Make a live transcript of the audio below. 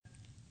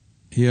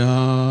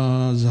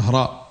يا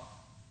زهراء،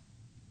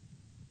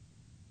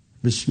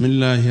 بسم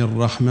الله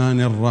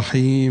الرحمن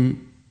الرحيم.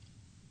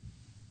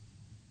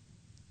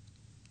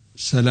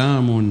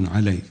 سلام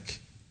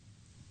عليك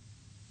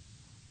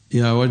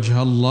يا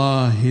وجه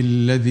الله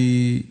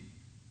الذي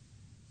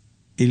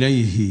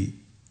إليه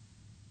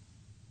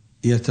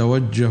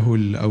يتوجه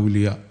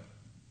الأولياء،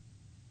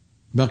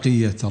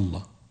 بقية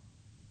الله.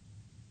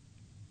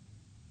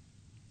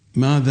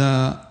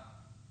 ماذا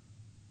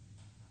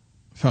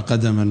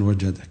فقد من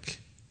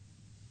وجدك؟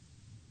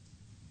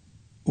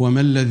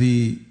 وما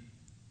الذي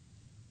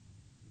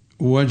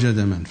وجد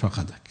من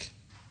فقدك؟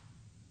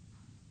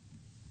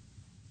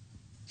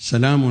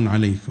 سلام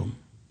عليكم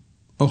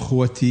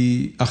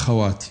أخوتي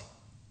أخواتي،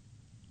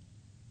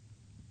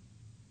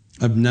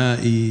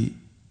 أبنائي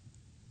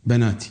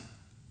بناتي.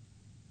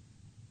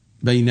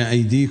 بين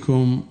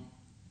أيديكم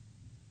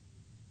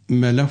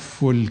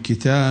ملف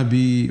الكتاب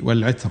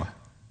والعترة،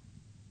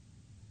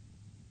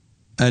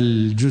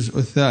 الجزء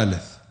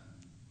الثالث،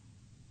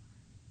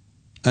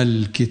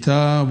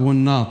 الكتاب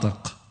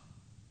الناطق،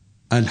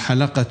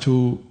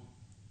 الحلقة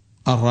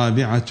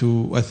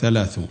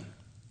 34.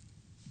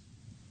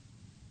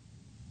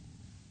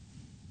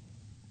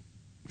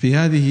 في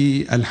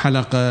هذه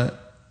الحلقة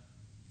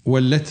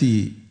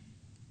والتي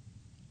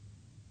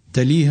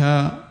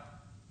تليها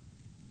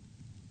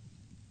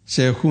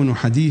سيكون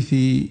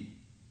حديثي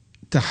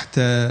تحت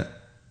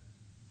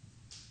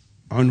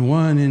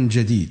عنوان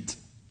جديد: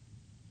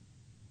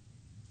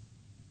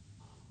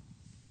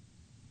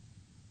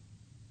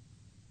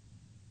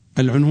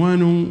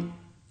 العنوان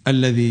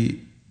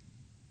الذي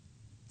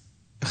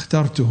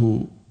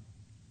اخترته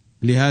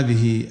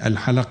لهذه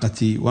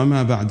الحلقة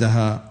وما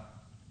بعدها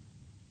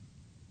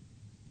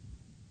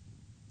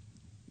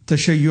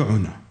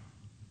تشيعنا.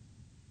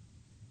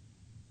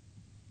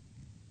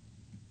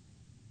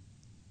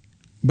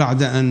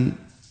 بعد أن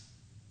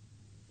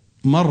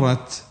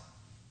مرت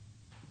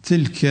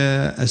تلك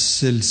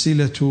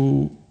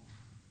السلسلة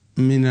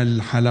من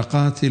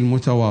الحلقات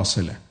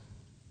المتواصلة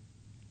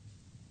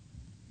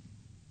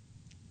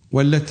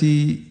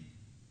والتي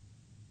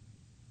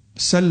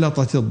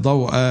سلطت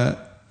الضوء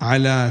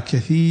على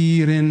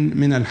كثير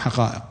من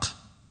الحقائق،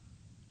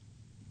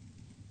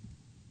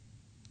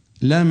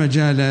 لا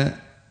مجال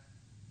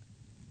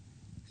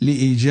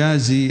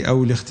لإيجاز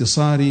أو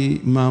لاختصار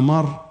ما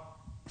مر،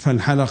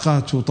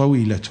 فالحلقات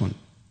طويلة.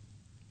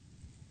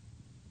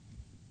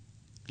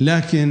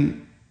 لكن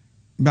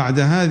بعد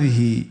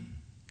هذه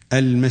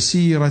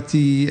المسيرة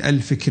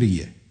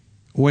الفكرية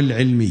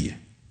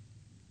والعلمية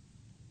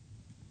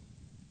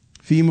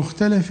في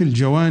مختلف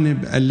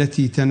الجوانب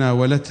التي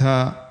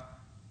تناولتها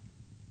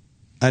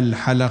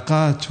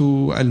الحلقات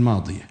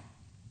الماضية،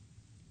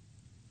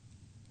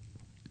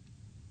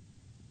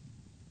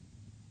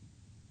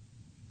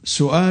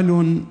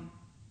 سؤال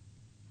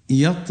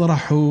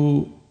يطرح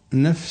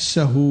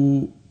نفسه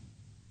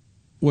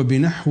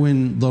وبنحو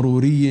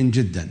ضروري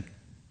جدا: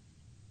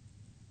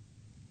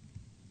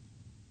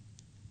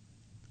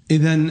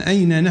 إذن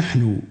أين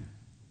نحن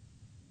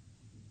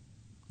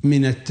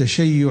من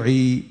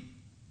التشيع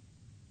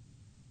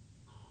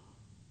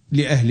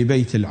لأهل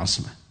بيت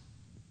العصمة؟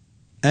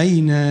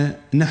 أين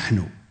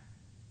نحن؟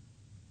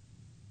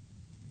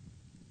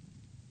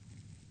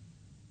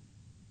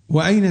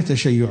 وأين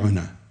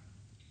تشيعنا؟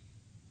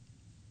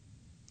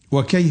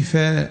 وكيف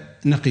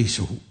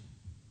نقيسه؟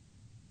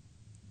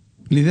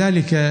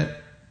 لذلك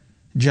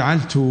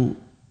جعلت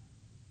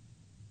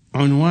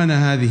عنوان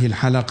هذه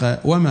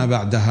الحلقة وما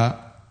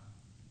بعدها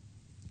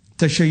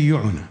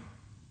تشيعنا.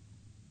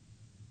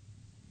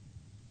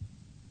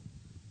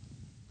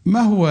 ما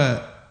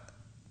هو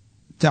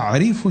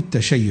تعريف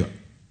التشيع؟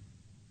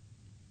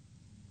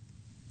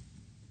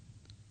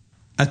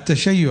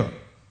 التشيع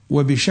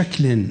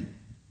وبشكل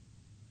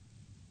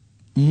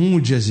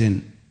موجز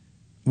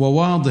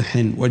وواضح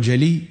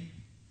وجلي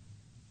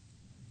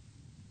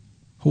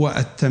هو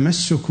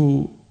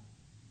التمسك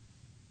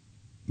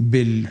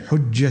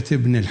بالحجة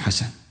ابن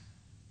الحسن،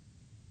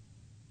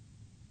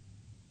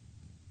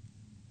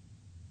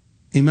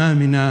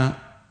 إمامنا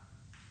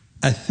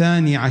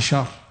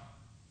 12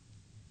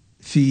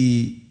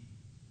 في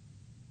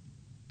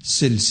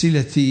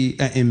سلسلة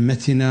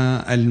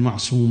أئمتنا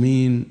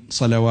المعصومين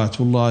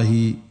صلوات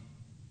الله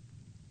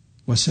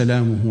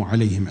وسلامه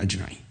عليهم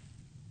أجمعين.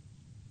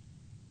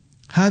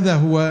 هذا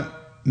هو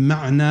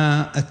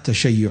معنى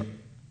التشيع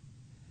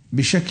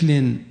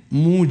بشكل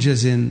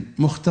موجز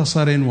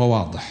مختصر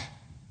وواضح: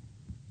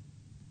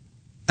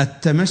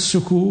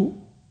 التمسك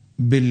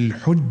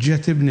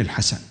بالحجة ابن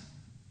الحسن،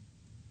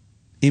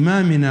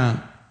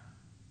 إمامنا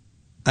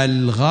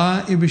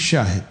الغائب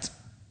الشاهد،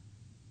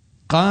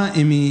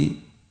 قائم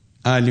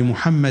آل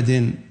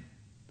محمد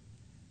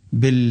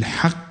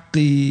بالحق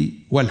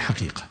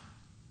والحقيقة.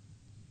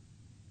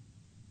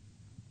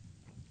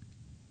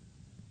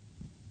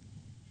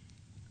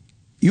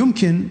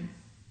 يمكن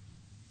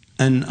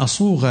أن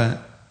أصوغ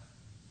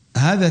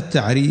هذا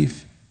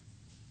التعريف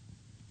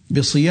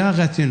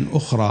بصياغة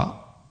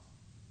أخرى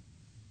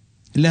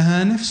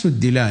لها نفس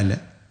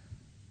الدلالة،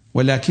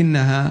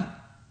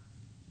 ولكنها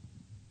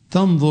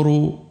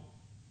تنظر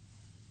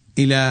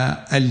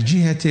إلى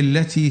الجهة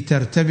التي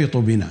ترتبط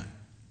بنا.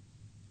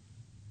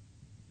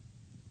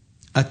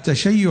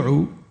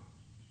 التشيع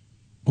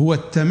هو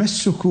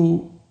التمسك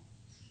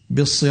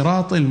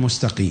بالصراط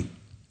المستقيم،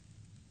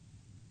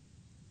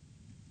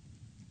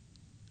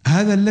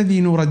 هذا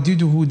الذي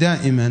نردده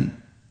دائما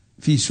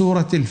في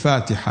سورة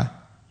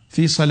الفاتحة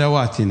في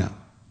صلواتنا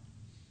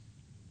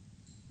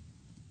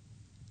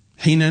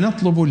حين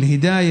نطلب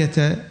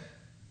الهداية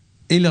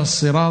إلى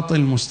الصراط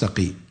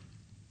المستقيم.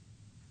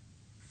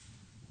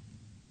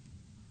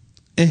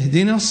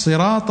 اهدنا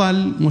الصراط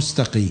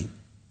المستقيم.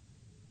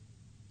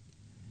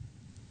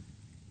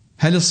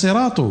 هل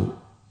الصراط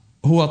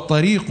هو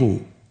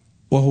الطريق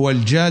وهو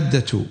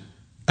الجادة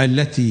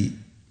التي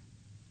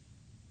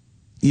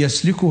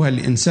يسلكها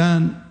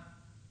الإنسان؟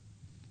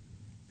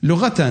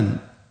 لغة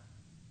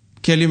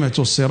كلمة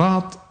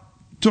الصراط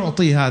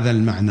تعطي هذا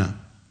المعنى،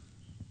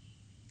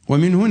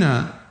 ومن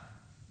هنا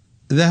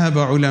ذهب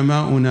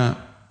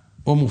علماؤنا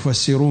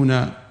ومفسرون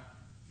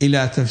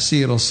إلى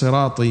تفسير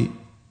الصراط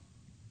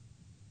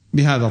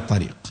بهذا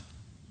الطريق.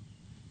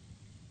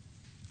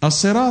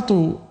 الصراط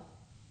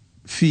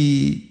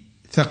في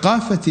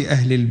ثقافة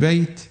أهل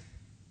البيت،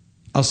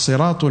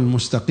 الصراط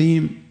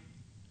المستقيم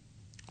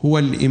هو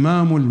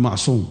الإمام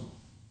المعصوم.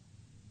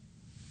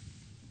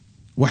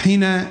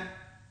 وحين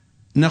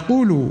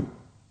نقول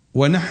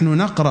ونحن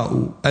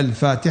نقرأ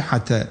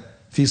الفاتحة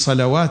في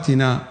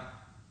صلواتنا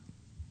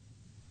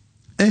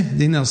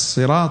اهدنا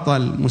الصراط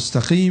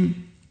المستقيم،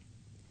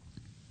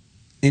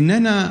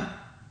 إننا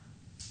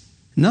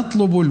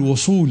نطلب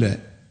الوصول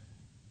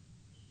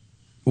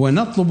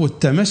ونطلب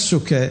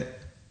التمسك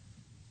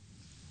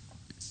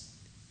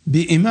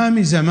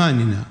بإمام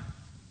زماننا.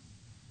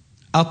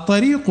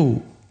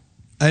 الطريق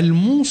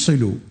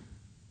الموصل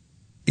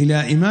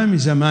إلى إمام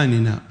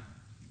زماننا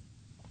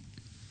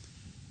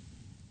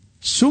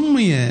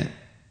سمي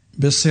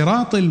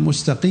بالصراط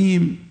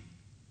المستقيم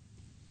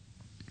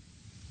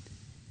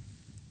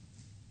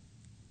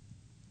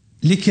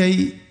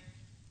لكي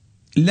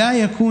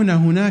لا يكون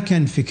هناك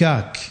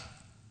انفكاك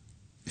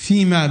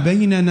فيما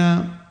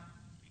بيننا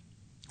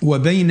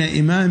وبين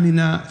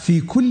إمامنا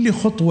في كل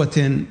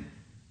خطوة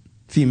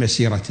في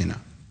مسيرتنا.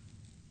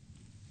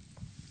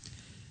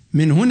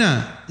 من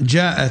هنا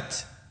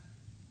جاءت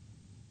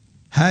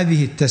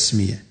هذه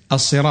التسمية.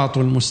 الصراط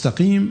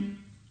المستقيم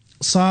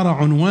صار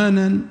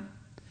عنوانا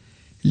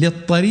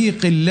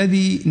للطريق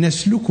الذي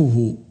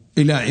نسلكه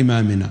إلى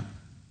إمامنا.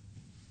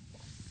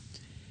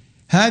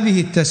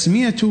 هذه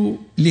التسمية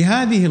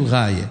لهذه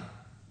الغاية،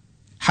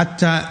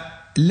 حتى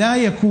لا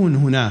يكون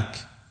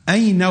هناك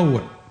أي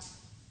نوع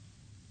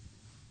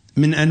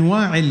من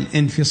أنواع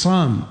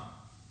الانفصام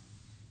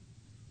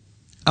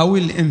أو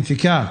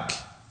الانفكاك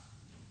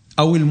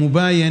أو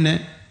المباينة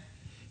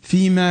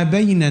فيما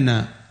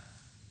بيننا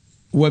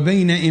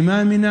وبين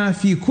إمامنا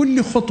في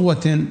كل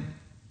خطوة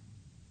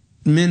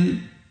من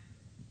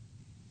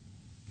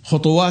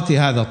خطوات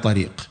هذا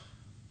الطريق،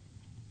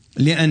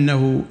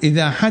 لأنه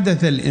إذا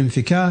حدث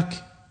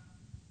الانفكاك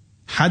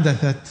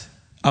حدثت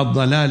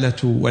الضلالة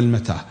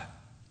والمتاهة.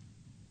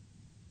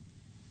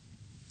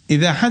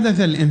 إذا حدث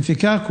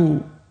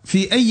الانفكاك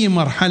في أي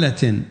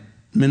مرحلة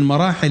من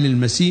مراحل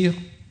المسير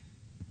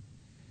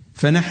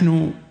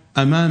فنحن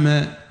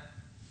أمام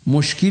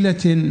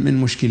مشكلة من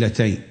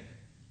مشكلتين.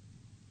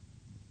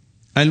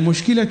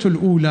 المشكلة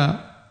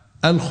الأولى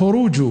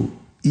الخروج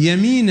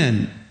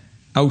يمينا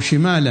أو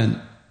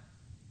شمالا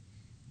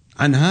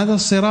عن هذا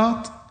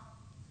الصراط،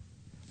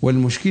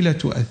 والمشكلة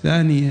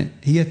الثانية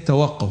هي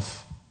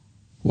التوقف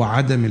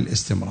وعدم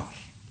الاستمرار.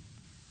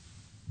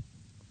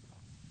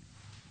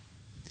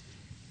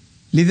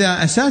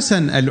 لذا أساسا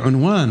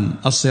العنوان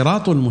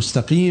الصراط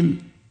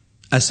المستقيم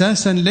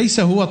أساسا ليس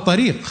هو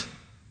الطريق.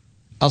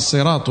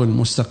 الصراط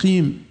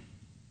المستقيم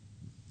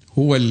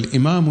هو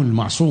الإمام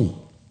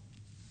المعصوم.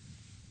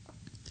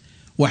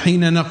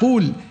 وحين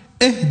نقول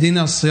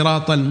اهدنا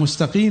الصراط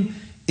المستقيم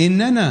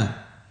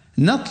إننا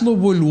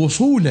نطلب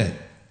الوصول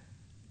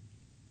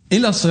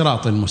إلى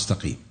الصراط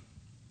المستقيم،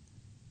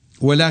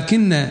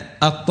 ولكن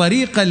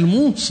الطريق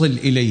الموصل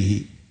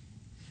إليه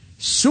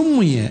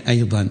سمي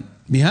أيضا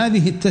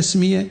بهذه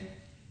التسمية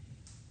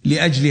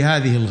لأجل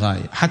هذه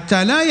الغاية،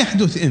 حتى لا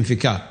يحدث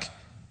انفكاك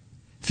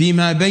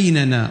فيما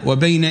بيننا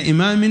وبين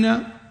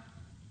إمامنا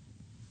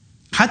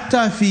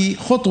حتى في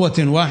خطوة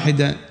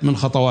واحدة من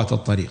خطوات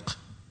الطريق،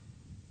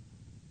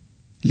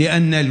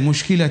 لأن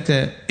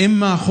المشكلة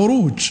إما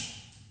خروج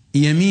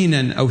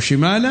يمينا أو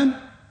شمالا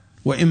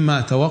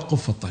وإما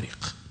توقف في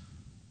الطريق.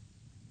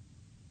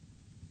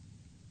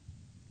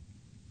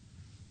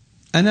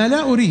 أنا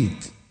لا أريد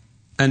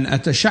أن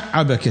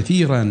أتشعب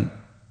كثيرا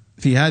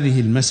في هذه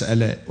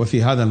المسألة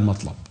وفي هذا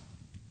المطلب،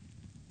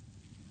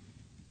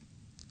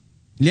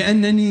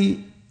 لأنني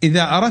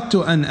إذا أردت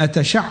أن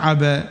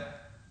أتشعب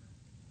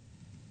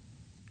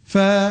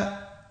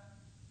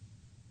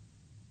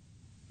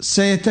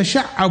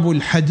فسيتشعب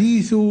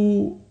الحديث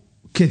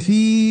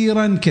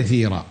كثيرا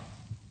كثيرا،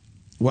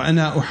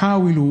 وأنا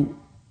أحاول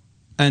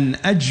أن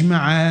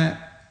أجمع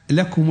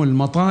لكم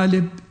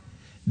المطالب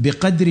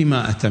بقدر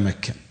ما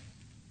أتمكن.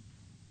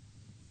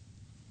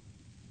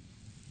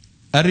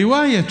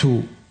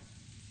 الرواية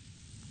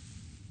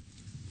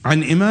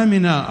عن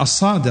إمامنا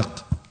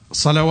الصادق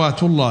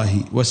صلوات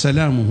الله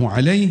وسلامه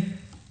عليه،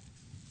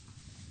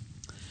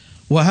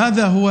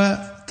 وهذا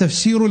هو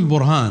تفسير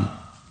البرهان،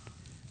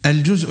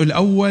 الجزء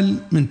الأول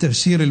من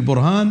تفسير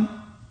البرهان،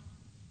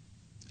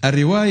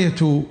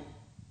 الرواية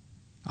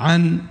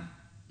عن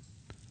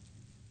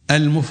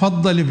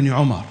المفضل بن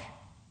عمر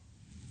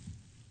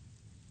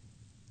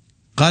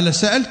قال: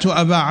 سألت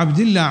أبا عبد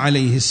الله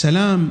عليه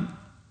السلام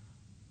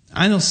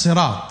عن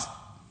الصراط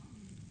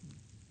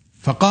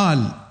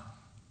فقال: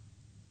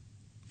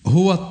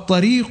 هو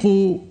الطريق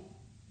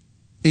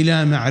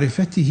إلى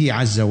معرفته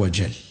عز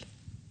وجل.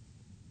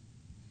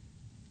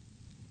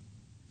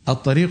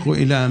 الطريق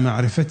إلى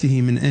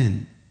معرفته من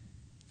أين؟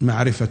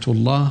 معرفة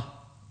الله،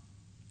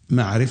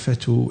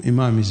 معرفة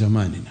إمام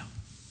زماننا.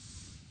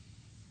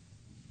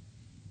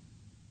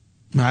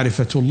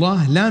 معرفة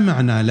الله لا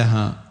معنى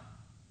لها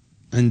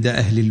عند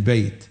أهل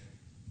البيت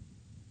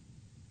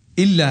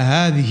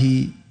إلا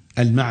هذه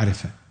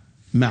المعرفة،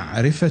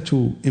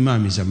 معرفة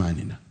إمام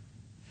زماننا.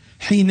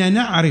 حين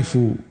نعرف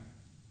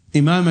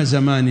إمام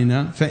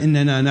زماننا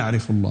فإننا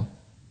نعرف الله،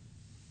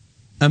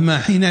 أما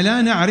حين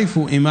لا نعرف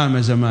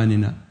إمام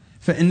زماننا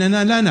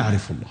فإننا لا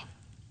نعرف الله.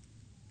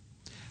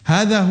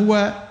 هذا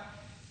هو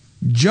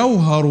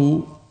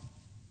جوهر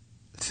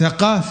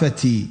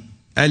ثقافة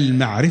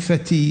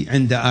المعرفة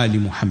عند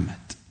آل محمد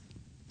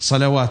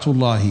صلوات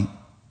الله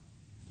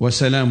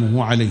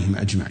وسلامه عليهم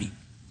أجمعين.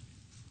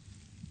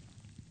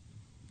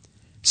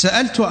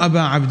 سألت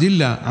أبا عبد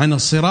الله عن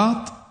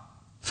الصراط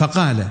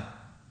فقال: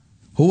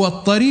 هو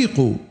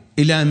الطريق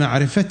إلى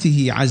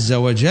معرفته عز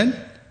وجل،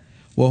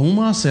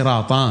 وهما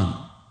صراطان: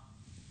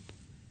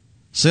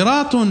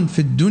 صراط في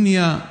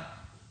الدنيا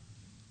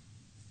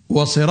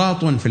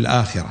وصراط في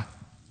الآخرة.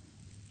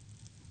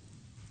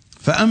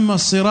 فأما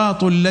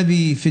الصراط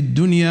الذي في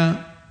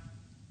الدنيا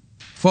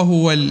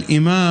فهو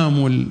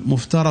الإمام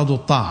المفترض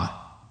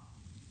الطاعة،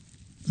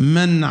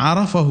 من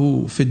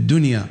عرفه في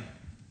الدنيا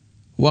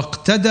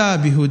واقتدى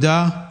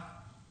بهداه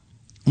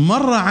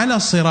مر على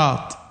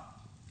الصراط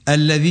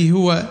الذي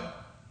هو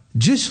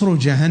جسر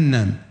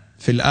جهنم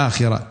في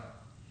الآخرة،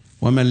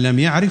 ومن لم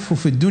يعرفه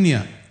في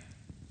الدنيا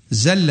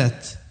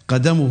زلت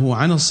قدمه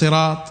عن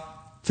الصراط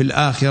في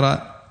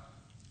الآخرة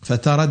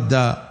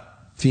فتردى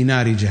في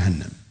نار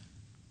جهنم.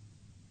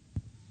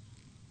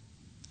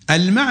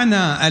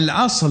 المعنى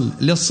الأصل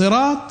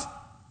للصراط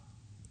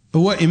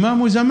هو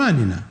إمام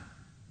زماننا،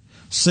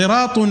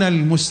 صراطنا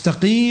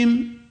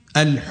المستقيم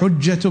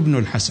الحجة بن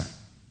الحسن.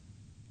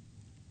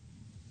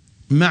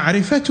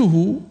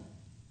 معرفته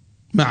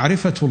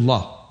معرفة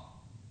الله.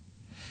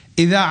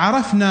 إذا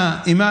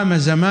عرفنا إمام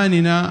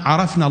زماننا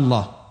عرفنا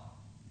الله،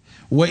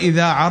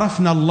 وإذا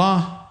عرفنا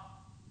الله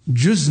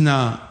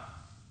جزنا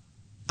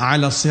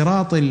على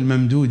الصراط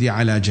الممدود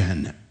على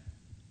جهنم.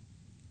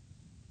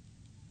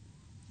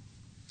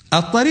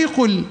 الطريق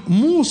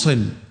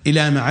الموصل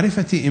إلى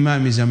معرفة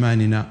إمام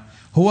زماننا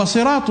هو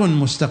صراط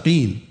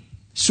مستقيم،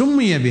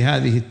 سمي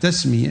بهذه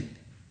التسمية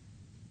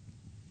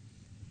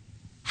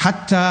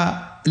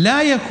حتى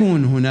لا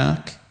يكون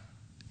هناك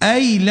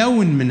أي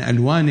لون من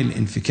ألوان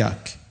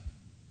الانفكاك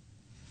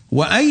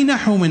وأي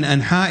نحو من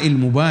أنحاء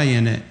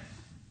المباينة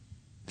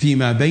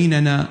فيما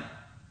بيننا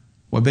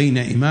وبين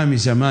إمام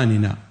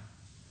زماننا،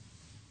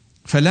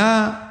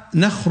 فلا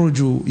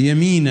نخرج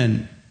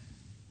يمينا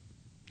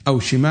أو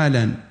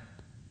شمالا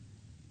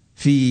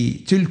في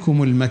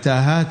تلكم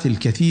المتاهات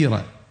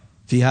الكثيرة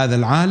في هذا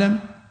العالم،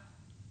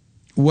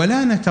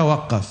 ولا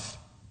نتوقف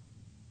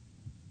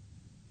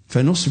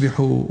فنصبح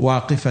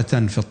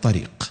واقفة في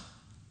الطريق.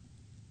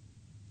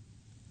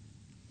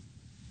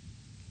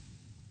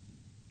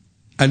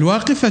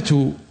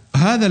 الواقفة،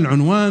 هذا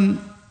العنوان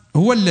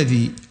هو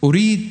الذي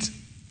أريد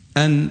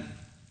أن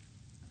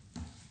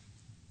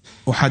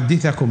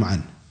أحدثكم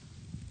عنه.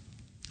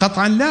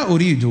 قطعا لا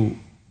أريد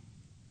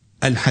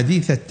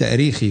الحديث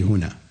التاريخي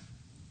هنا.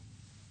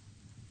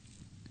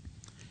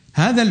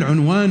 هذا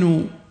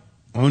العنوان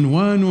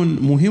عنوان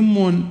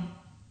مهم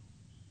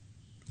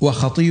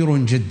وخطير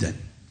جدا.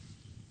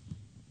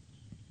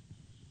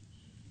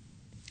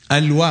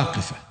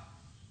 الواقفة.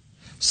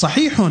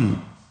 صحيح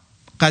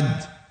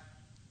قد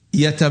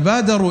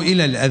يتبادر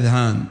إلى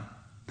الأذهان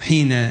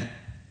حين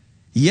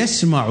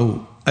يسمع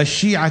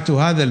الشيعة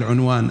هذا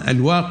العنوان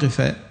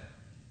الواقفة،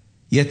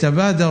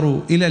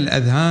 يتبادر إلى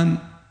الأذهان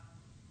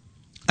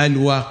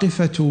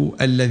الواقفة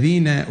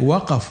الذين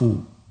وقفوا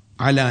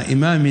على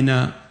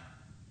إمامنا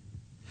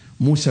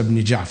موسى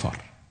بن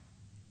جعفر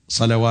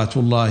صلوات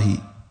الله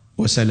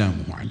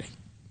وسلامه عليه.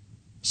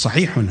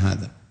 صحيح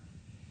هذا،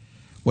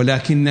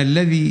 ولكن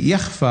الذي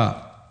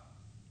يخفى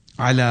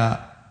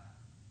على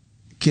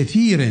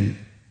كثير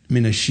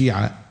من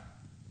الشيعة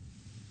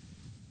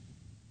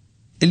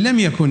إن لم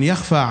يكن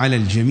يخفى على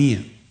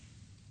الجميع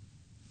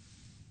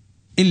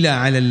إلا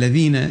على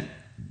الذين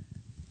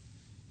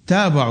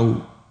تابعوا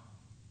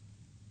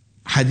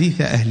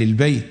حديث أهل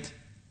البيت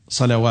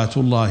صلوات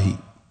الله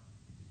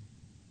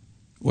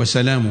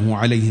وسلامه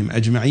عليهم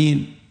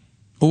أجمعين،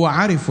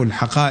 وعرفوا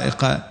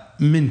الحقائق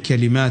من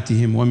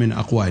كلماتهم ومن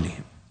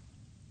أقوالهم.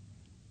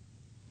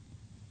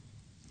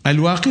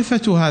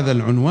 الواقفة هذا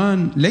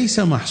العنوان ليس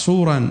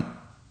محصورا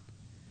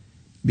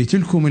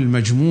بتلكم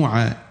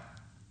المجموعة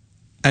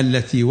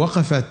التي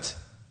وقفت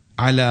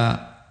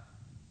على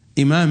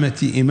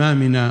إمامة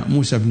إمامنا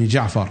موسى بن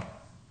جعفر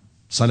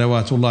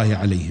صلوات الله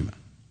عليهما.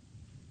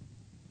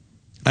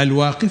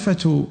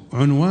 الواقفة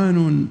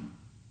عنوان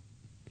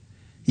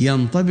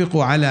ينطبق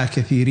على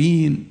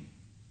كثيرين،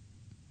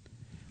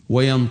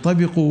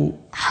 وينطبق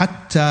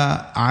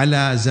حتى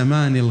على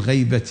زمان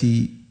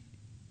الغيبة،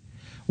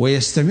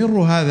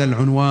 ويستمر هذا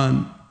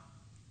العنوان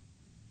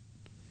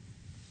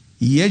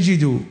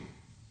يجد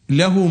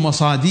له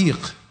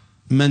مصاديق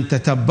من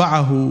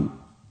تتبعه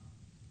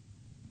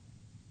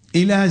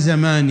إلى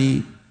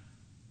زمان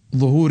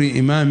ظهور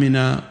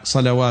إمامنا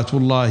صلوات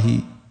الله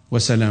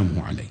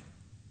وسلامه عليه.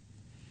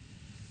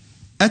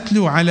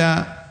 أتلو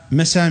على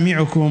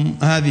مسامعكم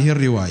هذه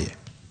الرواية.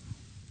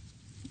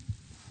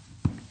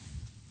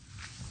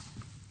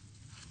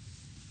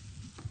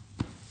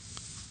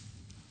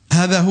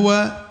 هذا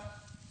هو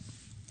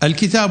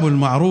الكتاب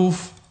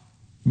المعروف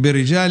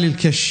برجال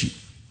الكشي،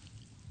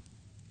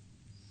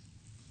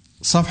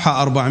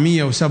 صفحة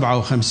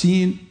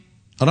 457،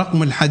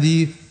 رقم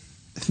الحديث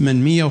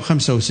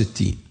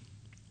 865،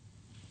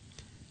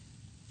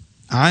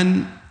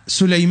 عن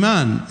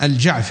سليمان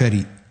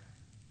الجعفري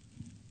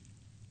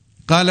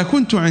قال: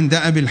 كنت عند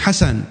أبي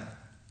الحسن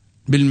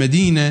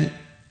بالمدينة،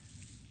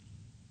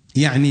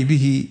 يعني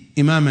به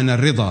إمامنا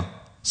الرضا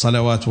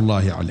صلوات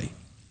الله عليه.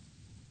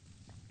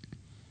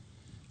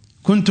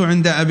 كنت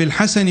عند أبي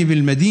الحسن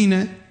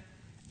بالمدينة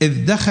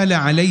إذ دخل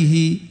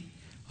عليه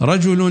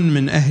رجل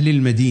من أهل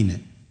المدينة،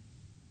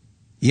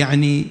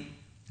 يعني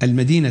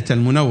المدينة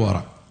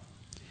المنورة،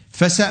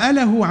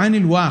 فسأله عن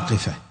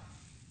الواقفة،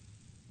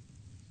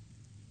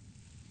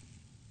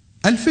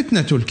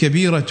 الفتنة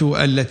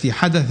الكبيرة التي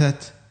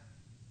حدثت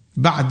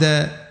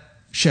بعد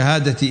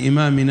شهادة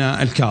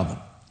إمامنا الكاظم.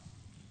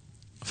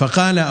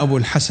 فقال أبو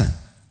الحسن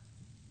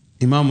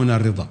إمامنا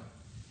الرضا: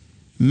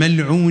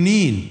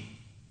 ملعونين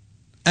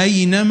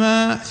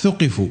أينما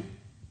ثقفوا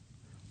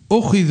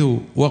أخذوا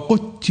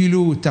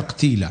وقتلوا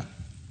تقتيلا.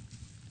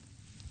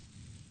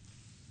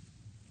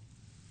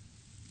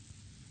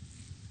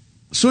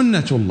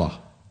 سنة الله،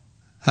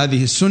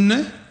 هذه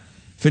السنة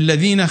في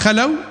الذين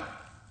خلوا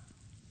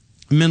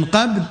من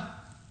قبل،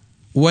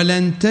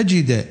 ولن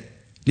تجد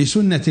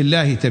لسنة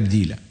الله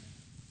تبديلا.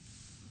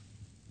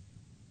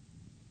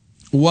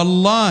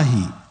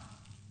 والله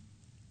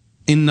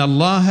إن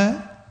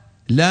الله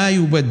لا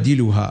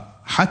يبدلها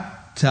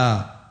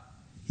حتى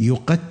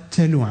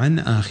يقتل عن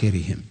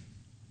آخرهم.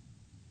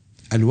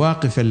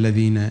 الواقف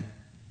الذين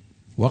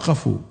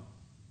وقفوا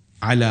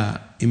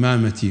على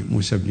إمامة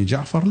موسى بن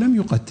جعفر لم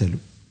يقتلوا،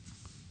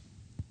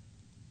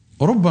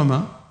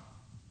 ربما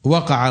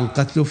وقع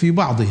القتل في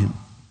بعضهم،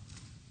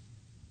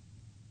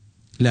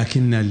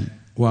 لكن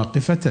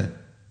الواقفة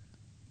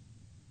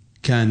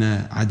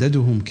كان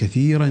عددهم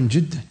كثيرا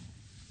جدا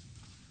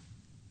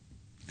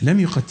لم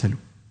يقتلوا.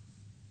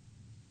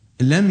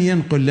 لم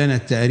ينقل لنا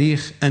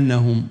التاريخ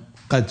أنهم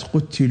قد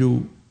قتلوا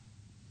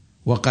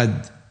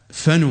وقد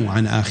فنوا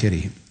عن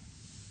آخرهم.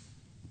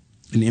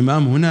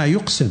 الإمام هنا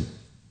يقسم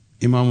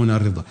إمامنا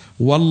الرضا: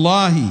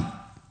 والله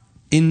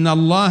إن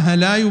الله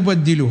لا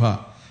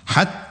يبدلها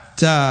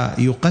حتى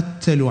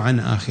يقتل عن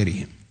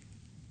آخرهم.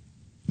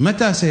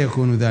 متى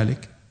سيكون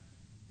ذلك؟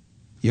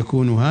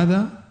 يكون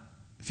هذا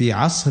في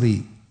عصر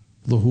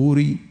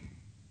ظهور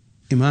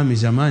إمام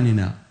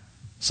زماننا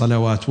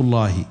صلوات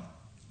الله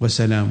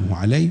وسلامه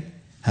عليه.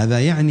 هذا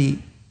يعني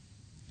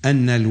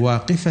أن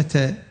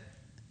الواقفة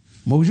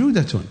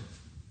موجودة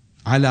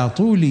على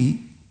طول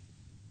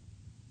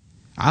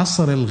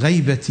عصر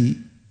الغيبة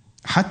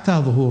حتى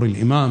ظهور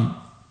الإمام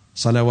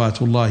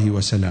صلوات الله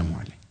وسلامه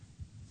عليه.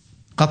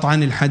 قطعا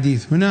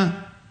الحديث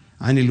هنا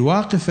عن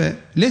الواقفة،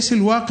 ليس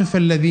الواقفة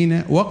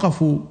الذين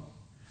وقفوا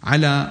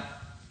على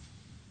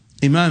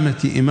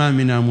إمامة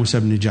إمامنا موسى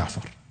بن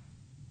جعفر.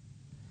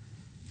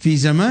 في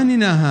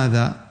زماننا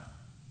هذا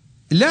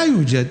لا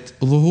يوجد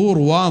ظهور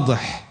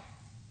واضح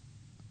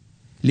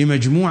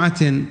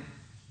لمجموعة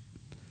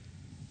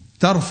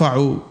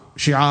ترفع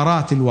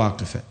شعارات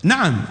الواقفة.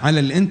 نعم، على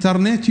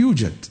الإنترنت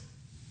يوجد،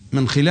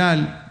 من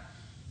خلال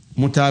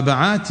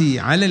متابعاتي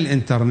على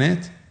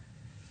الإنترنت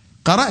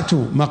قرأت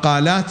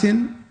مقالات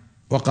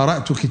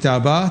وقرأت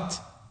كتابات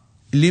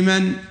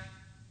لمن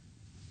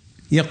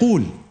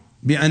يقول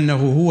بأنه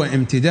هو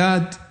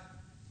امتداد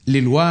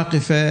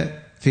للواقفة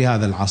في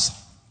هذا العصر،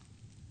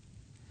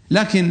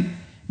 لكن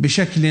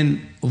بشكل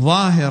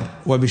ظاهر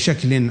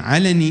وبشكل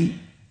علني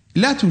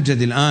لا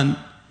توجد الآن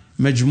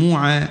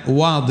مجموعة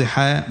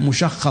واضحة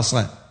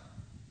مشخصة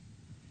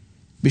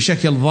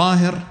بشكل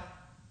ظاهر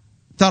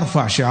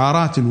ترفع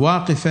شعارات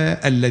الواقفة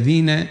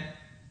الذين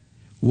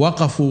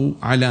وقفوا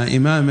على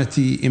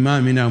إمامة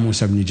إمامنا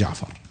موسى بن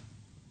جعفر.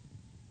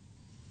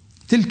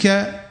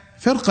 تلك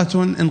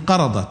فرقة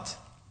انقرضت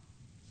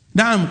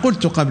نعم،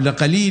 قلت قبل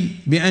قليل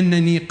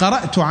بأنني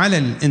قرأت على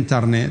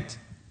الإنترنت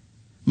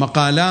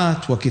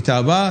مقالات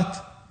وكتابات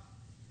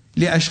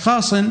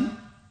لأشخاص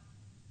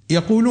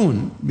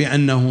يقولون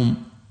بأنهم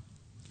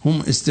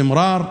هم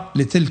استمرار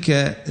لتلك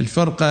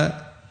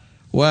الفرقة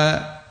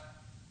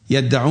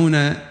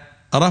ويدعون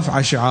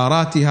رفع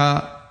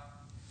شعاراتها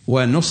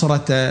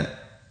ونصرة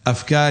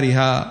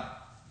أفكارها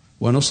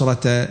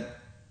ونصرة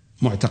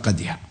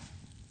معتقدها.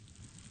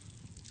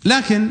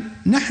 لكن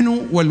نحن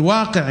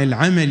والواقع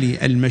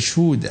العملي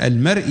المشهود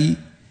المرئي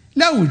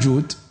لا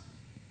وجود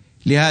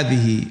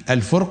لهذه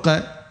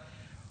الفرقة،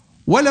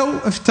 ولو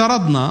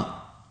افترضنا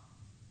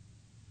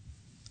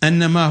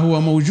أن ما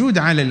هو موجود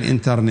على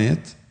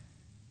الإنترنت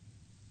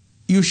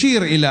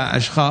يشير إلى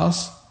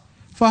أشخاص،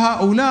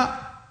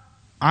 فهؤلاء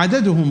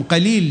عددهم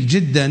قليل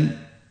جدا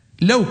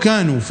لو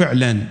كانوا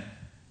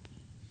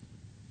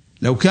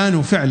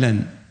فعلا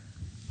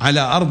على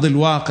أرض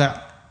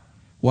الواقع،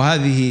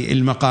 وهذه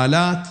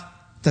المقالات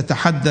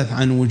تتحدث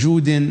عن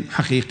وجود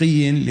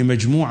حقيقي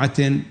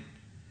لمجموعة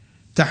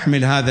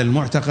تحمل هذا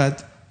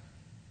المعتقد،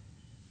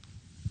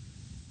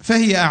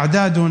 فهي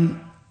أعداد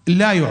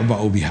لا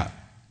يعبأ بها.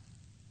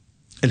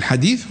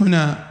 الحديث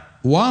هنا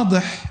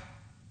واضح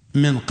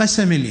من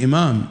قسم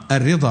الإمام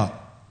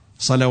الرضا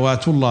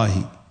صلوات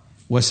الله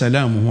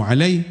وسلامه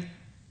عليه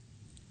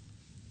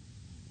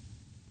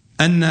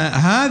أن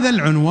هذا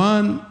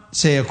العنوان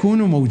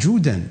سيكون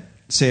موجودا،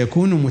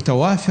 سيكون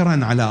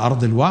متوافرا على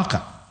أرض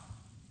الواقع.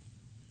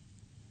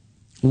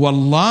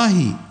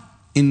 والله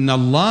إن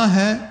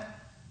الله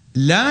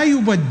لا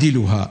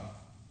يبدلها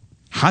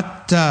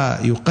حتى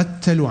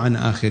يقتلوا عن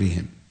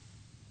آخرهم.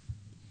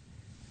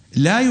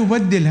 لا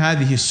يبدل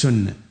هذه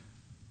السنة.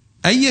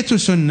 أية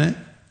سنة؟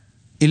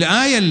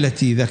 الآية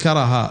التي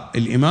ذكرها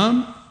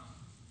الإمام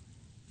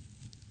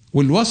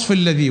والوصف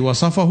الذي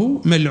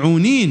وصفه: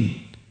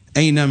 ملعونين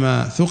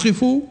أينما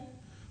ثقفوا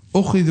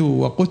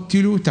أخذوا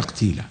وقتلوا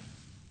تقتيلا.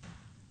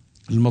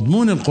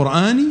 المضمون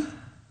القرآني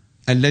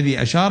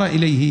الذي أشار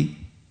إليه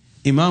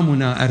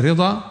إمامنا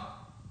الرضا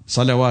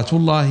صلوات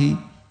الله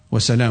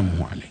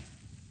وسلامه عليه.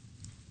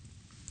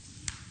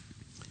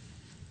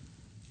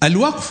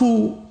 الوقف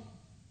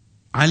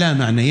على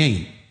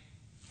معنيين: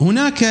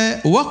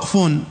 هناك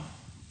وقف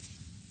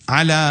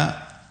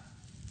على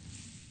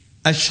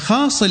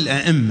أشخاص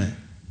الأئمة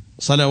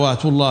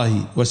صلوات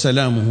الله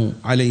وسلامه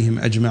عليهم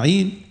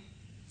أجمعين،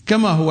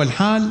 كما هو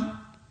الحال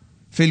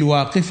في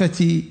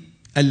الواقفة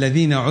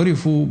الذين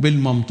عرفوا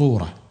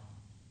بالممطورة.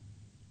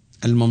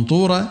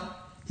 الممطورة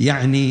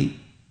يعني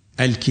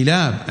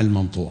الكلاب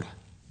الممطورة.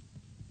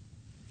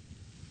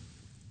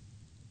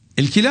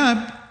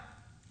 الكلاب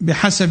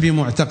بحسب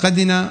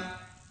معتقدنا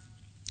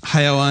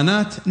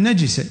حيوانات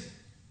نجسة.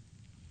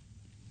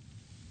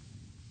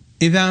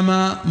 إذا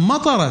ما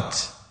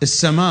مطرت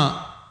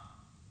السماء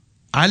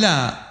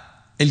على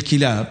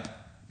الكلاب،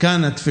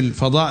 كانت في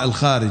الفضاء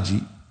الخارجي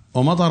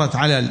ومطرت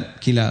على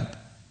الكلاب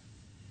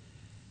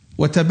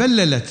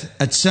وتبللت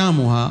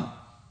أجسامها،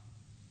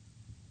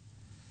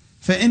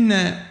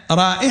 فإن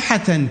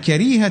رائحة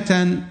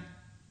كريهة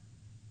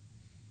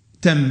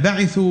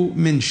تنبعث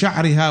من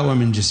شعرها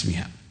ومن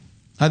جسمها.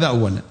 هذا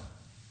أولا.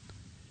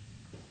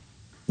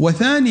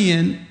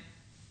 وثانيا،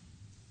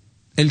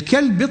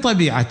 الكلب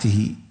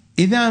بطبيعته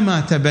إذا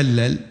ما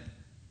تبلل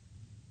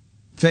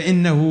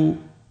فإنه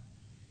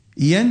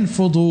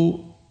ينفض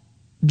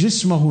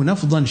جسمه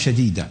نفضا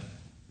شديدا،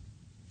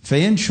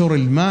 فينشر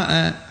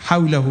الماء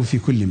حوله في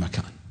كل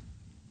مكان.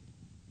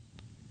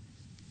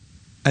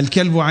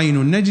 الكلب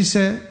عين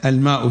نجسة،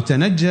 الماء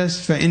تنجس،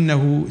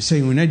 فإنه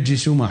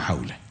سينجس ما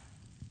حوله.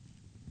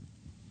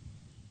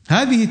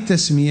 هذه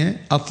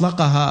التسمية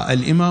أطلقها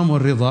الإمام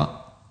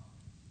الرضا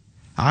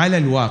على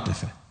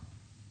الواقفة.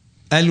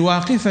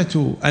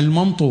 الواقفة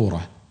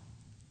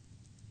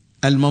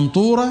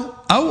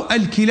الممطورة أو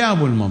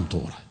الكلاب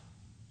الممطورة.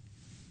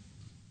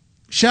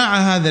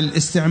 شاع هذا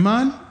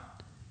الاستعمال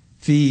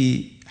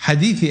في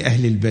حديث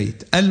أهل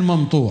البيت.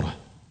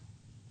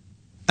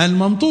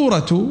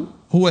 الممطورة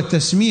هو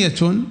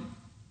تسمية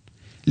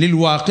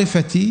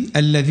للواقفة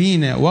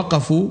الذين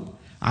وقفوا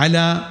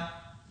على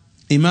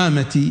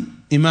إمامة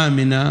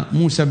إمامنا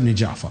موسى بن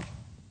جعفر.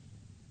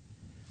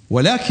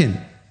 ولكن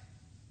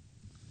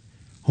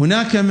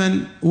هناك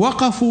من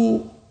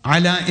وقفوا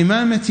على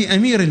إمامة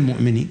أمير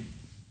المؤمنين،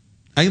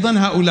 أيضا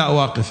هؤلاء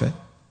واقفة،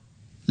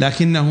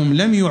 لكنهم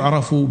لم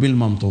يعرفوا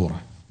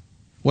بالممطورة،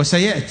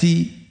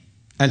 وسيأتي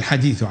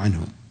الحديث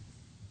عنهم.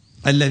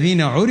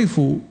 الذين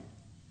عرفوا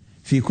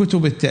في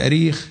كتب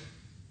التاريخ،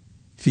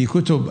 في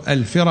كتب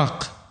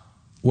الفرق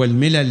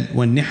والملل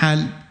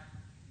والنحل،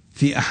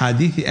 في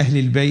أحاديث أهل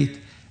البيت،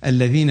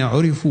 الذين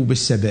عرفوا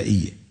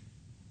بالسبائية.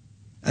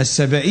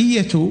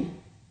 السبائية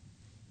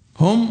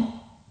هم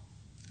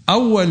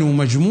أول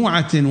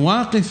مجموعة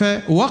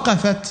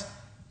وقفت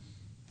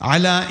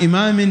على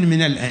إمام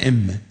من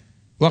الأئمة،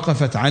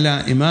 وقفت على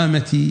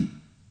إمامة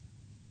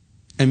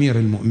أمير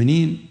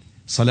المؤمنين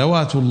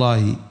صلوات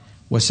الله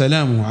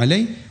وسلامه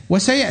عليه.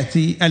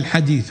 وسيأتي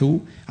الحديث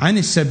عن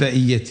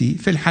السبائية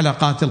في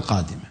الحلقات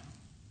القادمة.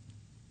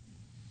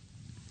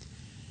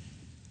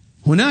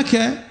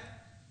 هناك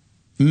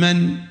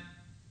من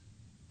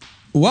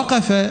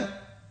وقف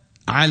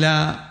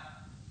على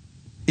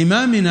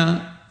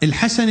إمامنا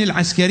الحسن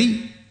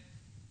العسكري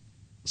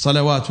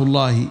صلوات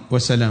الله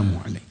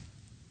وسلامه عليه،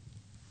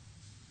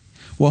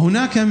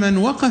 وهناك من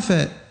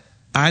وقف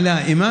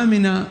على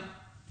إمامنا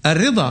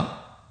الرضا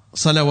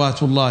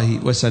صلوات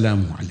الله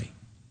وسلامه عليه،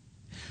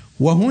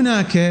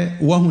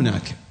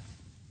 وهناك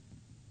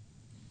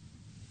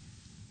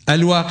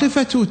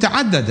الواقفة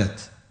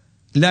تعددت،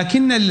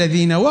 لكن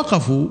الذين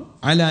وقفوا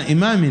على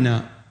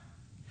إمامنا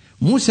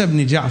موسى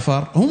بن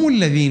جعفر هم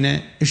الذين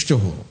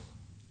اشتهروا.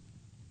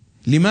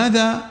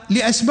 لماذا؟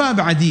 لأسباب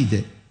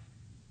عديدة،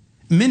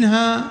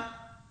 منها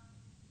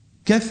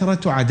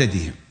كثرة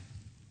عددهم.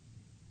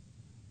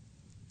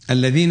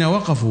 الذين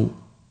وقفوا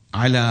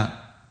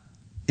على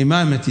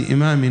إمامة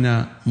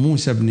إمامنا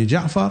موسى بن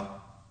جعفر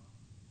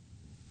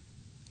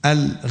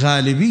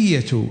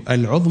الغالبية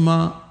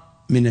العظمى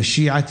من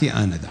الشيعة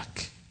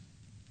آنذاك،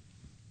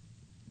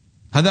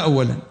 هذا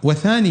أولا.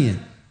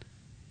 وثانيا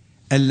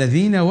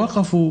الذين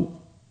وقفوا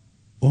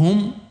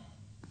هم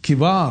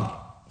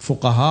كبار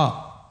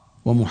فقهاء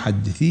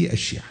ومحدثي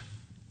الشيعة،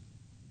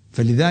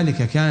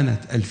 فلذلك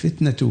كانت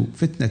الفتنة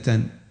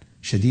فتنة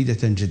شديدة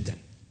جدا.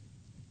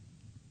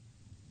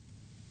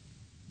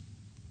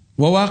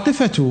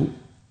 وواقفة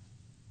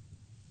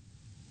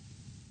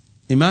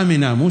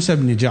إمامنا موسى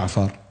بن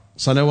جعفر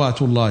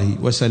صلوات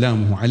الله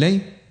وسلامه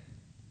عليه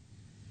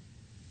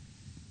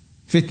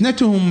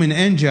فتنتهم من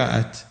أين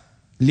جاءت؟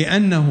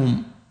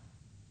 لأنهم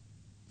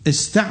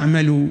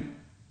استعملوا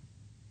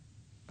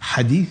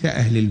حديث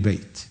أهل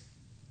البيت،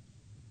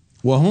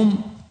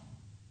 وهم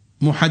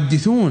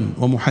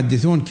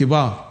محدثون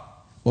كبار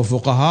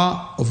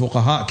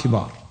وفقهاء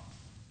كبار.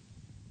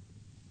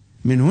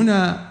 من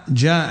هنا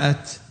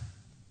جاءت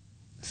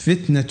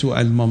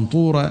فتنة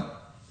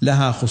الممطورة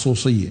لها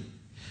خصوصية،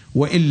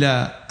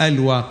 وإلا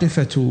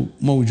الواقفة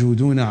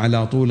موجودون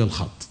على طول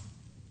الخط،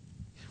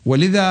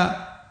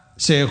 ولذا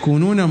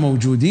سيكونون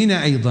موجودين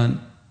أيضا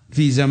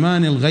في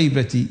زمان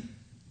الغيبة،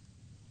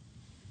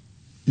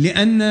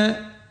 لأن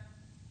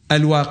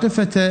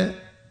الواقفة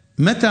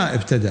متى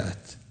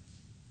ابتدأت؟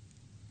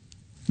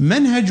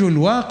 منهج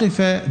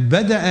الواقفة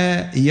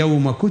بدأ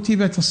يوم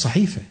كتبت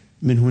الصحيفة،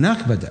 من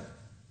هناك بدأ،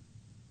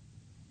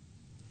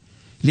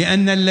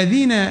 لأن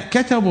الذين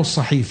كتبوا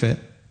الصحيفة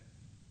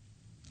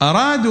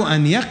أرادوا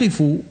أن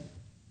يقفوا،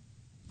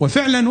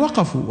 وفعلا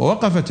وقفوا،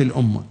 ووقفت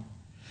الأمة.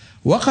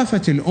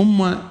 وقفت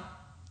الأمة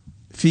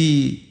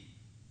في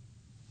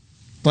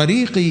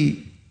طريق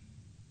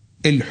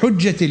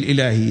الحجة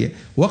الإلهية،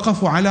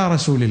 وقفوا على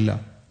رسول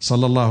الله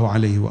صلى الله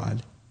عليه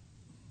وآله.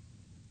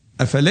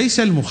 أفليس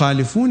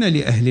المخالفون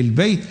لأهل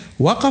البيت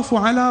وقفوا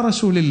على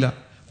رسول الله،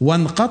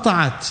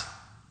 وانقطعت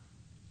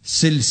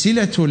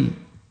سلسلة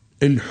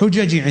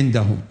الحجج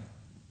عندهم،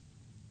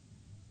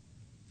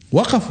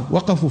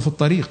 وقفوا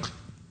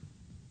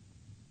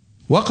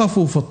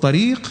في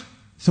الطريق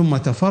ثم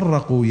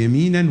تفرقوا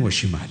يمينا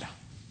وشمالا،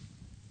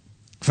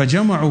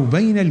 فجمعوا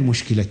بين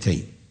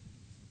المشكلتين.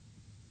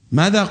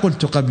 ماذا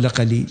قلت قبل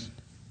قليل؟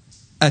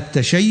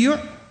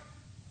 التشيع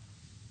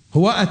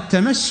هو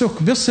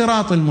التمسك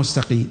بالصراط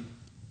المستقيم،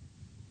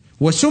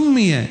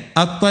 وسمي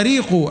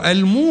الطريق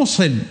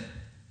الموصل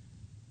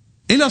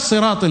إلى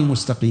الصراط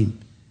المستقيم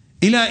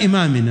إلى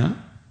إمامنا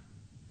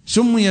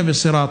سمي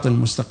بالصراط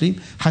المستقيم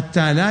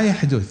حتى لا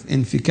يحدث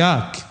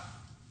انفكاك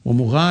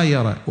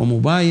ومغايرة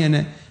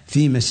ومباينة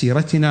في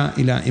مسيرتنا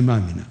إلى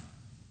إمامنا.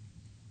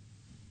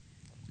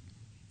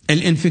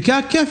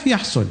 الانفكاك كيف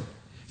يحصل؟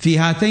 في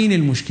هاتين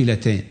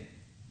المشكلتين: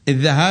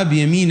 الذهاب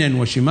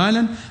يمينا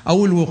وشمالا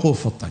أو الوقوف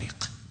في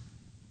الطريق.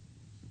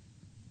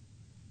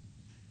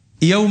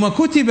 يوم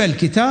كتب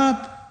الكتاب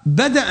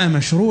بدأ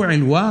مشروع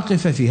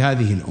الواقفة في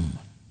هذه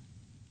الأمة.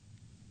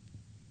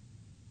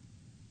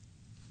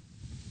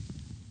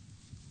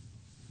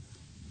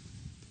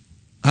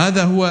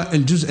 هذا هو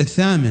الجزء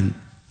الثامن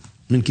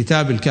من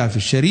كتاب الكهف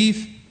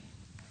الشريف.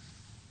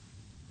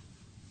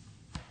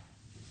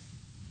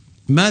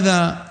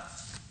 ماذا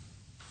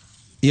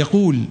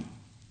يقول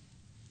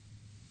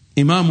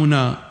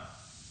إمامنا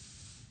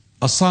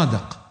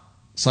الصادق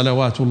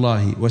صلوات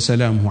الله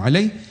وسلامه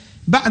عليه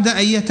بعد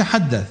أن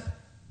يتحدث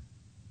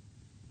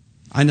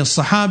عن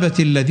الصحابة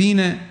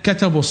الذين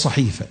كتبوا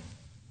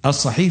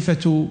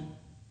الصحيفة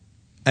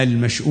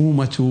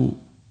المشؤومة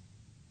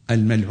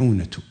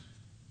الملعونة،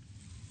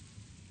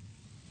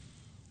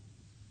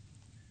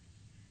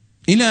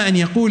 إلى أن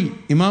يقول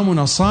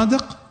إمامنا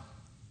الصادق: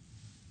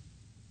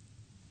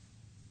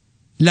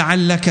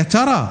 لعلك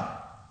ترى،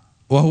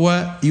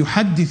 وهو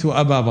يحدث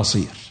أبا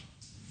بصير،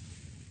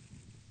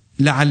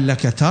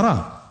 لعلك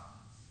ترى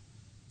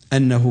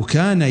أنه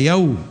كان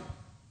يوم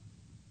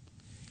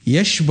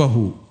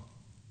يشبه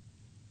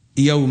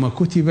يوم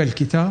كتب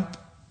الكتاب.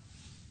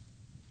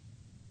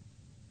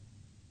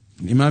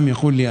 الإمام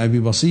يقول لأبي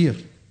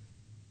بصير: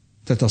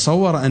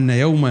 تتصور أن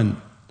يوما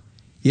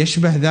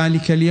يشبه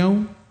ذلك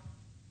اليوم؟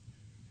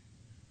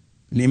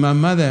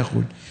 الإمام ماذا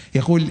يقول؟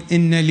 يقول: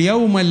 إن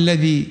اليوم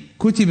الذي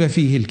كتب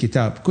فيه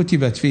الكتاب،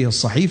 كتبت فيه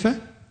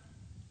الصحيفة،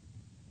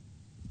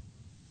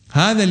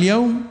 هذا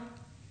اليوم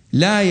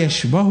لا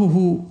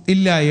يشبهه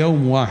إلا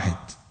يوم واحد.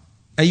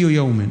 أي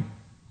يوم؟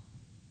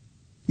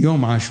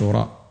 يوم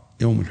عاشوراء،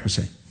 يوم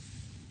الحسين.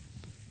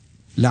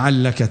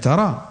 لعلك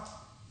ترى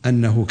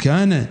أنه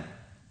كان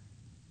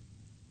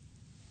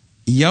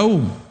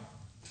يوم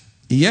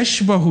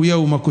يشبه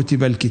يوم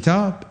كتب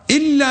الكتاب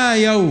إلا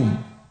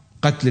يوم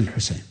قتل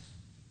الحسين.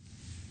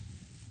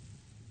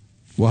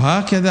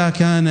 وهكذا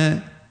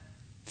كان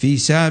في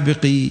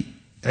سابق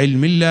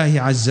علم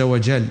الله عز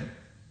وجل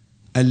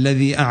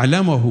الذي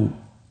أعلمه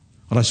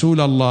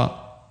رسول الله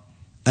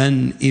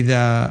أن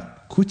إذا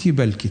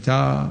كتب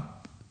الكتاب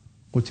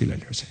قتل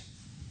الحسين،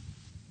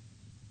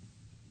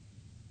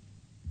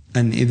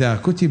 أن إذا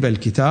كتب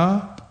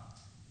الكتاب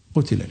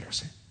قتل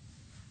الحسين.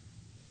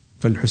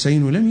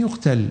 فالحسين لم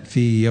يقتل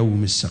في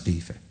يوم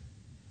السقيفة،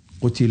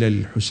 قتل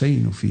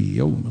الحسين في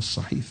يوم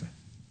الصحيفة،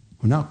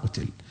 هنا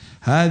قتل.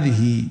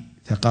 هذه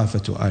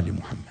ثقافة آل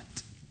محمد.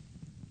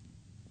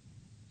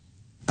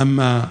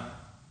 أما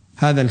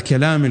هذا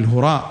الكلام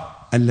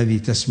الهراء الذي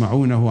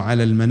تسمعونه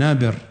على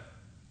المنابر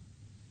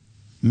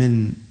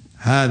من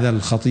هذا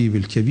الخطيب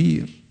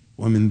الكبير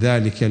ومن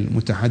ذلك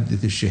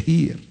المتحدث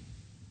الشهير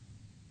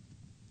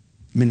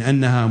من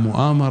أنها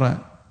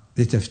مؤامرة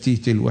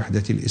لتفتيت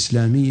الوحدة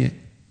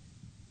الإسلامية،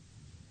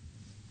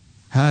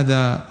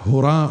 هذا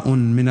هراء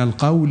من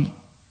القول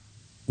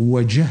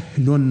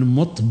وجهل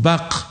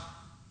مطبق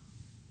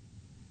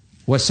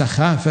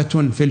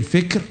وسخافة في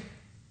الفكر.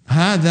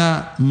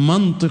 هذا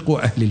منطق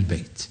أهل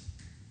البيت.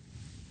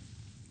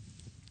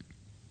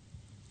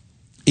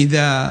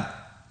 إذا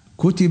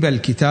كتب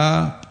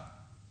الكتاب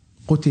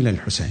قتل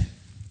الحسين.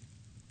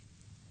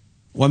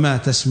 وما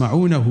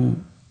تسمعونه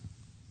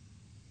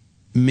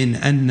من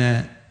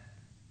أن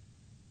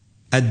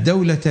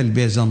الدولة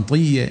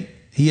البيزنطية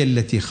هي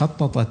التي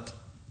خططت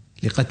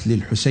لقتل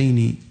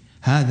الحسين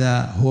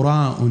هذا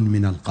هراء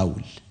من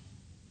القول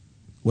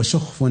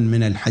وسخف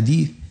من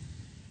الحديث.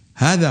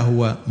 هذا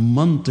هو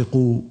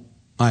منطق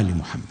آل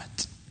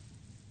محمد.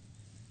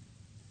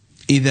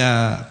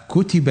 إذا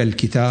كتب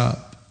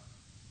الكتاب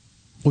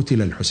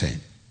قتل الحسين.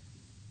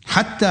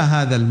 حتى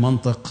هذا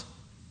المنطق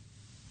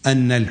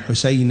أن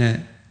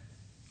الحسين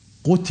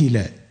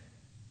قتل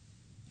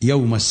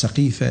يوم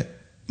السقيفة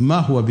ما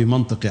هو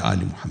بمنطق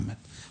آل محمد.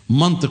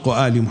 منطق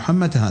آل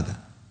محمد هذا: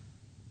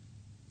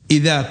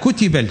 إذا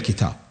كتب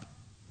الكتاب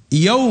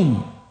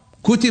يوم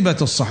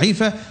كتبت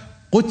الصحيفة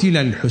قتل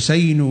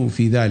الحسين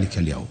في ذلك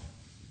اليوم،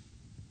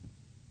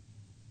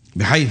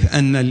 بحيث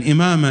أن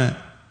الإمام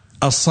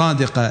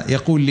الصادق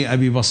يقول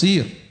لأبي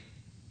بصير: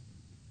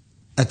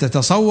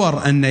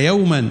 أتتصور أن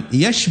يوما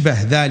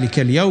يشبه ذلك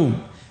اليوم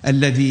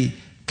الذي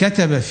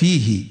كتب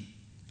فيه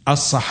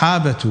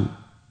الصحابة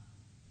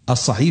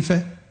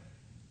الصحيفة؟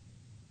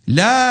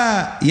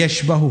 لا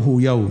يشبهه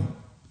يوم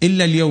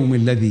إلا اليوم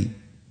الذي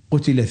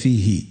قتل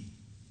فيه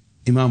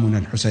إمامنا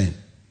الحسين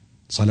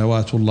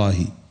صلوات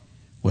الله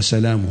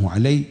وسلامه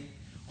عليه.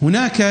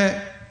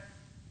 هناك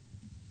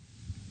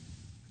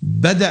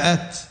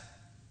بدأت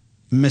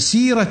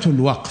مسيرة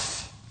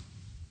الوقف،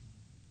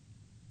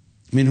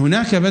 من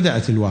هناك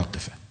بدأت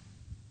الواقفة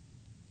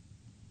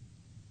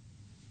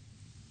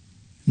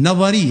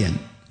نظريا.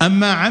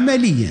 أما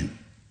عمليا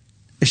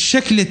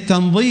الشكل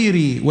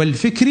التنظيري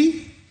والفكري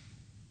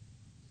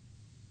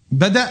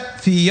بدأ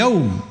في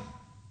يوم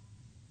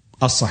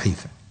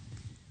الصحيفة.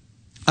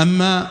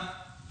 أما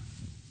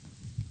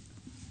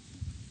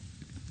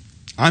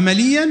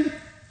عمليا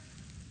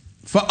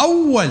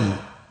فأول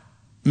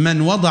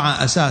من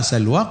وضع أساس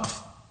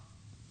الوقف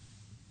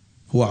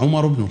هو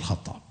عمر بن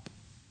الخطاب،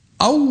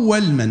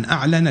 أول من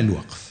أعلن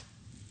الوقف.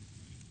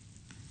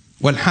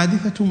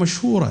 والحادثة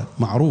مشهورة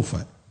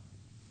معروفة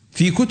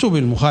في كتب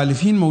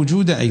المخالفين،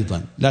 موجودة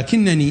أيضا،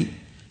 لكنني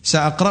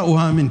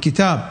سأقرأها من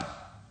كتاب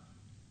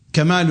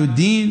كمال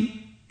الدين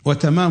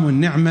وتمام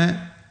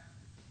النعمة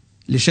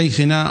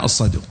لشيخنا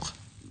الصدوق،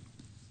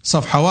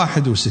 صفحة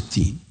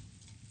 61.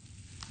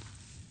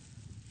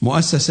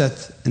 مؤسسة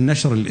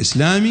النشر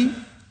الإسلامي: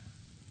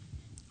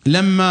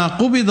 لما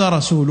قبض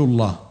رسول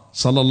الله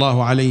صلى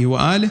الله عليه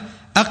وآله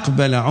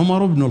أقبل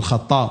عمر بن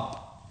الخطاب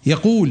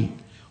يقول: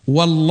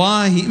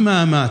 والله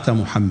ما مات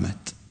محمد،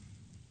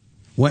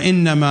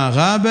 وإنما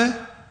غاب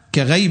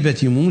كغيبة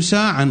موسى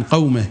عن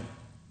قومه،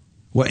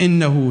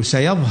 وإنه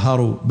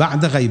سيظهر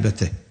بعد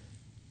غيبته.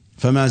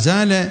 فما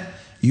زال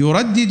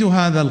يردد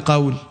هذا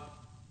القول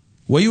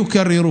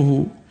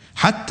ويكرره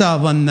حتى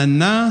ظن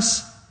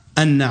الناس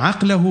أن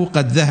عقله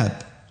قد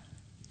ذهب،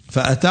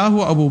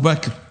 فأتاه أبو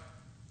بكر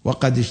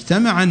وقد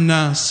اجتمع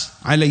الناس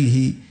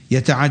عليه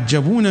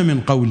يتعجبون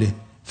من قوله،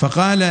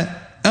 فقال: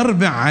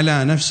 اربع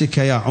على نفسك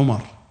يا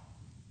عمر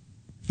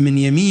من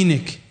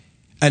يمينك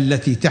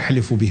التي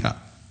تحلف بها.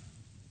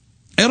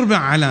 اربع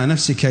على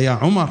نفسك يا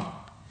عمر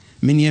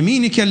من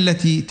يمينك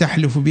التي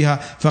تحلف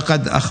بها،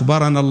 فقد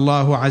أخبرنا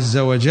الله عز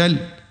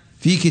وجل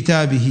في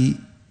كتابه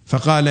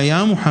فقال: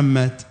 يا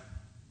محمد،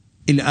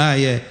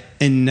 الآية: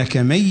 إنك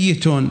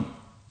ميت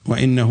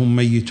وإنهم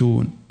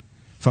ميتون.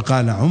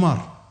 فقال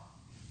عمر: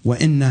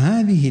 وإن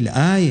هذه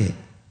الآية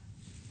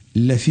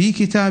لفي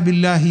كتاب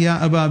الله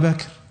يا أبا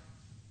بكر؟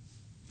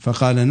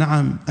 فقال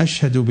نعم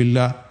أشهد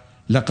بالله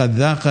لقد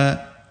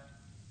ذاق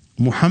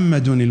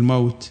محمد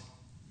الموت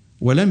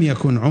ولم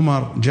يكن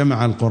عمر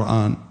جمع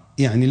القرآن،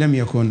 يعني لم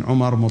يكن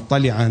عمر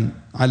مطلعا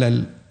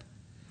على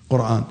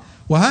القرآن.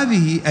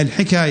 وهذه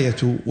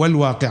الحكاية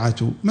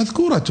والواقعة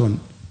مذكورة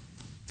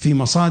في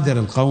مصادر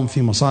القوم،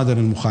 في مصادر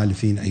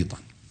المخالفين أيضا.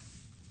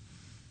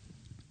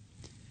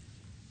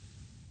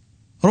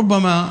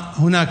 ربما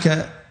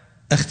هناك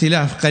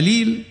اختلاف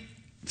قليل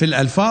في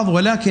الألفاظ،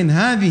 ولكن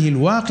هذه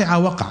الواقعة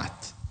وقعت.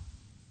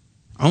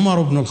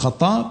 عمر بن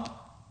الخطاب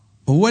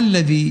هو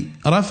الذي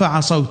رفع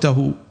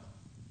صوته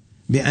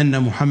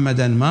بأن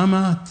محمدا ما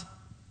مات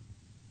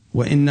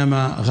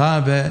وإنما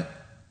غاب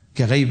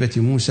كغيبة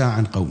موسى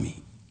عن قومه،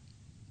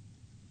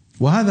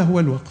 وهذا هو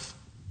الوقف.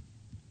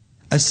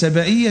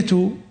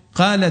 السبائية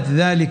قالت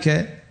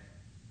ذلك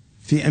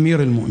في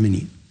أمير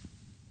المؤمنين،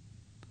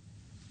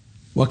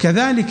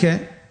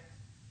 وكذلك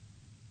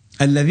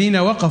الذين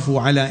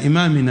وقفوا على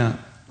إمامنا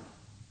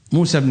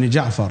موسى بن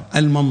جعفر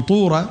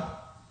المنطورة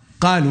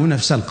قالوا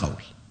نفس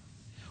القول.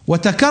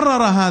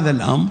 وتكرر هذا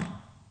الأمر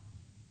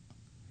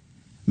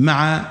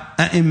مع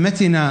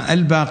أئمتنا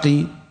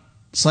الباقي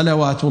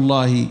صلوات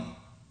الله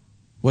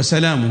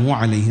وسلامه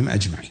عليهم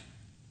أجمعين.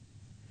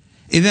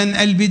 إذن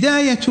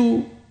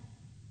البداية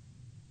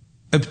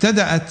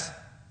ابتدأت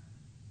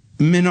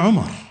من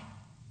عمر،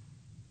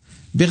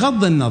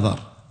 بغض النظر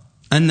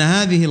أن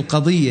هذه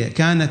القضية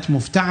كانت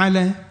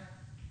مفتعلة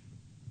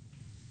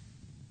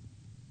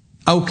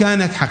أو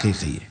كانت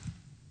حقيقية،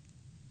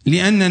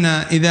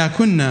 لأننا إذا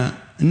كنا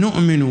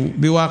نؤمن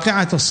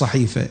بواقعة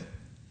الصحيفة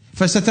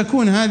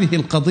فستكون هذه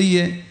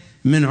القضية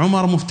من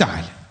عمر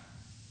مفتعلة.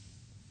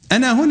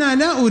 أنا هنا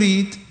لا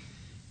أريد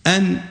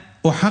أن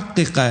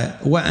أحقق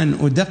وأن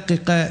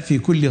أدقق في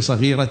كل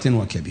صغيرة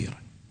وكبيرة،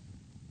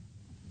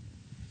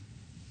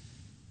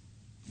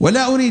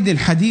 ولا أريد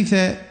الحديث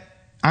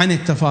عن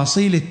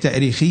التفاصيل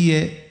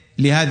التاريخية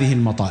لهذه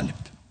المطالب،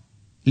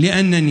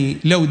 لأنني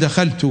لو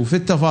دخلت في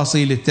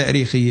التفاصيل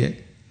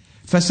التاريخية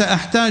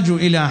فسأحتاج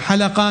إلى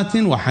حلقات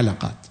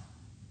وحلقات.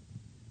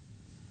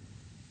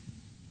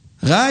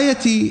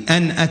 غايتي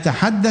أن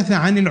أتحدث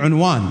عن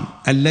العنوان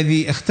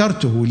الذي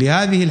اخترته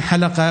لهذه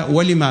الحلقة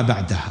ولما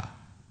بعدها: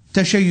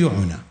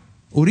 تشيعنا.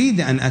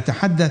 أريد أن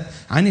أتحدث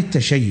عن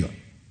التشيع،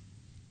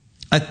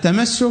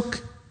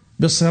 التمسك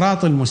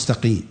بالصراط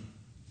المستقيم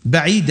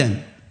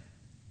بعيدا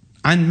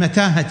عن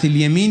متاهة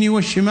اليمين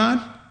والشمال،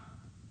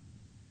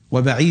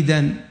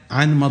 وبعيدا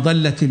عن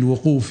مظلة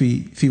الوقوف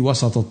في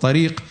وسط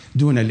الطريق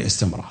دون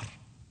الاستمرار.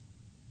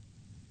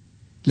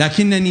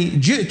 لكنني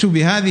جئت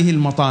بهذه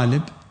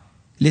المطالب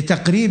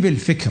لتقريب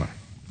الفكرة.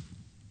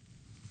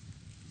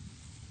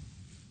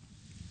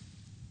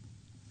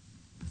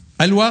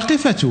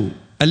 الواقفة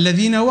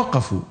الذين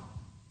وقفوا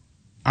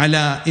على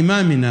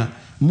إمامنا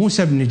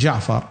موسى بن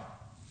جعفر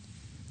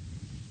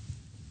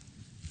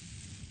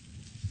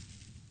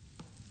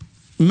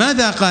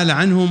ماذا قال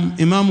عنهم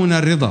إمامنا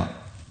الرضا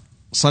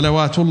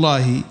صلوات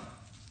الله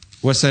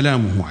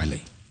وسلامه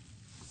عليه؟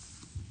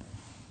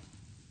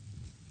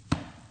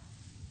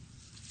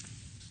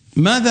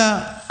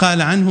 ماذا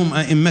قال عنهم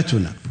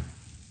أئمتنا؟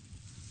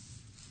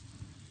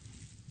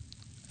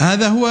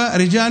 هذا هو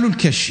رجال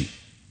الكشي.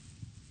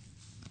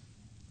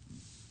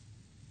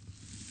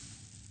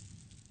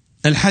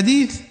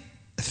 الحديث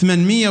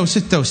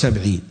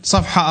 876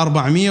 صفحة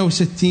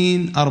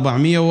 460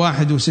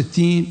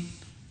 461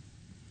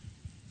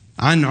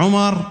 عن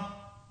عمر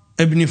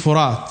ابن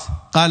فرات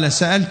قال: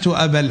 سألت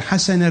أبا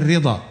الحسن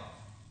الرضا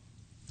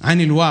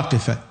عن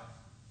الواقفة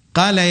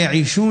قال: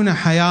 يعيشون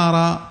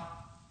حيارى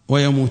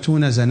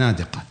ويموتون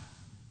زنادقة.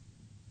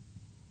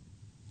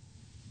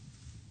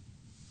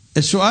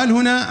 السؤال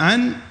هنا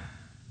عن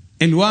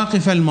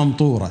الواقفة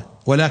المنطورة،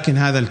 ولكن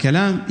هذا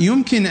الكلام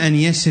يمكن أن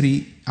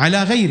يسري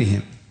على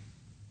غيرهم،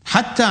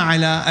 حتى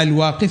على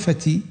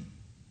الواقفة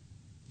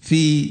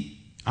في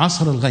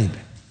عصر الغيبة.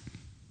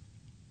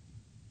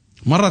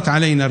 مرت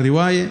علينا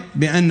الرواية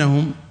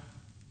بأنهم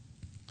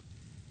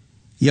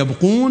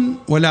يبقون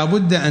ولا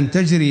بد أن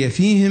تجري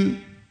فيهم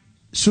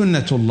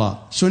سنة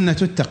الله، سنة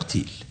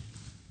التقتيل،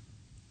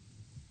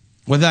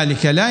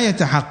 وذلك لا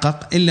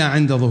يتحقق إلا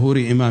عند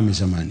ظهور إمام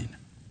زماننا.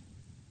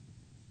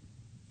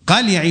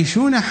 قال: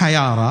 يعيشون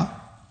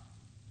حيارى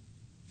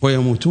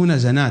ويموتون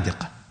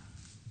زنادقة.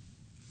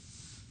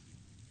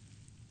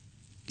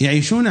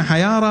 يعيشون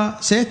حيارى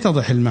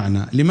سيتضح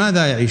المعنى.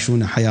 لماذا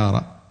يعيشون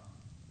حيارى؟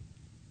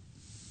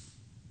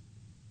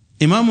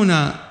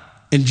 إمامنا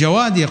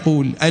الجواد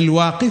يقول: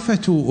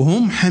 الواقفة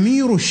هم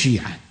حمير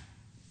الشيعة.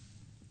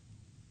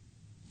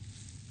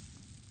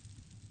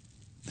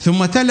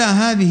 ثم تلا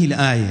هذه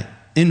الآية: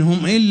 إن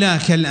هم إلا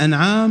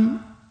كالأنعام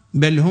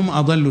بل هم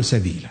أضل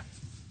سبيلا.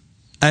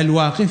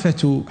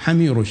 الواقفة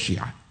حمير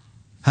الشيعة،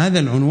 هذا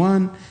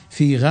العنوان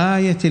في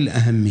غاية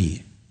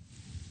الأهمية.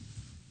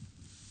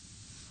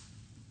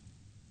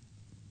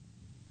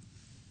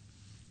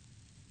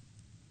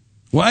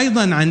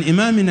 وأيضا عن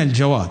إمامنا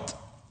الجواد: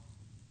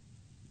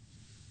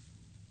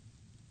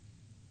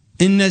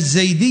 إن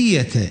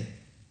الزيدية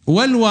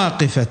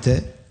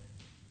والواقفة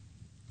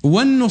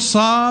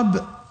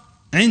والنصاب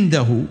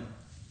عنده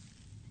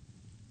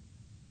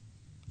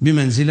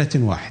بمنزلة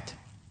واحدة.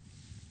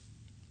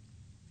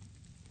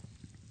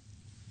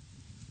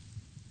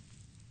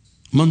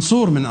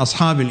 منصور من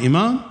أصحاب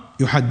الإمام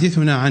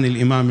يحدثنا عن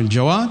الإمام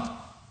الجواد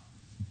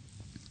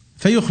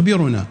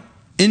فيخبرنا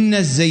إن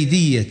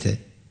الزيدية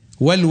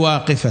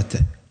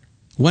والواقفة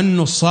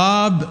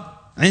والنصاب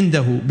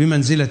عنده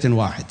بمنزلة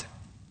واحدة.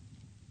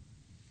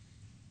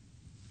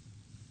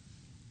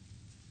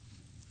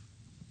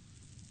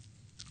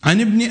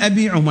 عن ابن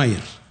أبي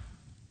عمير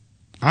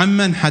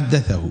عمن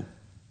حدثه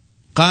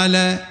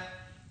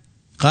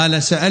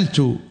قال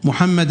سألت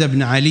محمد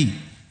بن علي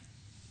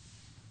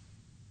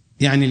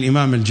يعني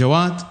الإمام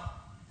الجواد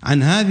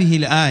عن هذه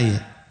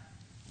الآية: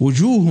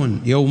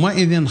 وجوه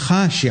يومئذ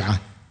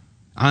خاشعة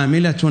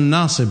عاملة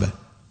ناصبة.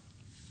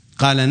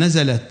 قال: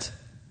 نزلت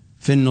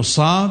في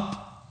النصاب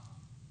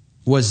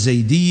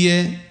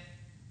والزيدية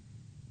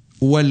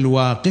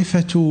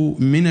والواقفة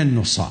من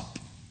النصاب.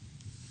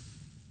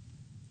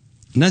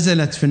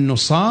 نزلت في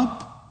النصاب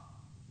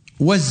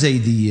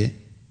والزيدية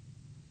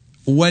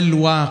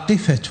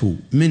والواقفة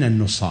من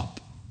النصاب،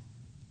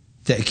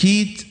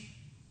 تأكيد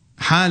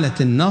حالة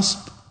النصب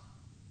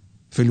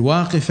في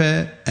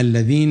الواقفة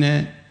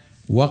الذين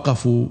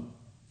وقفوا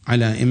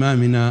على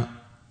إمامنا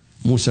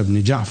موسى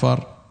بن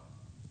جعفر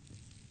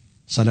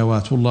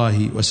صلوات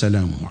الله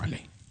وسلامه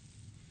عليه.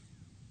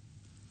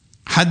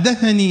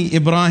 حدثني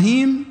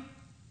إبراهيم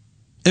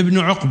ابن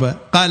عقبة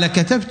قال: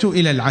 كتبت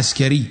إلى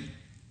العسكري: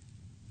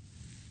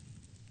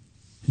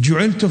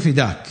 جعلت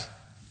فداك،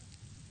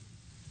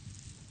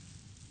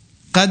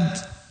 قد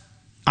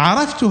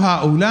عرفت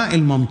هؤلاء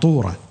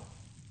الممطورة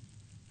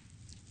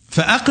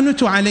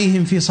فأقنت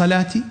عليهم في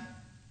صلاتي،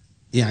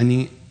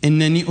 يعني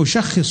إنني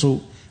أشخص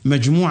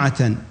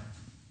مجموعة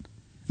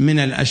من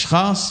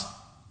الأشخاص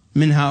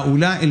من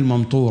هؤلاء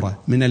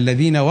الممطورة من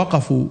الذين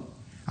وقفوا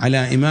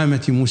على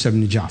إمامة موسى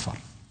بن جعفر.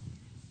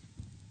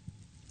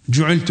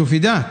 جعلت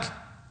فداك،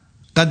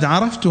 قد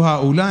عرفت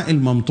هؤلاء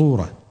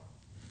الممطورة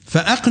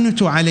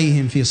فأقنت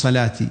عليهم في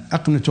صلاتي.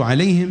 أقنت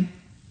عليهم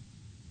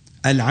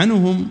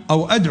ألعنهم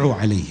أو أدعو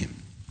عليهم.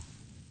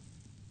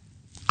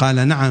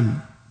 قال: نعم،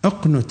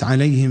 اقنت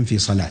عليهم في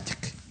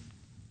صلاتك.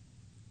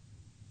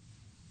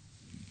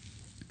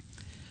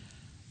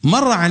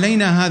 مر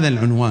علينا هذا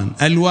العنوان: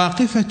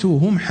 الواقفة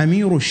هم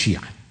حمير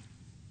الشيعة.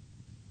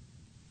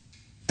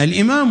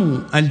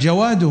 الإمام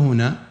الجواد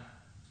هنا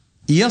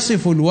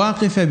يصف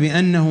الواقفة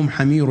بأنهم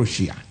حمير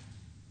الشيعة،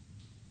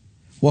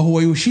 وهو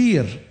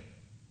يشير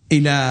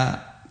إلى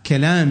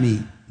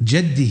كلام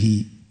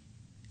جده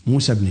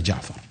موسى بن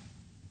جعفر،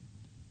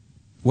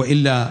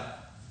 وإلا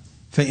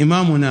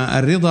فإمامنا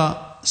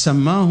الرضا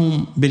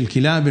سماهم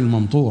بالكلاب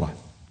الممطورة،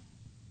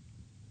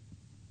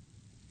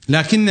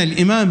 لكن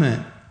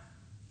الإمام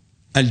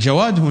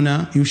الجواد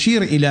هنا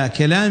يشير إلى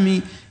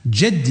كلام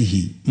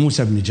جده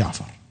موسى بن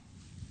جعفر.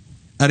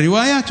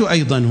 الروايات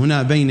أيضا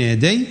هنا بين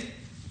يدي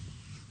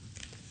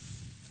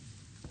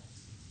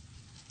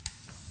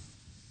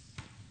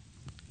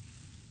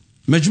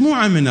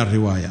مجموعة من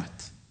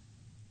الروايات.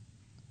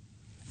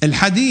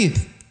 الحديث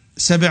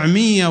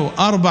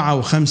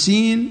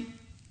 754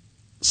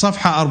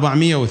 صفحة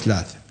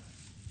 403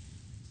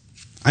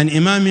 عن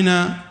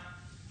إمامنا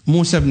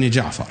موسى بن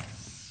جعفر: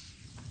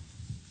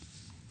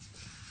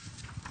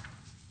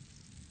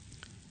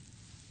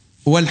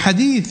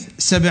 والحديث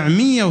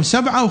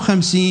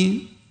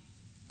 757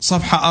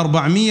 صفحة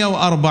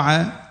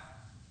 404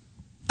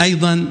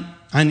 أيضا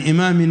عن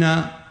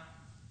إمامنا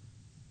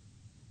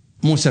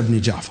موسى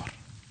بن جعفر.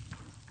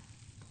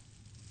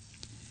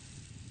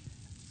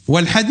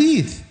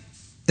 والحديث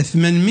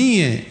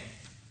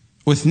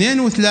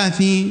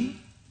 832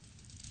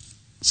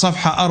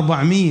 صفحة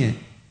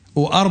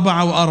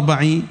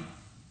 444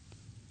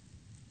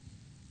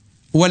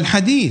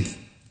 والحديث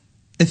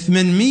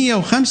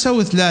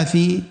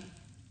 835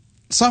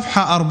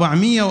 صفحة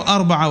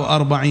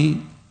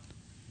 444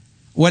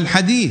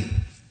 والحديث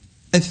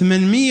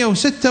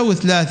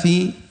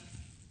 836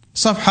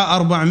 صفحة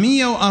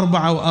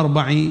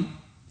 444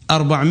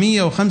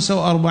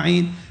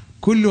 445.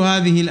 كل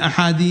هذه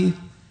الأحاديث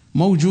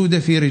موجودة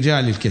في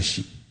رجال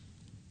الكشي،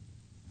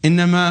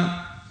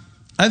 إنما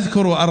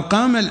أذكر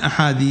أرقام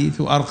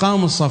الأحاديث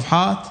وأرقام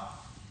الصفحات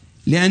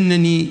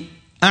لأنني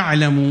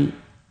أعلم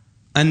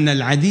أن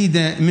العديد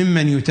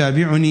ممن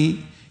يتابعني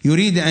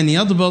يريد أن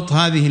يضبط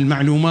هذه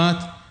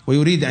المعلومات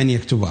ويريد أن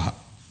يكتبها.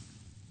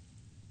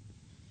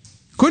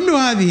 كل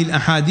هذه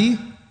الأحاديث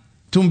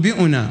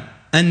تنبئنا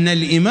أن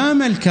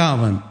الإمام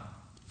الكاظم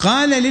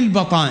قال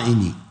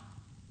للبطائني،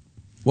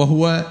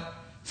 وهو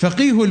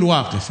فقيه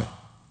الواقفة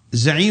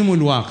زعيم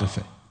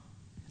الواقفة،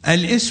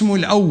 الاسم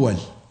الأول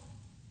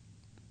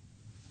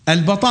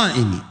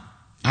البطائني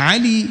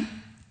علي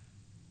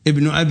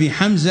ابن أبي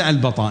حمزة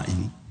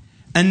البطائني،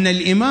 أن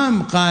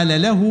الإمام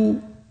قال له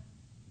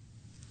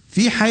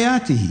في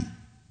حياته.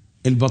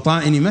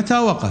 البطائني متى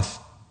وقف؟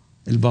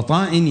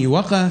 البطائني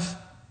وقف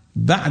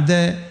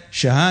بعد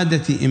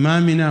شهادة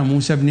إمامنا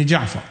موسى بن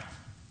جعفر.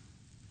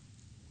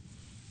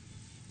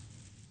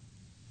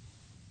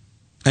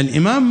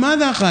 الإمام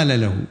ماذا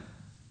قال له؟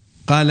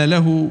 قال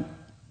له: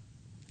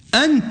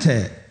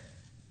 أنت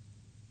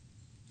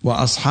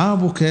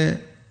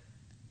وأصحابك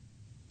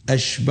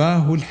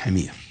أشباه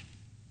الحمير.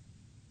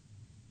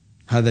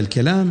 هذا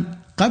الكلام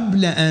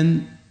قبل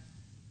أن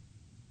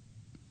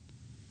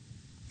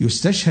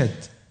يستشهد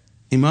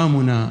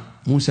إمامنا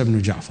موسى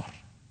بن جعفر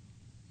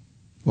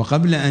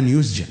وقبل أن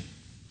يسجن.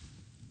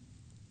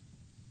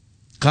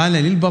 قال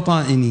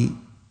للبطائني: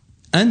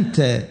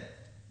 أنت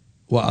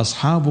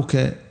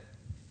وأصحابك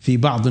في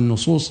بعض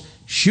النصوص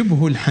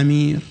شبه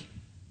الحمير،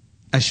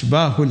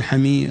 أشباه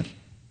الحمير،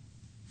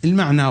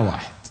 المعنى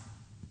واحد.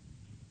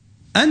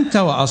 أنت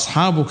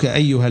وأصحابك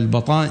أيها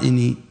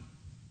البطائن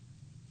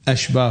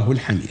أشباه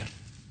الحمير.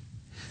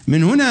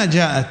 من هنا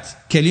جاءت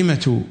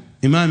كلمة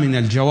إمامنا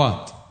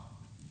الجواد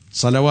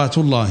صلوات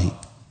الله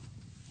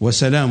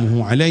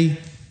وسلامه عليه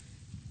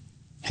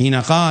حين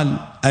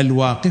قال: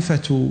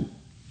 الواقفة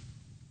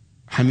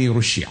حمير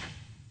الشيعة.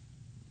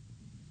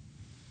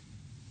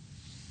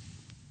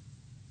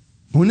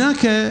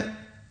 هناك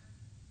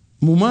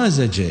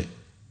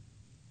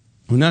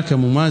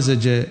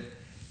ممازجة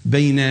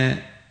بين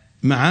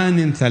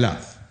معان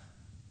ثلاث: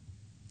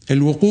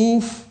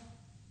 الوقوف،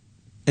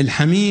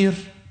 الحمير،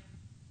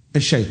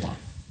 الشيطان.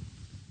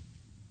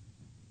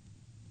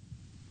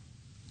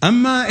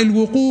 أما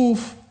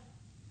الوقوف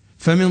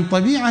فمن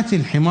طبيعة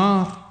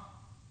الحمار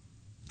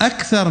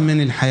أكثر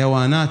من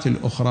الحيوانات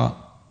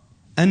الأخرى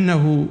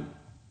أنه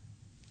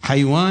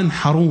حيوان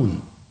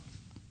حرون.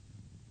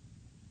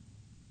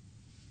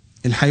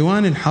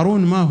 الحيوان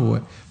الحرون ما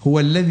هو؟ هو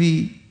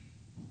الذي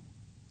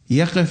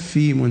يقف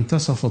في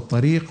منتصف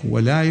الطريق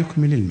ولا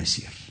يكمل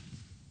المسير،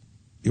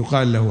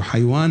 يقال له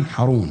حيوان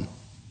حرون.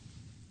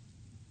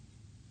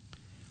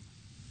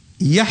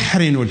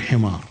 يحرن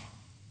الحمار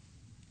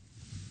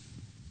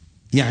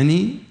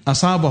يعني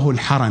أصابه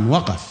الحرن،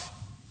 وقف.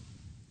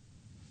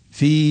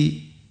 في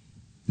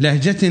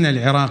لهجتنا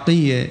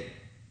العراقية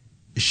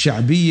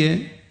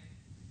الشعبية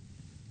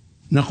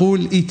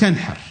نقول: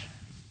 إتنحر.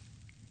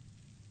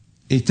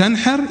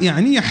 إتنحر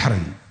يعني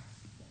يحرن.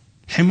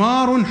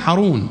 حمار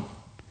حرون،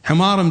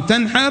 حمار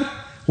متنحر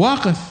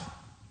واقف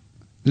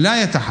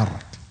لا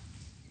يتحرك.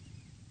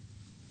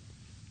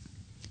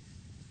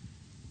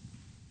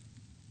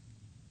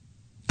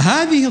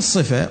 هذه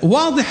الصفة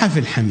واضحة في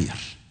الحمير،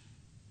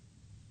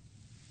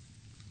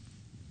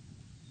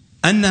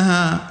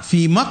 أنها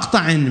في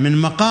مقطع من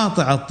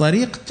مقاطع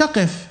الطريق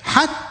تقف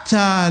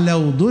حتى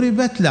لو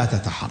ضربت لا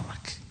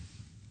تتحرك.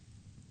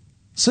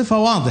 صفة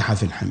واضحة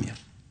في الحمير،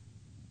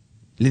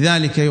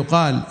 لذلك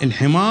يقال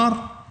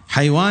الحمار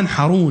حيوان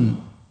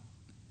حرون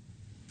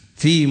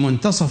في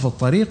منتصف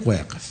الطريق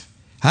ويقف.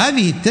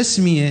 هذه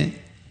التسمية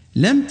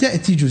لم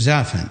تأتي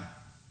جزافا،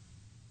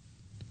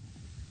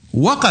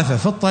 وقف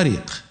في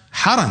الطريق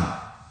حرن.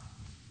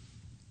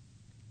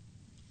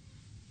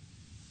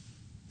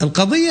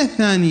 القضية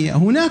الثانية: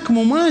 هناك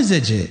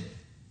ممازجة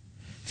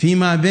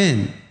فيما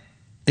بين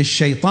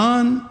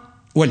الشيطان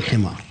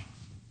والحمار.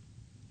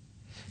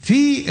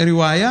 في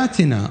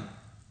رواياتنا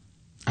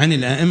عن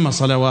الأئمة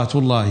صلوات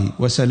الله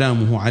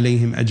وسلامه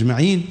عليهم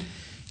أجمعين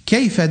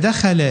كيف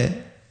دخل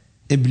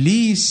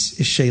إبليس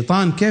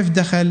الشيطان، كيف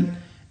دخل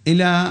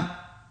إلى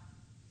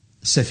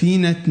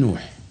سفينة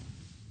نوح.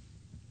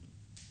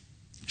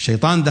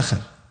 الشيطان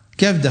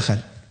كيف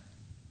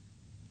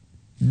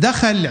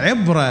دخل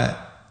عبر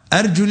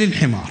أرجل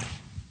الحمار.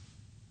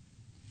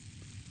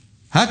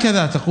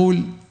 هكذا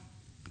تقول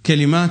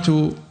كلمات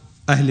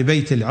أهل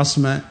بيت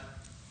العصمة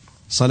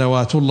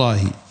صلوات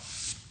الله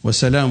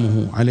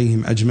وسلامه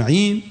عليهم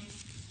أجمعين.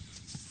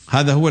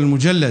 هذا هو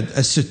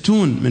المجلد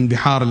 60 من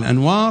بحار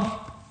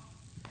الأنوار،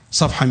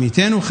 صفحة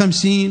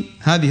 250.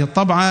 هذه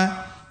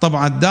الطبعة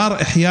طبعة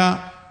دار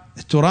إحياء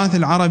التراث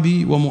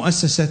العربي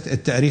ومؤسسة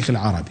التاريخ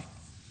العربي،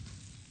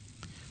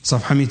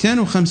 صفحة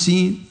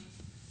 250،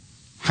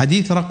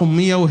 حديث رقم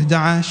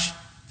 111.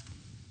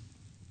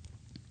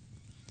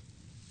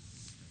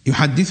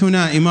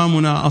 يحدثنا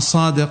إمامنا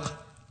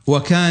الصادق: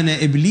 وكان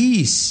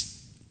إبليس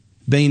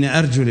بين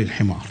أرجل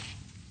الحمار.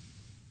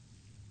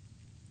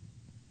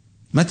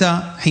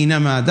 متى؟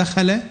 حينما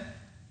دخل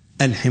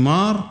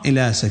الحمار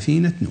إلى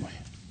سفينة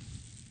نوح.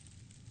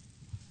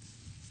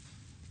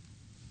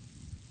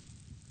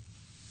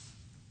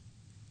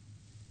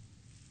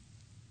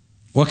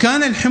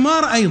 وكان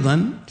الحمار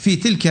أيضا في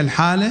تلك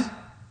الحالة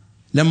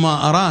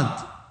لما أراد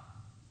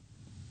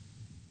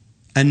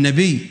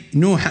النبي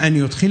نوح أن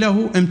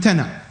يدخله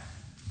امتنع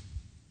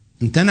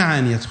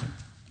أن يدخل.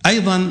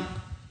 أيضا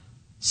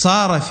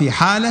صار في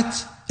حالة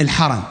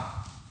الحرن.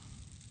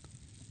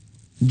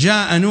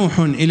 جاء نوح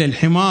إلى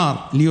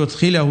الحمار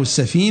ليدخله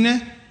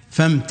السفينة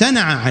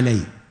فامتنع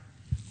عليه،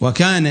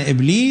 وكان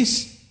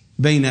إبليس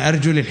بين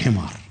أرجل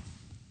الحمار.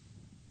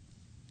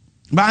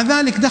 بعد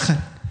ذلك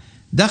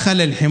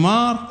دخل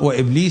الحمار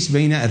وإبليس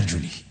بين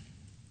أرجله.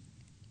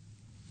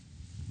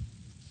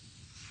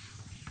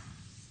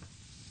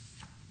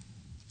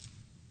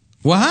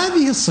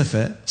 وهذه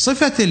الصفة،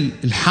 صفة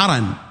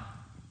الحرن،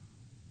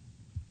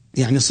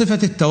 يعني صفة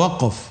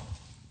التوقف،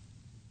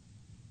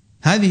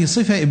 هذه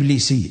صفة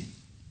إبليسية.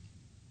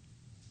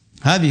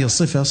 هذه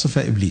الصفة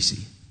صفة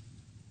إبليسية.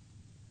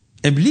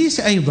 إبليس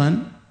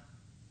أيضا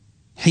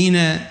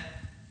حين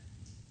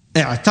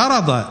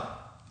اعترض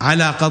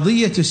على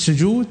قضية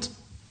السجود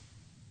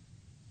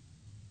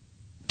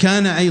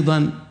كان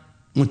أيضا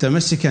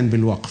متمسكا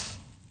بالوقف.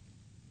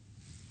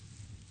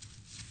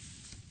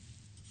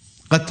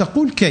 قد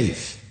تقول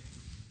كيف؟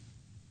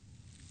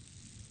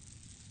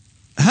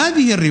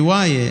 هذه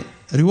الرواية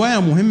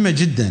رواية مهمة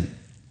جدا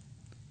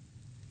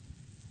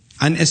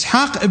عن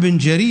إسحاق ابن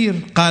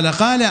جرير قال: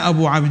 قال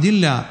أبو عبد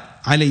الله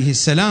عليه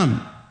السلام: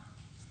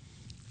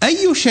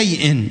 أي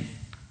شيء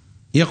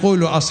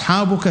يقول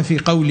أصحابك في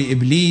قول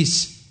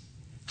إبليس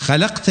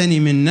خلقتني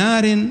من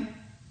نار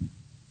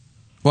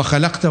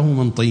وخلقته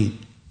من طين؟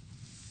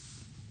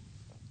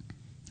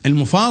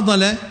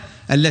 المفاضلة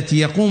التي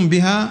يقوم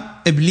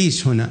بها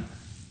إبليس هنا: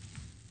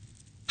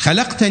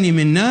 خلقتني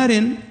من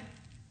نار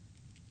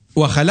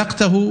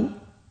وخلقته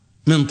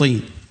من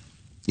طين،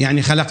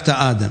 يعني خلقت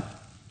آدم.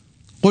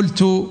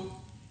 قلت: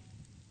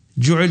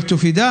 جعلت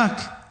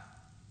فداك.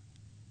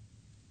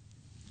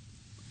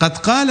 قد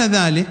قال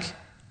ذلك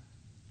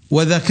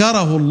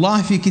وذكره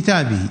الله في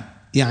كتابه،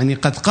 يعني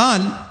قد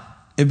قال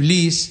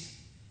إبليس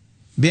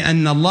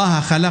بأن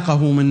الله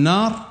خلقه من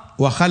نار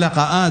وخلق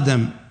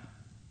آدم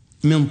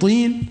من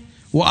طين،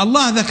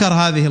 والله ذكر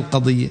هذه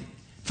القضية.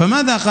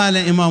 فماذا قال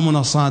إمامنا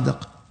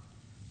الصادق؟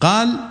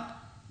 قال: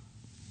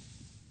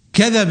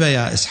 كذب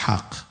يا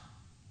إسحاق.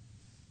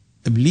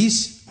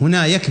 إبليس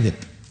هنا يكذب،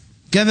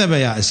 كذب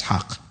يا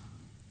إسحاق،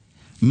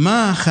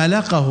 ما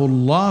خلقه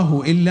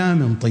الله إلا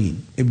من طين.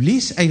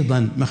 إبليس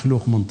أيضا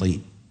مخلوق من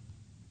طين.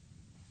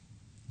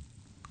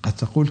 قد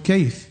تقول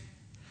كيف؟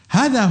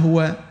 هذا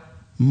هو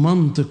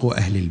منطق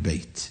أهل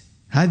البيت،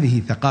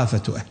 هذه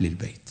ثقافة أهل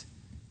البيت.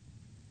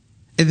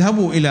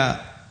 اذهبوا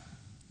إلى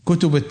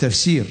كتب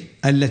التفسير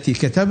التي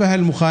كتبها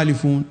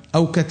المخالفون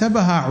أو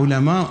كتبها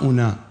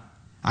علماؤنا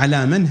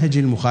على منهج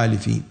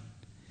المخالفين،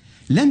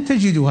 لن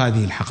تجدوا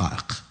هذه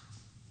الحقائق.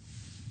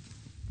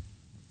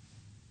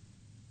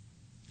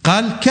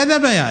 قال: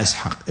 كذب يا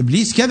إسحاق،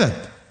 إبليس كذب،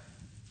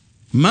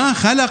 ما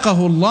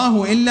خلقه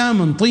الله إلا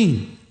من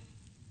طين.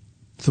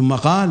 ثم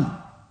قال: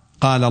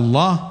 قال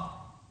الله: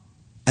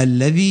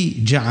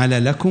 الذي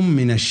جعل لكم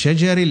من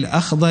الشجر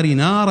الأخضر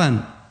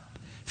نارا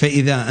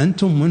فإذا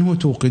أنتم منه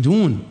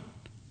توقدون.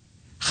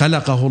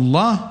 خلقه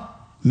الله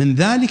من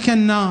ذلك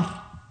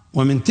النار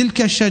ومن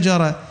تلك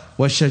الشجرة،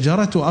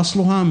 والشجرة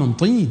أصلها من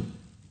طين.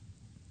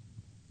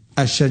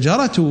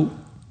 الشجرة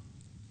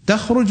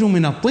تخرج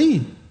من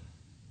الطين،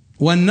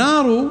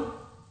 والنار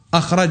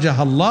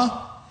أخرجها الله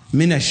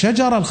من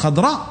الشجرة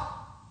الخضراء.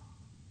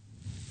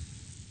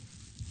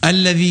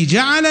 الذي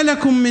جعل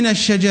لكم من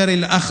الشجر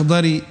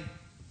الأخضر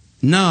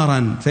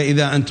نارا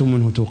فإذا أنتم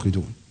منه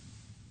توقدون.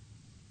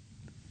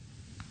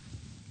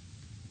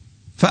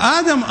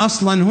 فآدم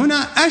أصلا هنا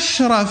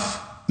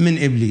أشرف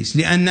من إبليس،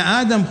 لأن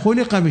آدم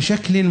خلق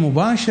بشكل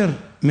مباشر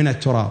من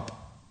التراب،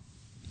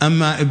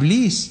 أما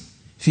إبليس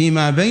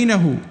فيما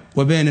بينه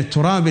وبين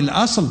التراب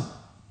الأصل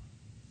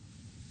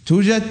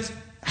توجد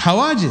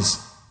حواجز.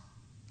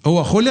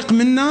 هو خلق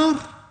من نار،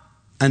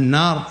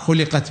 النار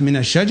خلقت من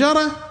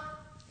الشجرة،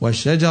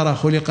 والشجرة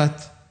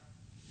خلقت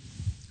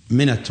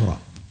من التراب،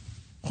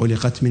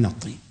 خلقت من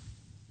الطين.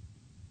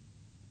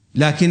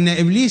 لكن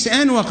إبليس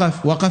أين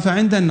وقف؟ وقف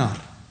عند النار،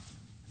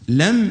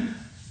 لم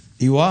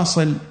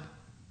يواصل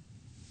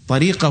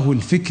طريقه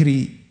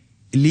الفكري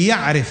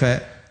ليعرف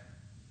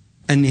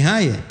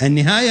النهاية.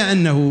 النهاية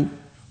أنه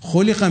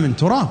خلق من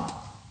تراب،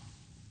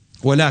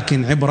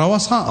 ولكن عبر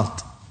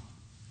وسائط،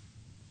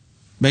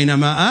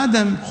 بينما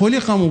آدم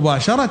خلق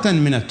مباشرة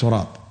من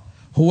التراب،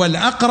 هو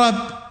الأقرب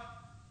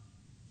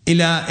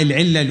إلى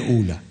العلة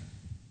الأولى.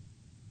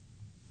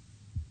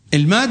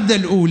 المادة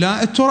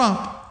الأولى التراب،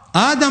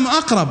 آدم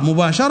أقرب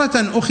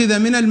مباشرة، أخذ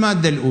من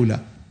المادة الأولى،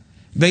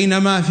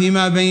 بينما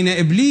فيما بين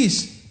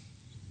إبليس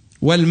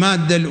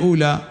والمادة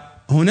الأولى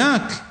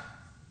هناك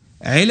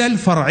علل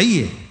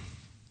فرعية.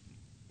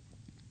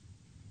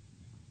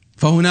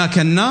 فهناك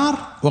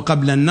النار،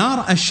 وقبل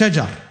النار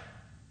الشجر،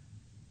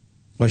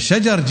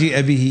 والشجر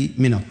جيء به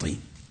من الطين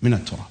من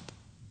التراب.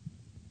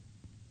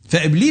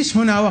 فإبليس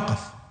هنا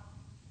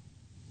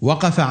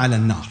وقف على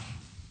النار،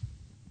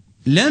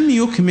 لم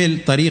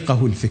يكمل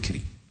طريقه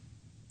الفكري.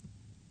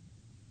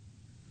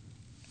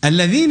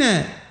 الذين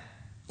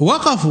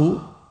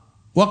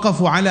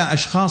وقفوا على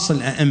أشخاص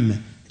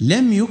الأئمة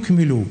لم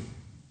يكملوا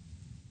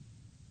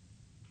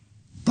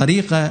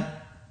طريق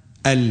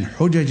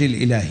الحجج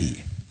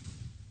الإلهية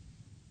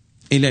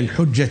إلى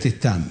الحجة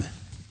التامة،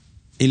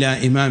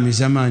 إلى إمام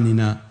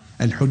زماننا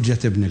الحجة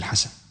ابن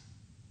الحسن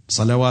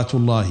صلوات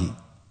الله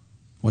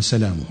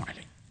وسلامه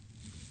عليه.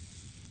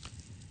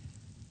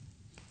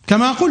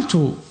 كما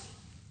قلت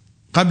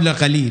قبل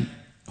قليل،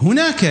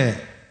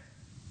 هناك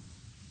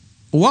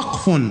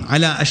وقف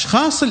على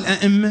أشخاص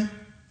الأئمة،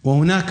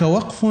 وهناك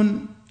وقف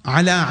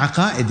على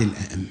عقائد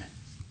الأئمة.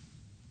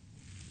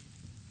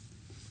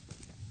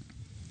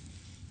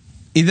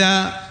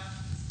 إذا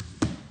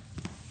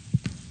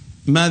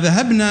ما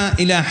ذهبنا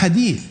إلى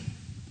حديث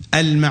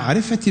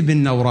المعرفة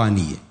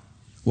بالنورانية،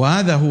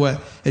 وهذا هو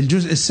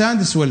الجزء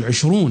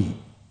 26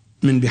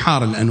 من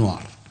بحار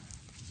الأنوار.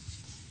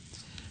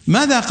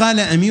 ماذا قال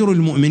أمير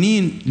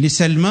المؤمنين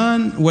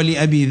لسلمان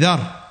ولأبي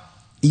ذر؟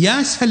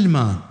 يا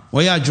سلمان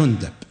ويا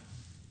جندب،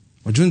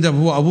 وجندب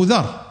هو أبو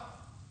ذر.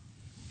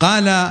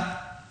 قال: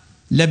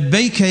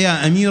 لبيك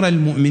يا أمير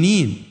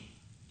المؤمنين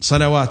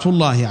صلوات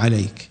الله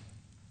عليك.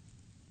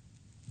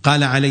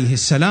 قال عليه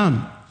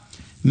السلام: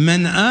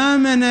 من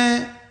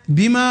آمن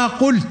بما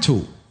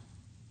قلت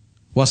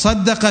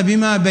وصدق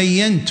بما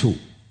بينت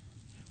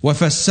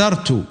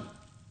وفسرت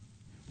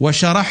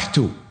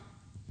وشرحت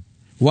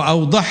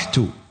وأوضحت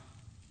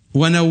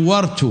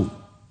ونورت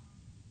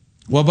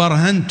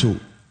وبرهنت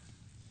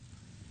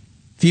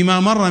فيما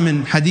مر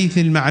من حديث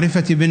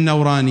المعرفة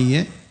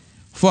بالنورانية،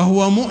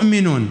 فهو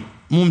مؤمن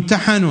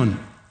ممتحن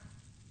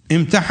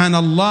امتحن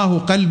الله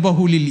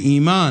قلبه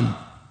للإيمان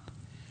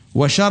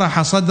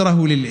وشرح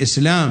صدره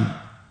للإسلام،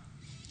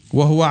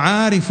 وهو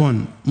عارف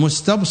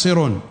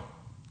مستبصر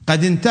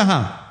قد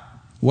انتهى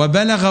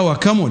وبلغ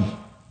وكمل.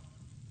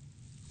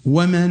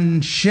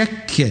 ومن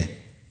شك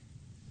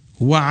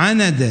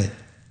وعند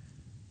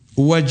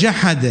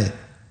وجحد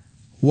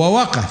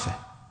ووقف،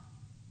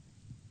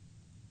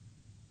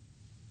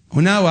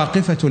 هنا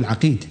واقفة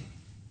العقيدة.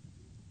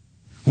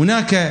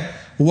 هناك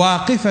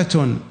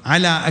واقفة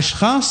على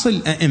أشخاص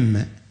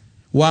الأئمة،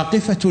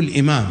 واقفة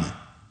الإمامة،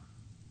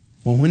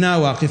 وهنا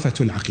واقفة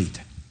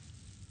العقيدة.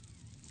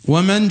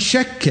 ومن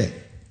شك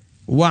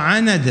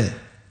وعند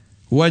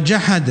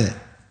وجحد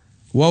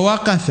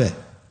ووقف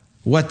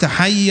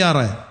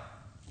وتحير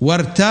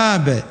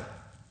وارتاب.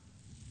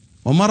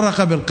 ومر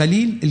قبل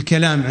قليل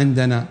الكلام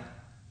عندنا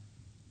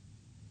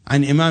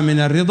عن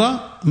إمامنا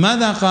الرضا،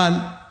 ماذا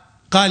قال؟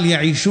 قال: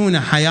 يعيشون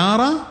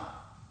حيارى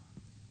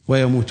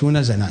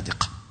ويموتون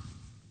زنادقة.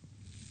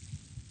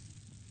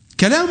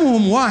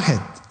 كلامهم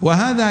واحد،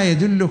 وهذا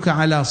يدلك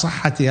على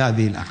صحة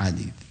هذه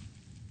الأحاديث،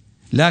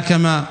 لا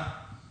كما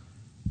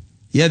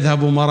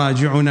يذهب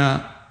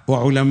مراجعنا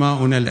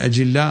وعلماؤنا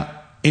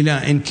الأجلاء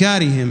إلى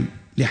إنكارهم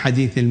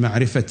لحديث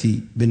المعرفة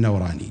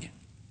بالنورانية.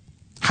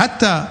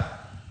 حتى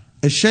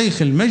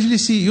الشيخ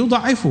المجلسي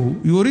يضعفه،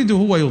 يورده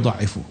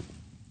ويضعفه.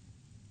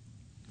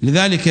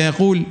 لذلك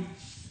يقول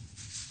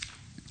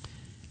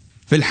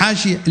في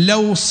الحاشية: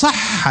 لو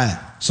صح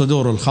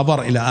صدور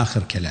الخبر، إلى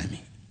آخر كلامه.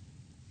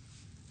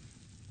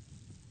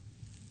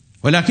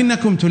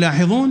 ولكنكم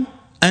تلاحظون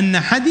أن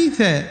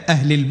حديث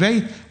أهل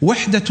البيت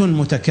وحدة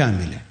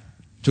متكاملة.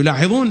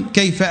 تلاحظون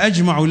كيف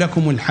أجمع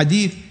لكم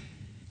الحديث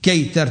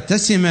كي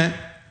ترتسم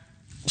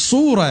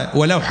صورة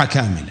ولوحة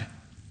كاملة.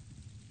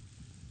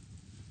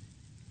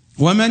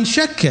 ومن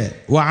شك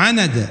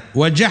وعند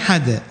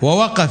وجحد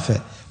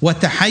ووقف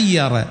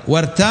وتحير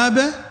وارتاب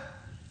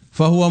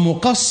فهو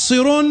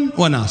مقصر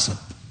وناصب.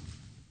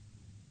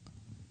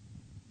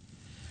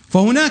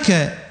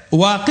 فهناك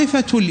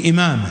واقفة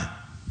الإمامة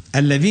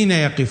الذين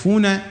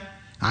يقفون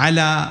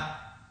على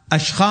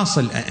أشخاص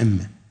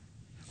الأئمة،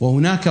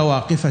 وهناك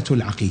واقفة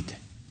العقيدة،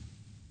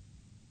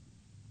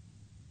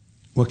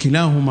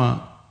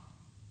 وكلاهما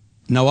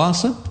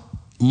نواصب.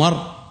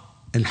 مر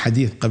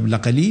الحديث قبل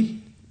قليل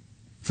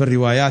في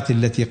الروايات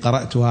التي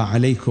قرأتها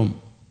عليكم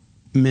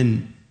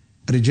من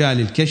رجال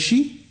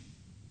الكشي.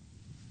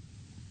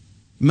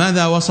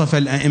 ماذا وصف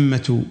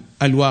الأئمة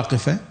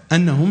الواقفة؟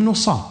 أنهم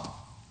نصاب.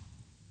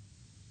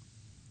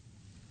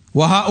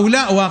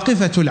 وهؤلاء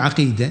واقفة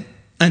العقيدة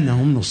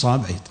أنهم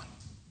نصاب أيضا.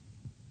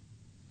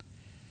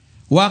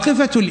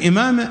 واقفة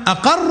الإمامة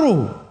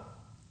أقروا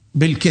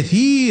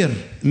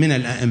بالكثير من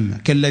الأئمة،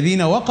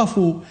 كالذين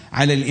وقفوا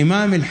على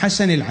الإمام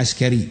الحسن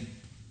العسكري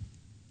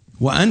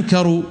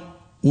وأنكروا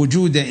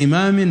وجود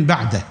إمام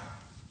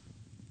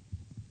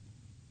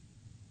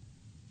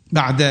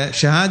بعد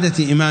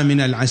شهادة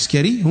إمامنا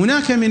العسكري.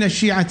 هناك من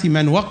الشيعة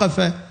من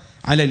وقف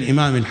على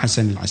الإمام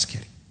الحسن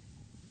العسكري،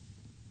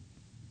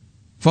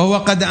 فهو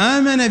قد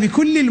آمن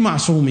بكل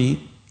المعصومين،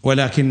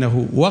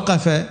 ولكنه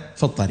وقف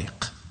في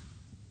الطريق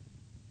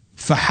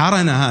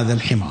فحرن هذا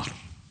الحمار.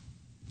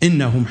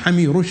 إنهم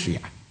حمير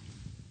الشيعة.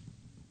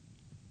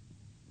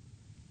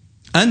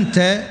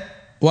 أنت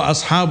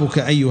وأصحابك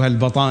أيها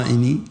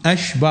البطائن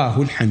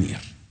أشباه الحمير،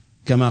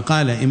 كما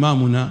قال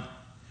إمامنا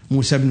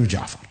موسى بن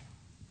جعفر.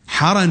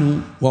 حرنوا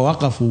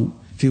ووقفوا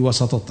في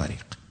وسط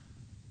الطريق.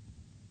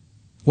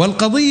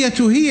 والقضية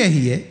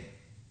هي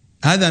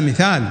هذا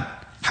مثال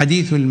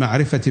حديث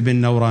المعرفة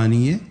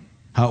بالنورانية.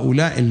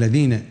 هؤلاء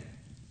الذين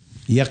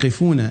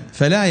يقفون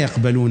فلا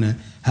يقبلون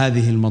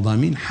هذه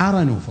المضامين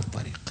حرنوا في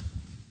الطريق.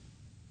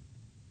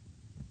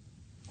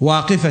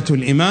 واقفة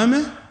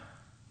الإمامة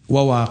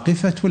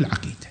وواقفة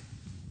العقيدة.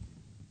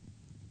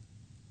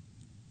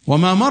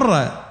 وما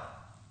مر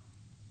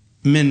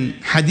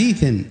من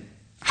حديث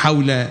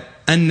حول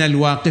أن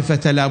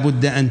الواقفة لا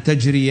بد أن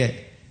تجري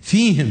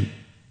فيهم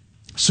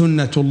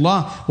سنة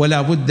الله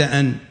ولا بد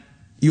أن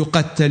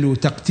يقتلوا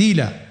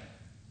تقتيلا،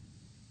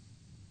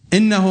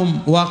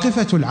 إنهم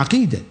واقفة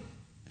العقيدة.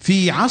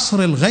 في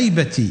عصر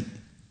الغيبة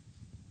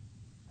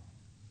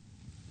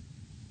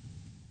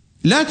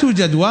لا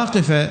توجد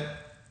واقفة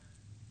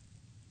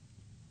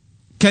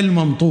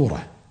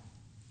كالممطورة.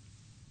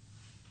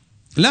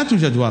 لا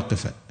توجد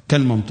واقفة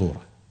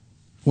كالممطورة،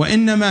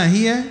 وإنما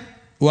هي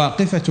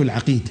واقفة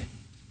العقيدة.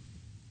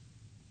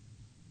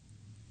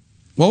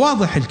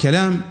 وواضح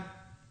الكلام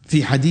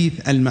في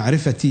حديث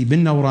المعرفة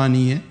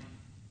بالنورانية.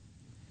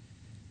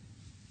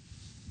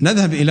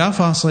 نذهب إلى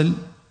فاصل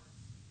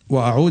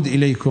وأعود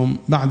إليكم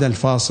بعد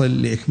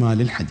الفاصل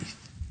لإكمال الحديث.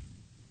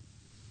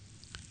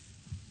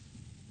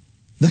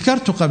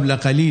 ذكرت قبل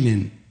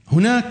قليل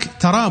هناك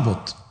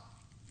ترابط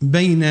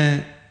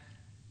بين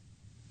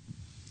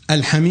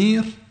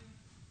الحمير،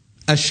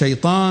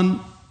 الشيطان،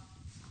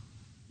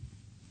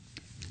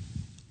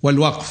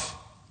 والوقف.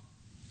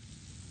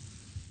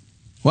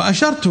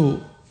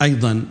 وأشرت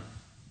أيضا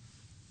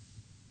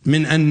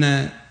من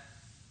أن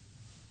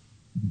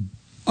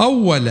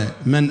أول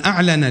من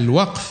أعلن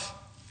الوقف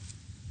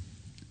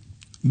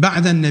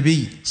بعد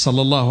النبي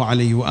صلى الله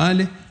عليه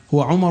وآله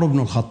هو عمر بن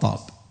الخطاب،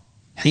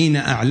 حين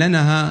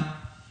أعلنها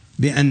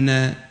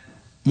بأن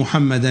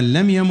محمدا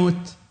لم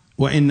يمت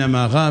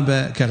وإنما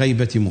غاب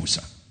كغيبة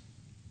موسى.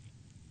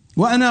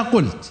 وأنا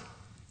قلت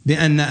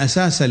بأن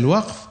أساس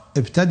الوقف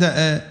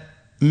ابتدأ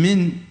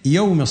من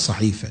يوم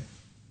الصحيفة،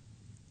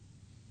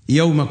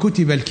 يوم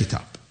كتب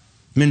الكتاب،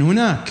 من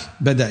هناك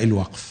بدأ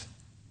الوقف.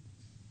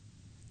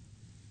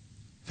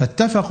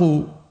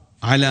 فاتفقوا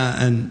على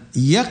أن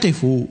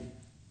يقفوا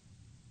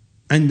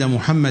عند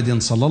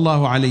محمد صلى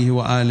الله عليه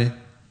وآله،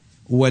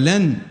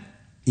 ولن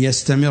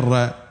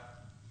يستمر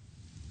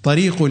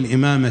طريق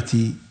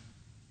الإمامة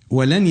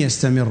ولن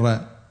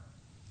يستمر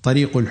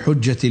طريق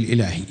الحجة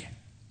الإلهية.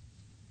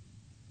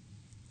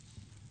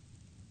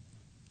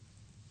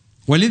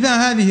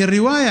 ولذا هذه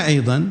الرواية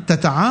أيضا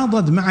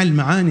تتعاضد مع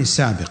المعاني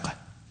السابقة.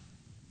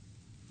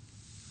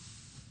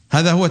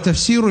 هذا هو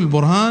تفسير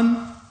البرهان،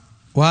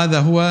 وهذا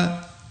هو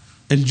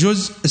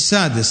الجزء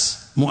السادس،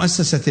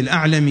 مؤسسة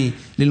الأعلمي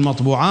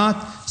للمطبوعات،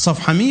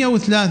 صفحة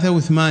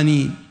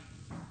 183.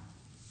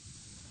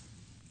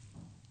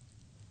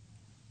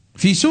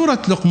 في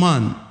سورة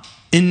لقمان: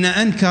 إن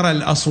أنكر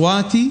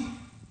الأصوات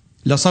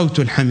لصوت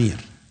الحمير.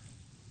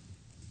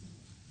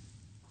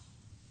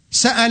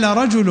 سأل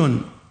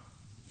رجل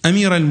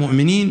أمير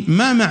المؤمنين: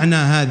 ما معنى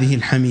هذه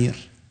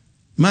الحمير؟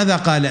 ماذا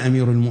قال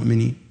أمير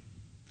المؤمنين؟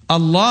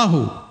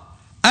 الله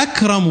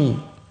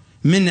أكرم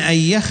من أن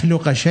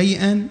يخلق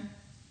شيئا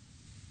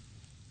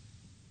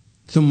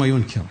ثم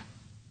ينكره.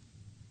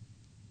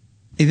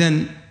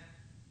 إذن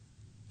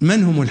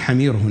من هم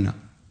الحمير هنا؟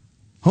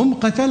 هم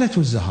قتلة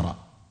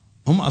الزهراء،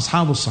 هم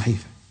أصحاب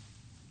الصحيفة،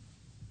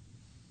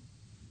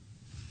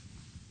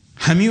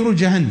 حمير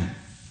جهنم.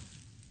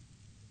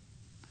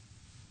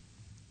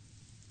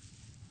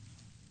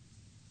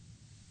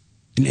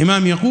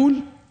 الإمام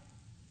يقول: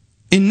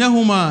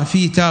 إنهما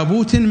في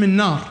تابوت من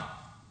نار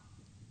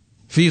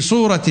في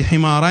صورة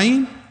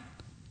حمارين،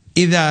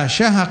 إذا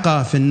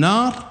شهقا في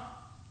النار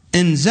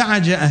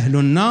انزعج أهل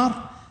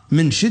النار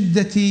من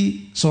شدة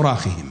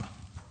صراخهما.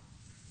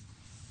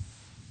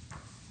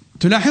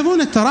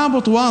 تلاحظون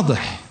الترابط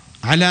واضح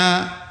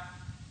على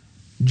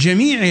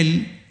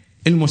جميع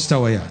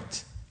المستويات.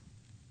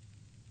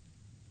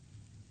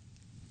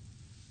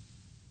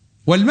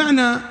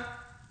 والمعنى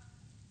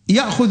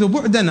يأخذ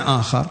بعدا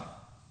آخر،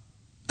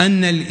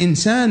 أن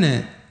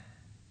الإنسان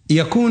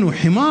يكون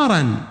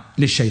حمارا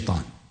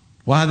للشيطان،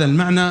 وهذا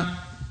المعنى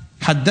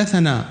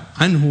حدثنا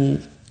عنه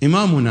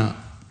إمامنا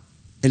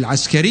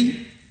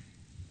العسكري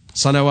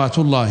صلوات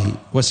الله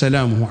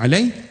وسلامه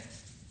عليه.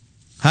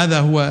 هذا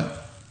هو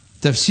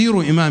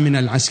تفسير إمامنا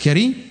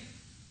العسكري،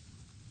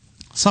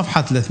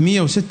 صفحة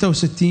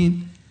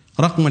 366،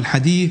 رقم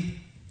الحديث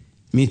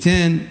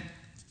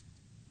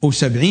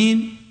 270،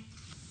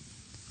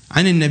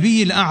 عن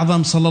النبي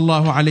الأعظم صلى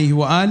الله عليه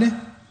وآله.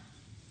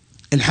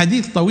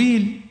 الحديث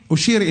طويل،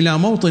 أشير إلى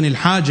موطن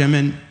الحاجة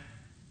من: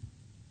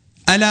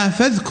 ألا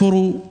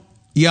فاذكروا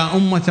يا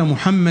أمة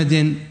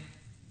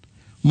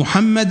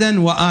محمدا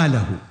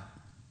وآله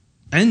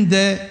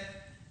عند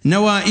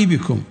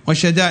نوائبكم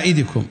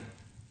وشدائدكم،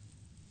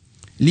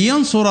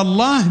 لينصر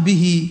الله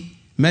به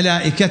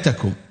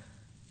ملائكتكم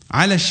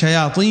على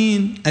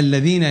الشياطين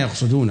الذين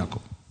يقصدونكم.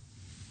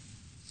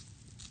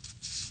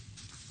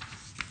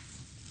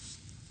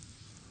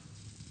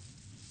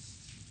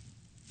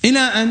 إلى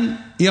أن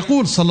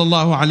يقول صلى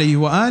الله عليه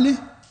وآله،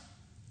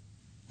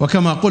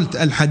 وكما قلت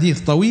الحديث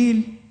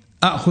طويل،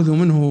 أخذ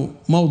منه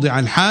موضع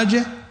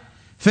الحاجة: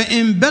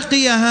 فإن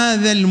بقي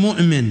هذا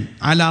المؤمن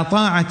على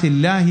طاعة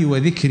الله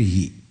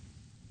وذكره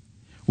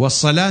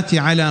والصلاة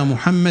على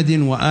محمد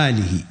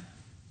وآله،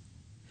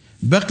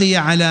 بقي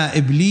على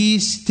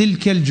إبليس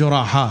تلك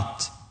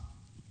الجراحات،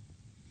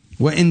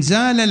 وإن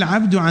زال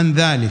العبد عن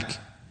ذلك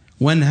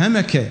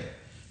وانهمك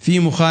في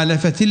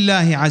مخالفة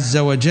الله عز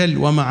وجل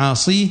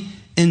ومعاصيه،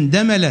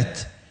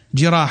 اندملت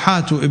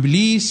جراحات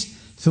إبليس،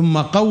 ثم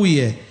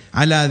قوي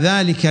على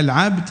ذلك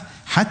العبد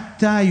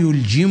حتى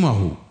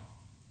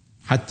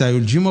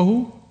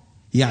يلجمه،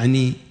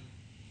 يعني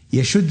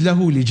يشد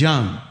له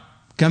لجام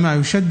كما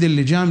يشد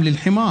اللجام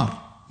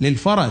للحمار،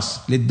 للفرس،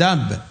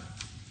 للدابة،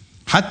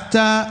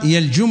 حتى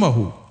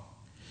يلجمه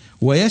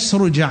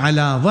ويسرج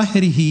على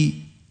ظهره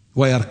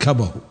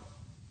ويركبه،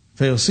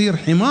 فيصير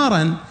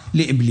حمارا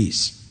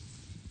لإبليس،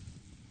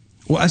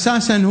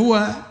 وأساسا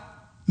هو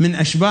من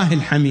أشباه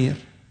الحمير،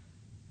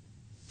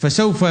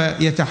 فسوف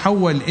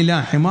يتحول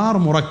إلى حمار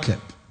مركب.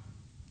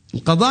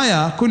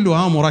 القضايا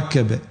كلها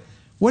مركبة،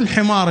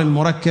 والحمار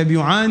المركب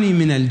يعاني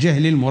من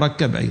الجهل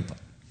المركب أيضا،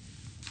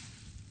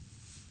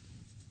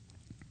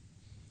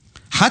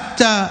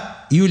 حتى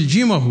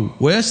يلجمه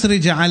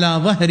ويسرج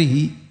على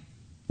ظهره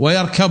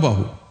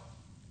ويركبه،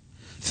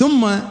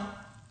 ثم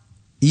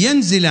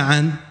ينزل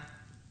عنه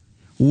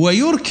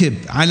ويركب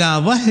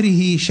على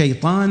ظهره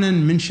شيطانا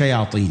من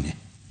شياطينه،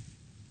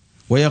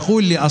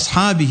 ويقول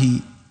لأصحابه: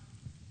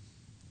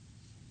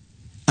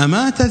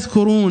 أما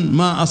تذكرون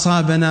ما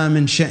أصابنا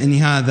من شأن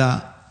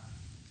هذا؟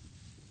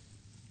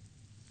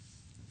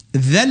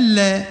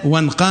 ذل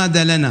وانقاد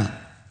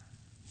لنا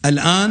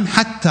الآن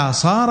حتى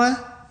صار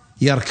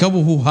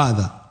يركبه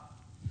هذا.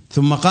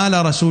 ثم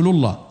قال رسول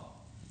الله: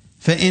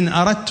 فإن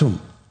أردتم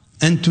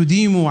أن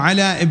تديموا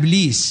على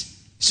إبليس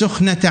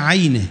سخنة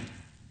عينه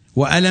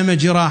وألم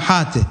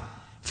جراحاته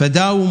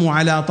فداوموا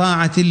على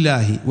طاعة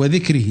الله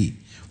وذكره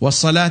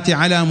والصلاة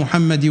على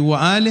محمد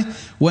وآله،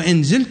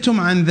 وإن زلتم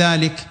عن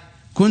ذلك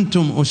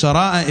كنتم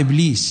أسراء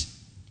إبليس،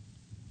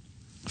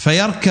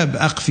 فيركب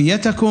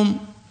أقفيتكم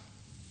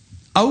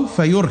أو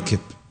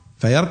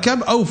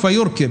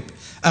فيركب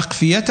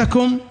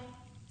أقفيتكم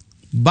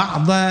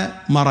بعض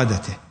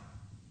مردته.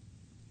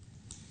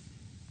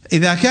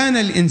 إذا كان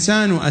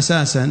الإنسان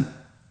أساسا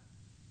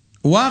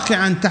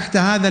واقعا تحت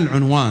هذا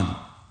العنوان: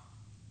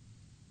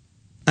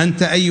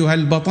 أنت أيها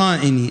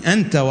البطائن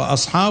أنت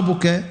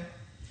وأصحابك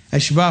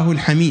أشباه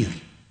الحمير،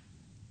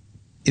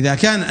 إذا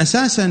كان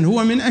أساسا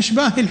هو من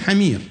أشباه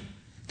الحمير،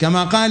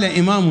 كما قال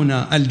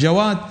إمامنا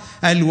الجواد: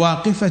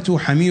 الواقفة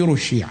حمير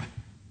الشيعة،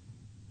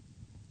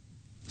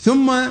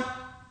 ثم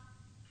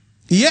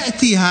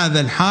يأتي هذا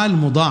الحال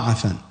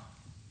مضاعفا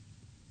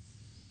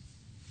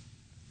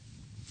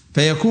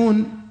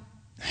فيكون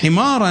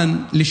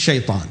حمارا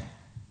للشيطان،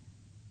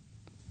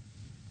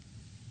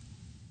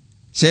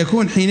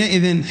 سيكون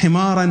حينئذ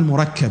حمارا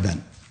مركبا.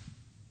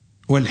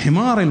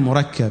 والحمار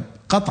المركب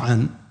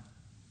قطعا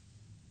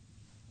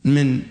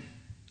من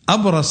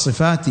أبرز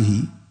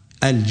صفاته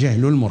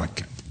الجهل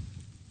المركب.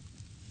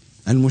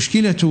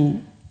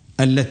 المشكلة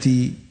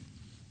التي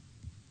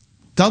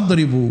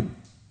تضرب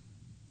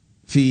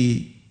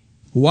في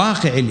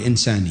واقع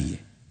الإنسانية،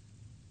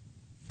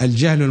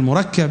 الجهل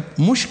المركب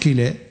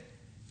مشكلة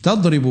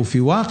تضرب في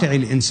واقع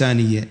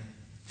الإنسانية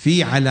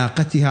في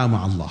علاقتها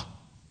مع الله.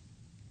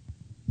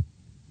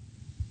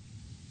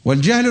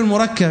 والجهل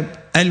المركب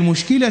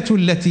المشكلة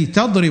التي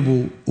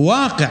تضرب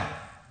واقع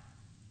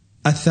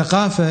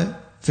الثقافة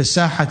في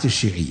الساحة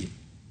الشيعية،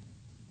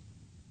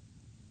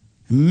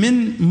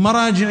 من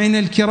مراجعنا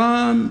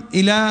الكرام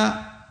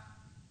إلى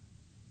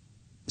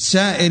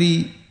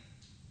سائر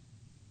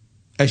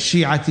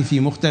الشيعة في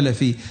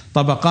مختلف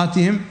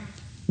طبقاتهم،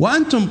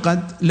 وأنتم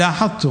قد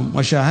لاحظتم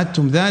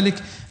وشاهدتم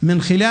ذلك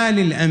من خلال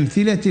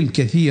الأمثلة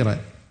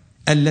الكثيرة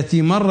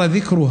التي مر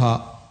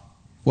ذكرها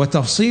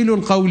وتفصيل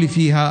القول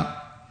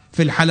فيها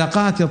في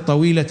الحلقات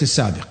الطويلة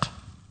السابقة.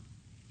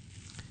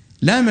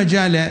 لا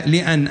مجال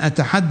لأن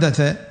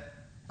أتحدث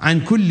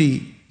عن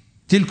كل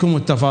تلكم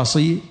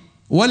التفاصيل،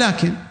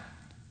 ولكن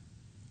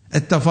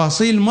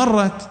التفاصيل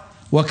مرت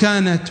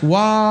وكانت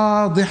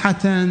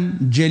واضحة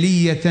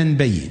جلية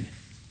بينة.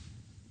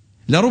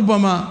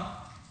 لربما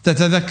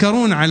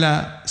تتذكرون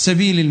على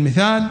سبيل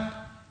المثال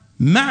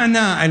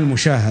معنى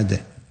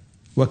المشاهدة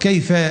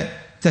وكيف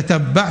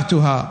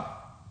تتبعتها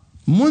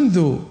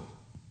منذ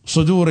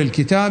صدور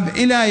الكتاب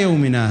إلى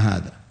يومنا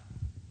هذا،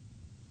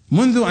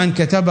 منذ أن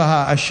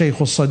كتبها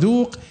الشيخ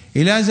الصدوق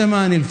إلى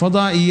زمان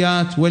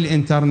الفضائيات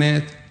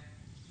والإنترنت.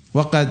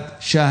 وقد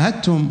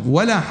شاهدتم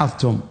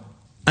ولاحظتم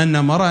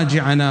أن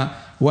مراجعنا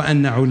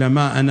وأن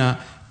علماءنا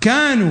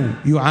كانوا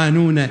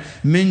يعانون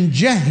من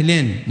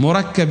جهل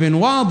مركب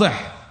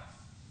واضح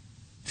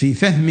في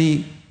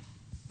فهم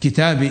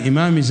كتاب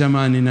إمام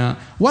زماننا،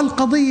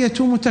 والقضية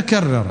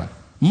متكررة،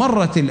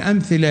 مرت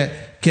الأمثلة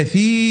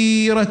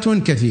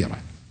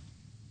كثيرة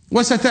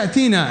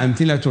وستأتينا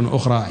أمثلة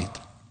أخرى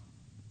أيضا.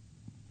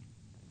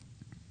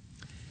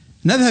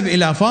 نذهب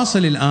إلى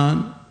فاصل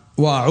الآن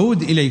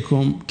وأعود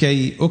إليكم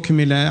كي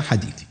أكمل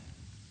حديثي.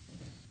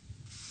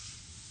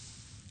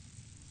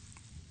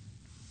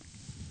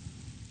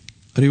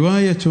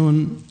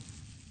 رواية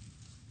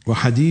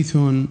وحديث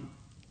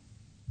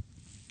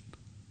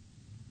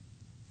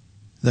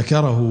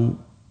ذكره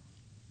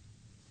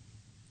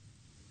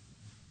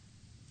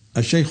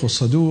الشيخ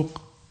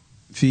الصدوق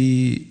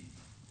في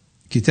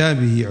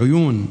كتابه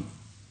عيون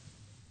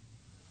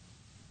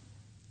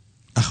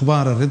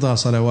أخبار الرضا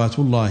صلوات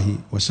الله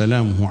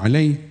وسلامه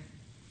عليه،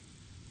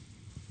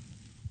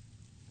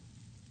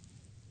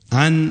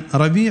 عن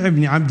ربيع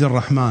بن عبد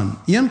الرحمن،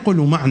 ينقل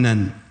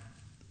معنى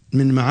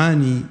من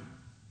معاني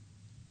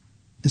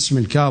اسم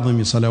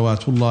الكاظم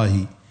صلوات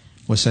الله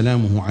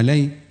وسلامه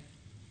عليه.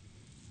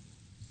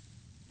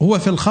 هو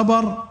في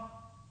الخبر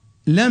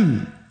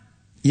لم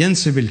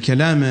ينسب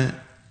الكلام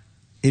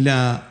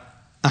إلى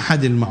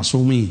أحد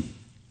المعصومين،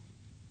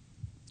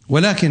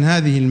 ولكن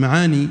هذه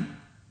المعاني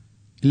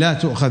لا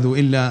تؤخذ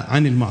إلا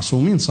عن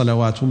المعصومين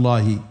صلوات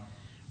الله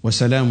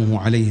وسلامه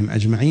عليهم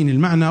أجمعين.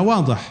 المعنى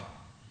واضح،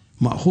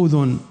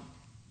 مأخوذ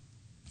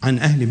عن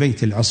أهل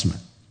بيت العصمة.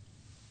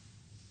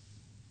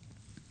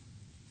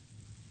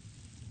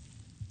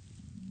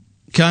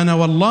 كان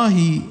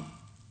والله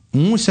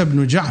موسى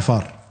بن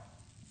جعفر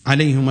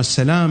عليهما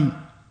السلام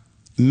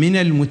من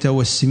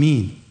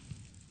المتوسمين،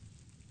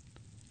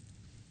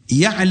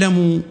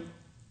 يعلم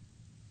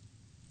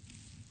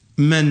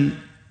من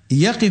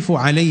يقف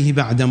عليه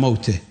بعد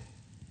موته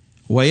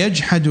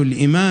ويجحد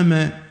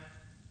الإمام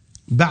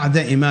بعد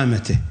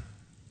إمامته،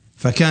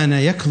 فكان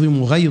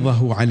يكظم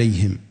غيظه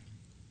عليهم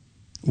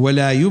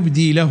ولا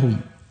يبدي لهم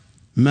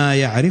ما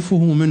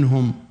يعرفه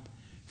منهم،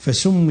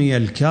 فسمي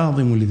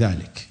الكاظم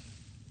لذلك.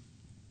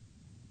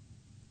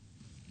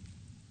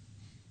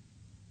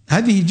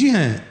 هذه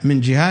جهة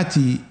من جهات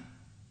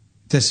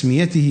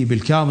تسميته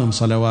بالكاظم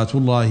صلوات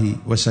الله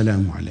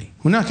وسلامه عليه.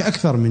 هناك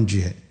أكثر من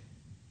جهة،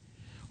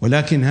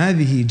 ولكن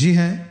هذه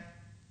جهة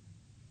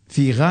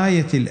في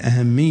غاية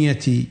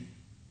الأهمية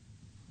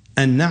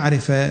أن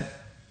نعرف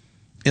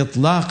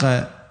إطلاق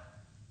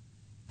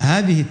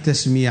هذه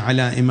التسمية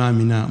على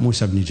إمامنا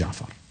موسى بن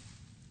جعفر.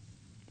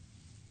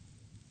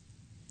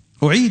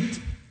 أعيد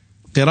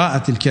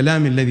قراءة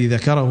الكلام الذي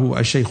ذكره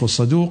الشيخ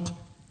الصدوق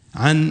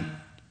عن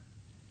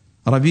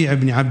ربيع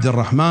بن عبد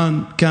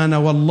الرحمن: كان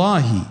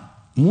والله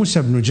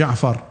موسى بن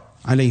جعفر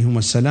عليهما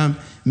السلام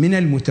من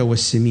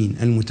المتوسمين.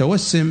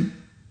 المتوسم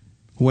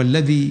هو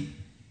الذي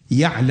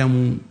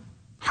يعلم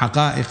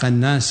حقائق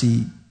الناس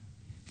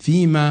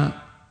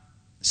فيما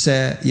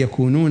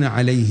سيكونون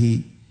عليه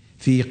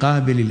في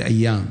قابل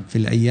الأيام، في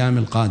الأيام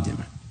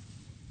القادمة.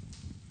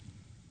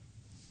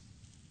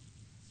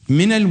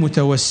 من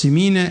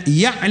المتوسمين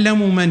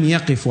يعلم من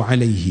يقف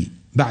عليه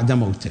بعد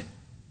موته.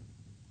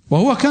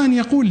 وهو كان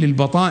يقول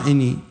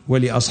للبطائن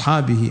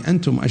ولأصحابه: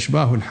 أنتم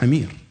أشباه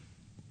الحمير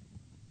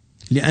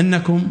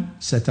لأنكم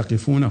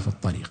ستقفون في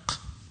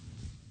الطريق.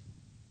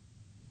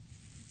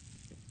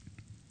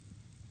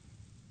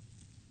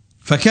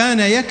 فكان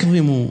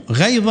يكظم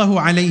غيظه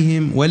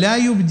عليهم ولا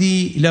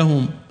يبدي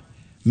لهم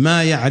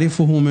ما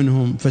يعرفه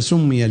منهم،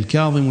 فسمي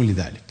الكاظم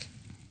لذلك.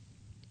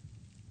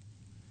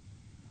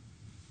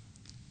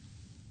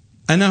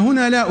 أنا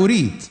هنا لا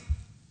أريد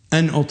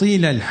أن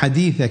أطيل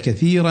الحديث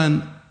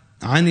كثيرا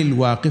عن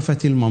الواقفة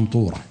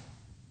الممطورة،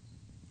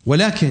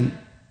 ولكن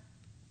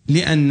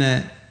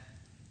لأن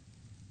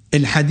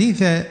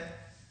الحديث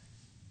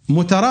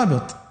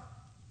مترابط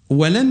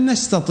ولن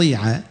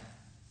نستطيع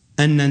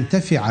أن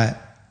ننتفع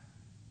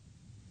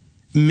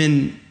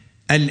من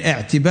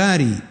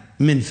الاعتبار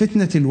من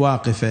فتنة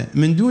الواقفة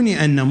من دون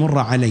أن نمر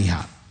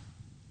عليها.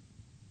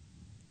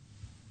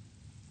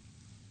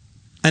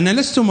 أنا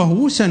لست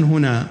مهووسا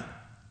هنا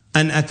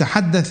أن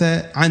أتحدث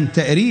عن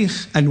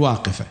تأريخ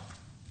الواقفة،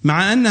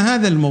 مع أن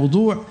هذا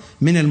الموضوع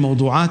من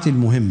الموضوعات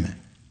المهمة،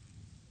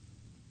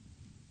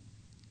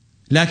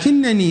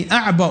 لكنني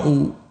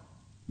أعبأ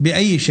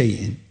بأي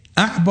شيء،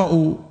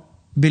 أعبأ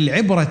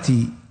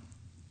بالعبرة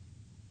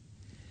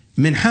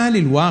من حال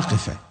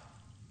الواقفة.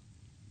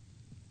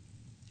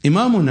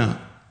 إمامنا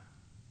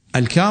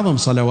الكاظم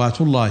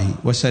صلوات الله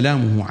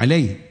وسلامه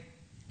عليه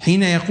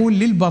حين يقول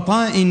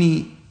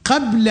للبطائن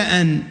قبل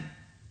أن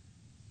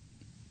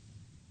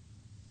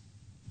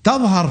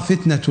تظهر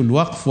فتنة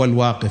الوقف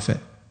والواقفة: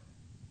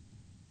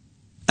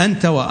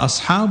 أنت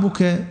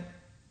وأصحابك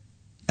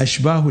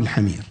أشباه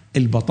الحمير.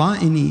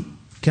 البطائني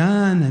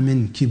كان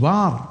من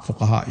كبار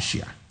فقهاء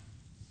الشيعة،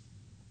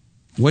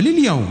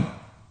 ولليوم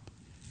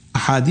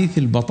أحاديث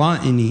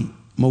البطائني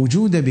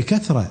موجودة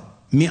بكثرة،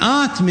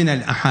 مئات من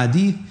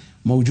الأحاديث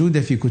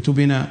موجودة في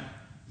كتبنا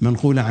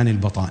منقولة عن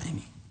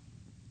البطائني،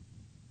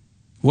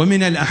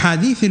 ومن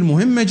الأحاديث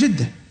المهمة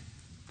جدا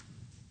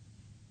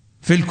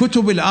في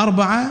الكتب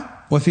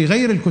الأربعة وفي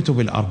غير الكتب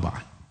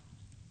الأربعة.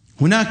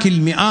 هناك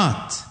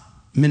المئات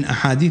من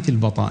أحاديث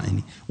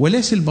البطائني،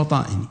 وليس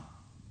البطائني.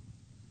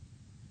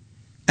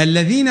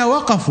 الذين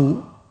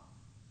وقفوا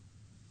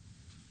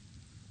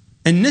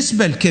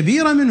النسبة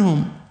الكبيرة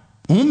منهم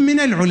هم من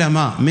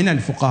العلماء، من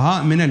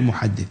الفقهاء، من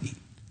المحدثين.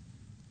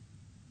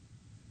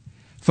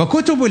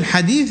 فكتب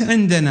الحديث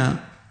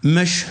عندنا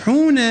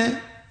مشحونة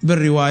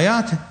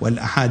بالروايات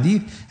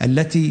والأحاديث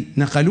التي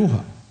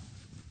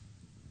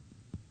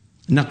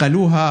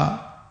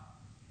نقلوها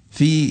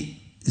في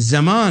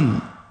زمان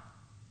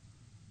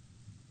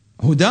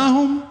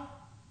هداهم،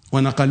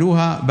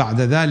 ونقلوها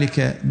بعد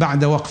ذلك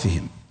بعد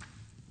وقفهم.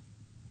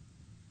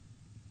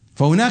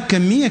 فهناك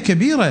كمية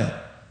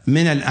كبيرة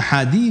من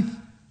الأحاديث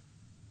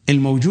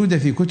الموجودة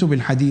في كتب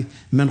الحديث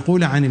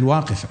منقولة عن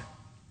الواقفة.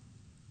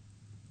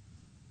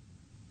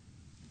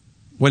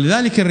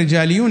 ولذلك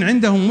الرجاليون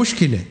عندهم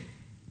مشكلة.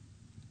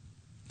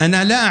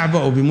 أنا لا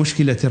أعبأ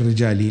بمشكلة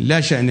الرجاليين،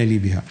 لا شأن لي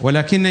بها،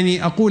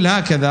 ولكنني أقول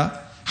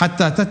هكذا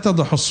حتى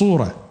تتضح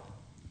الصورة،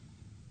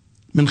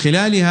 من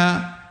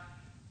خلالها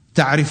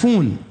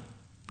تعرفون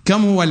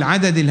كم هو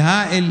العدد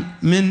الهائل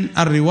من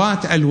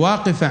الرواة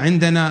الواقفة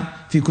عندنا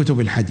في كتب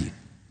الحديث.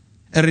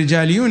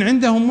 الرجاليون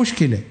عندهم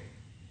مشكلة،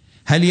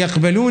 هل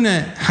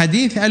يقبلون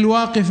حديث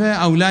الواقفة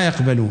أو لا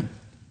يقبلون؟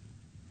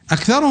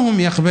 أكثرهم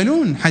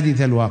يقبلون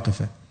حديث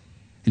الواقفة،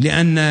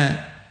 لأن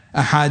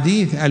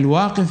أحاديث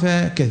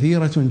الواقفة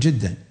كثيرة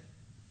جدا،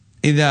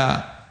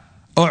 إذا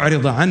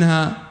أعرض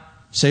عنها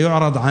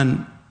سيعرض عن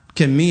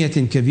كمية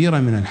كبيرة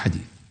من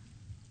الحديث،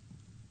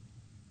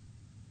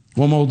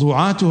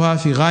 وموضوعاتها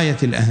في غاية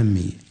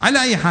الأهمية.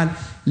 على أي حال،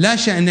 لا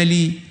شأن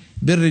لي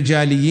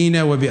بالرجاليين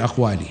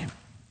وبأقوالهم.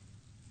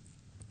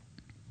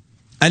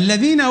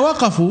 الذين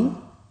وقفوا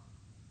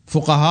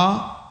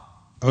فقهاء،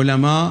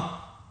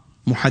 علماء،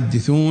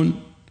 محدثون،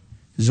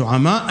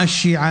 زعماء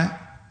الشيعة،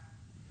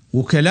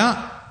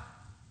 وكلاء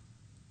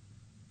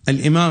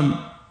الإمام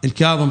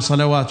الكاظم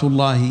صلوات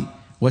الله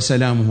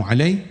وسلامه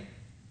عليه،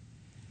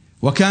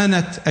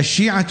 وكانت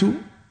الشيعة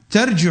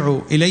ترجع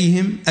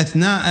إليهم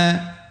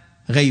أثناء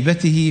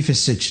غيبته في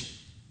السجن.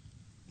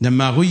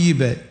 لما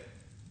غيب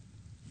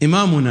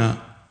إمامنا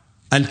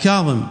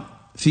الكاظم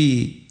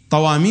في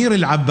طوامير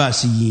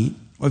العباسيين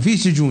وفي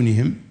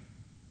سجونهم،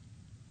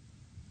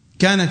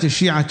 كانت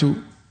الشيعة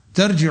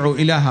ترجع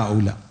إلى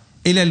هؤلاء،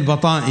 إلى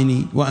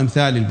البطائن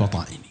وأمثال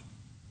البطائن.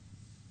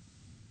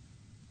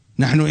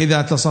 نحن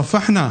إذا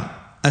تصفحنا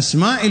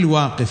أسماء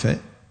الواقفة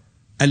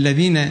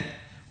الذين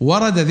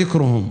ورد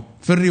ذكرهم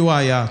في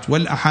الروايات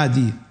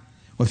والأحاديث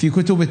وفي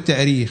كتب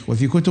التاريخ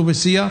وفي كتب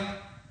السير،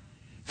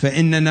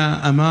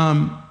 فإننا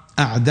أمام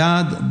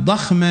أعداد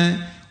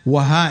ضخمة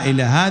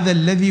وهائلة. هذا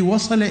الذي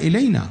وصل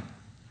إلينا،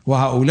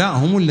 وهؤلاء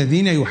هم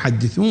الذين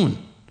يحدثون،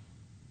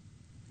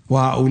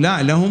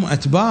 وهؤلاء لهم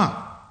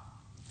أتباع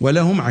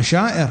ولهم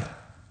عشائر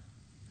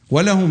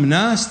ولهم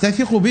ناس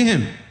تثق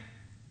بهم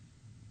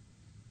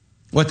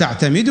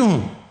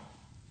وتعتمدهم.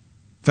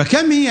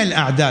 فكم هي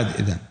الأعداد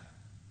إذن؟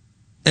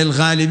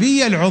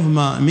 الغالبية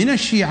العظمى من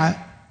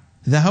الشيعة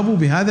ذهبوا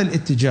بهذا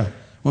الاتجاه،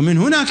 ومن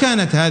هنا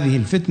كانت هذه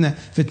الفتنة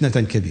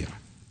فتنة كبيرة.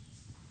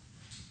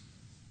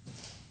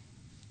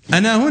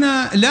 أنا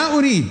هنا لا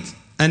أريد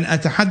أن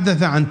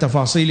أتحدث عن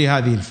تفاصيل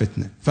هذه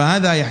الفتنة،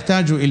 فهذا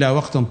يحتاج إلى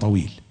وقت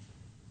طويل،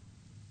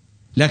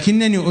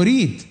 لكنني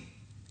أريد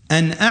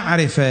أن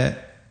أعرف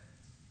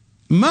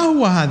ما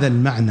هو هذا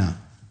المعنى،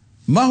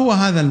 ما هو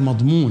هذا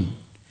المضمون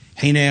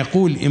حين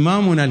يقول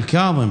إمامنا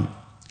الكاظم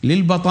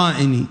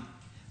للبطائن: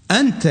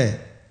 أنت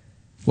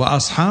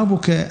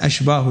وأصحابك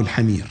أشباه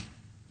الحمير.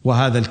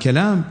 وهذا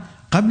الكلام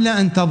قبل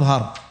أن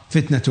تظهر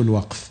فتنة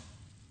الوقف.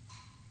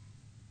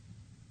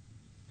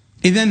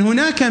 إذن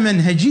هناك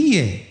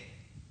منهجية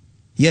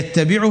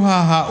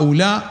يتبعها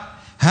هؤلاء،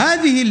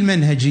 هذه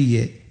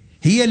المنهجية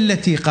هي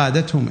التي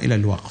قادتهم إلى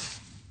الوقف.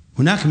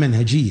 هناك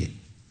منهجية،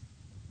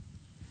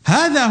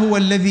 هذا هو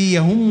الذي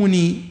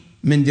يهمني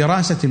من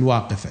دراسة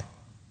الواقفة.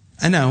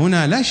 أنا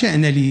هنا لا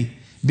شأن لي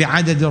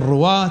بعدد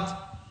الرواة،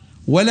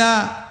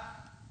 ولا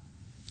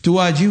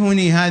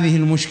تواجهني هذه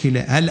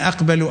المشكلة: هل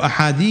أقبل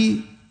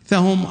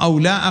أحاديثهم أو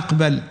لا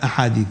أقبل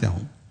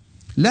أحاديثهم؟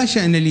 لا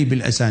شأن لي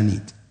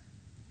بالأسانيد.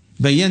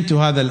 بينت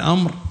هذا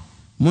الأمر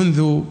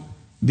منذ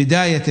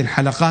بداية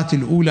الحلقات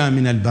الأولى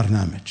من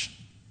البرنامج.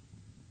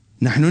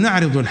 نحن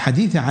نعرض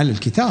الحديث على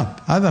الكتاب،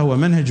 هذا هو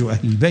منهج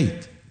أهل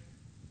البيت،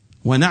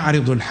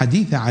 ونعرض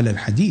الحديث على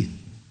الحديث،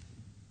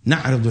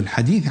 نعرض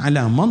الحديث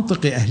على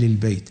منطق أهل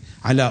البيت،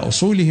 على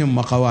أصولهم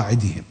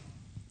وقواعدهم.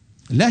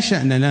 لا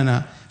شأن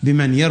لنا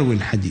بمن يروي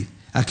الحديث،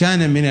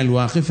 أكان من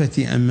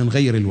الواقفة أم من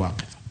غير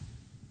الواقفة.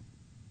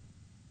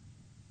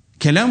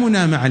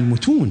 كلامنا مع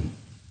المتون.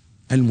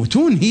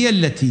 المتون هي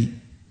التي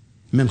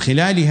من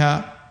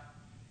خلالها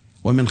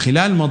ومن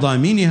خلال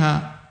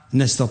مضامينها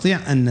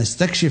نستطيع أن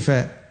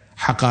نستكشف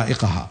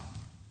حقائقها،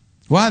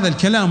 وهذا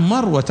الكلام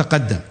مر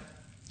وتقدم.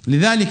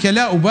 لذلك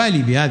لا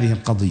أبالي بهذه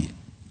القضية،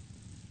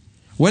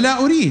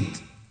 ولا أريد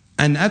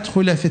أن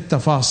أدخل في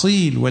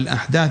التفاصيل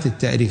والأحداث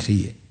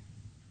التاريخية.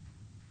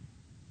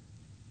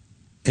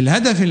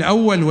 الهدف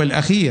الأول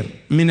والأخير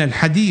من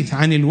الحديث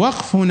عن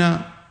الوقف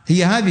هنا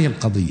هي هذه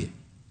القضية.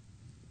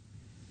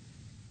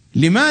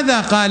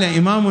 لماذا قال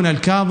إمامنا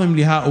الكاظم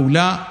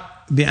لهؤلاء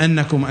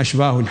بأنكم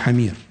أشباه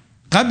الحمير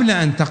قبل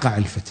أن تقع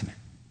الفتنة؟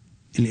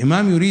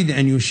 الإمام يريد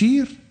أن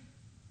يشير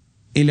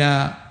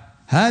إلى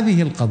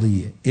هذه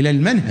القضية، إلى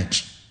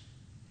المنهج.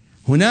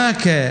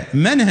 هناك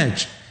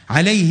منهج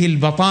عليه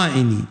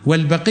البطائن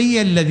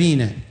والبقية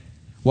الذين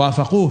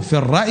وافقوه في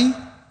الرأي،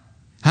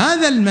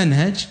 هذا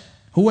المنهج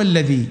هو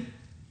الذي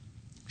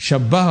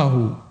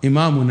شبهه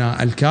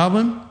إمامنا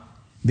الكاظم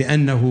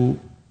بأنه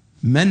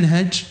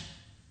منهج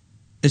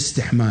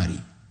استحماري،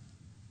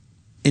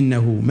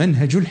 إنه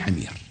منهج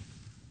الحمير.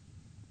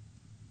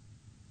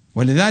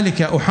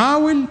 ولذلك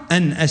أحاول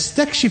أن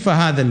أستكشف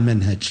هذا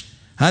المنهج،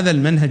 هذا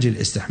المنهج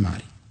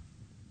الاستحماري.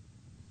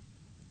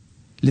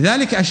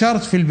 لذلك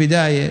أشرت في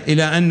البداية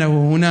إلى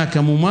أنه هناك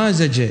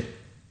ممازجة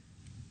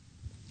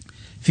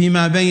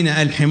فيما بين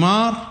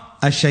الحمار،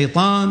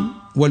 الشيطان،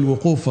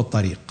 والوقوف في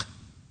الطريق.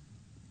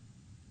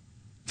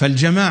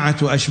 فالجماعة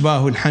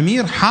أشباه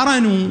الحمير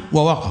حرنوا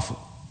ووقفوا،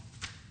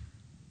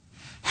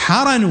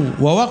 حرنوا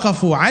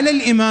ووقفوا على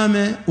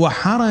الإمامة،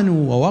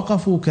 وحرنوا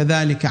ووقفوا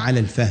كذلك على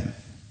الفهم.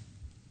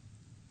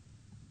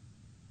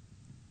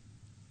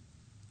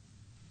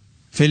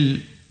 في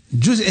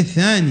الجزء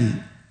الثاني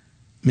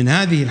من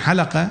هذه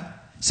الحلقة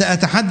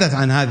سأتحدث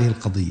عن هذه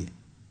القضية.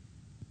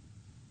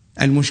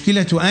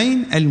 المشكلة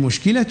أين؟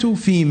 المشكلة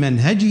في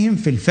منهجهم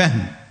في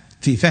الفهم،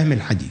 في فهم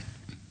الحديث.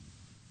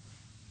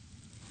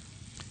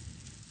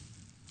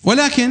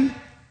 ولكن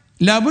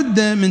لا بد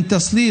من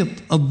تسليط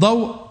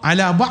الضوء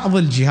على بعض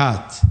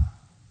الجهات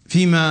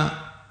فيما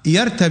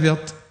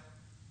يرتبط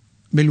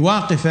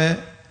بالواقفة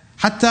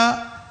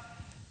حتى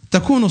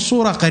تكون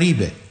الصورة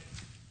قريبة.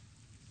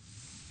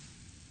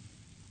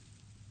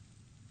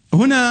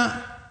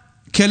 هنا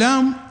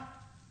كلام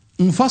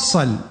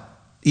مفصل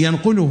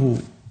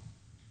ينقله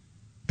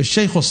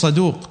الشيخ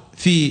الصدوق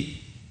في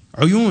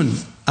عيون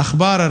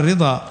أخبار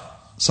الرضا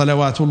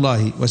صلوات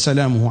الله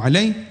وسلامه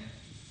عليه.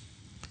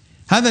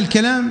 هذا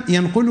الكلام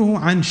ينقله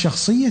عن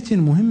شخصية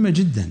مهمة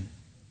جدا،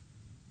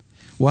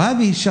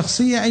 وهذه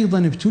الشخصية أيضا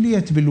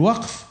ابتليت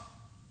بالوقف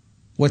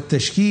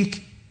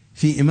والتشكيك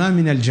في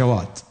إمامنا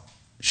الجواد.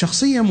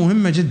 شخصية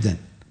مهمة جدا،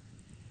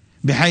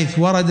 بحيث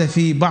ورد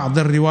في بعض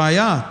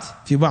الروايات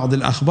في بعض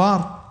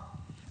الأخبار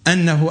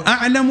أنه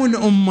أعلم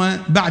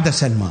الأمة بعد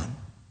سلمان.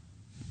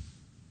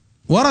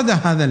 ورد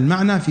هذا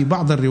المعنى في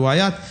بعض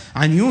الروايات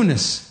عن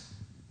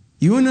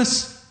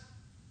يونس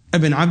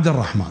ابن عبد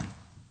الرحمن.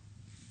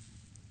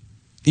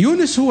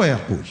 يونس هو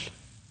يقول: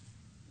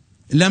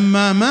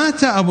 لما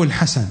مات أبو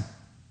الحسن،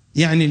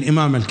 يعني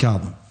الإمام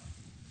الكاظم،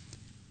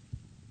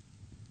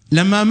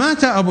 لما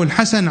مات أبو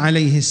الحسن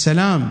عليه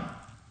السلام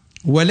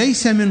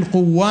وليس من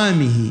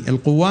قوامه،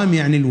 القوام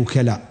يعني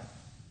الوكلاء،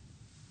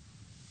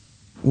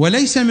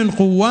 وليس من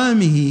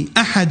قوامه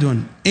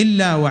أحد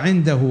إلا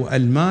وعنده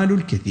المال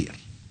الكثير.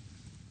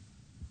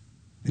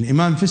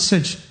 الإمام في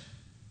السجن،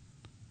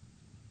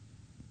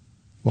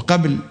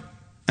 وقبل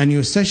أن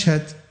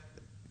يستشهد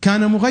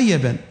كان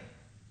مغيبا،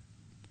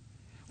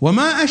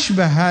 وما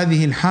أشبه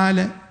هذه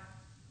الحالة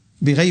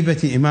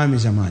بغيبة إمام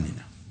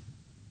زماننا.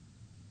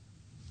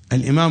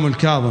 الإمام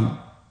الكاظم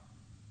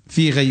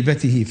في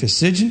غيبته في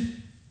السجن،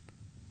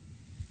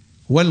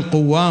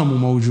 والقوام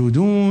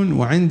موجودون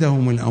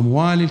وعندهم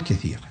الأموال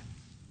الكثيرة،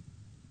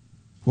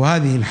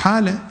 وهذه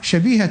الحالة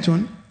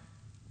شبيهة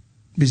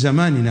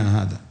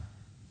بزماننا هذا،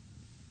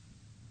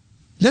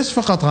 ليس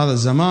فقط هذا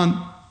الزمان،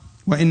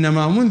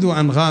 وإنما منذ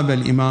أن غاب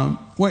الإمام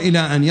وإلى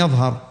أن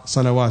يظهر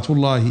صلوات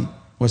الله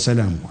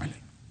وسلامه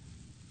عليه.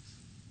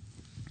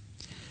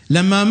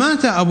 لما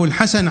مات أبو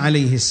الحسن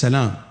عليه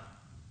السلام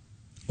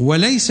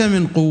وليس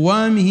من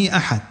قوامه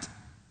أحد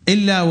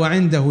إلا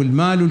وعنده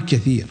المال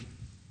الكثير،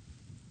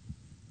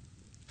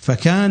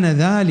 فكان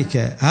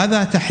ذلك،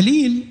 هذا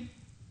تحليل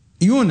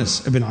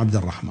يونس بن عبد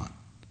الرحمن،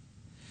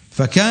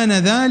 فكان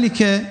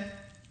ذلك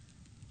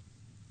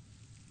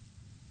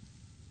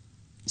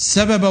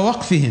سبب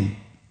وقفهم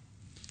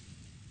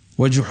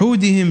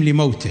وجحودهم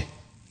لموته.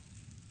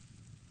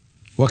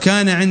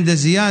 وكان عند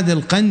زياد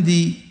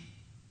القندي،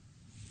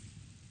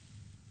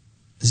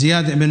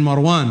 زياد بن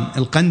مروان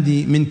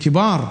القندي من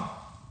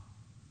كبار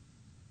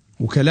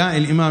وكلاء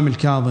الإمام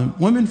الكاظم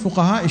ومن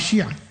فقهاء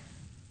الشيعة،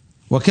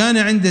 وكان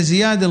عند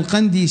زياد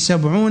القندي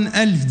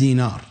 70,000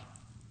 دينار،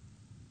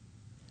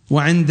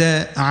 وعند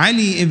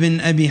علي بن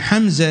أبي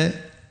حمزة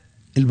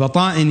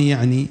البطائني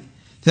يعني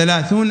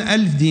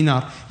 30,000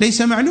 دينار.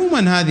 ليس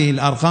معلوما هذه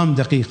الأرقام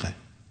دقيقة،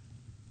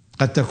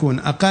 قد تكون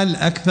أقل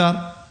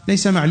أكثر،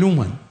 ليس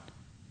معلوما.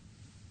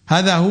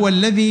 هذا هو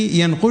الذي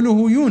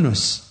ينقله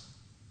يونس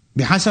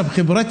بحسب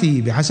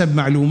خبرته بحسب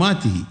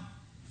معلوماته.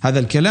 هذا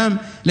الكلام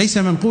ليس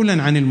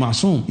منقولا عن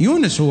المعصوم،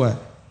 يونس هو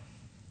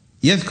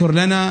يذكر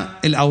لنا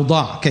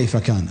الأوضاع كيف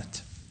كانت.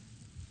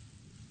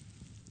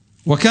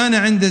 وكان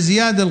عند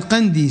زياد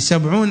القندي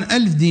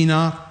 70,000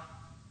 دينار،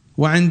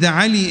 وعند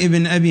علي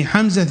بن أبي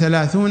حمزة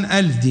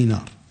 30,000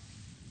 دينار.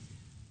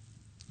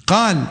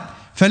 قال: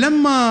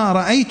 فلما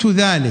رأيت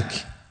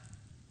ذلك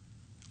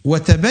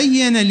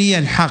وتبين لي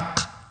الحق،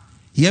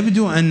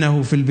 يبدو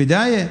أنه في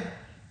البداية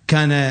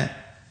كان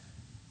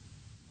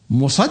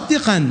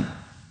مصدقا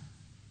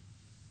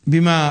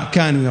بما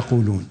كانوا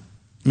يقولون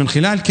من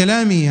خلال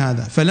كلامه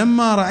هذا.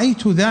 فلما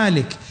رأيت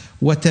ذلك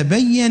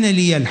وتبين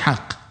لي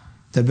الحق،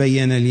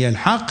 تبين لي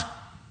الحق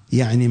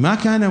يعني ما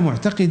كان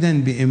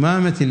معتقدا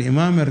بإمامة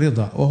الإمام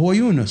الرضا وهو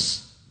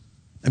يونس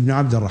ابن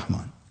عبد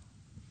الرحمن.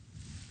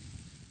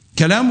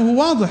 كلامه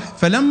واضح.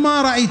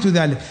 فلما رأيت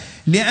ذلك،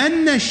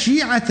 لأن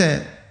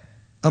الشيعة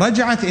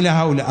رجعت إلى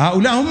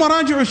هؤلاء هم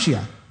مراجع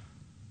الشيعة،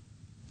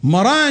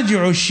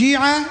 مراجع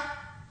الشيعة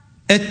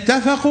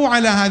اتفقوا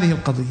على هذه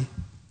القضية.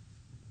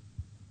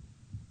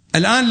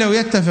 الآن لو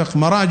يتفق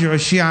مراجع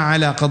الشيعة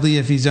على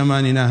قضية في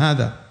زماننا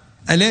هذا،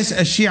 أليس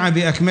الشيعة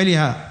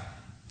بأكملها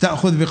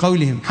تأخذ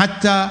بقولهم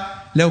حتى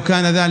لو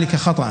كان ذلك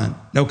خطأ،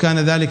 لو كان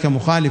ذلك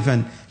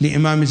مخالفا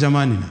لإمام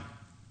زماننا؟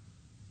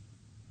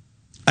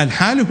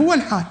 الحال هو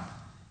الحال.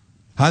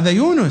 هذا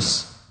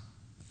يونس،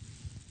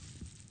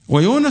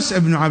 ويونس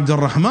ابن عبد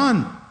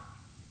الرحمن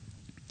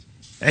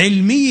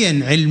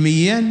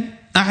علميا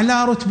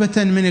أعلى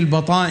رتبة من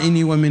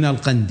البطائن ومن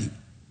القندي،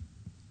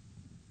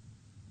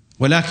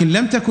 ولكن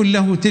لم تكن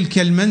له تلك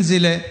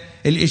المنزلة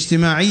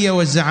الاجتماعية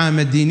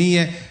والزعامة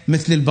الدينية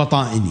مثل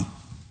البطائني.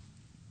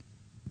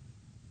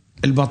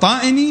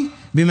 البطائني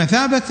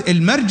بمثابة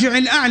المرجع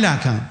الأعلى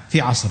كان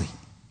في عصره.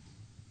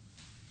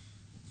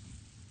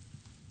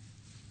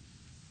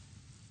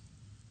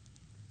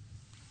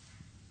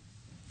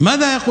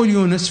 ماذا يقول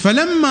يونس؟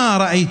 فلما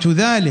رأيت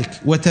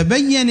ذلك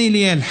وتبين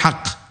لي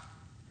الحق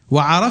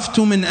وعرفت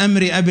من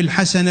أمر أبي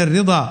الحسن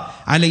الرضا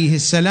عليه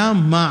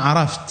السلام ما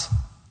عرفت،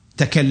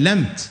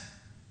 تكلمت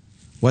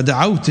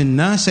ودعوت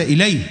الناس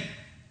إليه.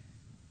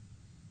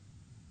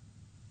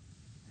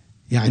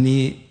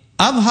 يعني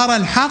أظهر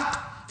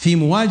الحق في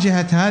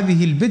مواجهة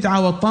هذه البدعة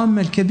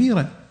والطامة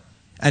الكبيرة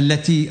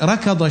التي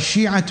ركض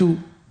الشيعة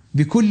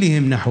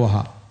بكلهم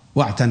نحوها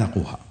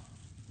واعتنقوها.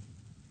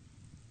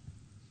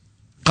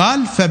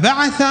 قال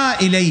فبعث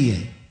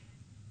إلي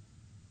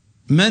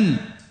من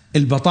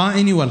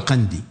البطائني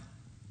والقندي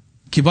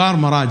كبار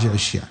مراجع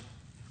الشيعة،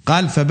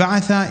 قال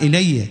فبعث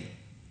إلي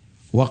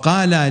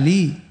وقال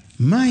لي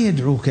ما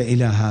يدعوك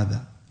إلى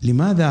هذا؟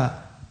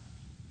 لماذا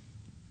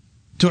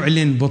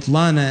تعلن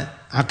بطلان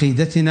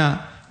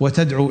عقيدتنا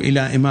وتدعو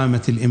إلى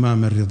إمامة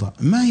الإمام الرضا؟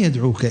 ما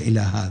يدعوك إلى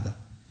هذا؟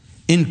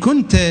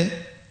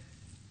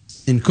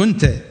 إن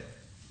كنت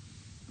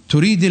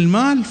تريد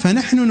المال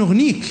فنحن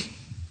نغنيك.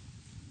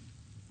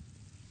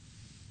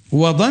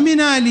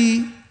 وضمن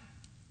لي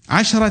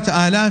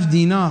 10,000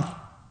 دينار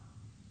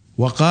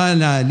وقال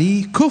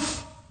لي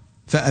كف،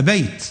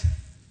 فأبيت.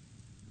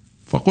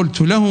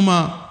 فقلت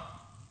لهما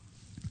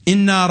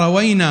إنا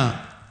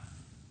روينا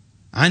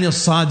عن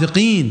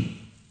الصادقين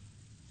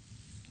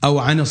أو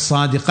عن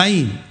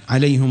الصادقين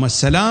عليهما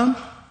السلام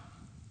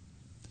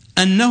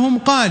أنهم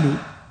قالوا،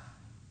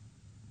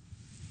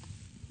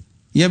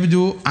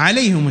 يبدو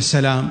عليهم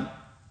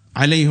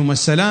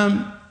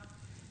السلام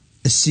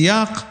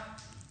السياق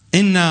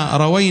إنا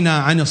روينا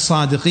عن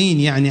الصادقين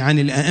يعني عن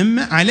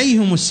الأئمة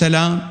عليهم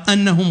السلام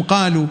أنهم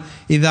قالوا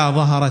إذا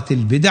ظهرت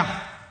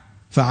البدع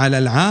فعلى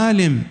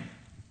العالم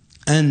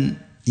أن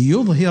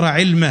يظهر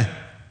علمه،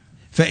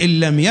 فإن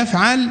لم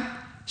يفعل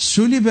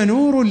سلب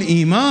نور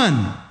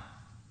الإيمان.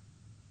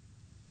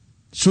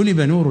 سلب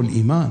نور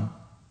الإيمان،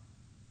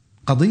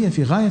 قضية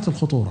في غاية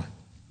الخطورة.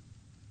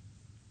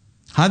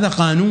 هذا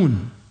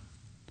قانون.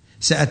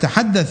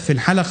 سأتحدث في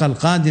الحلقة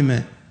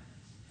القادمة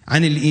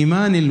عن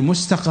الإيمان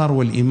المستقر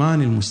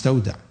والإيمان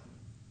المستودع.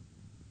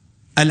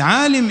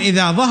 العالم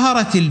إذا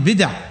ظهرت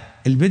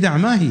البدع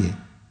ما هي؟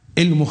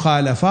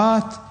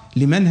 المخالفات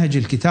لمنهج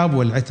الكتاب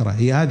والعترة،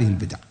 هي هذه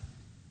البدع.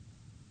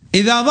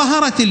 إذا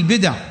ظهرت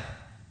البدع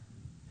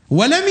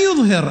ولم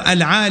يظهر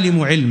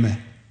العالم علمه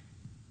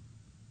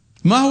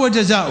ما هو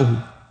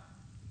جزاؤه؟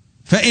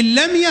 فإن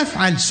لم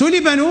يفعل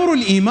سلب نور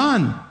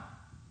الإيمان.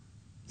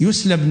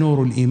 يسلب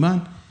نور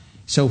الإيمان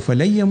سوف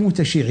لن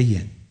يموت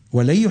شيعيا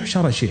ولن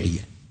يحشر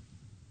شيعيا.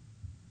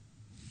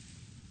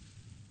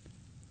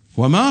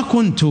 وما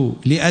كنت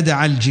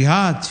لأدع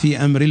الجهاد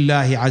في أمر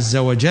الله عز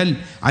وجل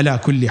على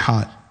كل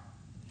حال،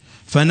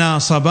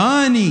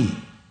 فناصباني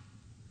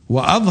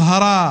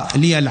وأظهر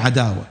لي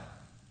العداوة.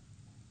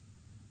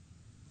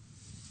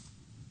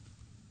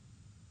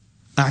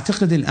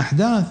 أعتقد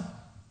الأحداث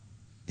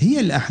هي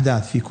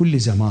الأحداث في كل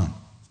زمان.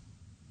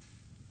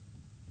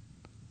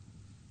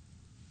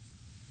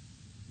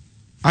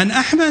 عن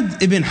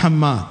أحمد بن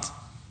حماد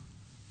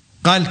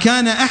قال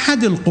كان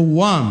أحد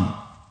القوام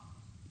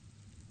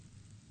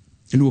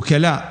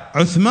الوكلاء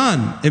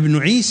عثمان بن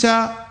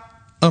عيسى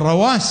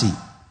الرواسي،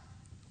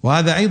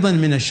 وهذا أيضا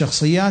من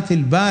الشخصيات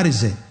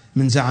البارزة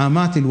من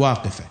زعامات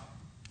الواقفة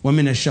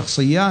ومن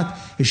الشخصيات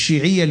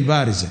الشيعية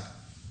البارزة،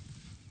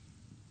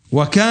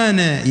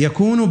 وكان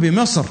يكون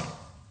بمصر،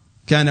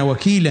 كان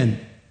وكيلا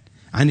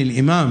عن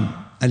الإمام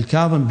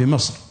الكاظم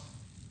بمصر،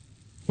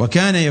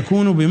 وكان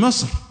يكون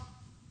بمصر.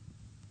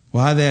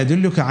 وهذا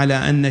يدلك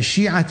على أن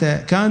الشيعة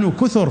كانوا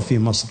كثر في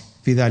مصر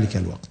في ذلك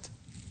الوقت،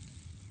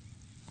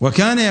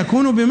 وكان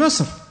يكون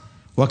بمصر،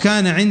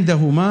 وكان عنده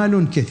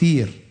مال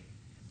كثير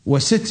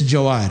و6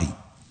 جواري.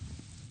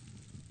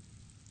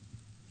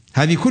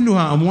 هذه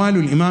كلها أموال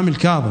الإمام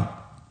الكاظم.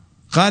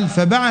 قال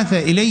فبعث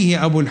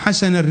إليه أبو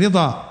الحسن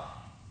الرضا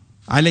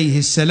عليه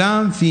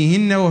السلام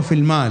فيهن وفي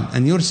المال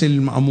أن يرسل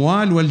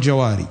الأموال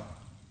والجواري.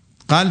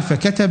 قال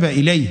فكتب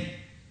إليه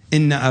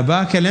إن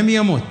أباك لم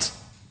يمت.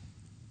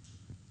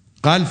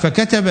 قال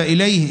فكتب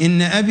إليه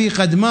إن أبي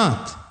قد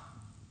مات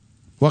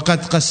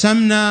وقد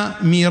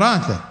قسمنا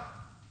ميراثه.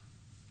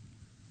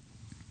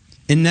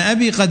 إن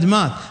أبي قد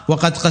مات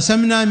وقد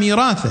قسمنا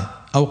ميراثه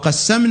أو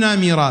قسمنا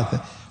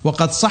ميراثه،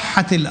 وقد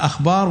صحت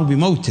الأخبار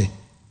بموته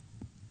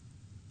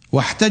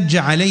واحتج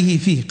عليه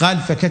فيه. قال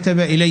فكتب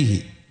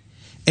إليه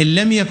إن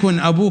لم يكن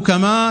أبوك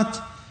مات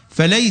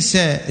فليس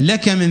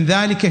لك من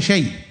ذلك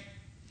شيء،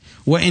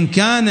 وإن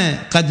كان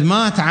قد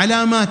مات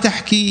على ما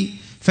تحكي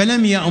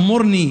فلم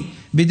يأمرني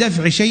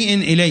بدفع شيء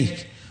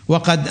إليك،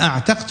 وقد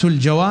أعتقت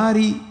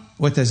الجواري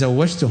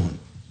وتزوجتهن.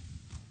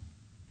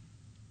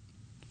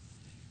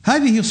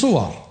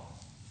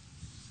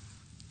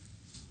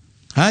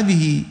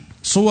 هذه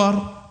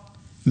صور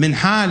من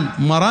حال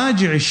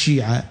مراجع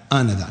الشيعة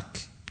آنذاك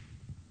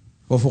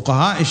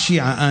وفقهاء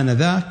الشيعة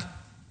آنذاك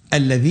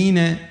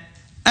الذين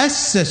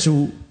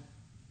أسسوا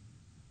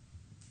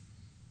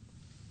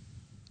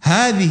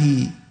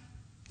هذه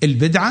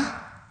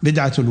البدعة،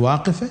 بدعة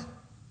الواقفة،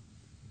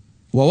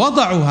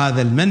 ووضعوا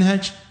هذا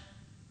المنهج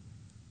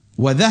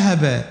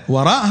وذهب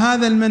وراء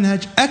هذا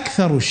المنهج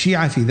أكثر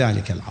الشيعة في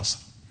ذلك العصر.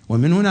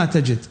 ومن هنا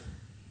تجد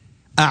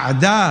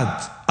أعداد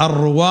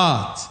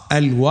الرواة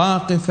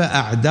الواقفة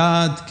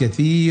أعداد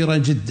كثيرة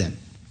جدا.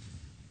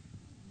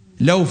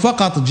 لو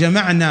فقط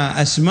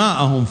جمعنا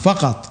أسماءهم،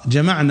 فقط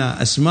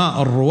جمعنا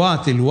أسماء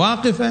الرواة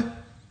الواقفة،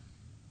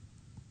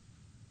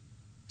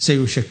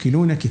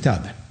 سيشكلون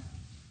كتابا.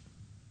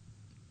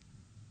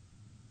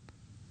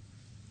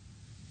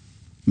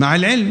 مع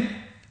العلم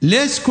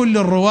ليس كل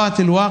الرواة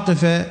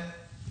الواقفة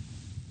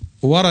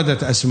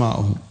وردت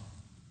أسماءهم،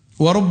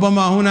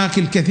 وربما هناك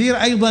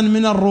الكثير أيضا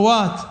من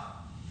الرواة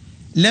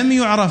لم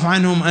يعرف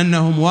عنهم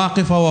أنهم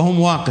واقفة وهم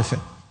واقفة.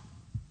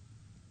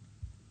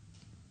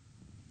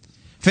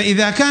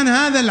 فإذا كان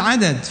هذا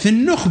العدد في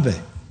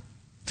النخبة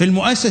في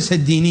المؤسسة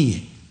الدينية،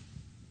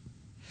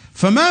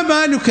 فما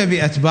بالك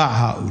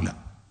بأتباع هؤلاء؟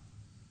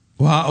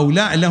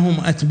 وهؤلاء لهم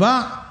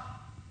أتباع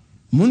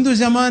منذ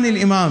زمان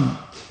الإمام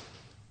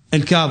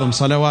الكاظم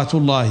صلوات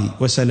الله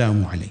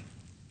وسلامه عليه.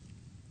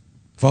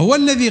 فهو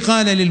الذي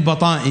قال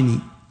للبطائني،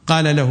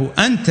 قال له: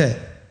 أنت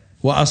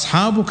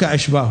وأصحابك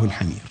أشباه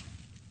الحمير.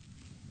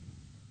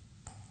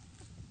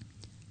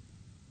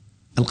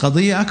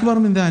 القضية أكبر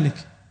من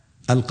ذلك.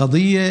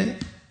 القضية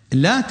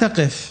لا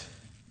تقف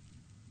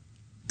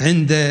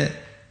عند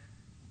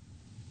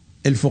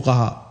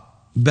الفقهاء،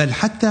 بل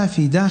حتى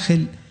في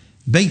داخل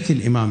بيت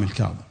الإمام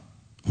الكاظم.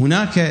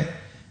 هناك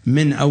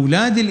من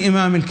أولاد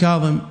الإمام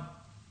الكاظم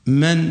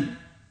من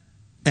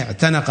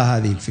اعتنق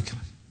هذه الفكرة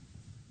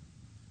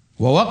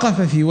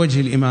ووقف في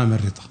وجه الإمام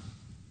الرضا.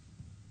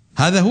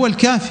 هذا هو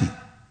الكافي،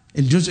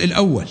 الجزء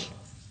الأول.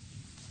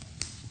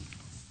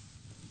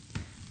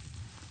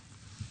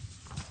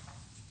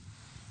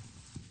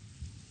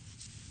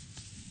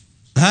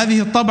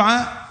 هذه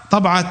الطبعة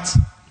طبعة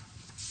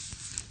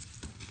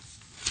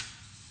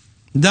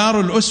دار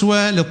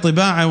الأسوة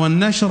للطباعة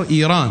والنشر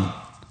إيران،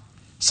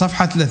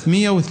 صفحة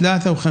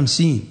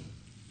 353،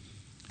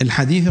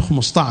 الحديث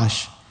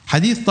 15.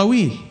 حديث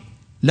طويل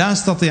لا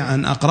أستطيع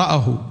أن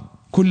أقرأه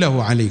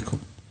كله عليكم،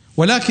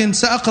 ولكن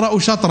سأقرأ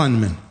شطرا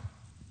منه.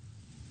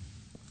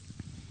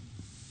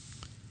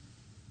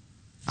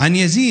 عن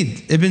يزيد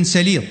ابن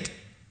سليط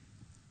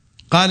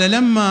قال: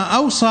 لما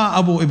أوصى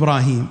أبو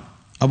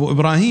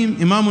إبراهيم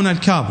إمامنا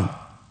الكاظم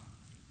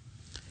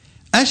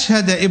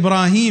أشهد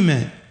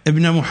إبراهيم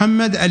ابن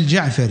محمد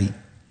الجعفري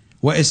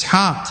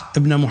وإسحاق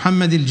ابن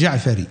محمد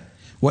الجعفري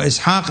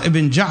وإسحاق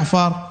ابن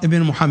جعفر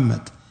ابن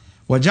محمد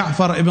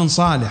وجعفر ابن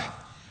صالح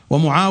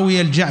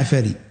ومعاوية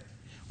الجعفري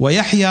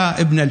ويحيى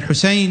ابن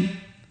الحسين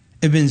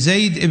ابن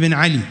زيد ابن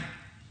علي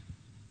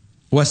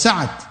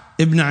وسعد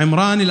ابن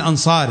عمران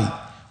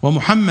الأنصاري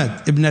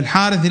ومحمد ابن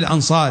الحارث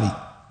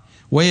الأنصاري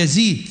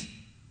ويزيد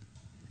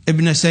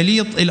ابن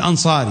سليط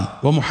الأنصاري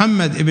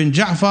ومحمد ابن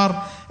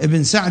جعفر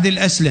ابن سعد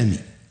الأسلمي.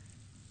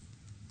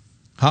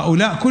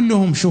 هؤلاء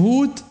كلهم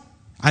شهود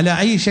على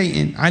أي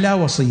شيء؟ على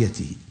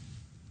وصيته.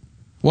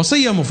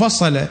 وصية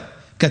مفصلة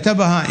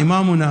كتبها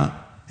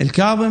إمامنا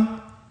الكاظم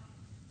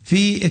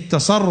في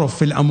التصرف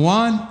في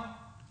الأموال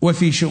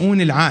وفي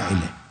شؤون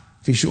العائلة،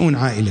 في شؤون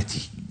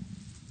عائلته.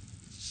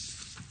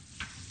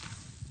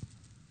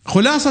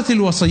 خلاصة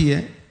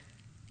الوصية: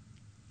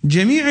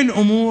 جميع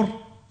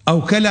الأمور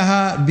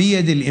أوكلها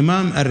بيد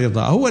الإمام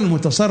الرضا، هو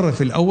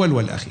المتصرف الأول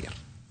والأخير.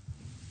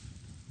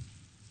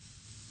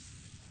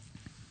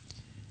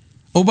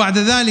 وبعد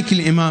ذلك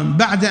الإمام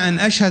بعد أن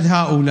أشهد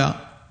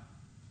هؤلاء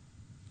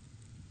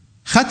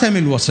ختم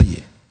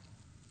الوصية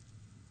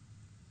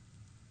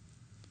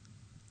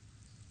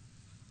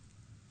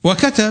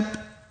وكتب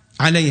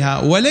عليها: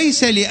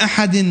 وليس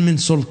لأحد من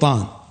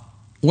سلطان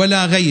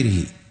ولا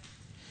غيره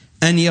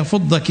أن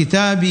يفض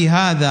كتابي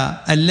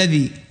هذا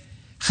الذي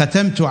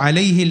ختمت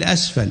عليه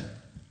الأسفل،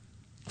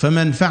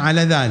 فمن فعل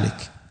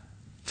ذلك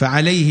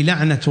فعليه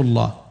لعنة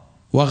الله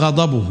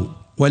وغضبه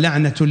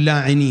ولعنة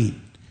اللاعنين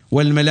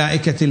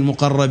والملائكة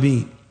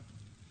المقربين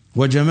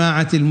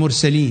وجماعة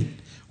المرسلين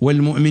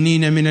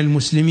والمؤمنين من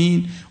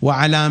المسلمين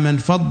وعلى من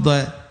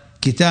فض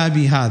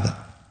كتابي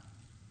هذا.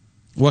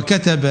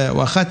 وكتب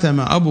وختم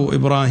أبو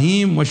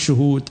إبراهيم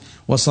والشهود،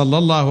 وصلى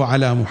الله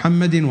على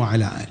محمد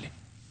وعلى آله.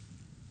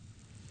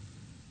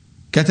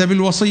 كتب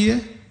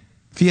الوصية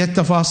فيها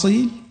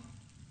التفاصيل،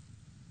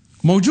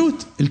 موجود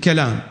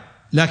الكلام،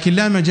 لكن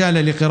لا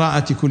مجال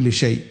لقراءة كل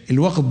شيء،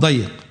 الوقت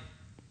ضيق.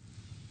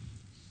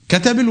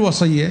 كتب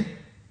الوصية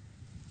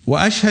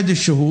وأشهد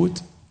الشهود،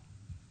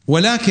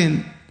 ولكن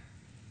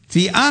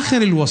في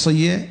آخر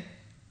الوصية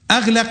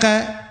أغلق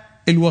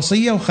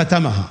الوصية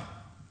وختمها،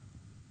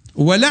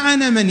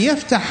 ولعن من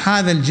يفتح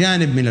هذا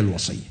الجانب من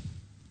الوصية.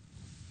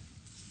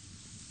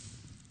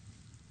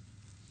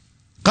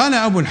 قال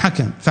أبو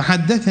الحكم: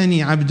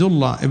 فحدثني عبد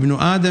الله ابن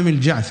آدم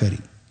الجعفري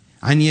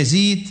عن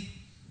يزيد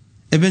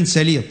ابن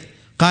سليط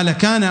قال: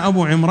 كان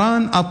أبو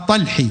عمران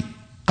الطلحي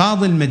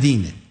قاضي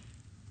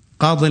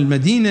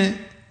المدينة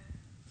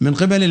من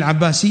قبل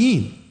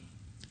العباسيين،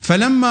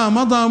 فلما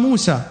مضى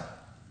موسى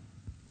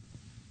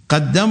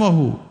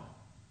قدمه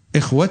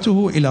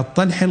إخوته إلى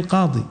الطلح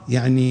القاضي،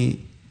 يعني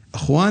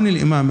أخوان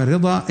الإمام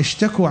الرضا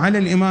اشتكوا على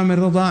الإمام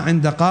الرضا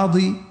عند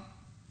قاضي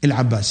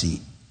العباسيين.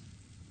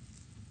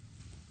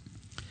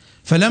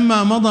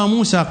 فلما مضى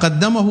موسى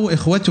قدمه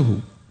إخوته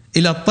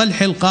إلى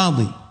الطلح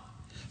القاضي،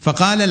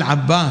 فقال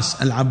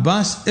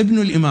العباس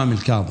ابن الإمام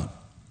الكاظم،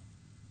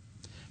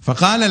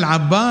 فقال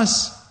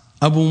العباس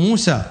أبو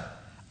موسى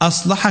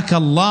أصلحك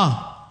الله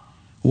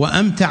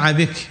وأمتع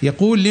بك،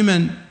 يقول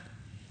لمن؟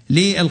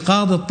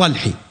 للقاضي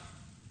الطلحي،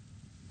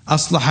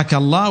 أصلحك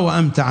الله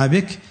وأمتع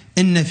بك،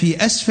 إن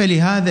في أسفل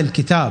هذا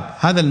الكتاب،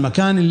 هذا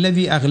المكان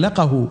الذي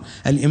أغلقه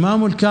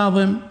الإمام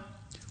الكاظم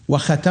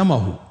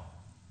وختمه،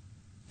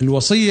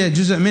 الوصية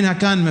جزء منها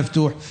كان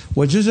مفتوح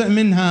وجزء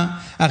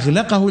منها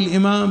أغلقه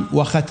الإمام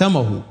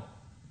وختمه،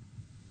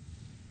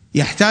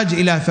 يحتاج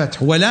إلى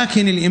فتح،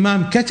 ولكن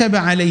الإمام كتب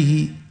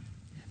عليه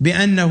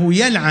بأنه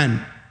يلعن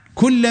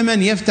كل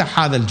من يفتح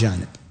هذا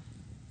الجانب،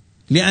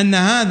 لأن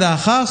هذا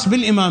خاص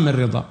بالإمام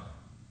الرضا،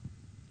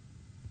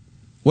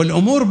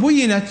 والأمور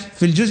بينت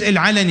في الجزء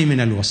العلني من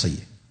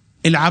الوصية.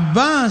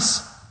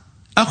 العباس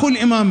أخو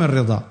الإمام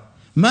الرضا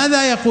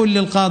ماذا يقول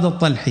للقاضي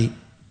الطلحي؟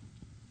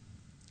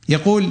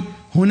 يقول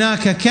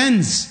هناك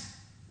كنز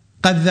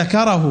قد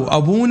ذكره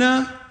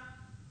أبونا،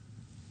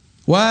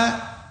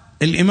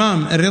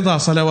 والإمام الرضا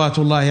صلوات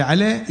الله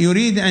عليه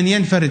يريد أن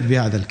ينفرد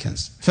بهذا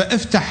الكنز،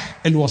 فافتح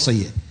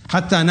الوصية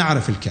حتى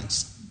نعرف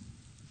الكنز.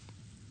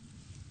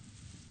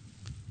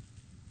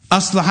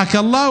 أصلحك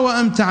الله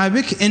وأمتع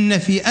بك، إن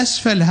في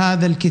أسفل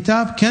هذا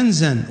الكتاب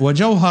كنزا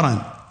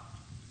وجوهرا،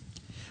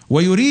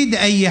 ويريد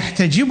أن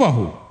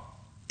يحتجبه،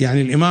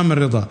 يعني الإمام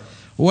الرضا،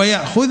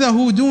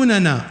 ويأخذه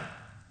دوننا،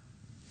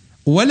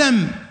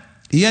 ولم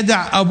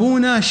يدع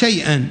أبونا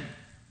شيئا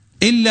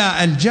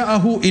إلا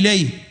ألجأه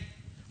إليه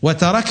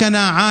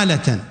وتركنا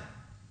عالة.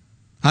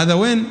 هذا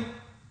وين؟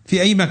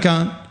 في أي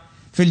مكان؟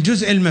 في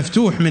الجزء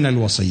المفتوح من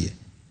الوصية.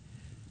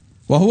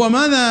 وهو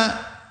ماذا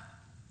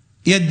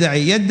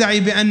يدعي؟ يدعي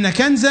بأن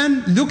كنزا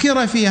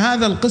ذكر في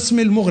هذا القسم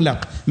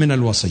المغلق من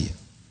الوصية،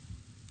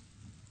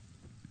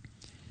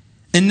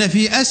 إن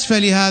في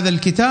أسفل هذا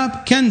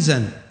الكتاب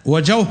كنزا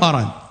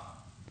وجوهرا،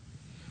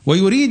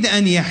 ويريد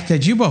أن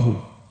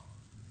يحتجبه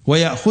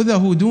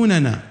ويأخذه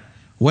دوننا،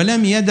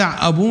 ولم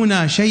يدع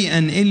أبونا شيئا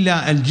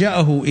إلا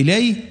ألجأه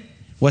إليه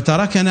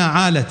وتركنا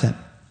عالة،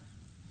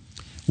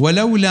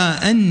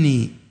 ولولا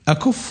أني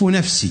أكف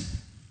نفسي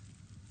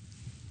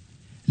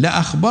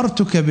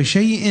لأخبرتك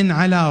بشيء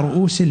على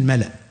رؤوس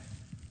الملأ.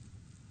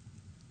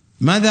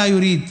 ماذا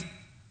يريد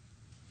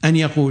أن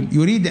يقول؟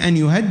 يريد أن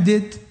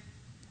يهدد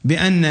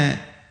بأن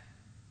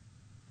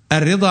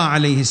الرضا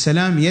عليه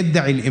السلام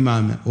يدعي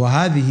الإمامة،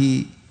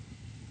 وهذه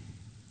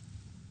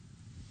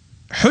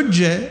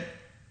حجة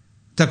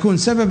تكون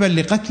سببا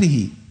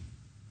لقتله.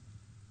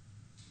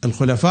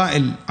 الخلفاء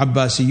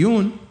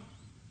العباسيون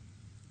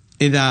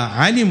إذا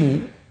علموا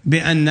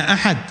بأن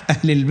أحد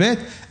أهل البيت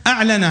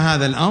أعلن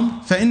هذا الأمر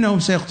فإنهم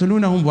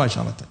سيقتلونه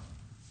مباشرة،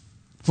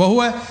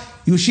 فهو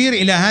يشير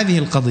إلى هذه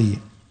القضية،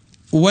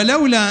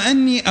 ولولا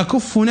أني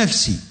أكف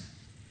نفسي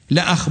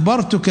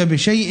لأخبرتك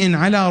بشيء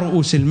على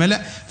رؤوس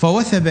الملأ،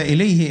 فوثب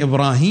إليه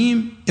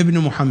إبراهيم ابن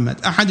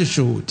محمد أحد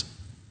الشهود،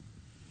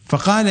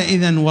 فقال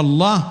إذن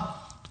والله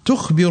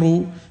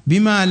تخبر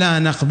بما لا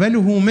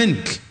نقبله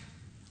منك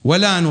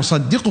ولا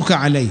نصدقك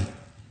عليه،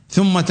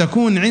 ثم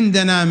تكون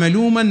عندنا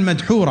ملوما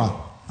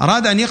مدحورا.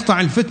 أراد أن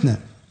يقطع الفتنة.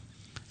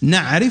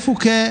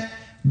 نعرفك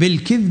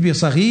بالكذب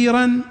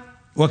صغيرا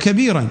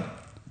وكبيرا،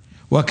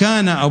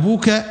 وكان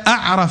أبوك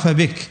أعرف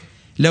بك،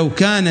 لو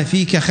كان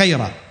فيك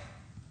خيرا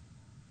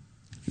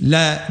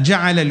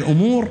لجعل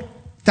الأمور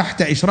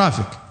تحت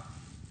إشرافك،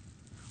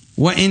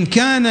 وإن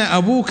كان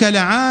أبوك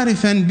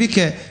لعارفا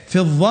بك في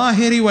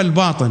الظاهر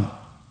والباطن،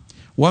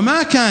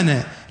 وما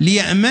كان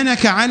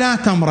ليأمنك على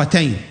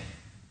تمرتين.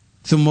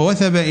 ثم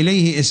وثب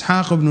إليه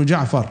إسحاق بن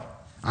جعفر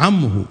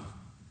عمه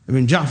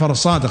ابن جعفر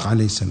الصادق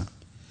عليه السلام،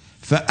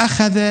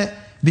 فأخذ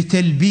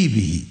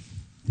بتلبيبه،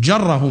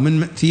 جره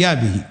من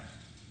ثيابه،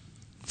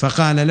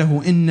 فقال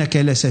له إنك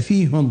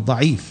لسفيه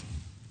ضعيف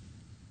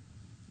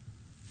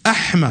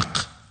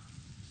أحمق،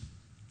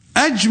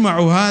 أجمع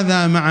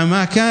هذا مع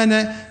ما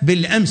كان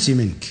بالأمس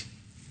منك،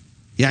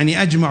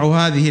 يعني أجمع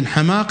هذه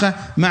الحماقة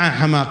مع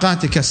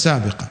حماقاتك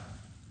السابقة.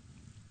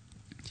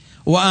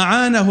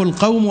 وأعانه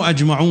القوم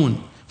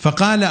أجمعون،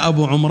 فقال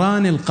أبو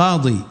عمران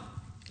القاضي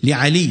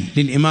لعلي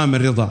للإمام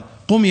الرضا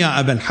قم يا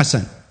أبا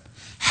الحسن،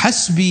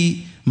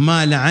 حسبي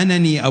ما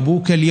لعنني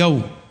أبوك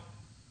اليوم.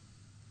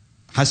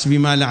 حسبي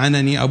ما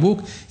لعنني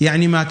أبوك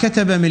يعني ما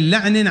كتب من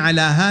لعن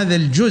على هذا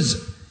الجزء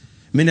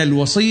من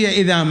الوصية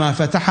إذا ما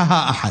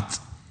فتحها أحد،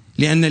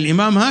 لأن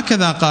الإمام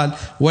هكذا قال: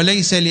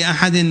 وليس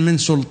لأحد من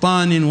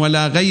سلطان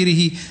ولا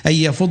غيره أن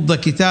يفض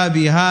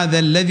كتابي هذا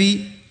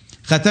الذي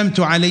ختمت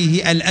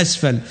عليه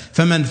الأسفل،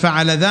 فمن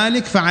فعل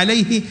ذلك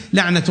فعليه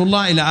لعنة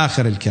الله، إلى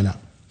آخر الكلام.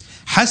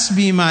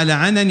 حسبي ما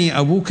لعنني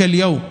أبوك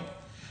اليوم،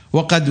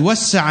 وقد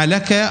وسع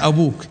لك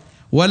أبوك،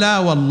 ولا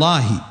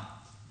والله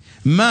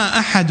ما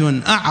أحد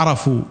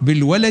أعرف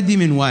بالولد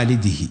من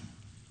والده،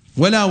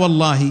 ولا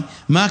والله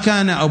ما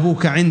كان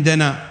أبوك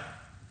عندنا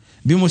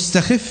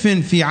بمستخف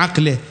في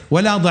عقله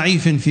ولا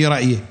ضعيف في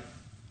رأيه.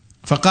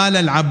 فقال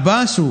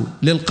العباس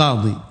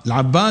للقاضي،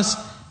 العباس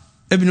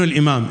ابن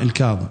الإمام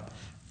الكاظم: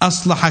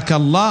 أصلحك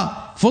الله،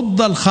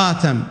 فض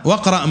الخاتم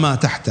واقرأ ما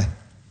تحته.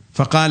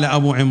 فقال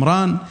أبو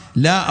عمران: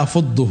 لا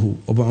أفضه.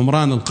 أبو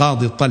عمران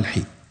القاضي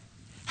الطلحي: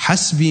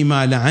 حسبي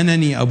ما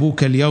لعنني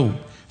أبوك اليوم.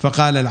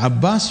 فقال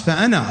العباس: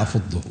 فأنا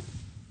أفضه.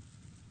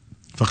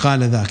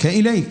 فقال: ذاك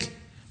إليك.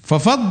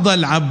 ففض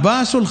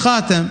العباس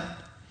الخاتم،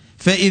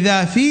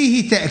 فإذا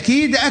فيه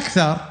تأكيد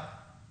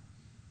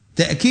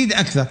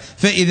أكثر،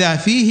 فإذا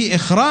فيه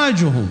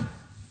إخراجهم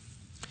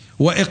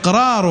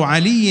وإقرار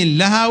علي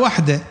لها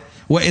وحده،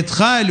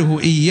 وإدخاله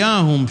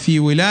إياهم في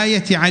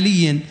ولاية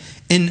علي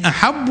إن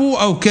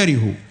أحبوا أو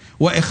كرهوا،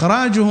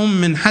 وإخراجهم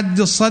من حد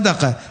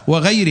الصدقة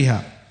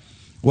وغيرها،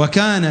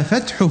 وكان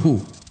فتحه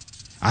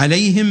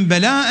عليهم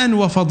بلاء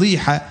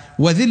وفضيحة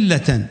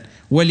وذلة،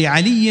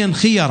 ولعلي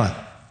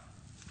خيرة.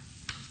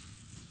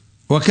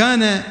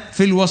 وكان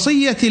في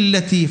الوصية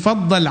التي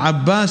فض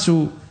العباس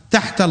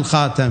تحت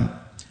الخاتم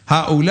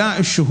هؤلاء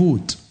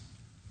الشهود: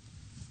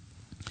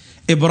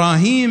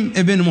 إبراهيم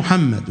ابن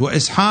محمد،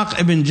 وإسحاق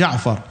ابن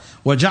جعفر،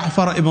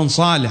 وجعفر ابن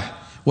صالح،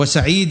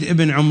 وسعيد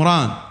ابن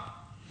عمران.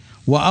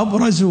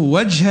 وأبرزوا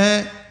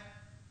وجه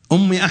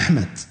أم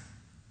أحمد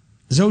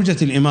زوجة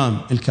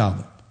الإمام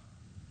الكاظم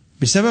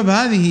بسبب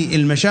هذه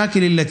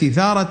المشاكل التي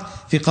ثارت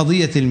في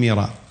قضية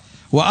الميراث.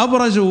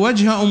 وأبرزوا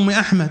وجه أم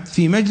أحمد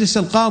في مجلس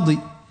القاضي،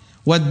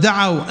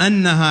 وادعوا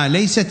أنها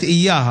ليست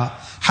إياها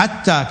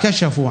حتى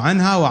كشفوا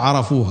عنها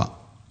وعرفوها.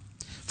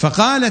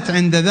 فقالت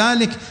عند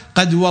ذلك: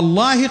 قد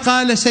والله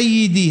قال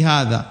سيدي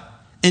هذا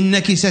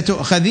إنك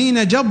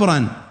ستؤخذين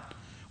جبرا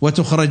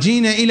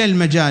وتخرجين إلى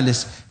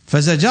المجالس.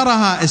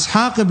 فزجرها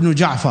إسحاق بن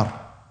جعفر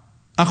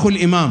أخو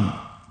الإمام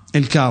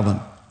الكاظم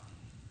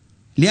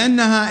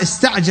لأنها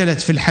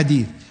استعجلت في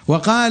الحديث،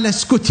 وقال: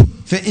 اسكتي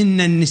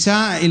فإن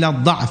النساء إلى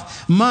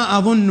الضعف، ما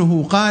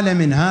أظنه قال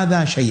من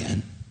هذا شيئا،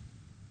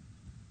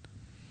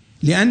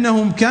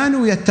 لأنهم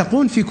كانوا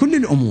يتقون في كل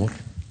الأمور.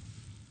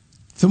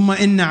 ثم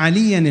إن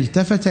عليا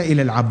التفت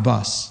إلى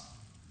العباس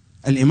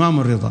الإمام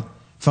الرضا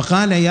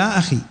فقال: يا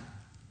أخي،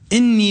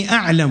 إني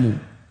أعلم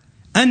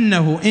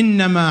أنه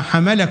إنما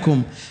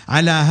حملكم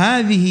على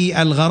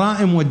هذه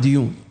الغرائم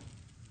والديون،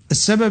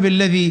 السبب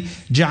الذي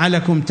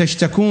جعلكم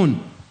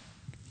تشتكون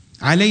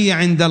علي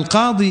عند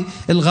القاضي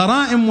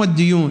الغرائم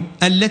والديون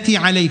التي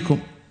عليكم،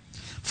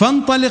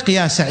 فانطلق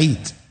يا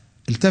سعيد.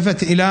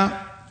 التفت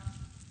إلى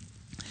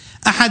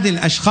أحد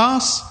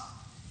الأشخاص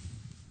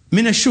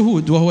من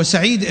الشهود وهو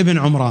سعيد بن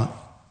عمران: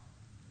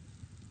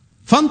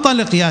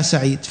 فانطلق يا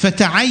سعيد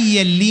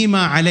فتعين لي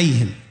ما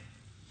عليهم،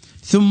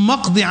 ثم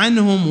اقض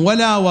عنهم،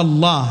 ولا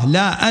والله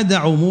لا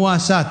أدع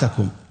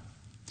مواساتكم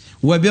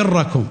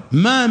وبركم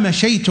ما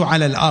مشيت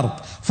على الأرض،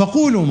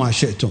 فقولوا ما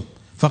شئتم.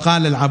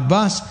 فقال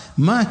العباس: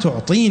 ما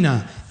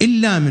تعطينا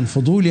إلا من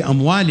فضول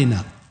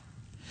أموالنا،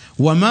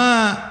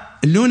 وما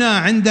لنا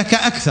عندك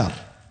أكثر.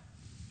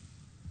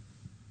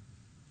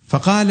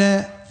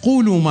 فقال: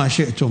 قولوا ما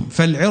شئتم،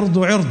 فالعرض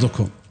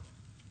عرضكم،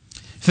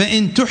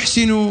 فإن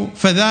تحسنوا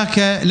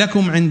فذاك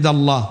لكم عند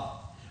الله،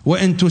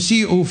 وإن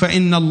تسيئوا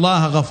فإن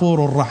الله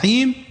غفور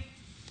رحيم.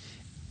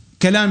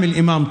 كلام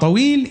الإمام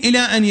طويل إلى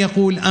أن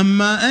يقول: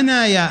 أما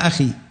أنا يا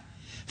أخي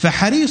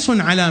فحريص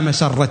على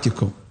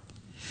مسرتكم،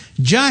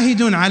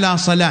 جاهد على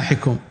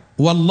صلاحكم،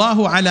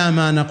 والله على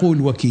ما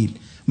نقول وكيل.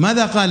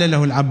 ماذا قال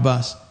له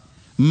العباس؟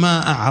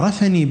 ما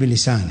أعرفني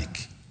بلسانك،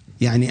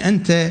 يعني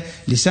أنت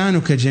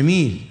لسانك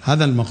جميل،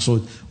 هذا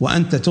المقصود،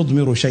 وأنت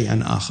تضمر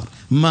شيئا آخر.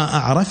 ما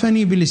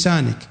أعرفني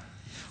بلسانك،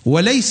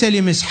 وليس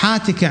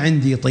لمسحاتك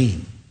عندي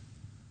طين،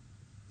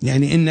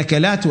 يعني إنك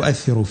لا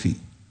تؤثر فيه.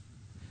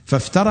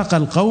 فافترق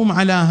القوم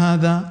على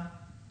هذا.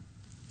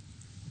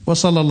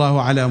 وصلى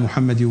الله على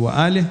محمد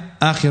وآله.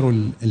 آخر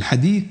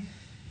الحديث: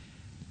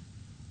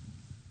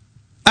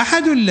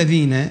 أحد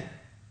الذين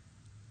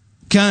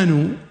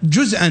كانوا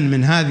جزءا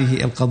من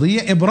هذه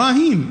القضية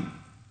إبراهيم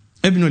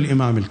ابن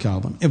الإمام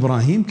الكاظم.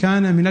 إبراهيم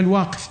كان من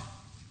الواقفة،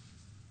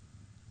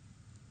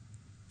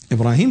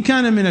 إبراهيم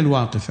كان من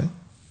الواقفة،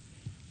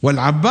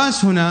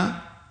 والعباس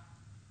هنا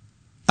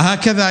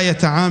هكذا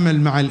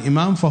يتعامل مع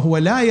الإمام، فهو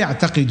لا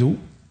يعتقد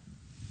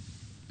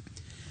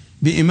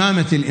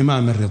بإمامة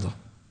الإمام الرضا،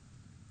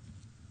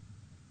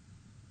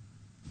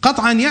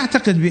 قطعا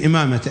يعتقد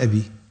بإمامة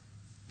أبيه.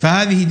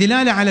 فهذه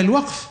دلالة على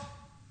الوقف،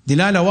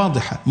 دلالة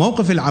واضحة.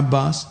 موقف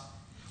العباس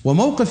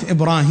وموقف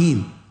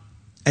إبراهيم.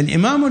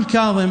 الإمام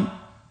الكاظم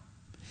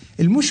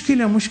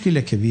المشكلة مشكلة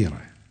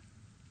كبيرة.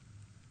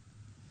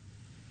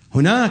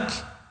 هناك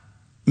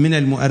من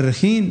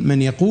المؤرخين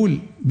من يقول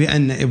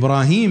بأن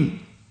إبراهيم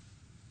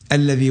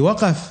الذي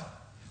وقف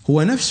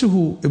هو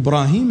نفسه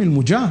إبراهيم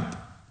المجاب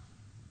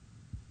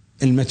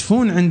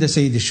المدفون عند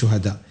سيد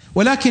الشهداء،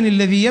 ولكن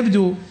الذي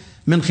يبدو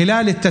من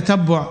خلال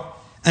التتبع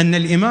أن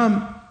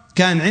الإمام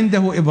كان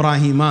عنده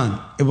إبراهيمان: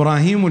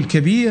 إبراهيم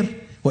الكبير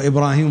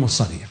وإبراهيم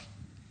الصغير.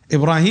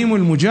 إبراهيم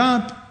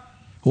المجاب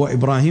هو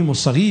إبراهيم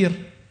الصغير،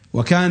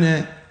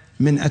 وكان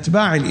من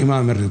أتباع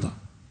الإمام الرضا.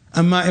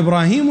 أما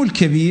إبراهيم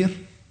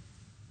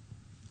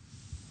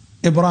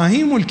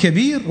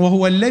الكبير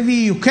وهو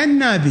الذي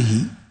يكنى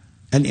به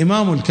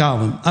الإمام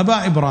الكاظم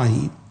أبا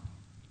إبراهيم،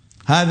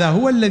 هذا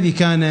هو الذي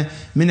كان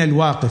من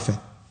الواقفة،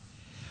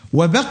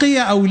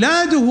 وبقي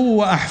أولاده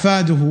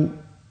وأحفاده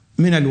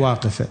من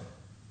الواقفة.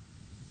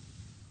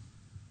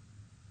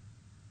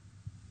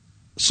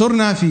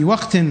 صرنا في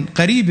وقت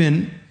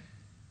قريب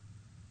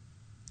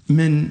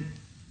من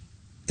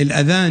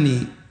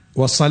الأذان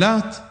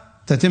والصلاة،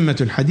 تتمة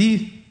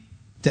الحديث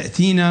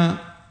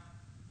تأتينا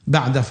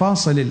بعد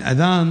فاصل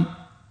الأذان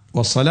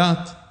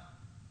والصلاة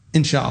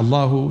إن شاء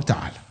الله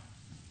تعالى.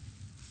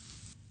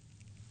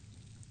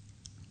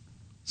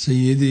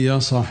 سيدي يا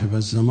صاحب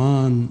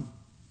الزمان،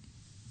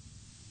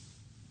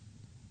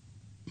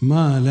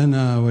 ما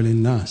لنا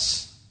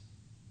وللناس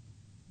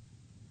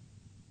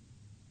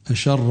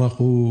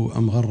أشرقوا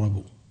أم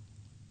غربوا،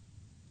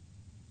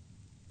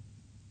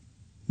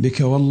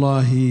 بك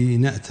والله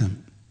نأتم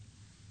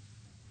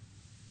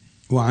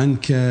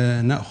وعنك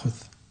نأخذ،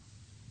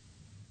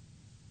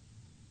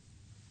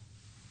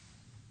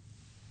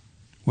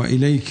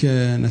 وإليك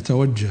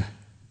نتوجه،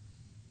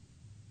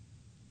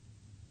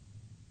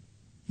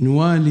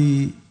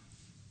 نوالي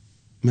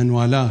من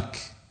والاك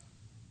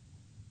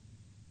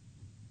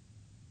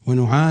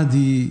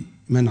ونعادي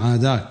من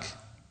عاداك،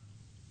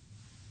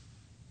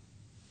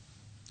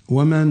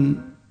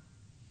 ومن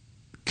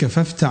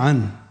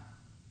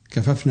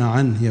كففنا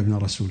عنه يا ابن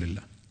رسول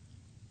الله.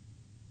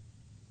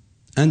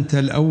 أنت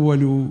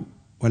الأول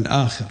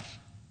والآخر،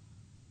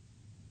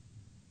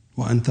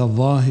 وأنت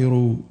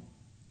الظاهر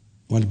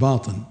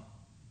والباطن،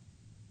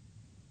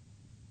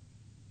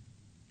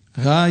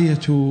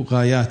 غاية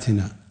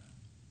غاياتنا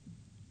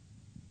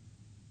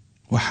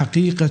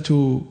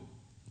وحقيقة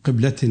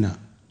قبلتنا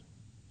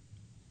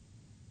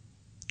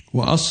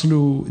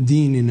وأصل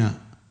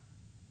ديننا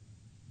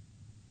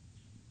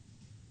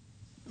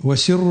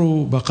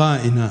وسر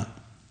بقائنا،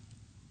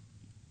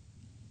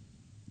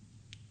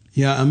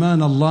 يا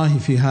أمان الله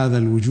في هذا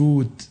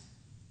الوجود،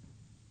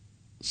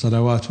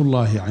 صلوات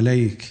الله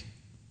عليك.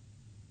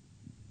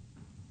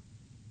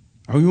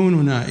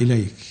 عيوننا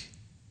إليك،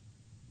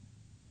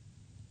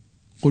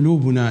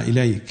 قلوبنا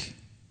إليك،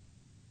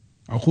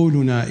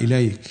 عقولنا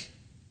إليك،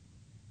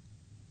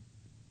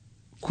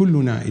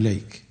 كلنا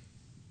إليك.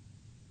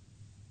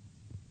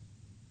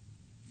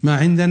 ما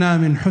عندنا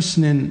من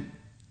حسن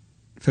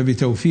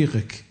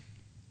فبتوفيقك،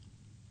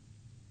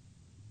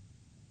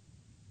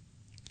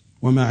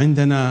 وما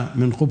عندنا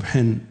من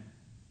قبح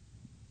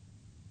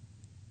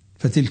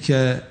فتلك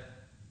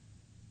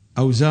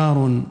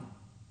أوزار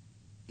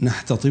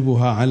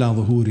نحتطبها على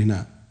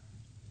ظهورنا.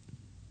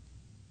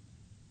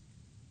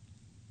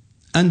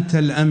 أنت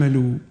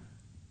الأمل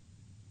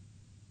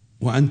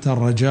وأنت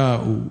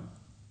الرجاء،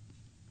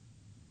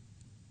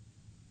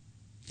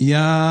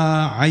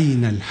 يا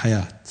عين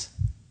الحياة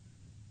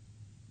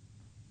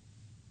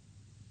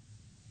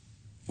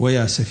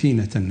ويا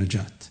سفينة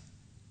النجاة.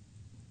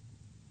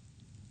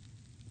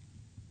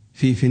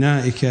 في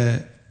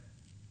فنائك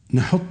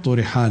نحط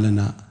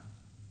رحالنا،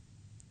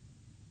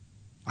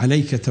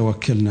 عليك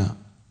توكلنا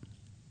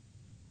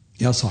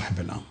يا صاحب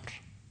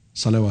الأمر،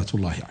 صلوات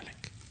الله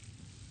عليك.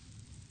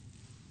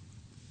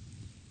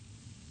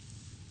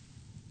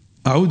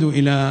 أعود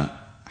إلى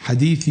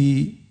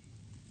حديثي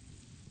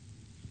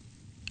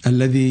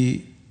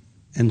الذي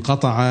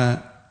انقطع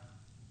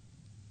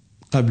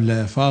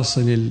قبل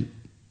فاصل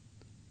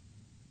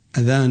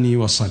الأذان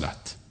والصلاة.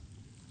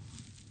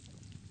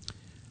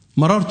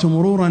 مررت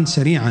مرورا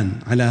سريعا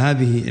على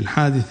هذه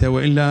الحادثة،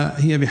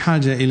 وإلا هي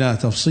بحاجة إلى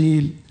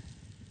تفصيل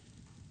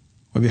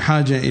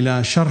وبحاجة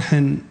إلى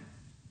شرح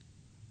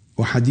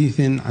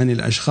وحديث عن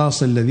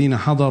الأشخاص الذين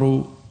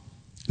حضروا،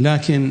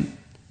 لكن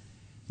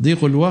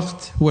ضيق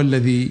الوقت هو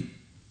الذي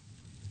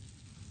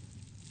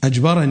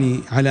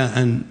أجبرني على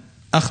أن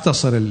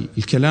أختصر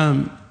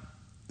الكلام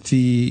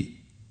في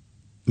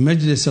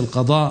مجلس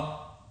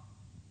القضاء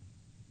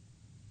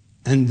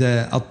عند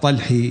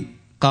الطلحي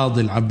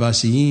قاضي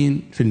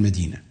العباسيين في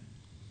المدينة.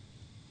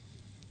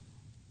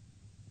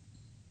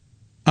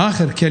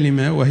 آخر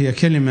كلمة، وهي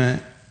كلمة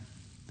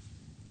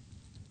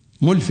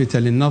ملفتة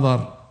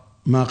للنظر،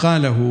 ما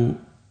قاله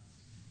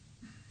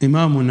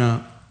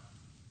إمامنا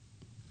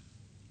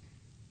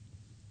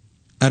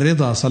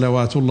الرضا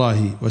صلوات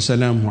الله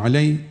وسلامه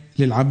عليه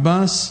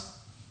للعباس: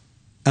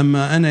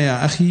 أما أنا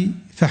يا أخي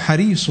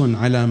فحريص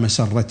على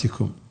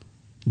مسرتكم،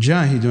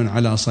 جاهد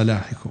على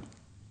صلاحكم،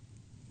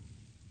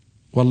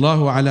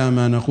 والله على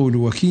ما نقول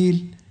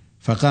وكيل.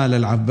 فقال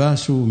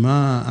العباس: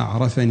 ما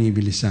أعرفني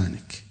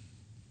بلسانك،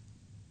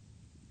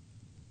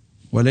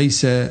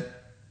 وليس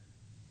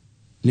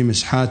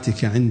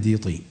لمسحاتك عندي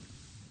طين.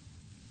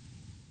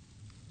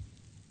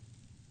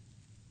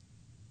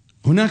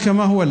 هناك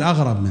ما هو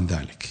الأغرب من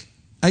ذلك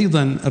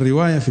أيضا،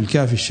 الرواية في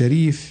الكافي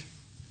الشريف: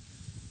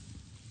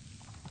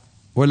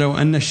 ولو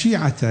أن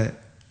الشيعة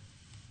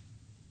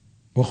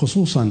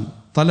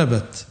وخصوصا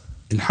طلبة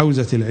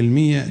الحوزة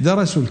العلمية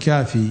درسوا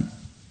الكافي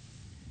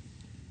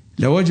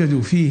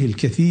لوجدوا فيه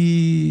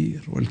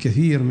الكثير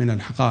والكثير من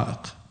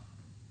الحقائق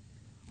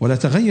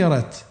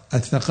ولتغيرت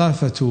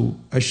الثقافة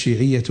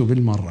الشيعية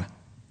بالمرة،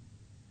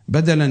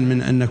 بدلا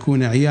من أن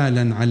نكون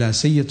عيالا على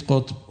سيد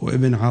قطب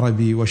وابن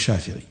عربي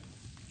والشافعي.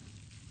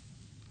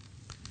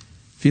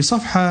 في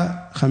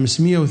صفحة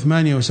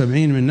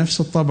 578 من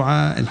نفس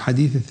الطبعة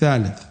الحديث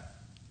الثالث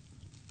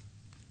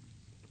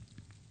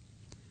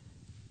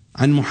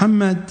عن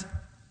محمد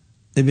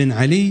ابن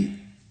علي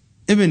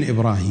ابن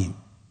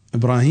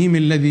إبراهيم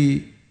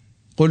الذي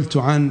قلت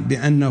عنه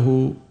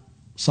بأنه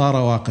صار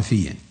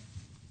واقفيا،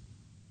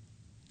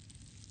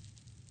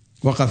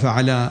 وقف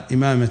على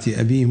إمامة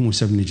أبيه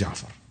موسى بن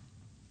جعفر.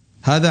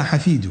 هذا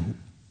حفيده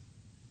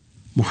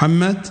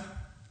محمد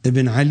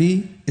ابن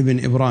علي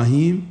ابن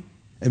إبراهيم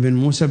ابن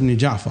موسى بن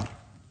جعفر.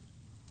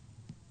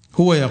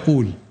 هو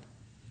يقول: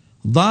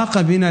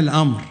 ضاق بنا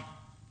الأمر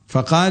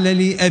فقال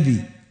لي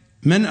أبي.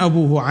 من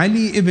أبوه؟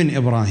 علي ابن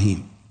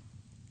إبراهيم،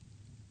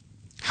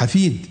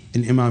 حفيد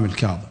الإمام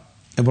الكاظم.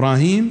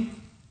 إبراهيم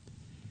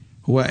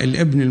هو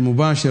الابن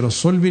المباشر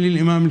الصلبي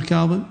للإمام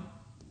الكاظم،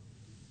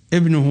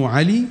 ابنه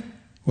علي،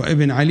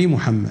 وابن علي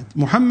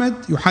محمد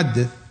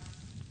يحدث: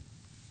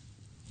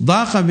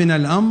 ضاق بنا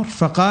الأمر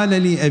فقال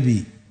لي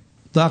أبي.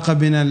 ضاق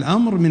بنا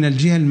الأمر من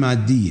الجهة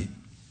المادية،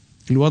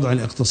 الوضع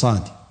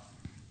الاقتصادي.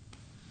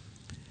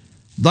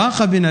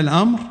 ضاق بنا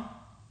الأمر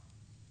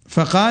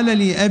فقال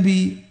لي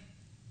أبي: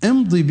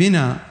 امض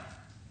بنا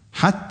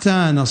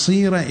حتى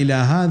نصير إلى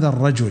هذا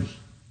الرجل،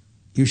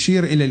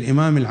 يشير إلى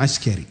الإمام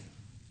العسكري.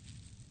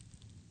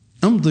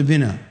 امض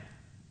بنا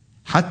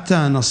حتى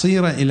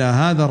نصير إلى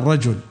هذا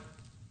الرجل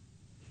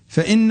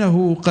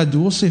فإنه قد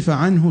وصف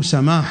عنه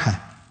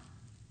سماحة.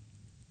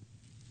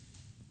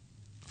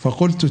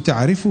 فقلت: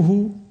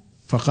 تعرفه؟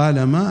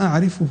 فقال: ما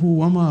أعرفه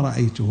وما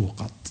رأيته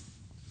قط.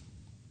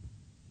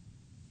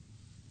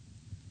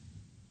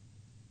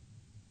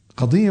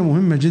 قضية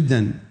مهمة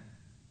جدا.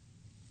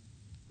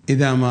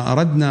 إذا ما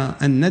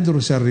أردنا أن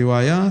ندرس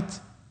الروايات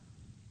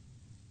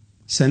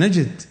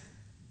سنجد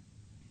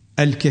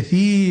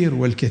الكثير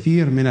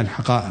والكثير من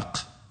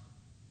الحقائق.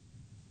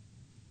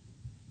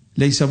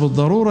 ليس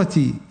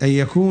بالضرورة أن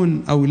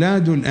يكون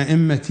أولاد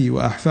الأئمة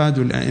وأحفاد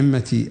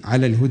الأئمة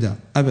على الهدى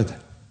أبدا.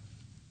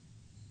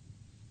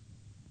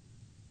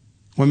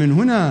 ومن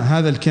هنا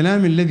هذا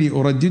الكلام الذي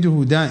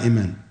أردده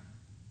دائما،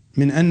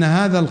 من أن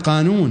هذا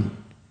القانون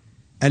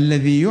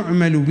الذي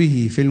يعمل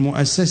به في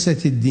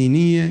المؤسسة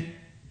الدينية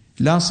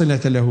لا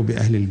صلة له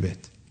بأهل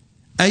البيت.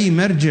 أي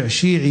مرجع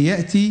شيعي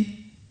يأتي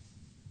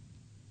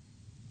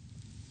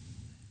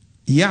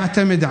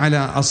يعتمد على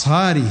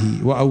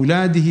أصهاره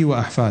وأولاده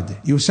وأحفاده،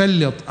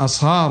 يسلط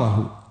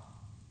أصهاره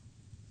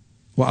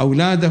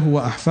وأولاده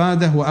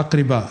وأحفاده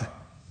وأقربائه،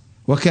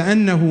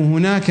 وكأنه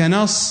هناك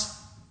نص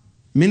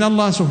من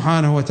الله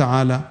سبحانه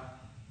وتعالى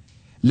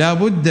لا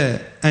بد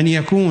أن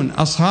يكون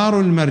أصهار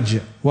المرجع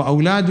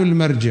وأولاد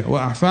المرجع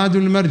وأحفاد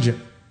المرجع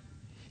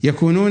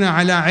يكونون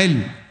على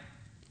علم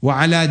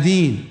وعلى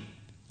دين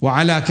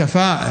وعلى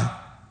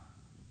كفاءة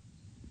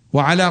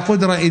وعلى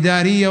قدرة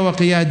إدارية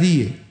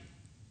وقيادية.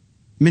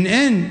 من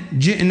أين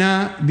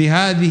جئنا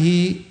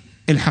بهذه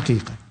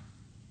الحقيقة؟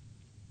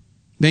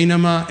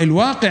 بينما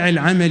الواقع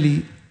العملي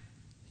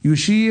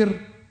يشير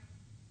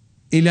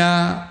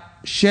إلى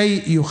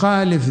شيء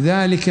يخالف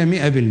ذلك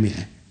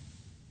 100%.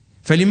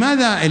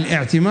 فلماذا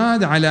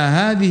الاعتماد على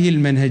هذه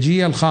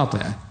المنهجية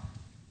الخاطئة؟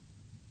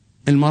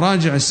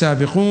 المراجع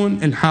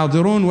السابقون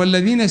الحاضرون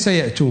والذين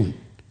سيأتون،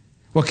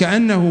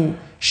 وكأنه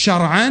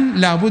شرعا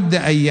لا بد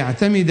أن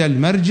يعتمد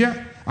المرجع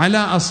على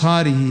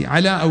أصهاره،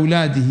 على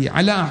أولاده،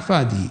 على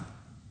أحفاده،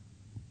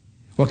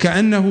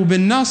 وكأنه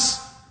بالنص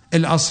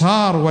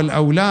الأصهار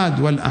والأولاد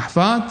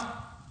والأحفاد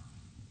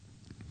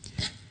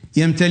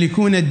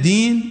يمتلكون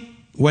الدين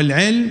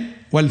والعلم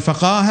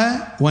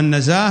والفقاهة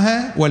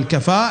والنزاهة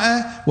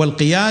والكفاءة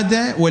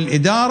والقيادة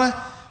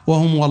والإدارة،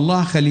 وهم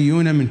والله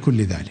خليون من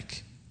كل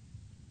ذلك.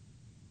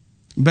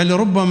 بل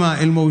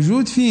ربما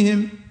الموجود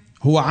فيهم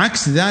هو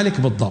عكس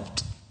ذلك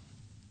بالضبط.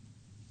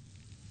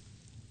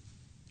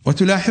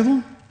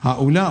 وتلاحظون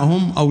هؤلاء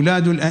هم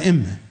أولاد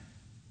الأئمة،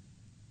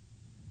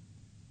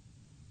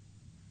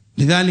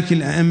 لذلك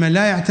الأئمة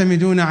لا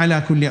يعتمدون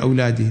على كل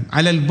أولادهم،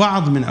 على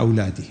البعض من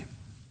أولادهم،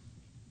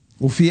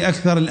 وفي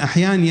أكثر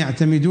الأحيان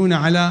يعتمدون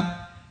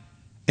على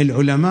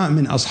العلماء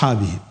من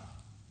أصحابهم.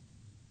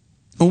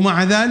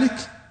 ومع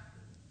ذلك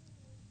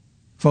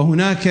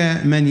فهناك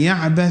من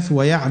يعبث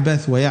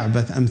ويعبث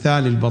ويعبث،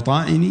 أمثال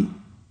البطائني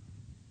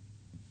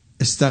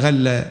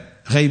استغل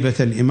غيبة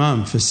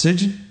الإمام في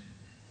السجن،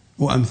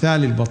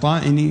 وأمثال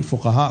البطائني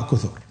فقهاء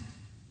كثر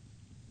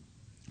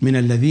من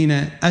الذين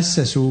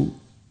أسسوا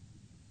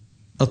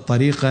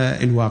الطريقة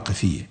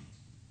الواقفية.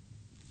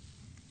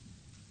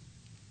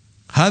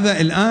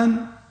 هذا الآن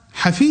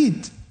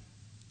حفيد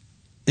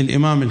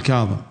الإمام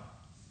الكاظم،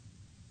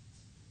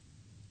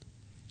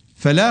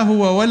 فلا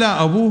هو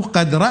ولا أبوه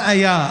قد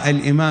رأيا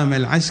الإمام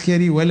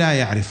العسكري ولا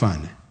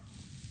يعرفانه.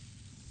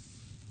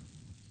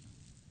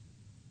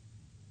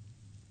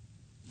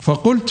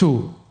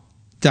 فقلت: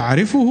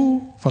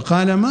 تعرفه؟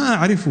 فقال: ما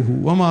أعرفه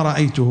وما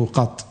رأيته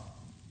قط.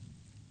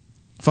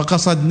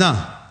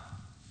 فقصدناه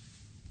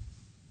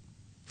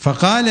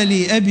فقال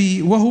لي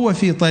أبي وهو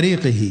في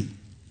طريقه: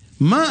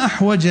 ما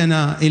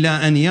أحوجنا إلى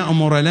أن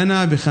يأمر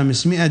لنا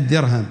ب500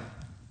 درهم،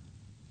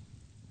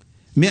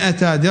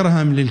 100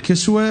 درهم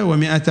للكسوة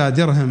و100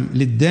 درهم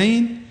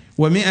للدين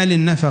و100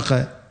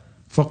 للنفقة.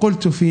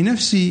 فقلت في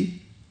نفسي: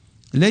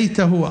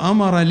 ليته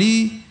أمر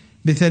لي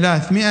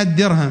ب300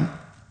 درهم،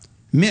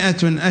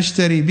 100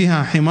 أشتري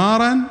بها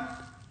حمارا،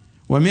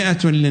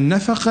 و100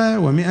 للنفقة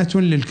و100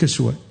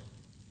 للكسوة،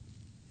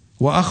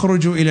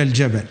 وأخرج إلى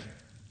الجبل.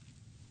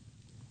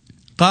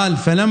 قال: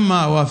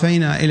 فلما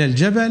وافينا إلى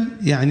الجبل،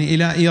 يعني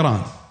إلى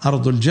إيران،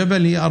 أرض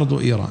الجبل هي أرض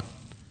إيران.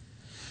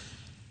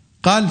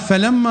 قال: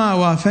 فلما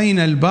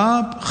وافينا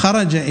الباب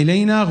خرج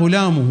إلينا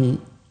غلامه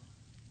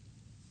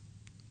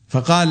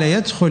فقال: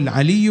 يدخل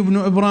علي بن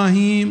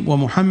إبراهيم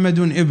ومحمد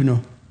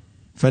ابنه.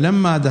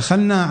 فلما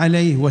دخلنا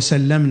عليه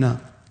وسلمنا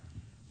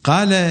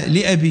قال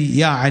لأبي: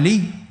 يا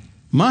علي،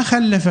 ما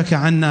خلفك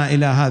عنا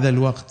إلى هذا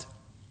الوقت؟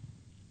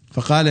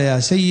 فقال: يا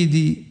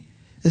سيدي،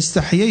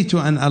 استحييت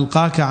أن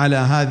ألقاك على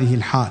هذه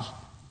الحال.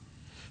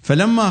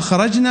 فلما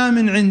خرجنا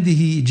من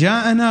عنده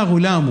جاءنا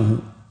غلامه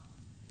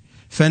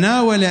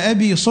فناول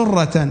أبي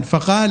صرة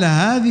فقال: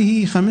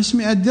 هذه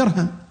 500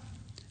 درهم،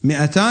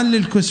 200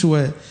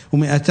 للكسوة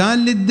و200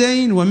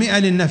 للدين و100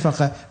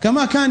 للنفقة،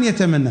 كما كان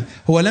يتمنى.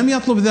 هو لم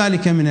يطلب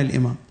ذلك من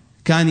الإمام،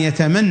 كان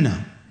يتمنى.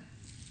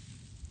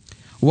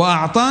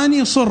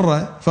 وأعطاني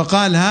صرة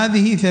فقال: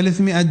 هذه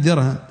 300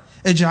 درهم،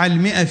 اجعل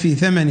 100 في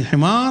ثمن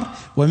حمار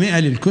و100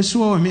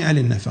 للكسوة و100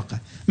 للنفقة،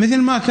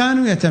 مثل ما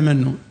كانوا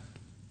يتمنون.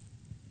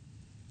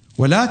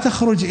 ولا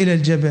تخرج إلى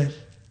الجبل،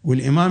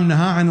 والإمام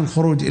نهى عن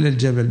الخروج إلى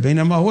الجبل،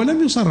 بينما هو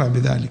لم يصرح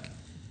بذلك.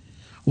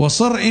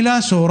 وصر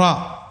إلى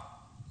سوراء،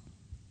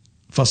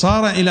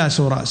 فصار إلى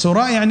سوراء،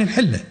 سوراء يعني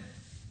الحلة.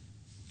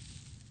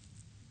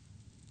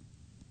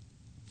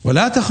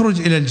 ولا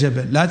تخرج إلى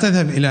الجبل، لا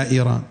تذهب إلى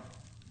إيران،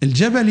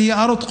 الجبل هي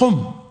أرض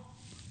قم.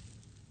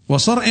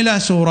 وصر إلى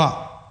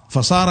سوراء،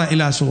 فصار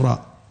إلى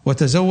سوراء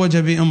وتزوج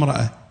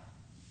بامرأة،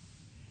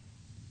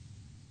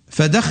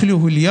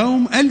 فدخله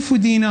اليوم 1000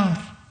 دينار،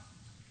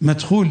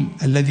 مدخول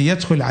الذي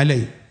يدخل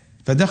عليه،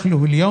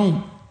 فدخله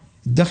اليوم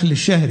الدخل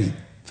الشهري،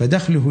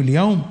 فدخله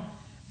اليوم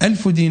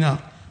 1000 دينار.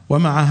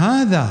 ومع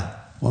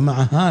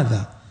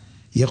هذا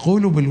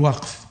يقول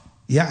بالوقف،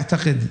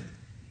 يعتقد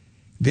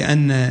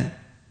بأن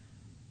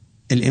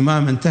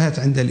الإمام انتهت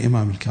عند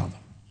الإمام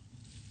الكاظم.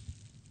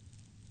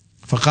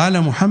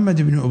 فقال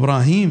محمد بن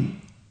إبراهيم: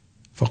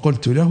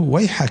 فقلت له: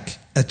 ويحك،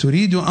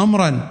 أتريد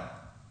أمرا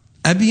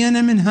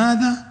أبين من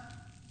هذا؟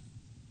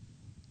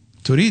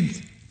 تريد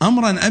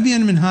أمرا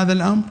أبين من هذا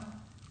الأمر؟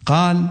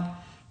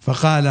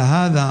 فقال: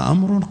 هذا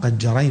أمر قد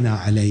جرينا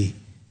عليه،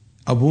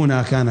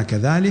 أبونا كان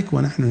كذلك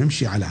ونحن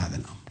نمشي على هذا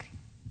الأمر.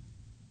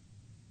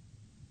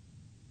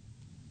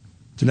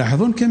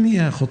 تلاحظون كم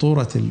هي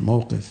خطورة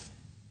الموقف،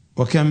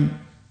 وكم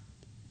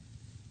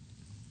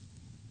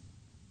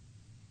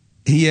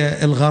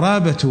هي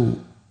الغرابة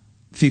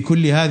في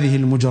كل هذه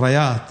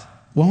المجريات.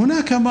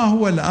 وهناك ما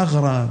هو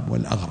الأغرب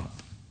والأغرب.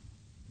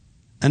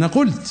 أنا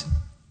قلت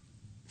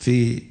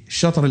في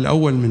الشطر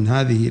الأول من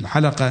هذه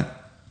الحلقة: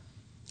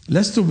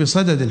 لست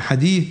بصدد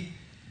الحديث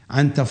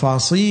عن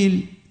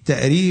تفاصيل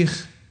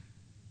تاريخ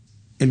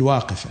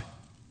الواقفة.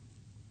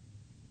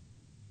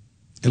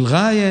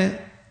 الغاية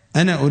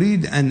أنا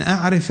أريد أن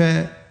أعرف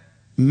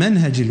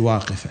منهج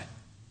الواقفة.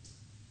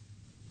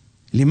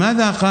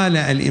 لماذا قال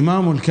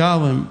الإمام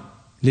الكاظم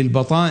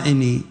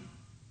للبطائن: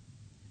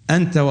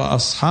 أنت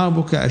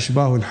وأصحابك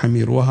أشباه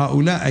الحمير؟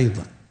 وهؤلاء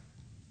أيضا،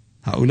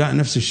 هؤلاء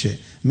نفس الشيء،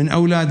 من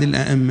أولاد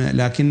الأئمة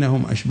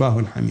لكنهم أشباه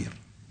الحمير،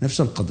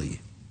 نفس القضية،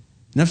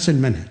 نفس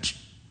المنهج.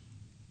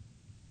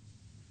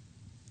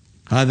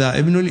 هذا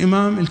ابن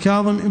الإمام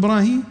الكاظم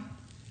إبراهيم،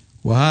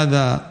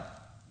 وهذا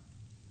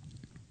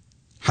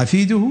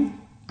حفيده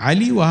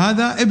علي،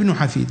 وهذا ابن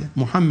حفيده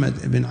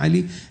محمد بن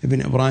علي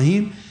بن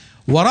إبراهيم.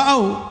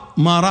 ورأوا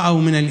ما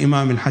رأوا من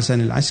الإمام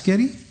الحسن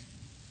العسكري،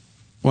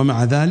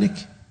 ومع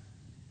ذلك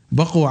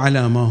بقوا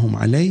على ما هم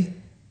عليه.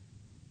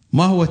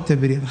 ما هو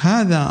التبرير؟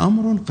 هذا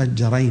أمر قد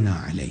جرينا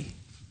عليه.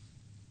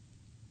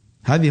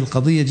 هذه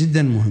القضية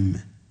جدا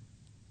مهمة،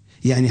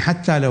 يعني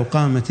حتى لو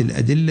قامت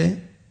الأدلة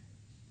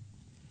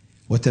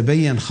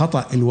وتبين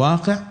خطأ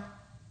الواقع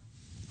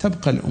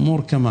تبقى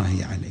الأمور كما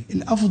هي عليه.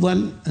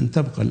 الأفضل أن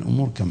تبقى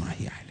الأمور كما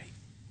هي عليه.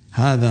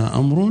 هذا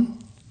أمر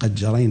قد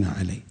جرينا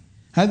عليه.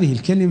 هذه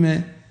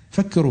الكلمة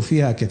فكروا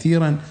فيها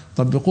كثيرا،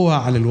 طبقوها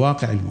على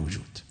الواقع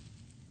الموجود.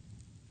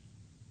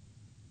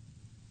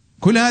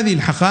 كل هذه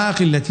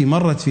الحقائق التي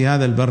مرت في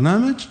هذا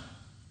البرنامج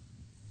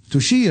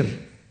تشير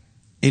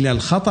إلى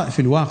الخطأ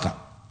في الواقع،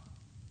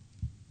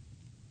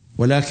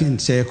 ولكن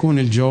سيكون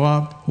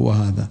الجواب هو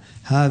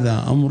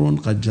هذا أمر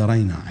قد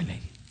جرينا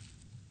عليه.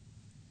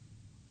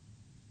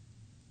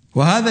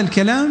 وهذا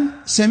الكلام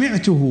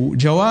سمعته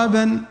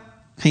جوابا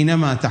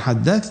حينما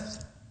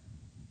تحدثت،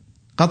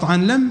 قطعا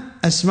لم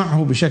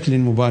أسمعه بشكل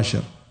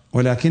مباشر،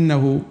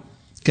 ولكنه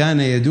كان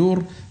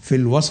يدور في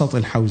الوسط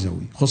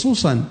الحوزوي،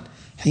 خصوصا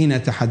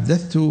حين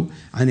تحدثت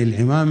عن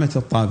العمامة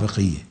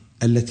الطابقية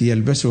التي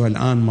يلبسها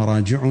الآن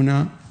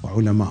مراجعنا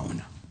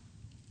وعلماؤنا.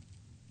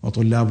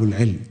 وطلاب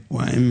العلم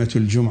وأئمة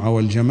الجمعة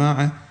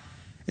والجماعة،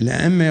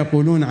 الأئمة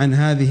يقولون عن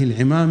هذه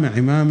العمامة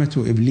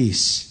عمامة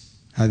إبليس،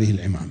 هذه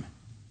العمامة،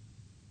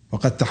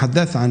 وقد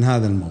تحدثت عن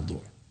هذا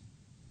الموضوع.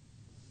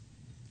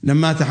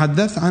 لما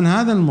تحدثت عن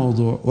هذا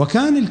الموضوع،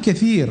 وكان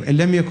الكثير إن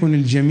لم يكن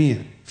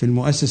الجميع في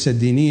المؤسسة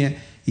الدينية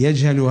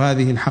يجهل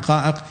هذه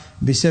الحقائق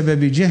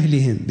بسبب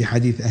جهلهم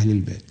بحديث أهل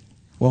البيت،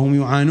 وهم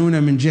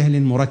يعانون من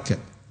جهل مركب،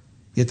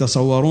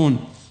 يتصورون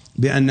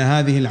بأن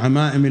هذه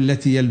العمائم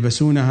التي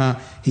يلبسونها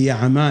هي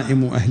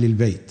عمائم أهل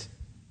البيت،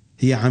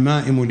 هي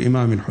عمائم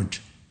الإمام الحجة.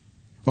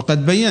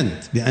 وقد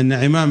بينت بأن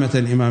عمامة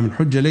الإمام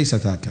الحجة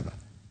ليست هكذا،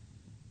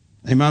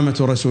 عمامة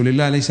رسول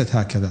الله ليست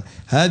هكذا،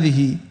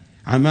 هذه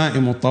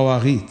عمائم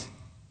الطواغيت،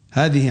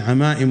 هذه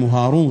عمائم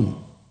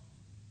هارون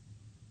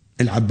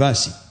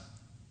العباسي،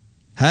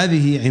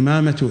 هذه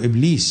عمامة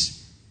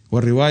إبليس،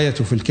 والرواية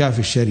في الكافي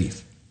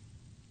الشريف.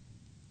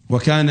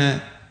 وكان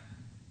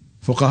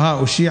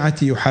فقهاء الشيعة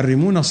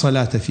يحرمون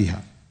الصلاة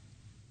فيها،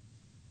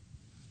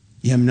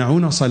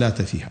 يمنعون الصلاة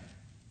فيها.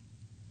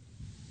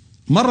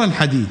 مر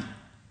الحديث،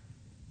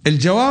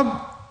 الجواب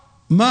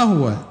ما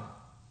هو؟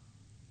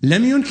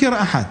 لم ينكر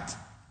أحد،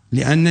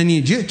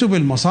 لأنني جئت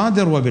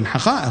بالمصادر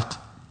وبالحقائق،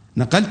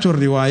 نقلت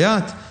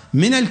الروايات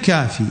من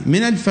الكافي،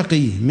 من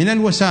الفقيه، من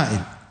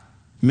الوسائل،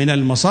 من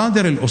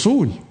المصادر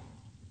الأصول،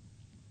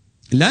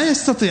 لا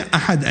يستطيع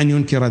أحد أن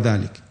ينكر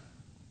ذلك.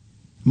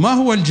 ما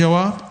هو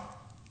الجواب؟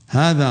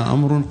 هذا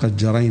أمر قد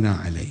جرينا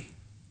عليه،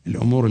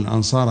 الأمور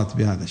الآن صارت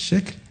بهذا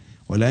الشكل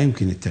ولا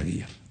يمكن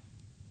التغيير.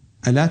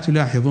 ألا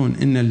تلاحظون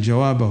أن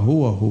الجواب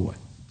هو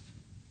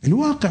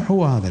الواقع،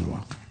 هو هذا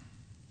الواقع.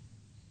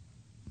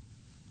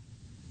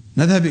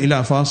 نذهب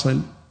إلى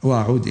فاصل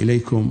وأعود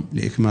إليكم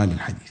لإكمال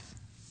الحديث.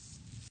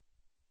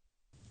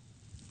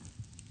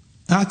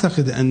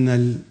 أعتقد أن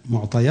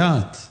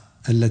المعطيات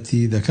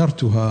التي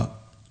ذكرتها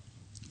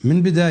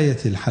من بداية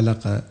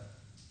الحلقة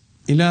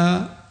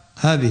إلى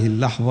هذه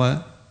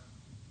اللحظة،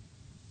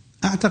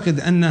 أعتقد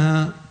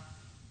أنها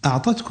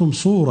أعطتكم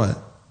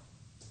صورة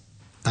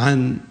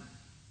عن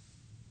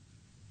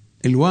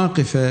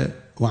الواقفة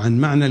وعن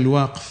معنى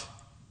الوقف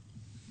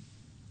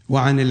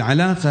وعن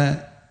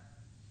العلاقة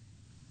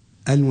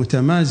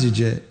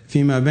المتمازجة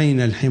فيما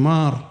بين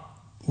الحمار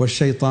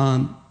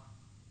والشيطان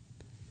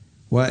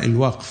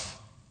والوقف.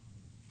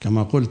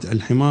 كما قلت،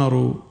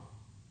 الحمار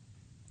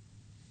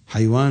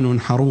حيوان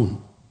حرون،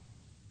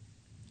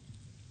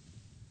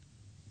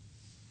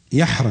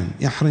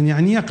 يحرن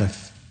يعني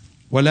يقف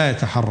ولا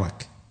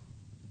يتحرك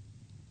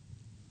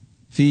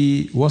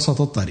في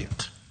وسط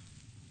الطريق.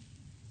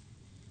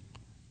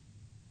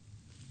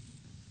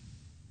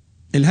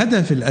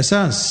 الهدف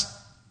الأساس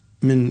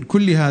من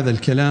كل هذا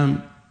الكلام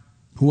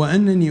هو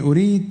أنني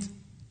أريد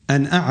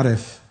أن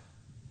أعرف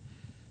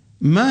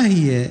ما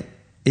هي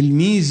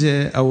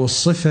الميزة أو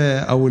الصفة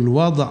أو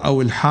الوضع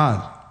أو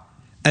الحال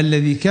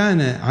الذي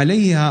كان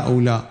عليه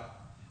هؤلاء،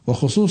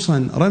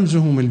 وخصوصا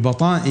رمزهم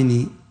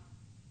البطائني،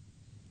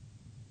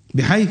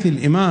 بحيث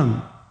الإمام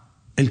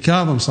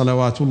الكاظم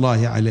صلوات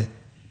الله عليه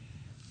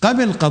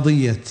قبل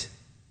قضية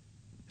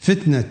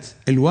فتنة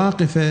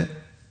الواقفة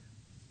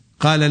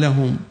قال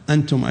لهم: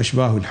 أنتم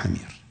أشباه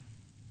الحمير،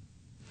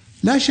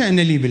 لا شأن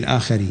لي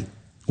بالآخرين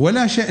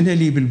ولا شأن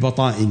لي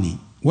بالبطائن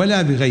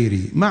ولا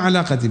بغيره. ما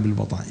علاقتي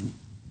بالبطائن؟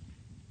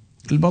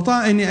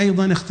 البطائن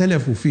أيضا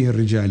اختلفوا فيه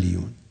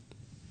الرجاليون،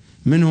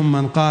 منهم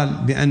من قال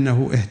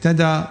بأنه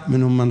اهتدى،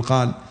 منهم من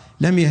قال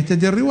لم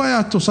يهتدي.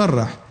 الروايات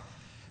تصرح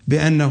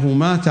بأنه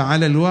مات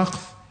على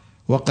الوقف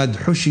وقد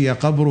حشي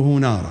قبره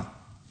نارا،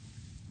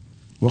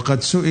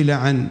 وقد سئل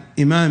عن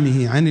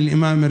إمامه، عن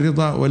الإمام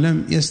الرضا،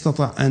 ولم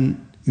يستطع أن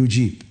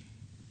يجيب.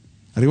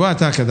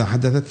 روايات هكذا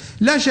حدثت.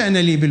 لا شأن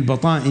لي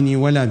بالبطائن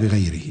ولا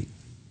بغيره،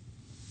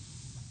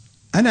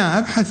 أنا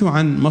أبحث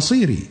عن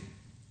مصيري.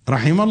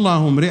 رحم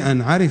الله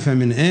امرئا عرف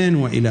من أين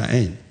وإلى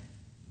أين.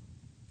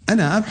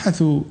 أنا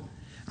أبحث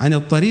عن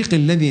الطريق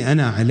الذي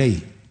أنا عليه،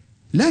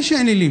 لا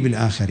شأن لي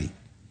بالآخرين،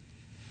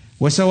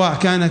 وسواء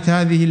كانت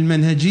هذه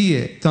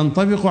المنهجية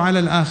تنطبق على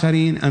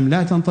الآخرين أم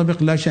لا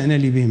تنطبق، لا شأن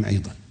لي بهم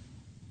أيضا.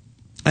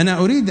 أنا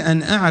أريد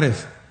أن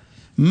أعرف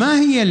ما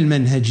هي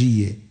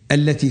المنهجية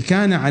التي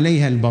كان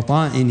عليها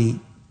البطائني،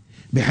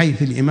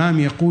 بحيث الإمام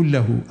يقول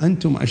له: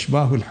 أنتم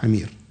أشباه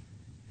الحمير.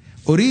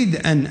 أريد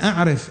أن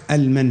أعرف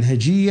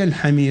المنهجية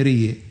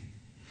الحميرية،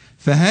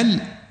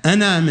 فهل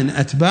أنا من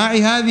أتباع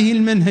هذه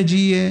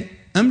المنهجية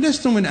أم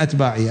لست من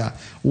أتباعها؟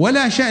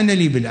 ولا شأن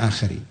لي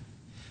بالآخرين،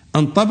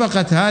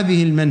 انطبقت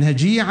هذه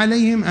المنهجية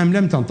عليهم أم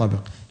لم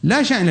تنطبق،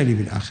 لا شأن لي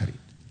بالآخرين.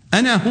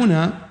 أنا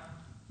هنا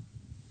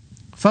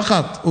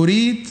فقط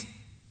أريد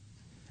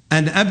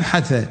أن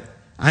أبحث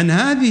عن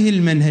هذه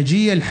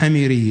المنهجية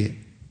الحميرية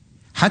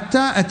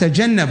حتى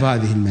أتجنب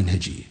هذه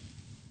المنهجية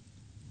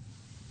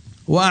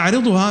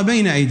وأعرضها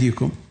بين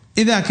أيديكم.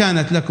 إذا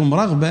كانت لكم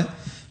رغبة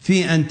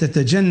في أن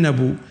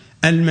تتجنبوا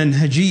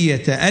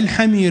المنهجية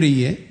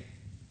الحميرية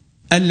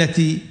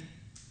التي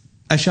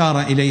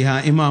أشار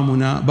إليها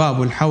إمامنا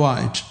باب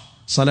الحوائج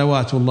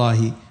صلوات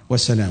الله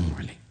وسلامه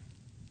عليه.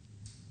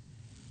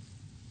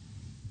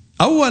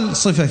 أول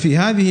صفة في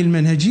هذه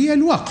المنهجية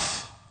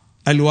الوقف،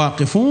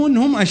 الواقفون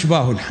هم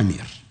أشباه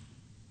الحمير.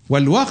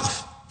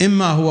 والوقف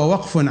إما هو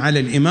وقف على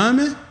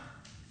الإمامة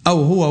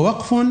أو هو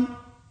وقف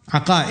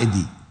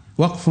عقائدي،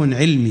 وقف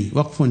علمي،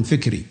 وقف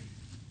فكري،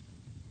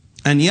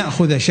 أن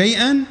يأخذ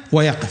شيئا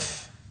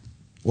ويقف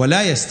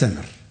ولا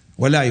يستمر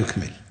ولا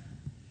يكمل،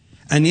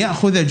 أن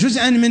يأخذ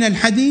جزءا من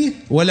الحديث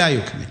ولا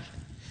يكمل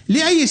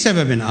لأي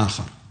سبب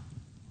آخر.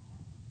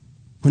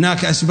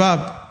 هناك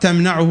أسباب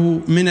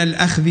تمنعه من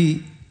الأخذ،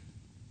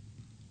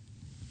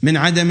 من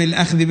عدم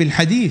الأخذ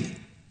بالحديث،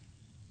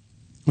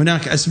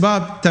 هناك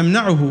أسباب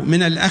تمنعه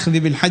من الأخذ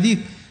بالحديث،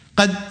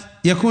 قد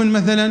يكون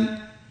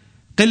مثلا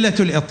قلة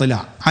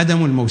الإطلاع،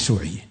 عدم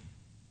الموسوعية،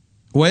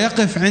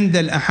 ويقف عند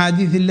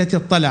الأحاديث التي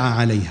اطلع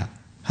عليها،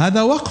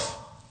 هذا وقف،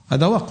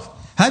 هذا وقف،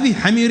 هذه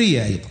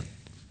حميرية أيضا.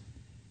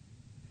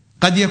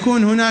 قد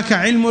يكون هناك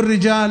علم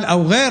الرجال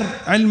أو غير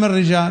علم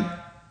الرجال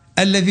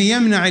الذي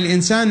يمنع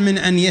الإنسان من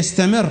أن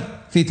يستمر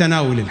في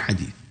تناول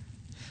الحديث،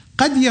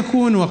 قد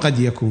يكون وقد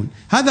يكون،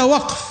 هذا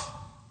وقف،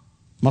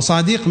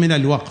 مصادق من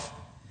الوقف.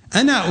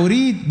 أنا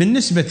أريد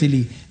بالنسبة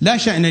لي، لا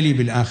شأن لي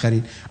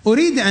بالآخرين،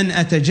 أريد أن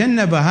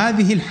أتجنب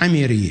هذه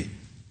الحميرية،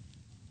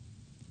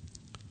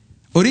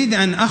 أريد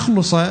أن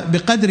أخلص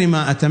بقدر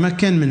ما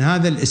أتمكن من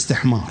هذا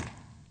الاستحمار.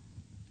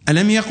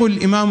 ألم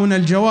يقل إمامنا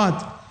الجواد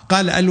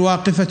قال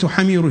الواقفة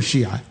حمير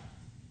الشيعة؟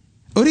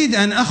 أريد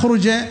أن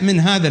أخرج من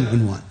هذا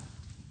العنوان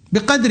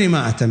بقدر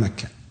ما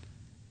أتمكن.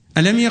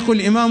 ألم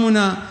يقل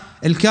إمامنا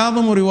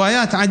الكاظم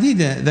روايات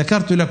عديدة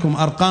ذكرت لكم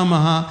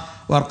أرقامها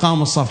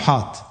وأرقام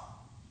الصفحات،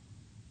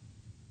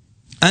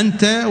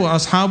 أنت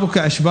وأصحابك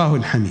أشباه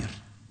الحمير.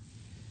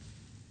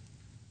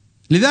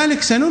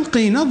 لذلك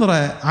سنلقي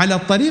نظرة على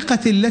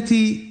الطريقة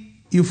التي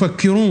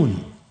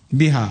يفكرون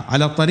بها،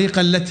 على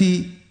الطريقة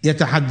التي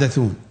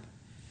يتحدثون.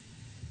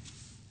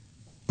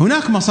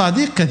 هناك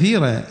مصادق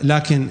كثيرة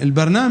لكن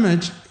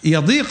البرنامج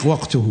يضيق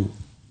وقته،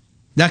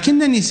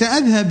 لكنني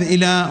سأذهب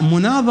إلى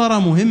مناظرة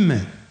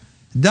مهمة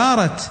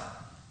دارت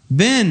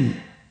بين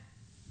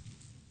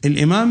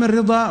الإمام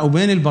الرضا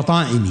وبين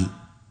البطائني،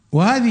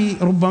 وهذه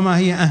ربما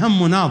هي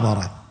أهم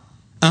مناظرة،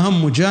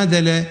 أهم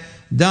مجادلة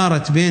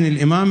دارت بين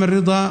الإمام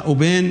الرضا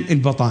وبين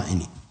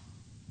البطائني،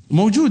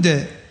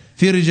 موجودة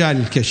في رجال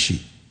الكشي،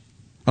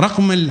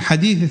 رقم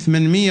الحديث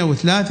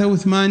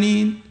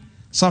 883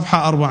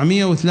 صفحة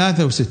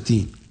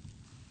 463.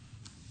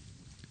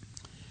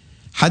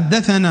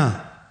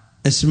 حدثنا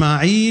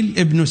إسماعيل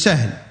ابن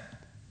سهل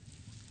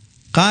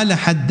قال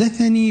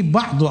حدثني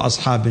بعض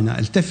أصحابنا،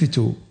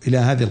 التفتوا إلى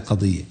هذه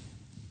القضية،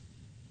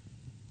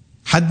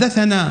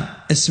 حدثنا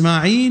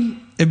إسماعيل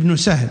ابن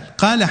سهل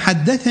قال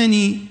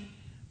حدثني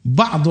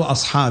بعض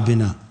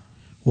أصحابنا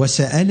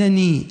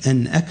وسألني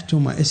أن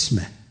أكتم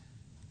اسمه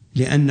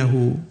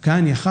لأنه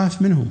كان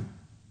يخاف منهم،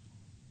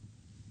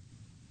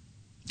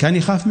 كان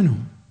يخاف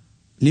منهم.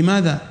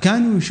 لماذا؟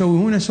 كانوا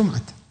يشوهون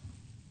سمعته،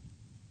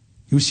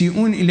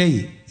 يسيئون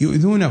إليه،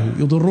 يؤذونه،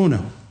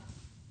 يضرونه.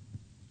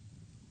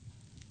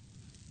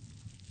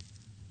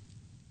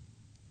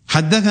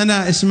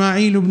 حدثنا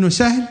إسماعيل بن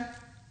سهل،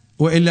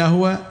 وإلا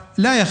هو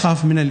لا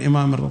يخاف من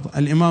الإمام الرضا،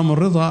 الإمام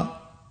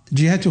الرضا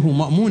جهته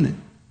مأمونة.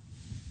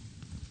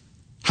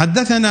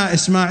 حدثنا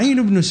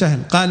إسماعيل بن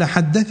سهل قال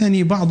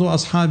حدثني بعض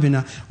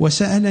أصحابنا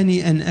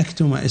وسألني أن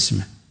أكتم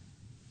اسمه،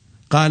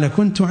 قال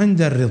كنت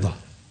عند الرضا،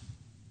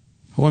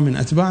 هو من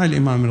أتباع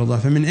الإمام الرضا،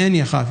 فمن أين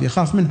يخاف؟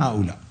 يخاف من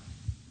هؤلاء.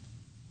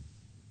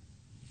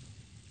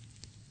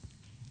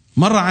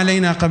 مر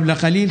علينا قبل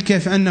قليل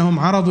كيف أنهم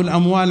عرضوا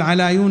الأموال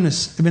على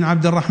يونس بن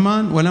عبد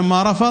الرحمن،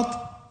 ولما رفض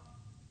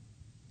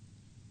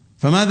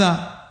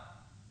فماذا؟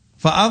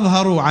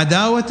 فأظهروا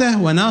عداوته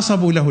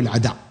وناصبوا له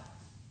العداء.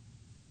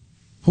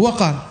 هو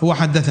قال، هو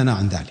حدثنا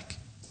عن ذلك.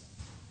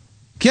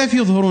 كيف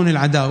يظهرون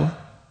العداوة؟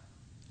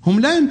 هم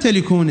لا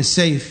يمتلكون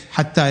السيف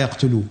حتى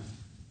يقتلوه،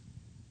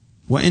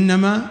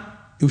 وإنما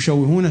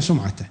يشوهون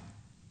سمعته،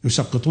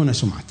 يسقطون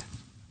سمعته.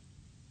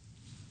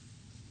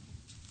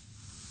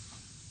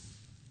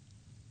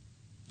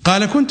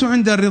 قال كنت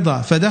عند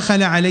الرضا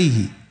فدخل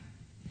عليه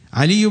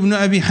علي بن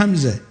أبي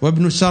حمزة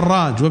وابن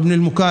السراج وابن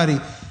المكاري،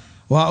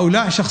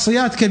 وهؤلاء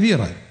شخصيات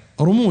كبيرة،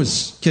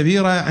 رموز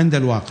كبيرة عند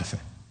الواقفة.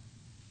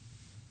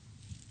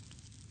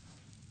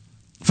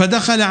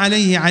 فدخل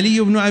عليه علي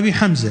بن أبي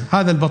حمزة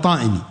هذا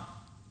البطائني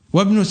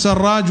وابن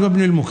السراج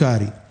وابن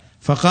المكاري،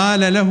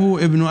 فقال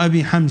له ابن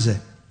أبي حمزة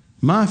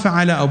ما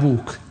فعل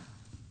أبوك؟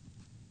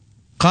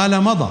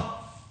 قال مضى.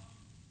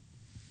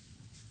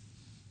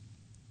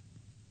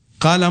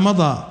 قال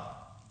مضى.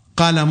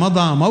 قال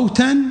مضى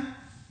موتا؟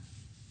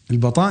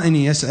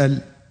 البطائني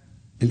يسأل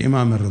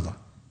الإمام الرضا،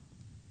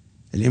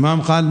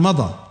 الإمام قال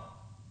مضى،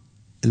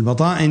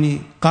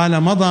 البطائني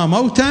قال مضى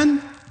موتا؟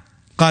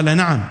 قال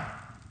نعم.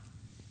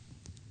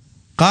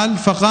 قال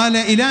فقال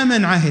إلى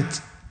من عهد؟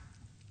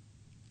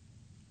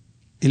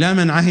 إلى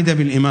من عهد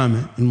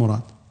بالإمامة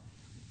المراد؟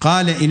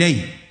 قال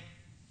إلي.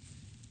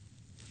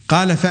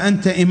 قال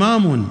فأنت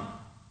إمام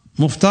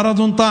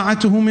مفترض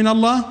طاعته من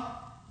الله؟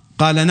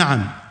 قال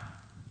نعم.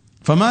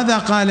 فماذا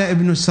قال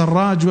ابن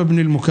السراج وابن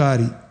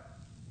المكاري؟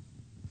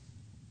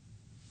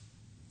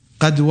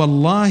 قد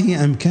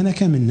والله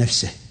أمكنك من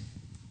نفسه،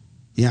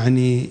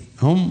 يعني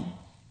هم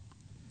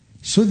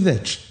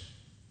سذج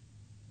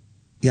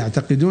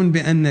يعتقدون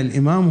بأن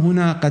الإمام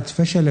هنا قد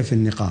فشل في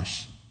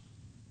النقاش.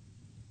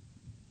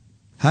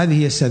 هذه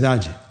هي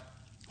السذاجة.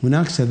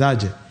 هناك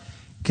سذاجة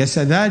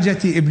كسذاجة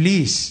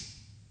إبليس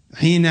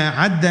حين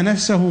عد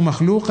نفسه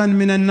مخلوقا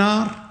من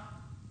النار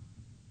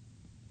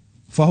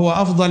فهو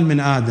أفضل من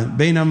آدم،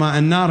 بينما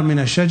النار من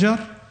الشجر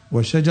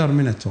والشجر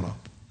من التراب،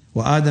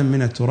 وآدم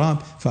من التراب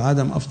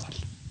فآدم أفضل.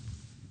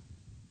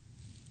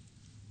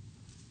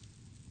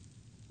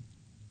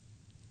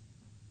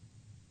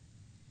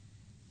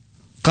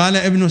 قال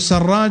ابن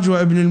السراج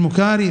وابن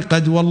المكاري: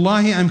 قد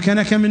والله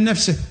أمكنك من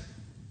نفسه.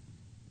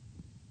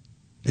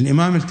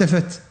 الإمام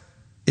التفت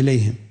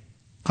إليهم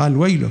قال: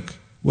 ويلك،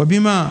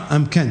 وبما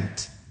أمكنت؟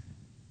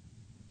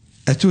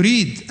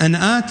 أتريد أن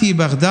آتي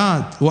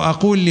بغداد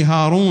وأقول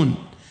لهارون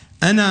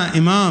أنا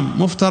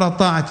إمام مفترض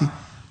طاعتي؟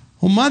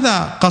 هم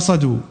ماذا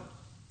قصدوا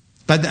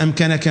قد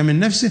أمكنك من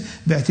نفسه؟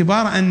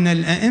 باعتبار أن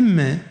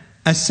الأئمة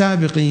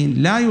السابقين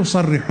لا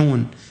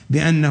يصرحون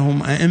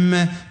بأنهم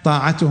أئمة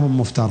طاعتهم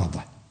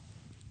مفترضة.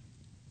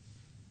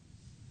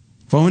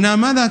 فهنا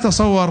ماذا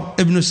تصور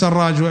ابن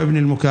السراج وابن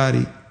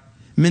المكاري؟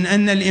 من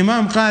أن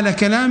الإمام قال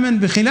كلاما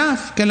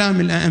بخلاف كلام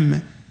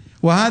الأئمة،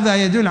 وهذا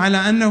يدل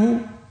على أنه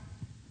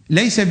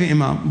ليس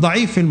بإمام،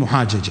 ضعيف في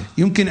المحاججة،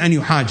 يمكن أن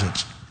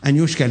يحاجج، أن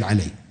يشكل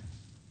عليه.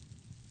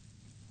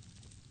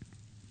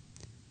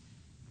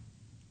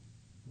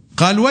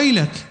 قال: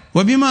 ويلك،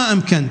 وبما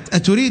أمكنت؟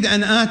 أتريد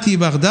أن آتي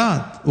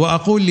بغداد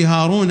وأقول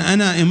لهارون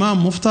أنا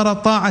إمام مفترض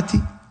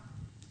طاعتي؟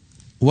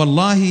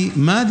 والله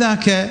ما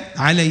ذاك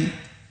علي،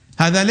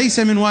 هذا ليس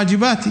من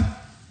واجباتي،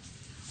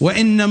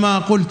 وإنما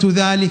قلت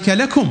ذلك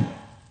لكم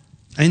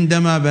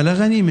عندما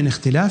بلغني من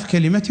اختلاف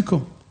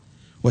كلمتكم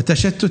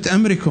وتشتت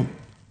أمركم،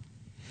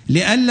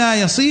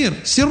 لئلا يصير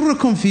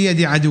سركم في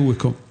يد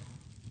عدوكم.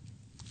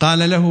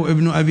 قال له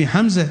ابن أبي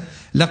حمزة: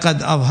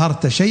 لقد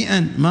أظهرت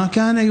شيئا ما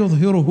كان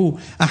يظهره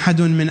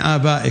أحد من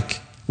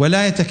آبائك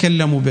ولا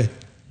يتكلم به.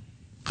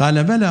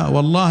 قال: بلى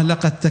والله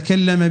لقد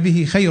تكلم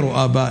به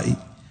خير آبائي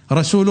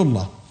رسول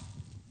الله،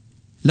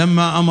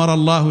 لما أمر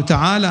الله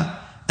تعالى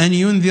أن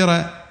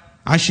ينذر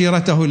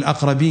عشيرته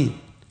الأقربين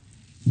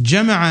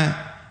جمع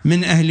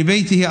من أهل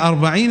بيته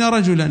 40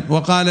 رجلا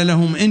وقال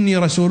لهم إني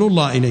رسول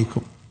الله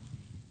إليكم،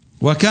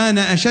 وكان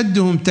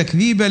أشدهم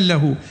تكذيبا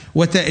له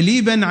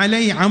وتأليبا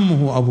عليه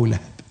عمه أبو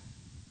لهب.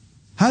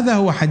 هذا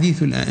هو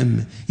حديث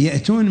الأئمة،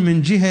 يأتون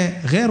من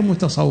جهة غير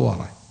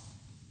متصورة.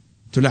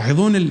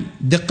 تلاحظون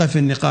الدقة في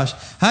النقاش،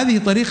 هذه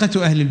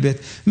طريقة أهل البيت،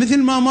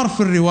 مثل ما مر في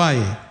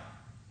الرواية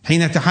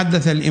حين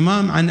تحدث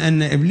الإمام عن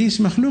أن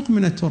إبليس مخلوق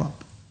من التراب،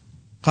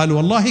 قال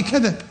والله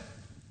كذب.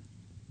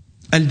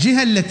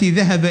 الجهة التي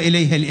ذهب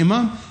إليها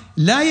الإمام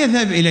لا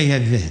يذهب إليها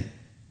الذهن،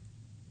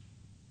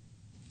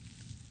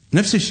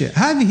 نفس الشيء،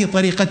 هذه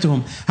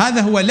طريقتهم،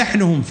 هذا هو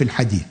لحنهم في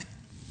الحديث.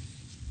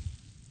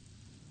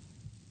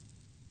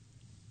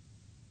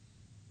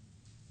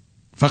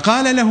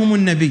 فقال لهم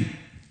النبي: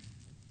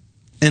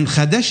 إن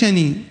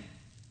خدشني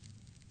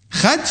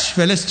خدش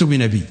فلست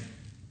بنبي،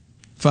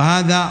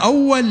 فهذا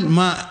أول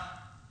ما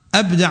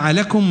أبدع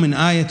لكم من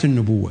آية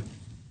النبوة،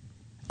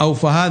 أو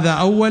فهذا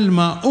أول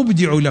ما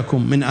أبدع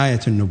لكم من آية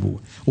النبوة،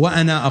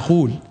 وأنا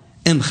أقول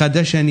إن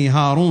خدشني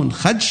هارون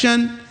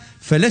خدشا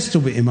فلست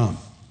بإمام،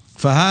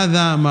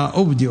 فهذا ما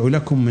أبدع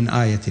لكم من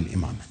آية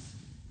الإمامة،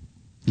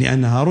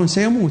 لأن هارون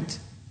سيموت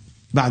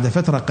بعد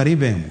فترة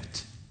قريبة،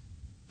 يموت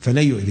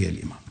فلن يؤذي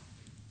الإمام.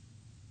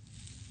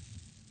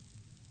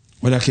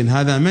 ولكن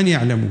هذا من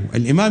يعلمه؟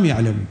 الإمام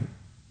يعلمه،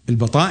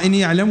 البطائني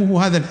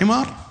يعلمه، هذا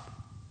الحمار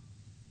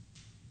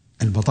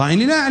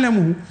البطائني لا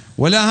يعلمه،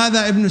 ولا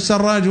هذا ابن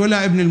السراج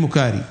ولا ابن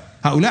المكاري،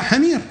 هؤلاء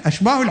حمير،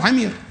 أشباه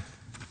الحمير.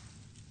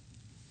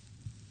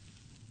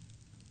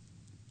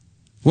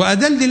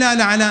 وأدل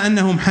دلالة على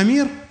أنهم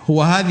حمير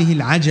هو هذه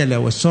العجلة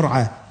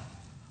والسرعة.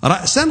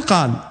 رأسا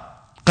قال: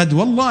 قد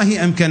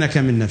والله أمكنك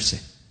من نفسه.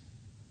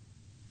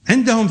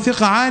 عندهم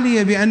ثقة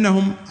عالية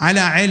بأنهم على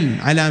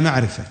علم، على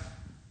معرفة،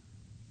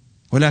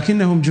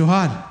 ولكنهم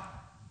جهال،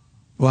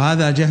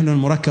 وهذا جهل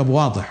مركب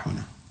واضح.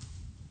 هنا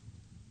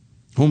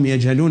هم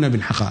يجهلون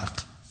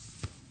بالحقائق.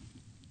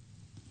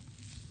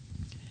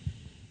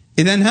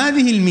 إذن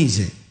هذه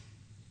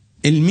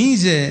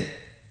الميزة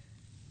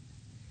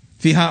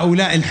في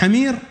هؤلاء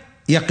الحمير،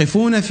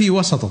 يقفون في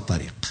وسط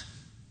الطريق،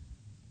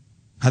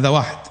 هذا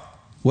واحد.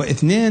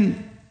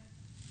 واثنين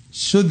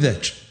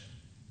سذج،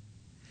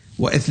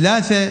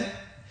 وثلاثة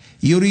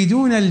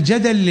يريدون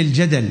الجدل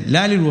للجدل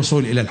لا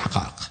للوصول إلى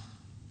الحقائق.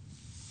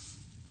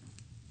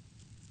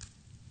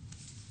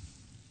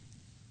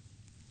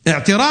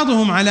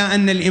 اعتراضهم على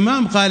أن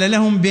الإمام قال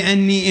لهم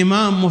بأني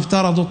إمام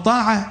مفترض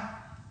الطاعة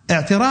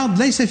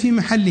اعتراض ليس في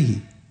محله،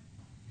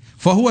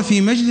 فهو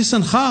في مجلس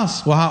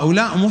خاص،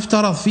 وهؤلاء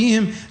مفترض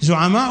فيهم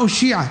زعماء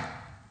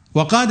الشيعة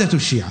وقادة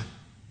الشيعة،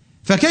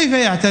 فكيف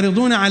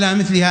يعترضون على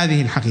مثل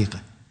هذه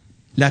الحقيقة؟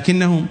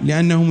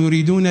 لأنهم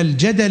يريدون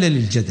الجدل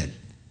للجدل.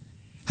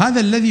 هذا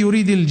الذي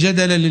يريد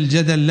الجدل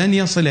للجدل لن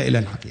يصل إلى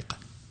الحقيقة،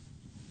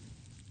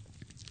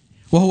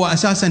 وهو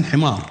أساسا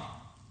حمار.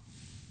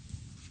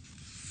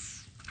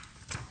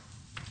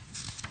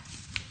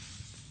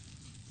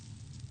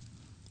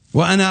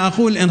 وأنا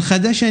أقول إن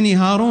خدشني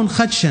هارون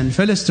خدشا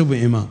فلست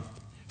بإمام،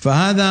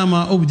 فهذا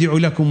ما أبدع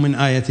لكم من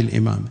آية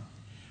الإمامة.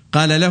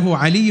 قال له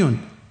علي: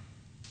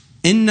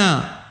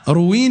 إنا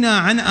روينا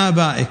عن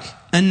آبائك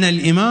أن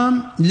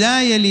الإمام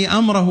لا يلي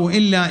أمره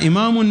إلا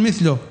إمام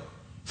مثله.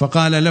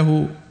 فقال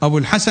له أبو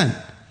الحسن: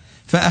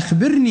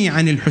 فأخبرني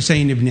عن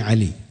الحسين بن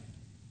علي.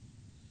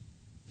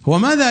 هو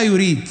ماذا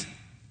يريد؟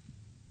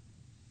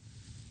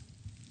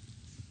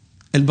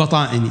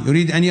 البطائني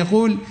يريد أن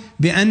يقول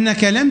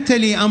بأنك لم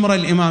تلي أمر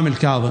الإمام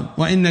الكاظم،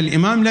 وإن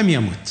الإمام لم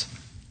يمت،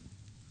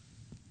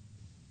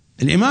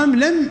 الإمام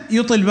لم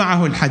يطل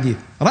معه الحديث،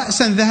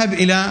 رأسا ذهب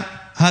إلى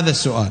هذا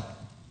السؤال.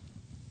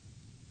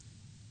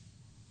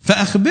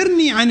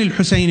 فأخبرني عن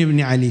الحسين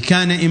بن علي،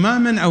 كان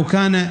إماما أو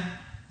كان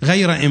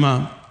غير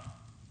إمام؟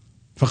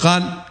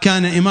 فقال: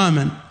 كان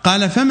إماما.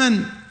 قال: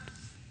 فمن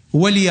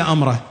ولي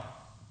أمره؟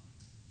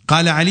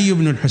 قال: علي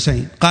بن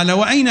الحسين. قال: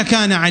 وأين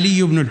كان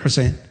علي بن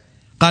الحسين؟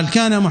 قال: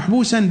 كان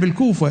محبوسا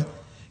بالكوفة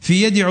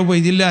في يد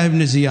عبيد الله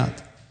بن زياد.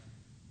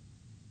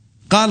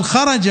 قال: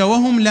 خرج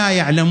وهم لا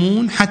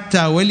يعلمون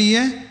حتى ولي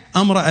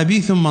أمر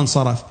أبي ثم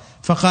انصرف.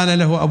 فقال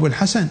له أبو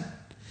الحسن: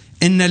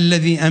 إن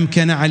الذي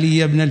أمكن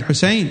علي بن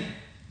الحسين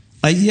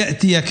أن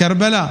يأتي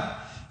كربلاء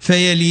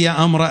فيلي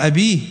أمر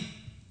أبيه،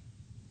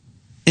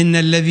 إن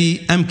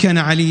الذي أمكن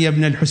علي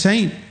بن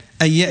الحسين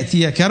أن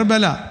يأتي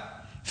كربلاء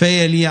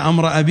فيلي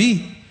أمر أبيه،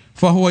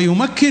 فهو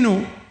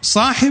يمكن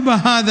صاحب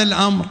هذا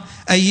الأمر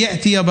أن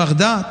يأتي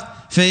بغداد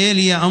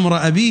فيلي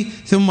أمر أبيه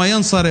ثم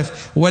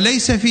ينصرف،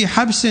 وليس في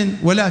حبس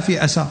ولا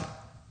في أسر.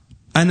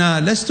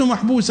 أنا لست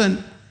محبوسا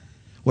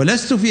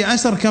ولست في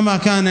أسر كما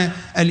كان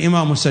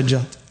الإمام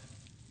السجاد.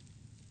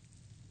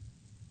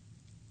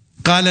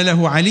 قال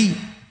له علي: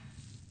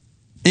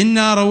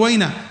 إنا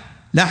روينا.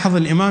 لاحظ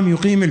الإمام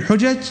يقيم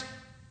الحجج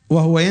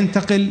وهو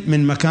ينتقل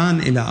من مكان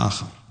إلى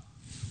آخر.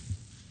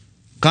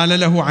 قال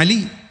له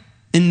علي: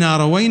 إنا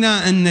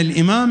روينا أن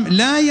الإمام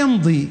لا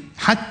يمضي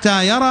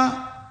حتى يرى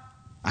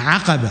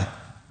عقبة،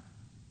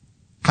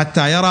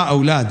 حتى يرى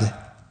أولاده.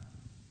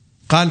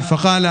 قال: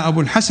 فقال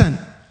أبو الحسن: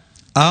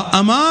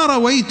 أما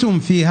رويتم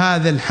في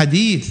هذا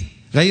الحديث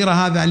غير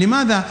هذا؟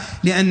 لماذا؟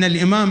 لأن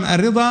الإمام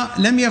الرضا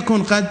لم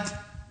يكن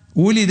قد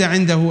ولد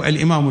عنده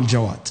الإمام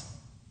الجواد.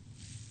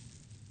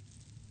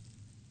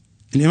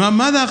 الإمام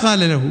ماذا قال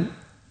له؟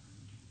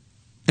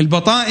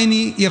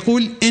 البطائني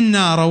يقول: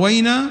 إنا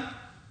روينا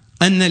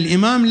أن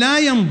الإمام لا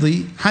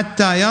يمضي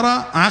حتى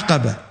يرى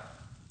عقبة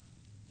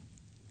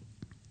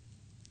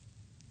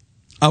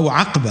أو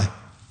عقبة،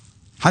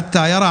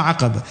 حتى يرى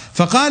عقبة.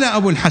 فقال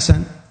أبو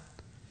الحسن: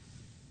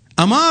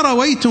 أما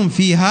رويتم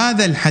في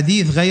هذا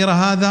الحديث غير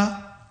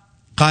هذا؟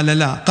 قال: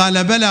 لا.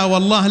 قال: بلى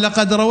والله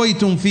لقد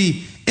رويتم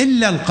فيه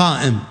إلا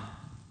القائم،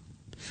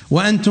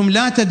 وأنتم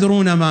لا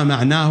تدرون ما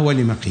معناه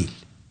ولم قيل.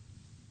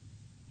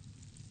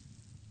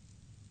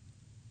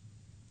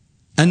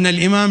 أن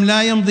الإمام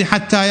لا يمضي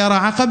حتى يرى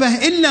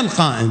عقبة إلا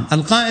القائم.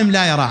 القائم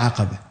لا يرى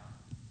عقبة،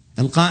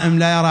 القائم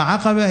لا يرى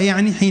عقبة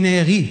يعني حين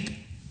يغيب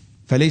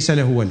فليس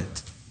له ولد،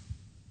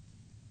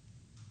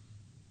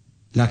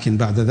 لكن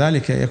بعد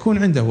ذلك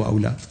يكون عنده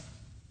أولاد،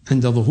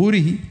 عند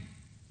ظهوره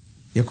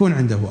يكون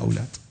عنده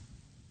أولاد.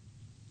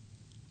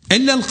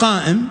 إلا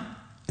القائم،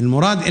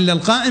 المراد إلا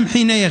القائم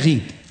حين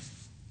يغيب.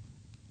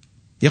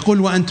 يقول: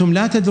 وأنتم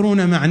لا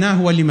تدرون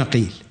معناه ولم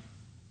قيل.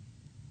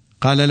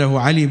 قال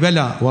له علي: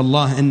 بلى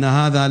والله إن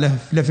هذا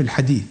لفي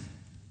الحديث.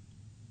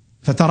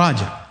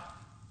 فتراجع.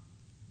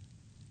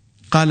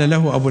 قال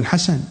له أبو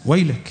الحسن: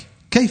 ويلك،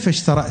 كيف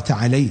اشترأت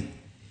علي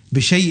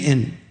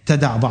بشيء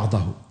تدع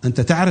بعضه؟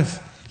 أنت تعرف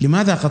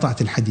لماذا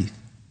قطعت الحديث؟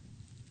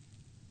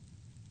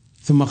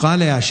 ثم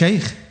قال: يا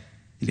شيخ،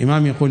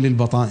 الإمام يقول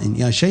للبطائن: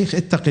 يا شيخ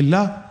اتق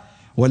الله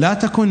ولا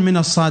تكن من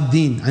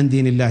الصادين عن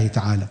دين الله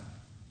تعالى.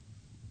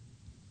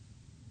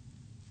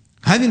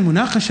 هذه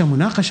المناقشة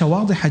مناقشة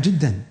واضحة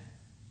جدا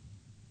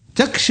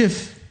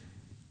تكشف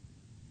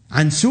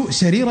عن سوء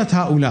سريرة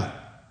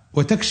هؤلاء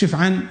وتكشف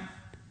عن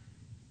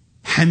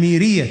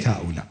حميرية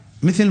هؤلاء،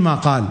 مثل ما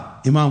قال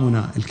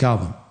إمامنا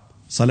الكاظم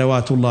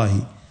صلوات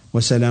الله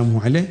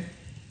وسلامه عليه.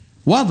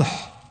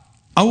 واضح.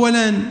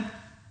 أولا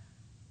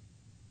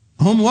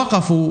هم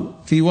وقفوا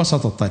في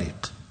وسط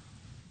الطريق،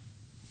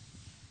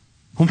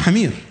 هم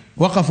حمير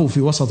وقفوا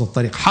في وسط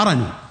الطريق،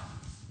 حرنوا.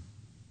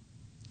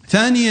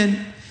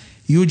 ثانيا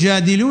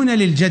يجادلون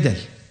للجدل.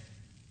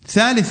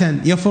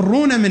 ثالثا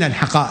يفرون من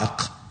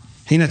الحقائق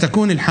حين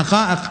تكون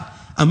الحقائق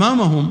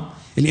أمامهم.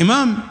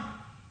 الإمام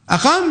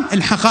أقام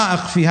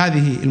الحقائق في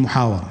هذه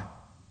المحاورة،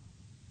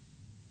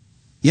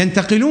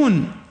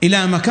 ينتقلون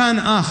إلى مكان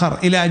آخر،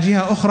 إلى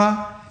جهة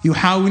أخرى،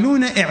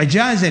 يحاولون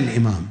إعجاز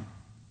الإمام،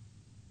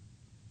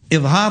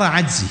 إظهار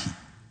عجزه.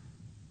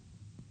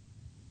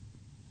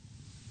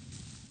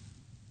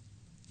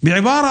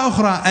 بعبارة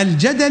أخرى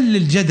الجدل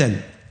للجدل،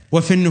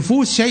 وفي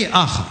النفوس شيء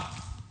آخر،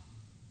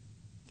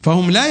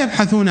 فهم لا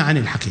يبحثون عن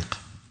الحقيقة.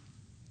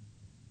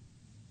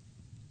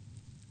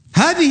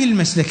 هذه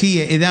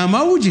المسلكية إذا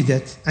ما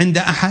وجدت عند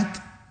أحد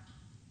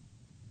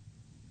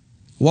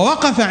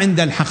ووقف عند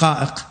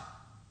الحقائق،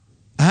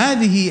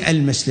 هذه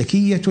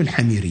المسلكية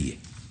الحميرية.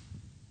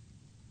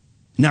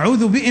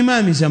 نعوذ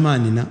بإمام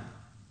زماننا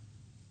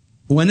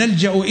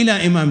ونلجأ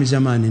إلى إمام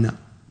زماننا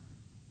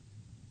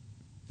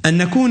أن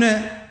نكون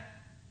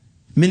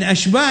من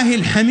أشباه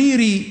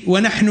الحمير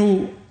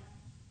ونحن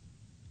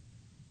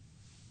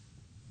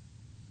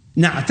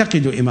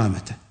نعتقد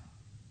إمامته.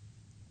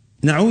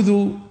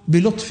 نعوذ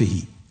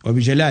بلطفه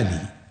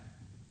وبجلاله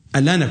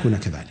أن لا نكون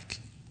كذلك،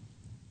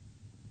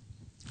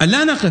 أن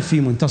لا نقف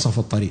في منتصف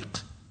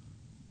الطريق،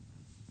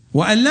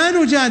 وأن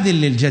لا نجادل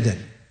للجدل،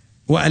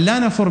 وأن لا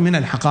نفر من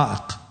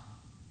الحقائق،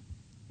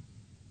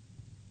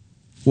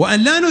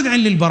 وأن لا نذعن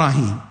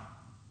للبراهين.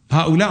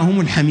 هؤلاء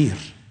هم الحمير،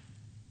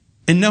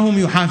 إنهم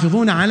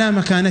يحافظون على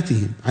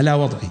مكانتهم على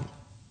وضعهم،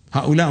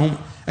 هؤلاء هم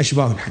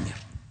أشباه الحمير،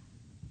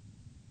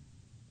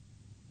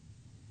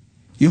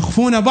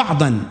 يخفون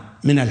بعضا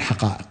من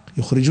الحقائق،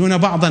 يخرجون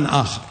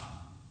بعضا آخر،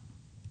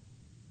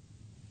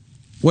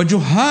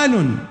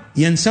 وجهال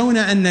ينسون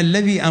أن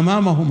الذي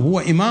أمامهم هو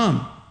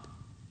إمام،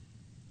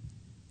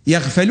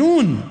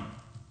 يغفلون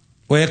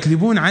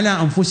ويكذبون على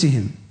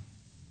أنفسهم،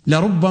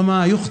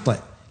 لربما يخطئ،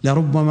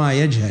 لربما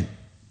يجهل.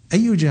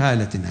 أي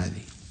جهالة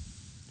هذه؟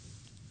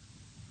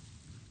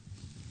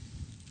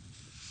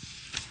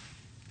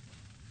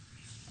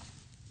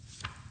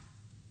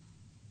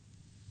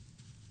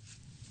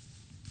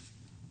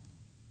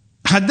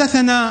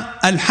 حدثنا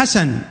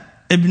الحسن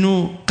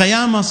ابن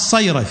قيام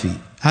الصيرفي،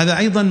 هذا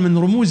أيضا من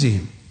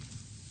رموزهم،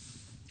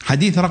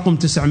 حديث رقم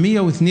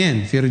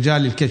 902 في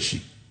رجال الكشي،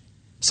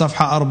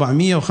 صفحة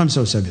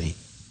 475.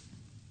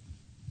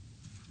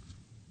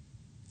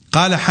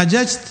 قال: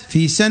 حججت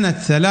في سنة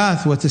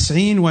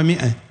 93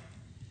 و100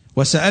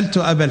 وسألت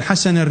أبا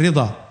الحسن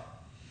الرضا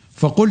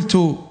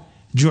فقلت: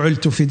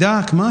 جعلت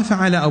فداك، ما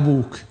فعل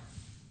أبوك؟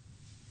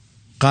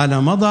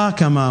 قال: مضى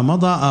كما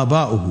مضى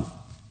آباؤه.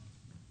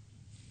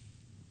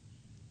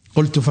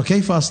 قلت: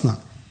 فكيف أصنع؟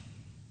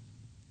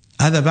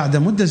 هذا بعد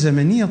مدة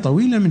زمنية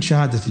طويلة من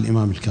شهادة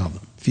الإمام الكاظم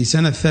في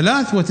سنة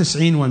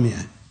 93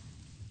 و100.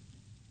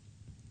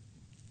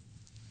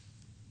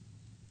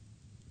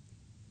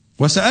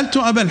 وسألت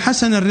أبا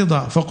الحسن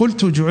الرضا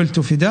فقلت: جعلت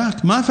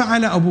فداك، ما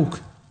فعل أبوك؟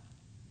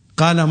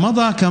 قال: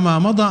 مضى كما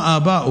مضى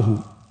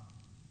آباؤه.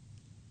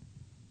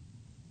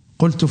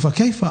 قلت: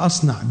 فكيف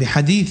أصنع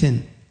بحديث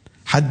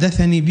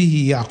حدثني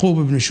به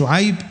يعقوب بن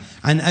شعيب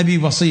عن أبي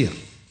بصير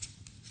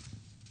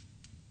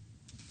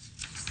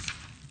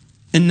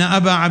إن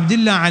أبا عبد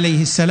الله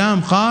عليه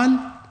السلام قال: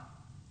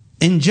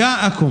 إن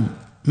جاءكم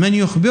من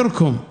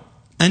يخبركم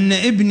أن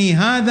ابني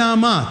هذا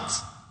مات،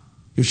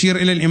 يشير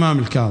إلى الإمام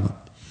الكاظم،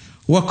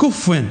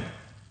 وكف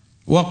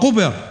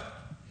وقبر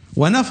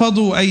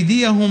ونفضوا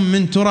أيديهم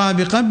من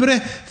تراب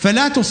قبره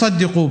فلا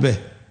تصدقوا به.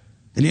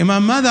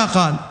 الإمام ماذا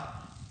قال؟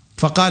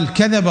 فقال: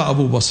 كذب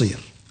أبو بصير،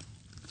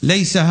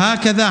 ليس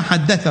هكذا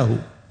حدثه،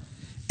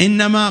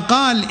 إنما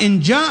قال: إن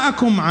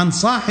جاءكم عن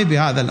صاحب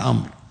هذا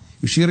الأمر،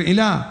 يشير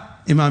إلى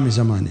إمام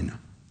زماننا.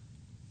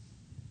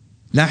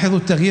 لاحظوا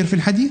التغيير في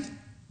الحديث،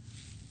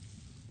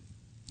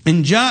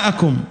 إن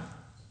جاءكم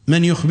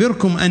من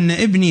يخبركم أن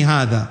ابني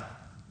هذا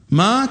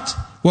مات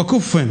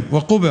وكف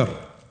وقبر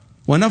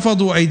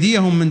ونفضوا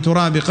أيديهم من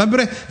تراب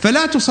قبره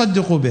فلا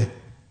تصدقوا به.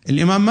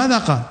 الإمام ماذا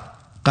قال؟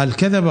 قال: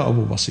 كذب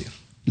أبو بصير،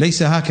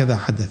 ليس هكذا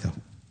حدثه،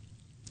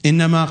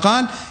 إنما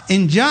قال: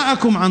 إن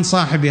جاءكم عن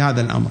صاحب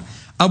هذا الأمر.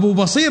 أبو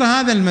بصير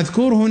هذا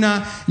المذكور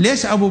هنا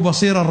ليس أبو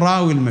بصير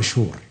الراوي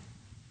المشهور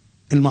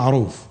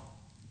المعروف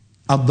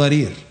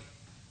الضرير،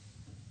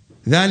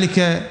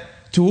 ذلك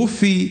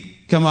توفي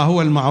كما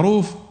هو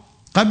المعروف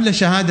قبل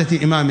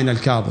شهادة إمامنا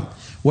الكاظم،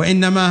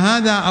 وإنما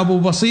هذا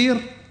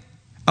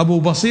أبو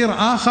بصير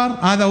آخر،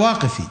 هذا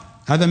واقفي،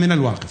 هذا من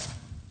الواقفة.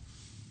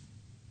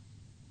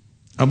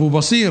 أبو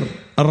بصير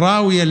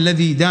الراوي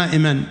الذي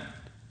دائما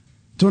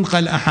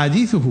تنقل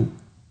أحاديثه،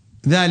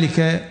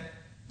 ذلك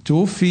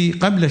توفي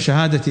قبل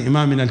شهادة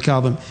إمامنا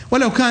الكاظم،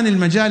 ولو كان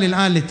المجال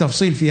الآن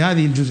للتفصيل في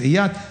هذه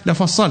الجزئيات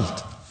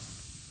لفصلت،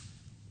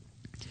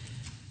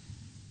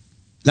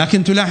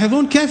 لكن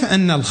تلاحظون كيف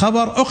أن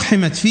الخبر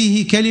أقحمت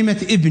فيه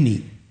كلمة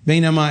ابني،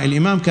 بينما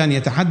الإمام كان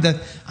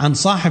يتحدث عن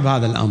صاحب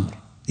هذا الأمر،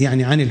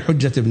 يعني عن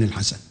الحجة بن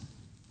الحسن.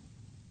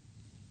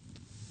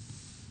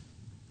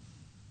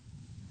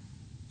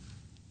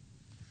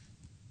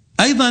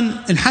 أيضا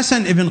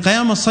الحسن بن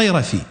قيام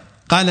الصيرفي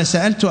قال: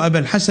 سألت أبا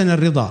الحسن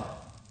الرضا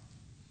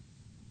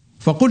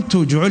فقلت: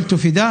 جعلت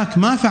فداك،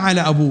 ما فعل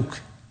أبوك؟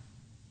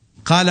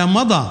 قال: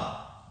 مضى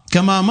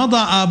كما مضى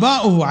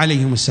آباؤه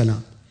عليهم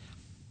السلام.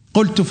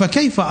 قلت: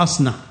 فكيف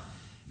أصنع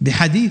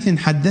بحديث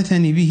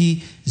حدثني به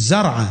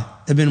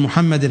زرعة ابن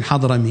محمد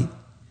الحضرمي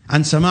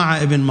عن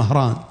سماعة ابن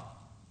مهران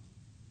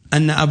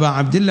أن أبا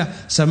عبد الله،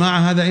 سماعة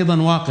هذا أيضا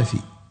واقفي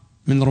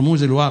من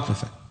رموز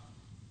الواقفة،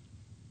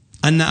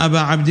 أن أبا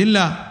عبد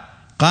الله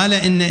قال: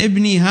 إن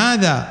ابني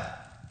هذا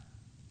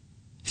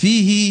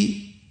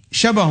فيه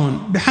شبه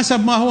بحسب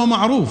ما هو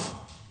معروف،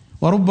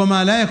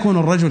 وربما لا يكون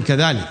الرجل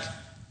كذلك.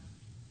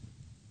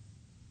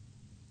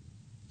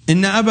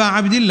 إن أبا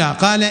عبد الله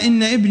قال: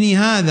 إن ابني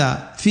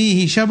هذا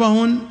فيه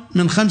شبه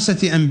من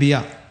 5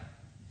 أنبياء،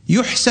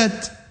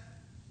 يحسد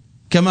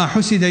كما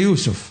حسد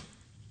يوسف،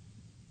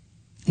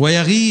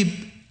 ويغيب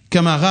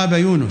كما غاب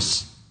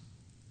يونس.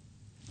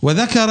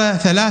 وذكر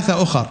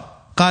 3 أخر،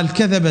 قال: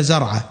 كذب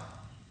زرعة،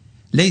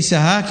 ليس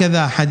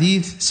هكذا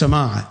حديث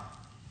سماعة،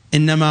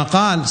 إنما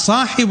قال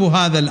صاحب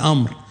هذا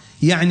الأمر،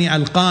 يعني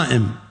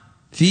القائم،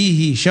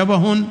 فيه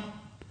شبه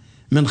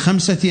من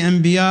 5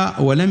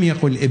 أنبياء، ولم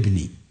يقل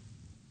ابني.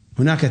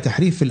 هناك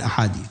تحريف في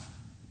الأحاديث،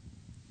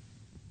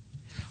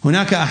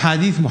 هناك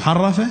أحاديث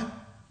محرفة،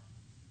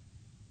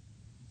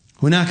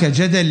 هناك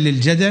جدل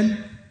للجدل،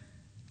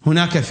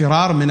 هناك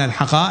فرار من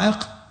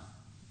الحقائق،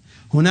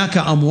 هناك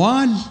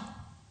أموال،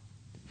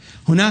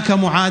 هناك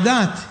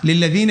معاداة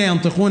للذين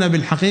ينطقون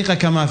بالحقيقة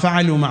كما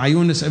فعلوا مع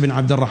يونس بن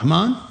عبد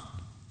الرحمن،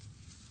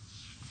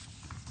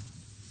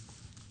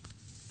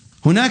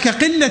 هناك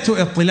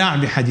قلة اطلاع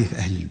بحديث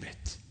أهل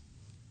البيت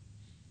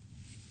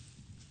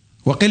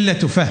وقلة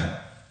فهم.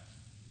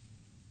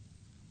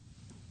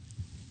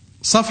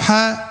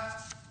 صفحة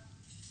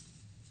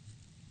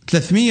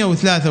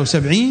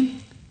 373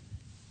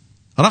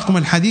 رقم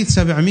الحديث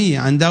 700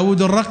 عن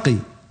داود الرقي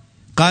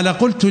قال: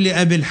 قلت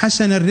لأبي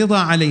الحسن الرضا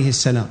عليه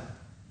السلام: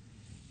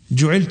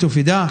 جعلت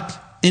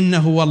فداك،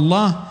 إنه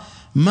والله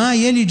ما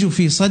يلج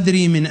في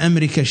صدري من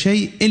أمرك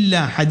شيء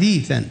إلا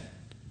حديثا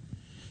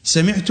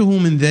سمعته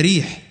من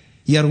ذريح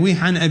يرويه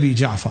عن أبي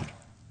جعفر.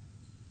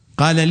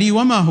 قال لي: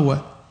 وما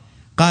هو؟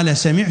 قال: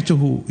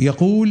 سمعته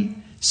يقول: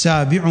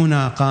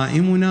 سابعنا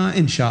قائمنا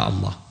إن شاء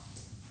الله.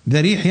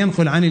 ذريح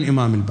ينقل عن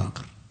الإمام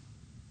الباقر،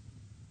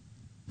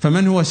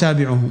 فمن هو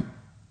سابعهم؟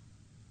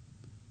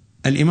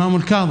 الإمام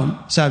الكاظم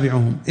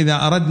سابعهم،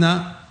 إذا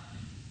أردنا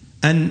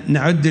أن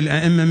نعد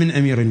الأئمة من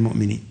أمير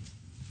المؤمنين.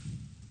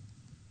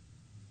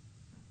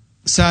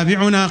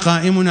 سابعنا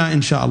قائمنا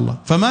إن شاء الله.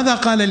 فماذا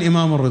قال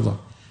الإمام الرضا؟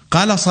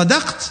 قال: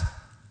 صدقت،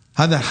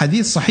 هذا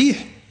حديث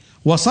صحيح،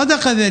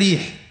 وصدق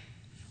ذريح،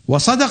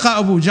 وصدق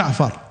أبو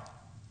جعفر،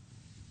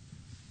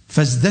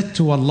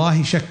 فازددت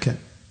والله شكا.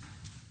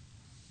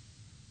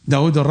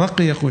 داود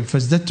الرقي يقول: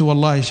 فازددت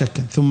والله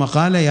شكا. ثم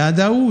قال: يا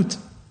داود،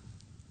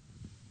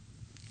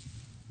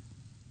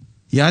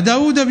 يا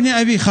داود ابن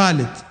أبي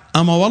خالد،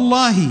 أما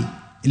والله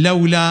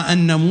لولا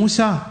أن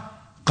موسى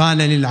قال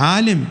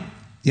للعالم،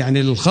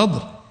 يعني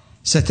للخضر،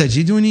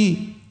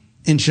 ستجدني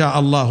إن شاء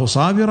الله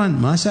صابرا،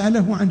 ما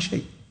سأله عن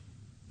شيء،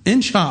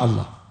 إن شاء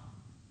الله،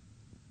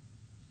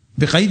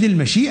 بقيد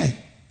المشيئة.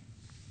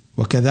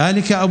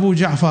 وكذلك أبو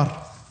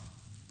جعفر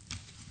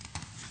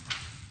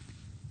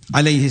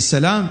عليه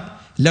السلام،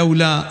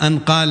 لولا أن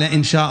قال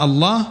إن شاء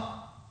الله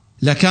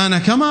لكان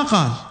كما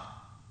قال.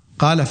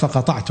 قال: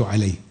 فقطعت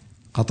عليه.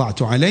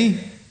 قطعت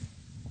عليه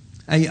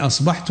أي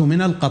أصبحت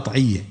من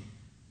القطعية.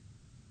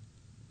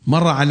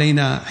 مر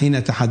علينا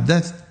حين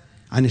تحدثت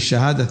عن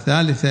الشهادة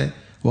الثالثة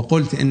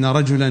وقلت إن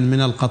رجلا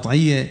من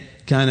القطعية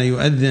كان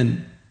يؤذن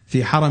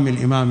في حرم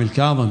الإمام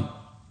الكاظم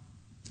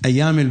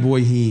أيام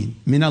البويهيين،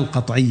 من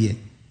القطعية.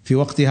 في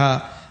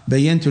وقتها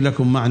بينت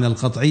لكم معنى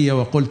القطعية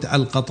وقلت: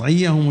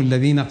 القطعية هم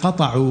الذين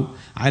قطعوا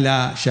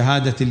على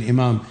شهادة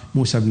الإمام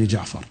موسى بن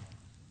جعفر.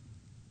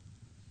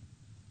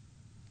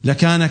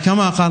 لكان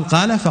كما قال.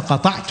 قال: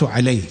 فقطعت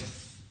عليه.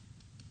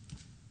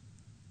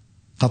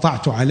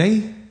 قطعت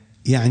عليه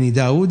يعني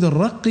داود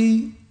الرقي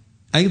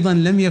أيضا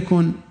لم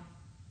يكن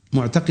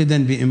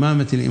معتقدا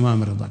بإمامة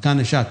الإمام الرضا،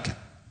 كان شاكا.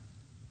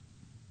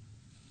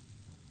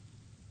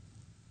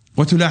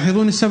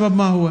 وتلاحظون السبب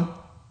ما هو؟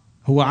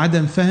 هو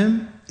عدم فهم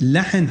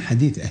لحن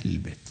حديث أهل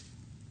البيت.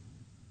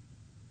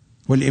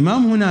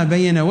 والإمام هنا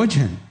بين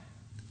وجها.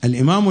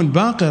 الإمام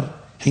الباقر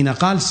حين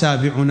قال: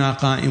 سابعنا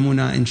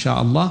قائمنا إن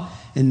شاء الله،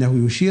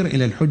 إنه يشير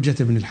إلى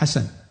الحجة بن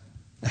الحسن.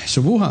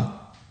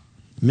 احسبوها،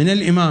 من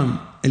الإمام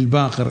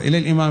الباقر إلى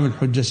الإمام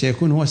الحجة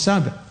سيكون هو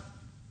السابع.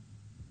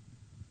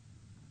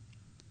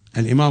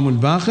 الإمام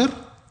الباقر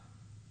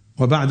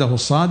وبعده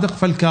الصادق،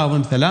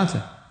 فالكاظم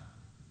 3،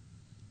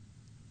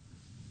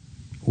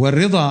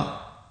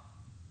 والرضا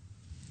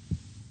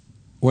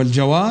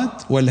والجواد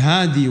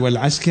والهادي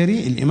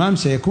والعسكري. الإمام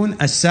سيكون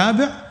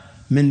السابع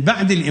من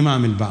بعد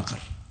الإمام الباقر.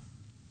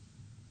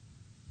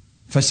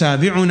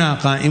 فسابعنا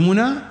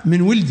قائمنا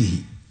من ولده،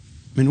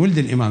 من ولد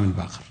الإمام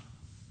الباقر.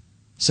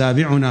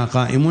 سابعنا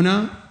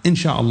قائمنا إن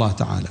شاء الله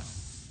تعالى.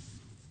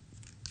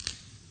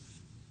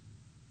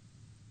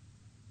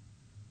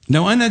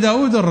 لو أن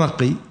داود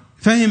الرقي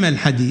فهم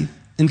الحديث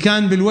إن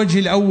كان بالوجه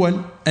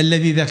الأول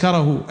الذي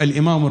ذكره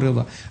الإمام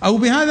الرضا أو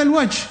بهذا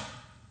الوجه،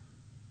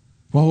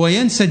 وهو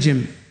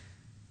ينسجم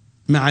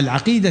مع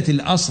العقيدة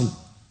الأصل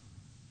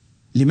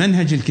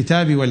لمنهج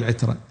الكتاب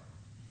والعترة،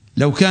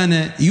 لو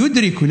كان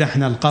يدرك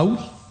لحن القول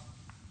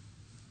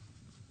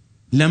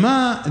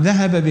لما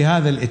ذهب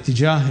بهذا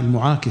الاتجاه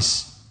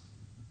المعاكس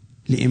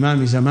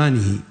لإمام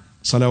زمانه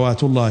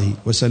صلوات الله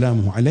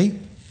وسلامه عليه.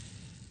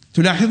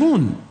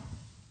 تلاحظون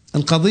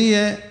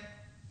القضية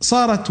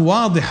صارت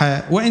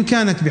واضحة وإن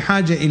كانت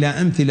بحاجة إلى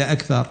أمثلة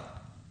أكثر،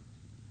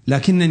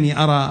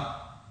 لكنني أرى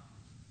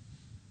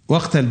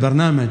وقت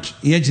البرنامج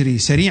يجري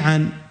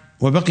سريعا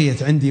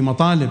وبقيت عندي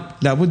مطالب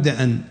لا بد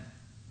أن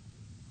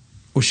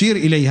أشير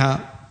إليها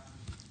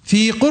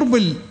في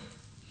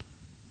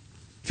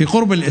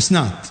قرب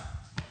الإسناد.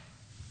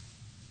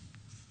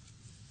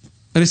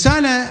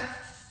 رسالة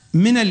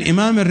من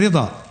الإمام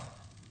الرضا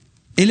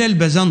إلى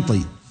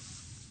البزنطي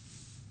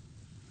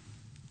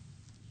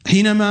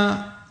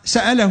حينما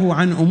سأله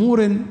عن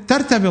أمور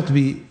ترتبط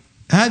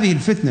بهذه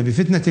الفتنة،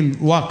 بفتنة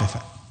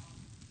الواقفة.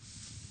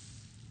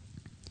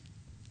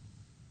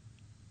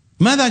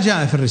 ماذا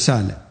جاء في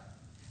الرسالة؟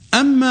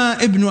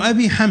 أما ابن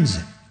أبي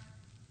حمزة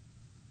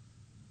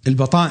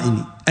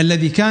البطائني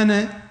الذي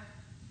كان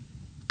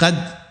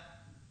قد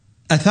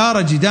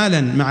أثار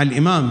جدالا مع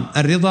الإمام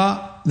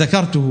الرضا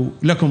ذكرته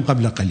لكم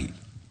قبل قليل.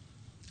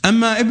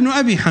 أما ابن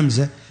أبي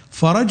حمزة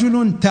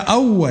فرجل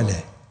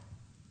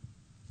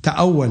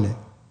تأول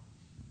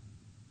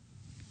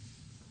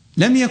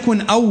لم يكن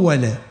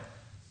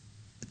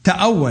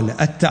تأول.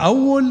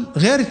 التأول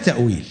غير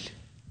التأويل.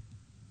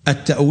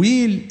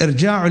 التأويل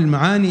إرجاع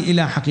المعاني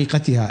إلى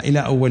حقيقتها، إلى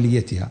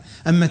أوليتها.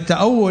 أما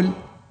التأول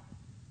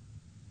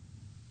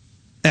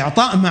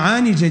إعطاء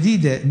معاني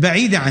جديدة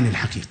بعيدة عن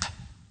الحقيقة.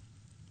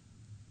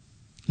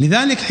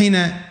 لذلك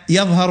حين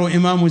يظهر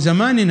إمام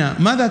زماننا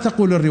ماذا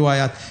تقول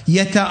الروايات؟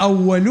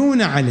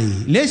 يتأولون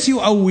عليه، ليس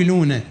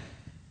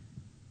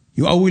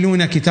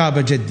يؤولون كتاب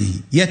جده،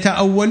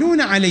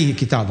 يتأولون عليه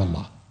كتاب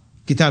الله،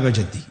 كتاب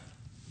جده.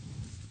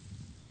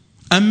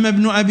 أما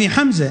ابن أبي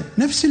حمزة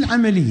نفس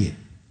العملية.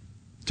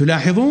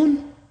 تلاحظون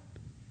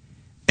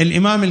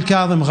الإمام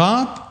الكاظم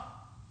غاب،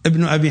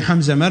 ابن أبي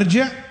حمزة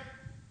مرجع،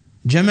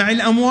 جمع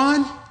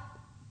الأموال،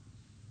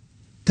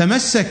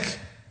 تمسك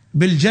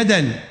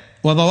بالجدل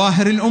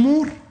وظواهر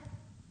الأمور،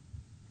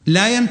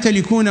 لا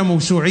يمتلكون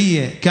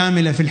موسوعية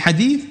كاملة في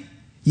الحديث،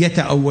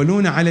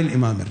 يتأولون على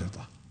الإمام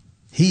الرضا.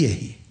 هي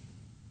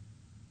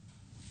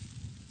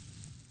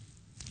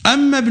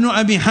أما ابن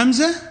أبي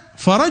حمزة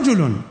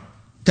فرجل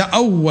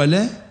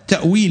تأول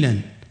تأويلا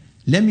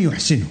لم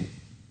يحسنه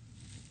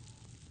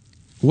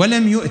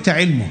ولم يؤت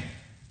علمه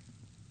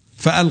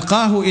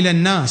فألقاه إلى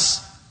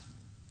الناس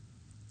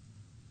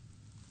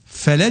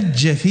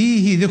فلج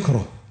فيه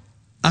ذكره،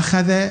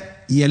 أخذ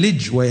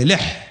يلج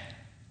ويلح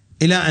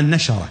إلى أن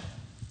نشره.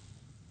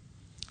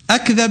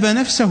 أكذب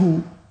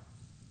نفسه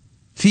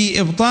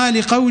في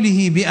إبطال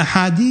قوله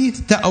بأحاديث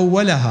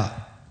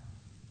تأولها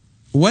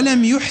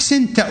ولم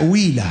يحسن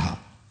تأويلها،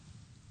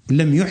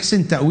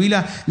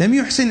 لم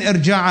يحسن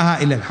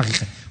إرجاعها إلى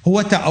الحقيقة،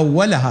 هو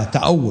تأولها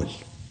تأول.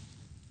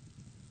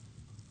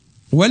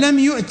 ولم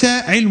يؤت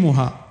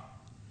علمها،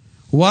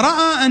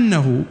 ورأى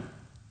أنه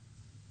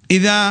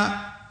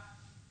إذا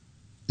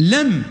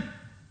لم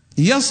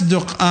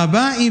يصدق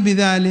آبائي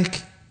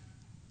بذلك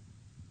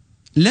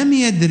لم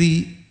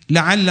يدري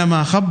لعل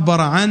ما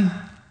خبر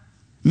عنه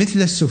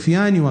مثل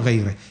السفياني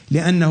وغيره،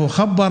 لأنه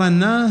خبر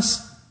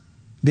الناس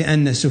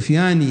بأن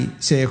السفياني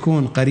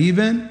سيكون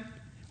قريبا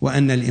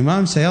وأن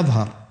الإمام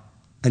سيظهر،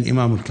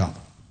 الإمام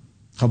الكاظم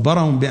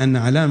خبرهم بأن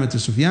علامة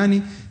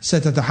السفياني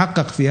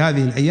ستتحقق في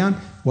هذه الأيام،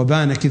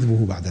 وبان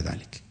كذبه بعد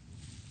ذلك.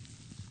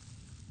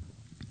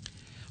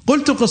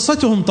 قلت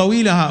قصتهم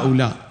طويلة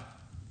هؤلاء،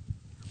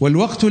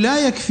 والوقت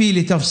لا يكفي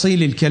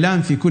لتفصيل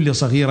الكلام في كل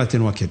صغيرة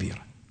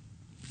وكبيرة.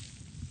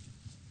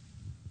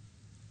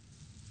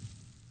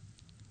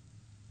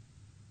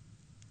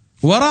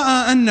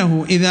 ورأى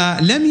أنه إذا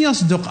لم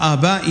يصدق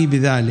آبائي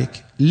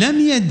بذلك لم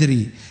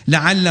يدري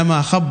لعل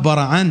ما خبر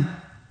عنه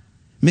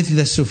مثل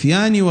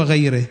السفياني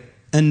وغيره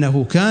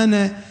أنه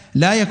كان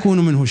لا يكون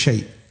منه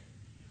شيء،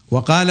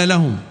 وقال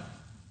لهم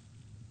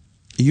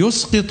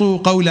يسقط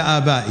قول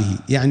آبائه،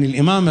 يعني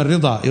الإمام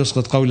الرضا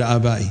يسقط قول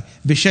آبائه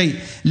بشيء،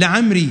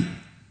 لعمري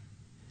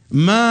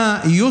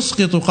ما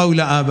يسقط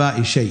قول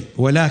آبائي شيء،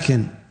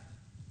 ولكن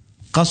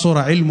قصر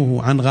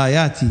علمه عن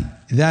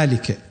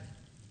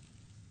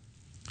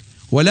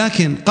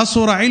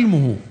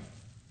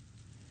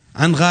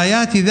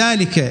غايات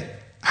ذلك،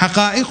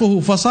 حقائقه،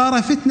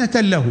 فصار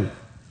فتنة له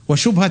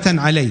وشبهة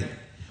عليه،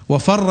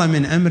 وفر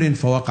من أمر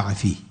فوقع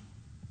فيه،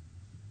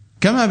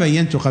 كما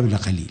بينت قبل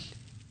قليل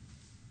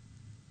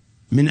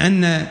من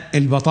أن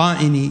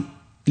البطائني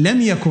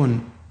لم يكن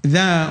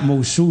ذا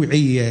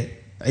موسوعية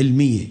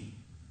علمية،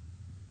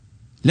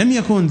 لم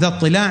يكن ذا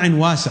اطلاع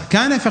واسع،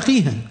 كان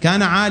فقيها،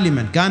 كان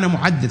عالما، كان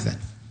محدثا،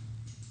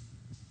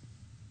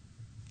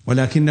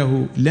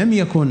 ولكنه لم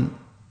يكن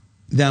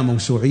ذا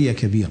موسوعية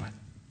كبيرة.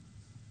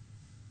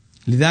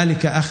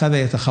 لذلك أخذ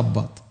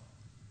يتخبط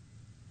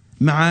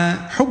مع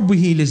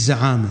حبه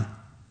للزعامة،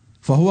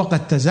 فهو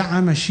قد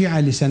تزعم الشيعة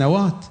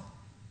لسنوات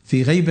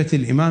في غيبة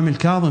الإمام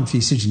الكاظم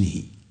في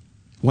سجنه،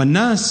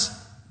 والناس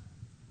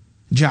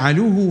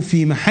جعلوه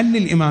في محل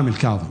الإمام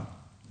الكاظم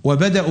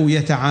وبدأوا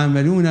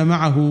يتعاملون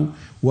معه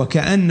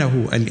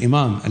وكأنه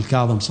الإمام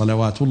الكاظم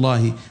صلوات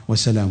الله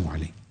وسلامه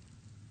عليه،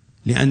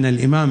 لأن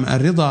الإمام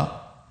الرضا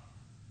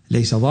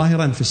ليس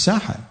ظاهرا في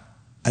الساحة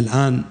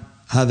الآن.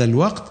 هذا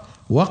الوقت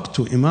وقت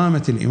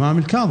إمامة الإمام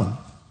الكاظم،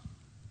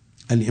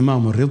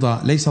 الإمام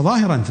الرضا ليس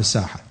ظاهرا في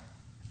الساحة.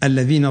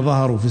 الذين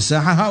ظهروا في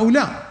الساحة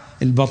هؤلاء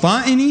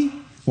البطائني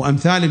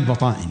وأمثال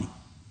البطائني،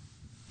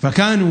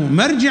 فكانوا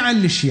مرجعا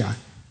للشيعة،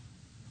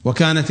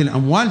 وكانت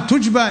الأموال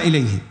تجبى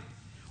إليهم،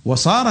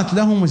 وصارت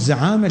لهم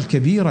الزعامة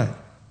الكبيرة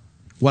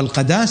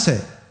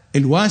والقداسة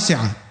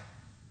الواسعة.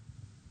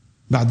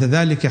 بعد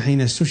ذلك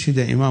حين استشهد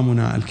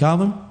إمامنا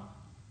الكاظم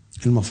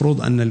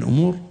المفروض أن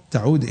الأمور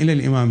تعود إلى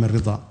الإمام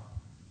الرضا،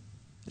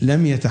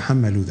 لم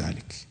يتحملوا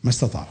ذلك، ما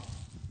استطاعوا،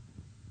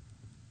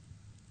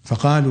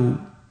 فقالوا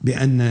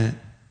بأن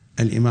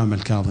الإمام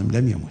الكاظم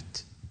لم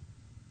يمت،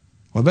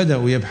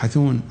 وبدأوا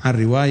يبحثون عن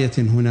رواية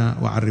هنا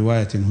وعن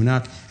رواية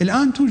هناك.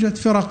 الآن توجد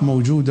فرق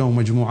موجودة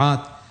ومجموعات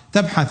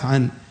تبحث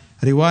عن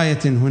رواية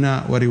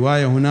هنا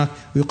ورواية هناك،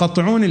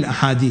 ويقطعون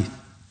الأحاديث،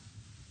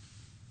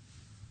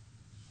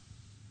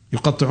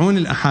 يقطعون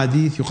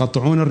الأحاديث،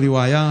 يقطعون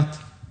الروايات.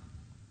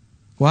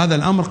 وهذا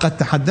الأمر قد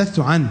تحدثت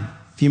عنه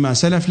فيما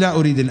سلف، لا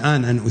أريد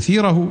الآن أن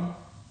أثيره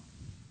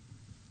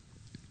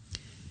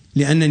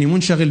لأنني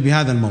منشغل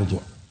بهذا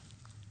الموضوع.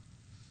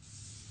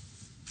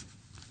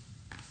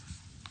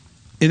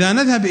 إذا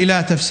نذهب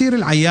إلى تفسير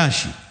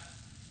العياشي،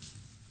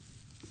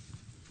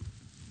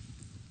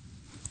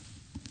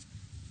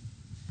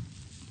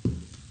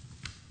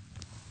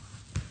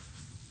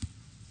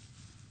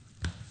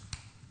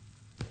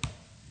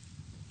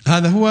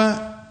 هذا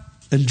هو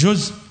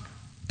الجزء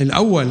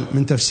الأول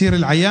من تفسير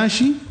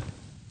العياشي،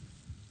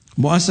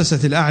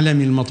 مؤسسة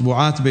الأعلمي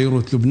للمطبوعات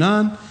بيروت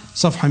لبنان،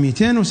 صفحة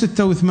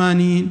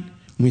 286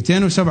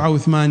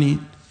 و287،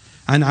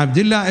 عن عبد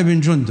الله بن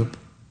جندب،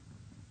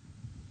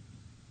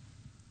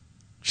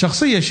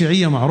 شخصية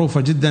شيعية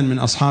معروفة جدا من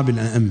أصحاب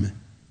الأئمة.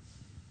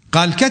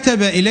 قال: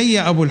 كتب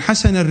إلي أبو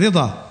الحسن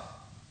الرضا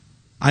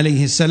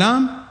عليه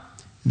السلام: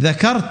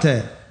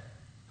 ذكرت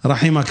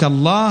رحمك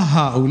الله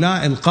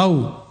هؤلاء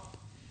القوم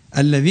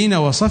الذين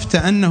وصفت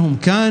أنهم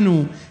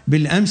كانوا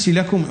بالأمس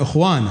لكم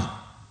إخوانا،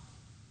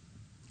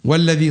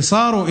 والذي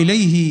صاروا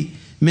إليه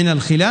من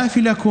الخلاف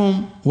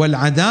لكم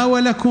والعداوة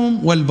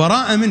لكم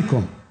والبراءة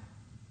منكم.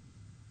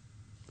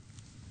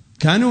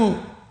 كانوا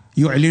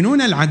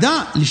يعلنون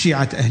العداء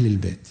لشيعة أهل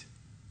البيت،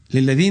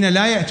 للذين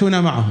لا يأتون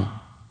معهم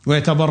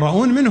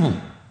ويتبرؤون منهم.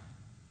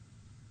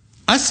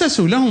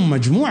 أسسوا لهم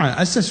مجموعة،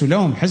 أسسوا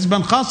لهم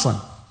حزبا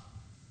خاصا.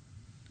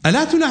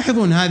 ألا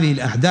تلاحظون هذه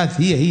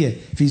الأحداث هي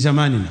في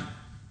زماننا؟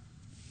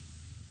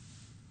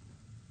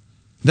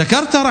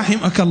 ذكرت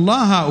رحمك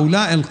الله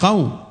هؤلاء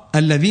القوم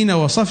الذين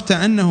وصفت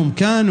أنهم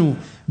كانوا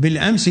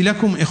بالأمس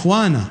لكم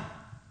إخوانا،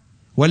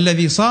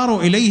 والذي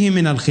صاروا إليه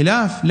من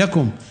الخلاف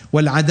لكم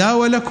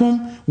والعداوة لكم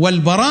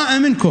والبراءة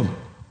منكم.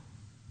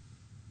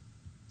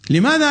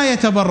 لماذا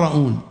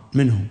يتبرؤون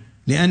منهم؟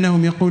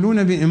 لأنهم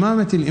يقولون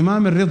بإمامة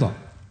الإمام الرضا.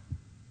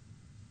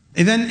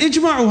 إذن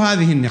اجمعوا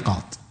هذه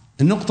النقاط.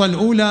 النقطة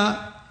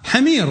الأولى: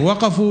 حمير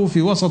وقفوا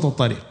في وسط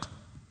الطريق،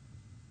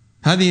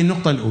 هذه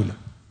النقطة الأولى.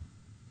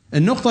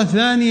 النقطة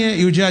الثانية: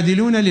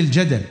 يجادلون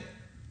للجدل.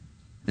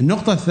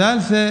 النقطة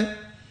الثالثة: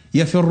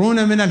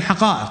 يفرون من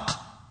الحقائق.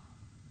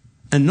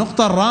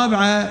 النقطة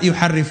الرابعة: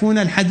 يحرفون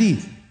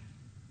الحديث.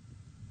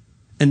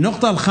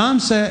 النقطة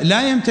الخامسة: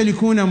 لا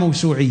يمتلكون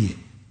موسوعية.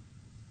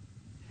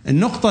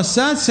 النقطة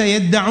السادسة: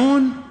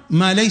 يدعون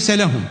ما ليس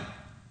لهم.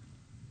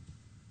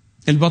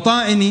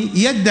 البطائني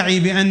يدعي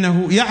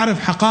بأنه يعرف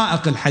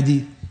حقائق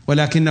الحديث،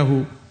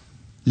 ولكنه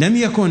لم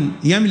يكن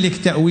يملك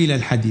تأويل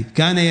الحديث،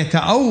 كان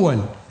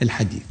يتأول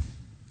الحديث،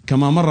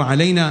 كما مر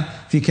علينا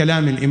في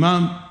كلام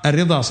الإمام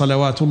الرضا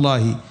صلوات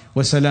الله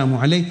وسلامه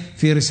عليه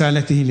في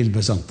رسالته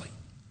للبزنطي.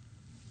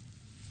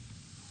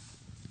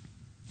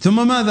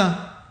 ثم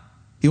ماذا؟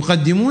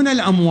 يقدمون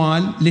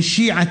الأموال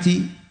للشيعة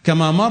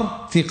كما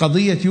مر في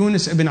قضية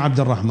يونس بن عبد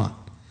الرحمن،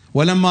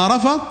 ولما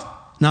رفض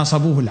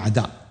ناصبوه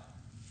العداء.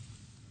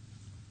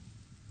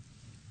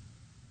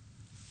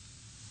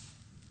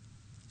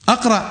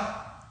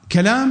 أقرأ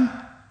كلام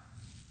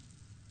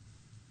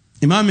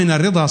إمامنا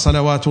الرضا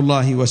صلوات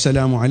الله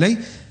وسلامه عليه: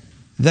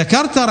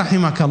 ذكرت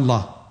رحمك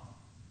الله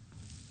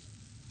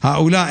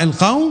هؤلاء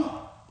القوم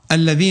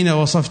الذين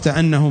وصفت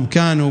أنهم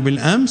كانوا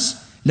بالأمس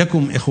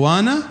لكم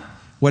إخوانا،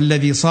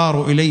 والذي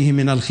صاروا إليه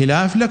من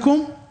الخلاف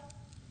لكم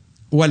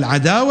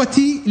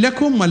والعداوة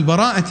لكم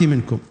والبراءة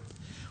منكم،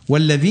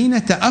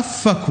 والذين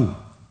تأفكوا،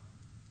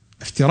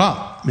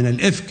 افتراء من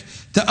الإفك،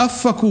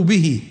 تأفكوا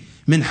به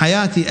من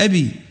حياة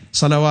أبي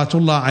صلوات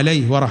الله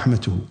عليه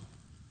ورحمته.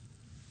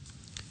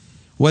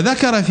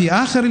 وذكر في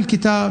آخر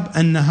الكتاب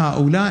أن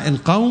هؤلاء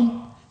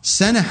القوم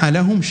سنح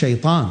لهم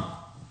شيطان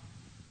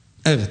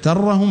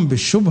اغترهم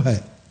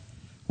بالشبهة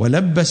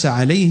ولبس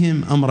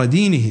عليهم أمر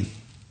دينهم،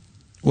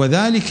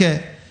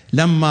 وذلك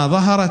لما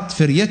ظهرت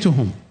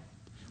فريتهم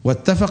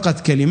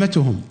واتفقت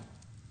كلمتهم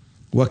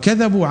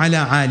وكذبوا على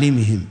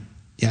عالمهم،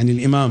 يعني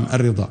الإمام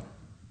الرضا،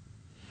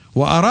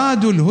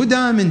 وأرادوا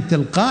الهدى من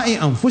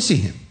تلقاء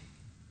أنفسهم،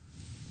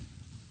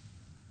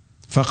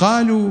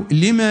 فقالوا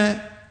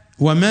لما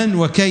ومن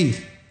وكيف،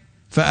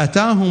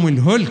 فأتاهم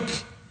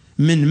الهلك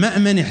من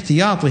مأمن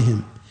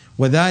احتياطهم،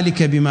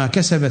 وذلك بما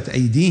كسبت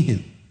أيديهم،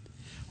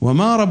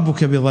 وما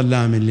ربك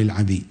بظلام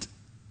للعبيد.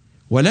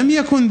 ولم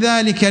يكن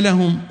ذلك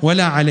لهم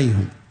ولا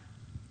عليهم،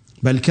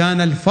 بل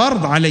كان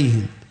الفرض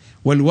عليهم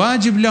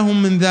والواجب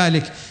لهم من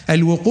ذلك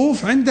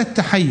الوقوف عند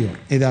التحير،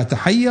 إذا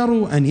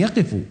تحيروا أن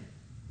يقفوا.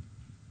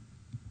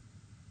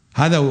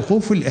 هذا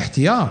وقوف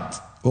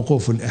الاحتياط،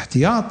 وقوف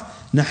الاحتياط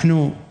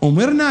نحن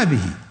أمرنا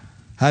به،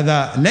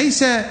 هذا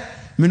ليس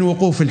من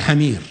وقوف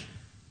الحمير.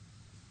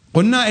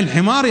 قلنا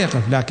الحمار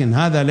يقف، لكن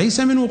هذا ليس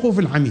من وقوف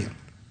الحمير.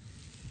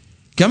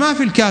 كما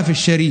في الكاف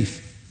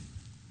الشريف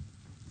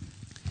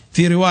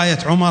في رواية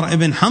عمر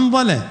بن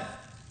حنظلة،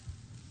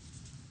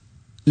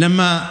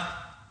 لما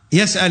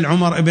يسأل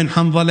عمر بن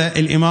حنظلة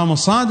الإمام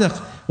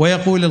الصادق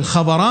ويقول: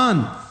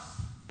 الخبران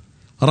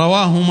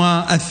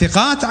رواهما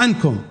الثقات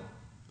عنكم،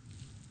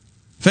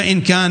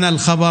 فإن كان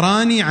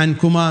الخبران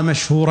عنكما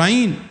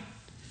مشهورين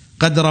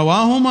قد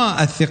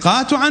رواهما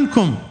الثقات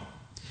عنكم،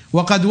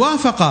 وقد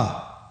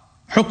وافق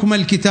حكم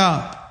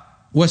الكتاب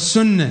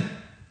والسنة،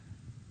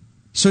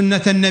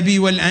 سنة النبي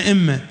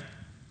والأئمة،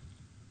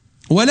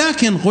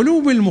 ولكن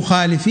قلوب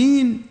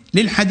المخالفين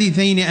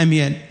للحديثين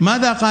أميل.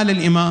 ماذا قال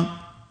الإمام؟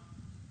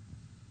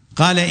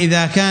 قال: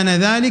 إذا كان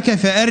ذلك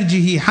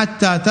فأرجه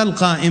حتى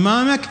تلقى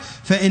إمامك،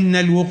 فإن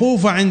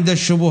الوقوف عند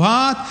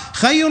الشبهات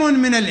خير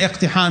من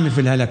الاقتحام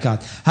في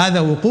الهلكات. هذا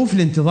وقوف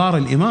لانتظار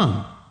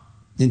الإمام،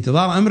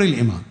 لانتظار أمر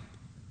الإمام،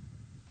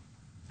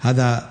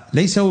 هذا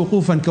ليس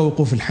وقوفا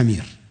كوقوف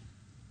الحمير.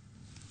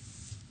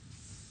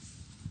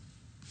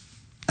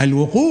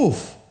 الوقوف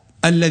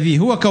الذي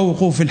هو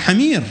كوقوف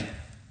الحمير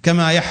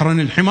كما يحرن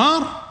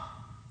الحمار،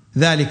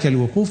 ذلك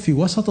الوقوف في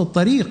وسط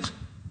الطريق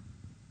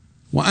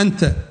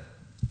وأنت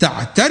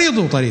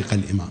تعترض طريق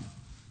الإمام،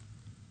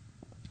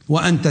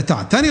 وأنت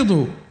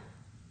تعترض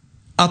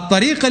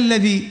الطريق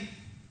الذي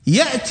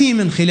يأتي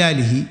من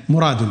خلاله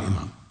مراد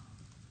الإمام.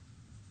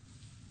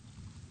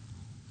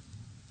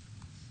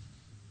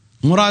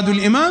 مراد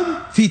الإمام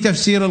في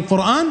تفسير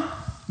القرآن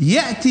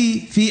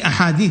يأتي في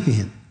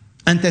أحاديثهم.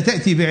 أنت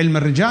تأتي بعلم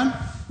الرجال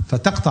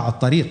فتقطع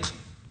الطريق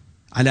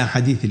على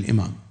حديث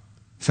الإمام،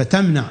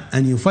 فتمنع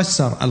أن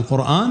يفسر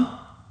القرآن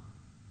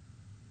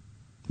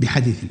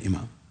بحديث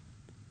الإمام،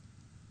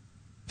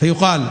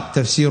 فيقال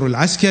تفسير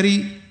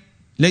العسكري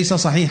ليس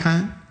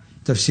صحيحا،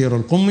 تفسير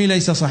القمي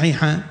ليس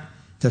صحيحا،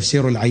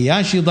 تفسير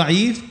العياشي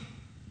ضعيف،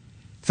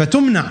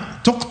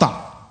 فتمنع،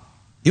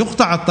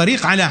 يقطع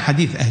الطريق على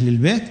حديث أهل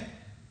البيت.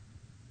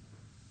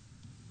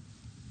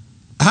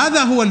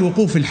 هذا هو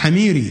الوقوف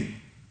الحميري.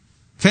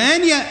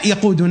 فأين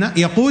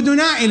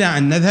يقودنا إلى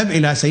أن نذهب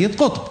إلى سيد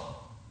قطب،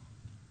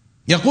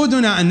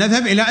 يقودنا أن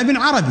نذهب إلى ابن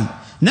عربي،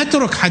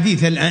 نترك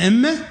حديث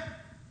الأئمة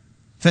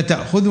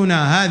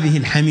فتأخذنا هذه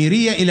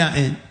الحميرية إلى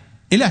أين؟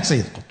 إلى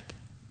سيد قطب.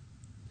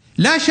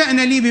 لا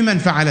شأن لي بمن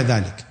فعل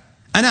ذلك،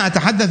 أنا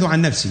أتحدث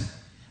عن نفسي،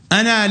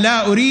 أنا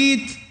لا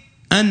أريد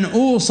أن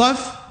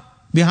أوصف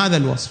بهذا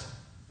الوصف.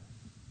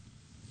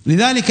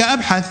 لذلك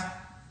أبحث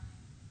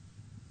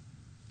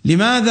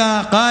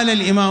لماذا قال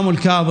الإمام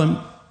الكاظم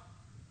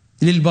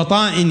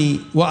للبطائن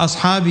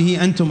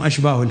وأصحابه: أنتم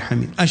أشباه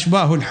الحمير.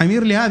 أشباه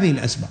الحمير لهذه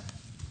الأسباب.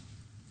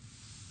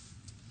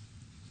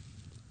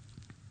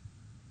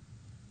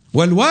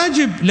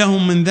 والواجب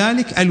لهم من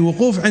ذلك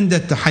الوقوف عند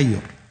التحير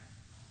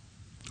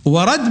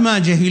ورد ما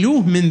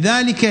جهلوه من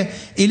ذلك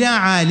إلى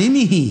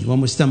عالمه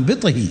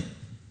ومستنبطه.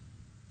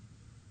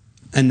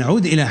 أن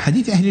نعود إلى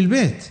حديث أهل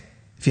البيت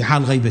في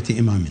حال غيبة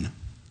إمامنا،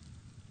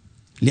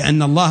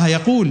 لأن الله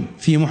يقول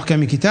في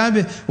محكم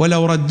كتابه: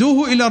 ولو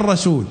ردوه إلى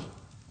الرسول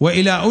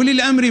وإلى أولي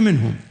الأمر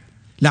منهم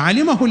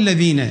لعلمه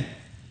الذين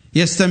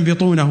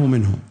يستنبطونه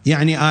منهم،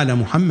 يعني آل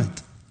محمد،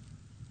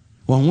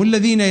 وهم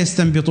الذين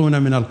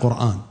يستنبطون من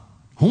القرآن،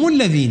 هم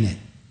الذين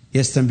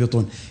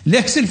يستنبطون،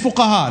 ليس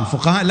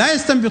الفقهاء لا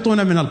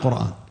يستنبطون من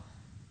القرآن.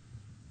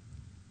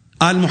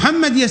 آل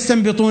محمد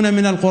يستنبطون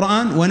من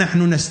القرآن،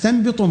 ونحن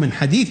نستنبط من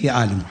حديث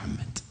آل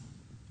محمد.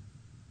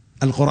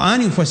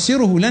 القرآن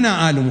يفسره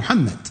لنا آل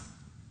محمد،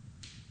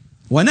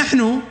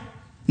 ونحن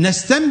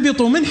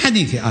نستنبط من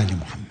حديث آل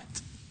محمد،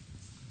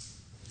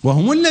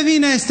 وهم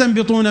الذين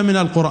يستنبطون من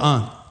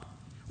القرآن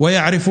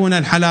ويعرفون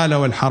الحلال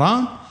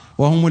والحرام،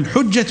 وهم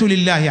الحجة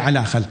لله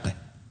على خلقه.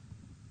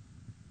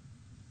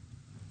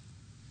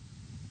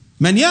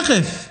 من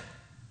يقف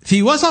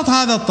في وسط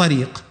هذا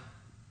الطريق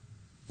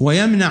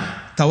ويمنع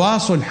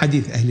تواصل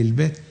حديث أهل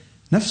البيت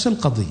نفس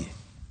القضية.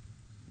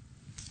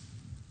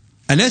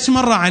 أليس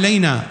مر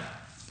علينا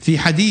في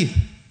حديث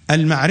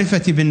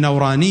المعرفة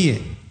بالنورانية؟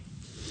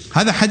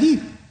 هذا حديث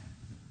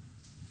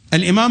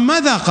الإمام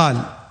ماذا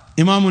قال؟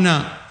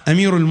 إمامنا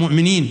أمير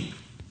المؤمنين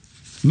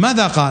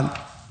ماذا قال؟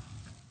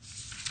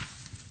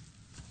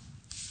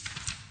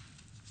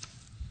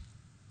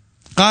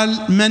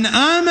 قال: من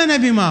آمن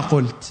بما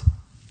قلت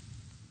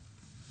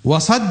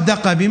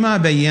وصدق بما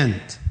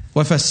بينت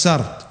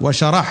وفسرت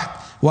وشرحت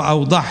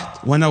وأوضحت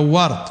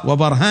ونورت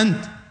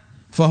وبرهنت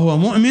فهو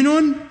مؤمن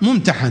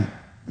ممتحن،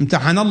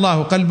 امتحن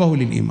الله قلبه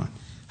للإيمان.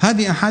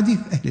 هذه أحاديث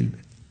أهل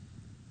البيت.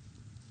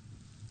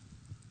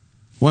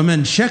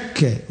 ومن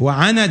شك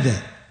وعند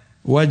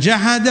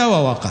وجحد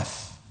ووقف،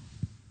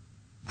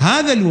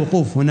 هذا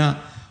الوقوف هنا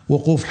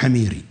وقوف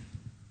حميري،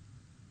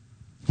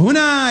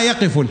 هنا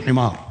يقف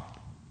الحمار.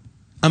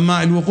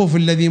 أما الوقوف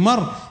الذي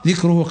مر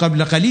ذكره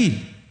قبل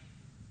قليل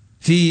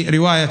في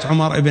رواية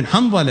عمر بن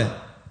حنظلة،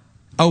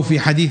 أو في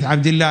حديث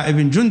عبد الله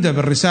بن جندب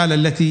الرسالة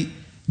التي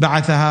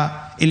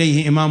بعثها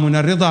إليه إمامنا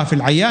الرضا في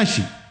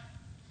العياشي،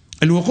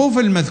 الوقوف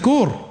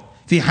المذكور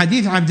في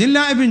حديث عبد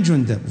الله بن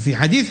جندب وفي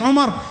حديث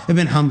عمر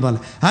بن حنظلة،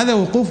 هذا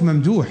وقوف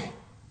ممدوح،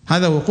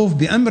 هذا وقوف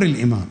بأمر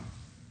الإمام.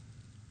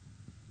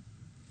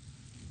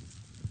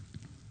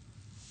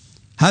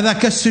 هذا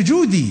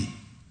كالسجود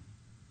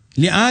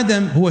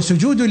لآدم، هو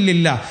سجود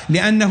لله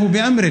لأنه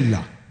بأمر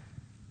الله.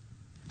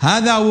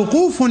 هذا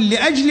وقوف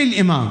لأجل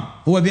الإمام،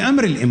 هو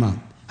بأمر الإمام.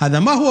 هذا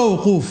ما هو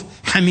وقوف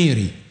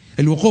حميري.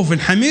 الوقوف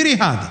الحميري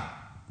هذا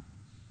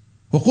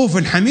وقوف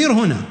الحمير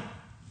هنا.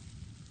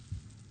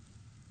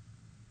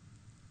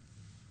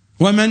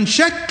 ومن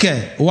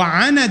شك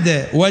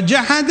وعند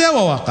وجحد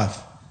ووقف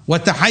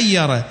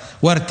وتحير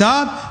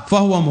وارتاب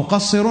فهو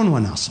مقصر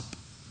وناصب.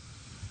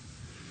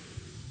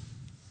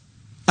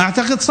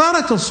 أعتقد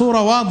صارت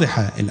الصورة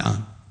واضحة الآن.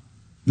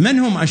 من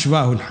هم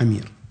أشباه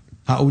الحمير؟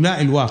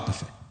 هؤلاء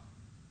الواقفة.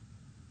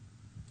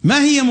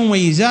 ما هي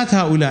مميزات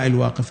هؤلاء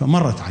الواقفة؟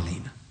 مرت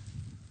علينا.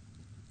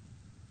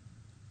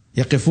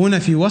 يقفون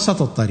في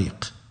وسط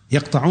الطريق،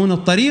 يقطعون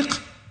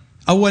الطريق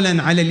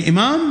أولا على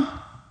الإمام،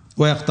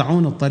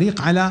 ويقطعون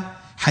الطريق على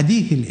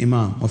حديث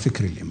الإمام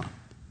وفكر الإمام.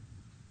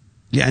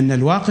 لأن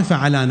الواقفة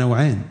على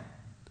نوعين: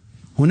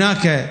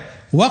 هناك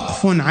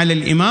وقف على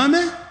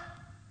الإمامة،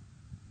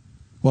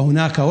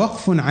 وهناك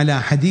وقف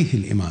على حديث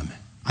الإمامة،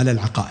 على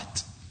العقائد.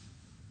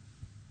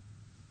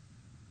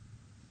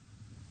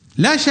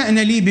 لا شأن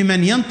لي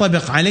بمن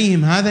ينطبق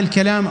عليهم هذا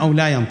الكلام أو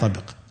لا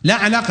ينطبق، لا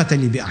علاقة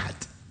لي بأحد.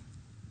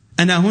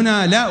 أنا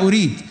هنا لا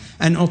أريد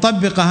أن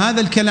أطبق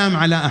هذا الكلام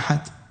على أحد،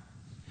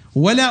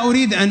 ولا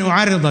أريد أن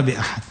أعرض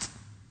بأحد.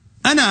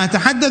 أنا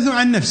أتحدث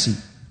عن نفسي.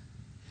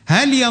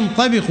 هل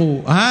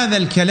ينطبق هذا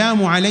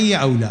الكلام علي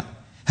أو لا؟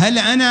 هل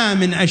أنا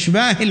من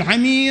أشباه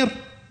الحمير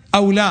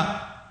أو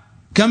لا؟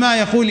 كما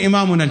يقول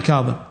إمامنا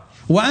الكاظم: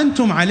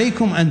 وأنتم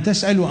عليكم أن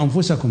تسألوا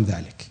أنفسكم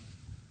ذلك.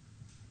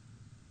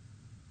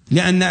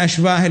 لأن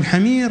أشباه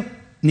الحمير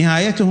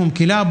نهايتهم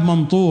كلاب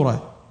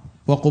ممطورة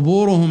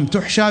وقبورهم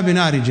تحشى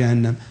بنار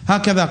جهنم،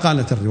 هكذا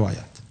قالت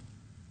الروايات.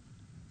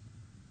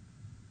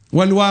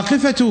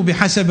 والواقفة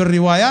بحسب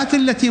الروايات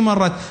التي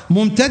مرت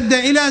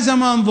ممتدة إلى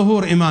زمان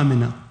ظهور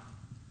إمامنا.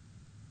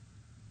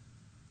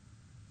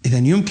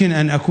 إذن يمكن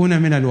أن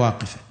أكون من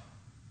الواقفة.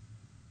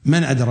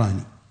 من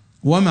أدراني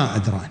وما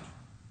أدراني؟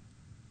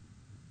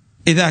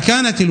 إذا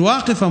كانت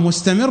الواقفة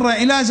مستمرة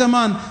إلى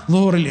زمان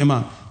ظهور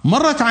الإمام.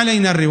 مرت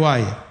علينا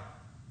الرواية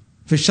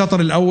في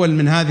الشطر الأول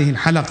من هذه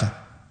الحلقة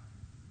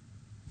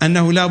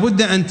أنه لا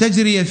بد أن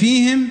تجري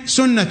فيهم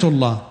سنة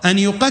الله، أن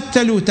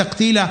يقتلوا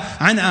تقتيلا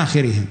عن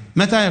آخرهم.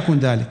 متى يكون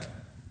ذلك؟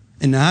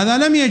 إن هذا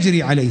لم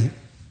يجري عليهم،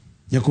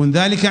 يكون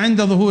ذلك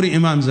عند ظهور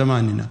إمام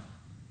زماننا.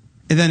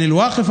 إذن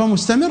الواقفة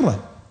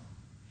مستمرة.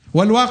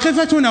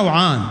 والواقفة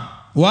نوعان: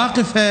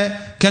 واقفة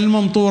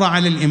كالممطورة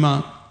على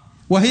الإمام،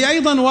 وهي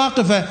أيضا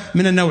واقفة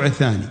من النوع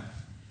الثاني،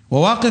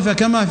 وواقفة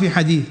كما في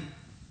حديث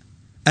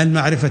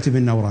المعرفة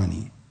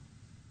بالنورانية.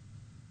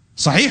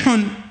 صحيح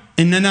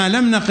إننا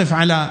لم نقف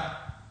على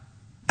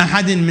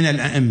أحد من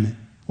الأئمة،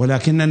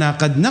 ولكننا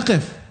قد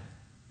نقف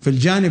في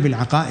الجانب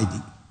العقائدي،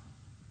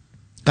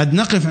 قد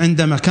نقف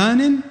عند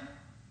مكان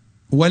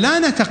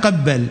ولا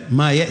نتقبل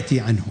ما يأتي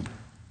عنهم.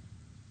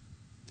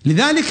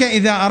 لذلك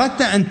إذا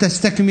أردت أن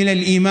تستكمل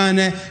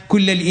الإيمان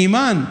كل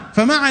الإيمان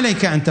فما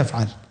عليك أن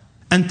تفعل؟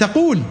 أن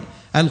تقول: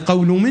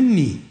 القول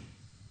مني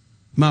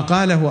ما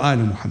قاله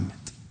آل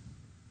محمد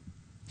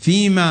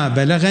فيما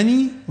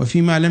بلغني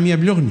وفيما لم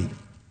يبلغني،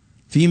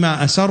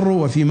 فيما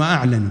أسروا وفيما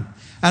أعلنوا.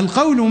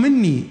 القول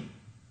مني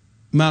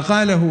ما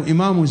قاله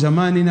إمام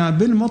زماننا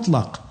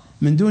بالمطلق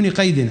من دون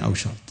قيد أو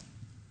شرط.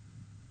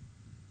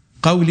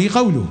 قولي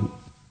قوله،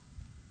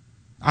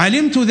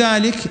 علمت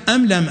ذلك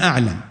أم لم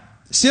أعلم،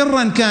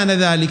 سرا كان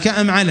ذلك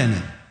أم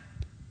علنا،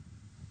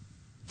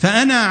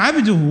 فأنا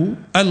عبده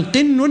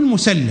القن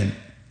المسلم.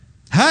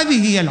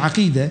 هذه هي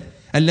العقيدة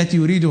التي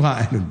يريدها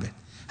أهل البيت.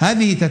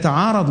 هذه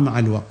تتعارض مع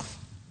الوقف.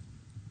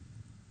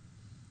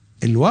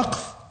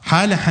 الوقف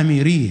حالة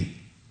حميرية،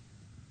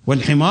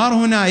 والحمار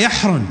هنا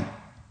يحرن،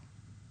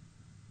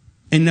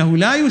 إنه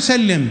لا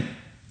يسلم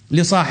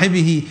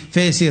لصاحبه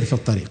فيسير في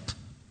الطريق،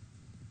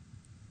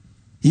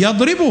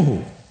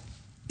 يضربه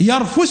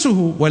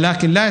يرفسه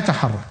ولكن لا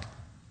يتحرك.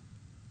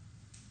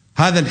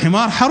 هذا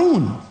الحمار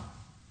حرون،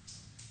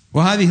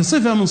 وهذه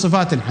صفة من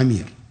صفات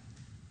الحمير.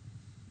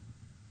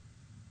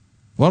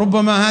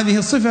 وربما هذه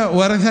الصفة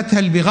ورثتها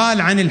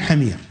البغال عن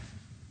الحمير.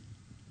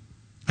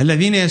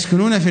 الذين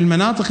يسكنون في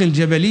المناطق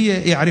الجبلية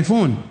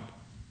يعرفون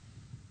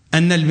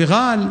أن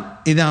البغال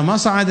إذا ما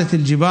صعدت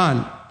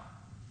الجبال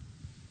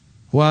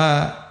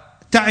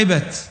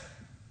وتعبت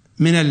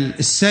من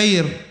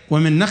السير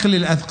ومن نقل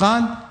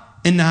الأثقال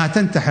إنها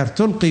تنتحر،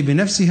 تلقي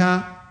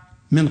بنفسها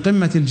من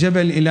قمة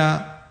الجبل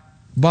إلى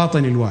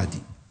باطن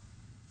الوادي.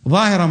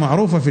 ظاهرة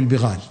معروفة في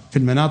البغال في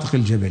المناطق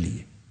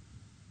الجبلية.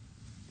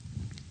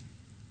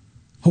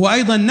 هو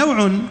أيضا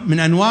نوع من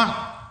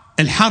أنواع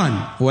الحرن،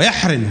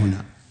 ويحرن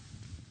هنا.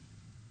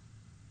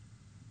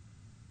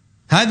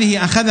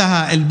 هذه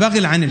أخذها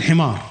البغل عن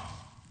الحمار.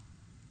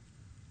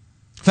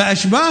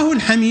 فأشباه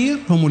الحمير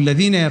هم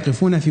الذين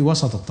يقفون في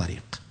وسط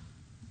الطريق،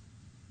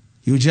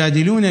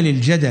 يجادلون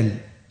للجدل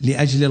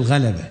لأجل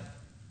الغلبة،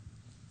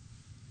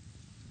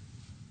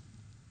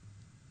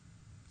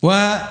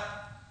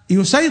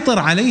 يسيطر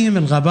عليهم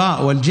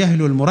الغباء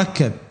والجهل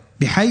المركب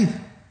بحيث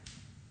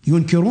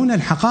ينكرون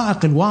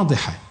الحقائق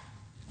الواضحة،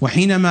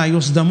 وحينما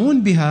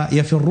يصدمون بها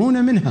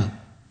يفرون منها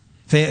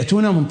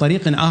فيأتون من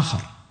طريق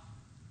آخر.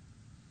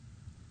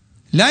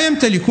 لا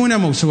يمتلكون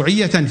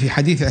موسوعية في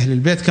حديث أهل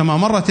البيت كما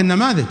مرت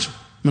النماذج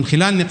من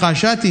خلال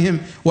نقاشاتهم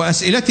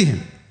وأسئلتهم.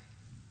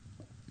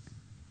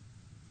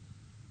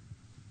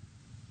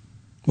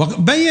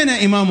 وبين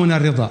إمامنا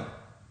الرضا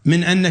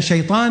من أن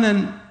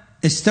شيطانا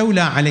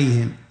استولى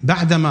عليهم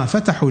بعدما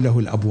فتحوا له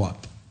الأبواب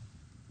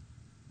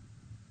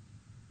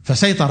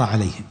فسيطر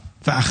عليهم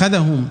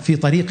فأخذهم في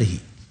طريقه.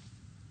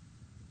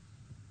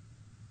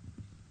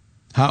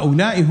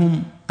 هؤلاء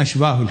هم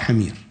أشباه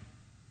الحمير.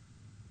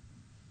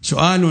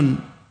 سؤال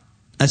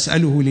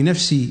أسأله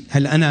لنفسي: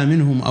 هل أنا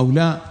منهم أو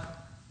لا؟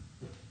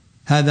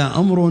 هذا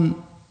أمر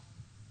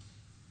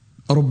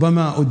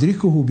ربما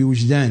أدركه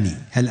بوجداني،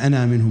 هل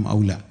أنا منهم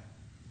أو لا؟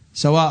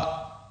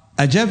 سواء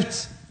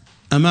أجبت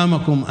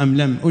أمامكم أم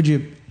لم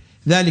أجب،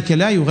 ذلك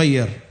لا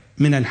يغير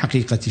من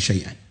الحقيقة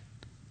شيئا.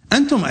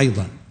 أنتم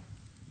أيضا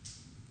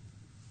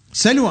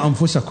سلوا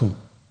أنفسكم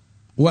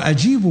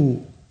وأجيبوا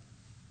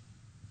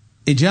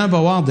إجابة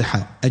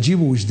واضحة،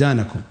 أجيبوا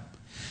وجدانكم.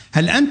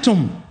 هل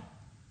أنتم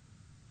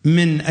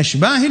من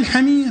أشباه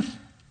الحمير؟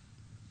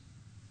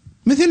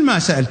 مثل ما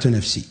سألت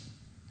نفسي،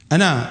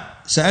 أنا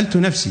سألت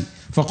نفسي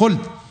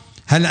فقلت: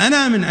 هل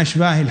أنا من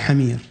أشباه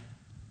الحمير؟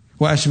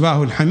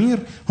 وأشباه الحمير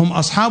هم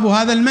أصحاب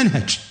هذا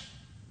المنهج.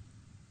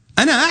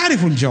 أنا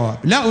أعرف الجواب،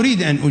 لا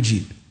أريد أن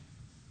أجيب،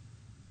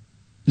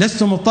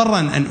 لست مضطرا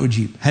أن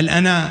أجيب هل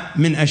أنا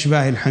من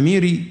أشباه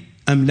الحمير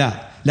أم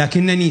لا،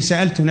 لكنني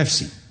سألت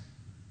نفسي،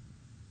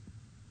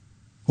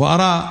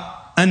 وأرى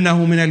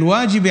أنه من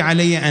الواجب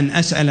علي أن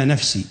أسأل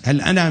نفسي: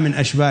 هل أنا من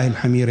أشباه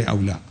الحمير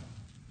أو لا؟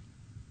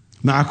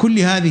 مع كل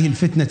هذه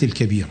الفتنة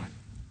الكبيرة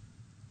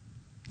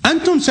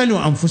أنتم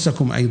سلوا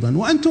أنفسكم أيضا،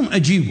 وأنتم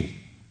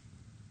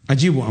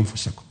أجيبوا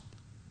أنفسكم: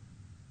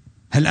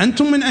 هل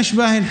أنتم من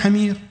أشباه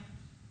الحمير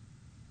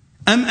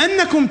أم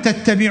أنكم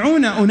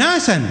تتبعون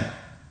أناسا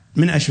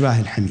من أشباه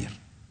الحمير؟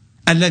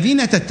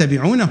 الذين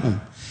تتبعونهم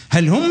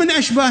هل هم من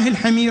أشباه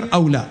الحمير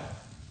أو لا؟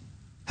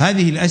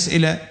 هذه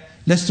الأسئلة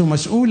لست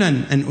مسؤولا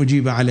أن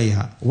أجيب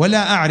عليها،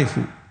 ولا أعرف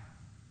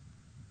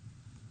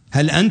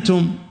هل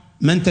أنتم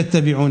من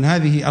تتبعون.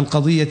 هذه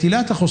القضية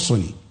لا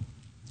تخصني،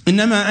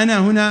 إنما أنا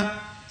هنا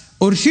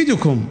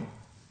أرشدكم،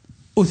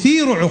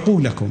 أثير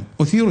عقولكم،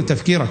 أثير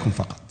تفكيركم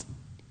فقط.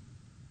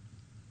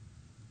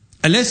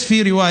 أليس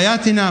في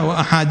رواياتنا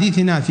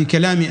وأحاديثنا في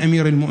كلام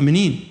أمير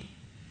المؤمنين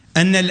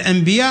أن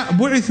الأنبياء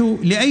بعثوا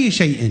لأي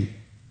شيء؟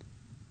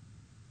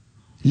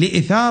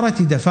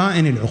 لإثارة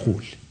دفائن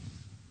العقول.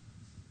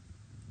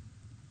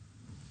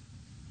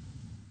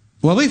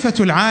 وظيفة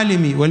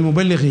العالم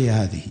والمبلغ هي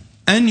هذه،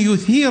 أن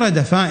يثير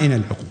دفائن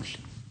العقول.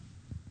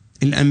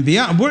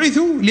 الأنبياء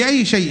بعثوا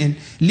لأي شيء؟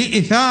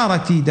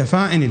 لإثارة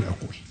دفائن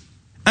العقول.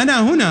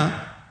 أنا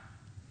هنا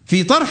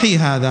في طرحي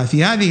هذا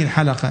في هذه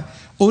الحلقة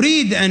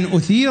أريد أن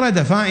أثير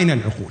دفائن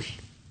العقول.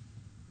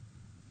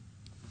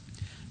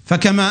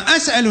 فكما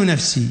أسأل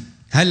نفسي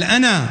هل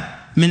أنا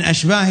من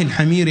أشباه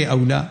الحمير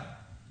أو لا،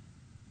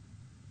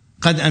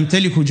 قد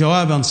أمتلك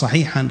جوابا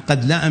صحيحا،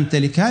 قد لا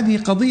أمتلك. هذه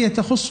قضية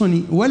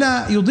تخصني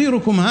ولا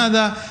يضيركم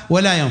هذا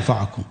ولا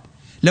ينفعكم.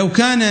 لو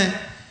كان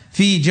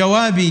في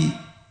جوابي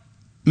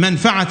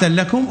منفعة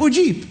لكم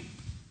أجيب،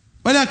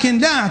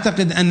 ولكن لا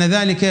أعتقد أن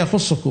ذلك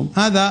يخصكم.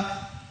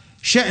 هذا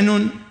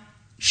شأن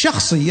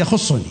شخصي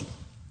يخصني،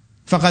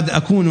 فقد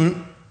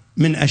أكون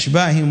من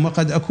أشباههم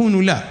وقد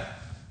أكون لا،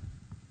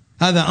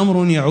 هذا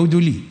أمر يعود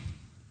لي.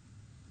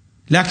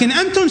 لكن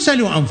أنتم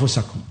سلوا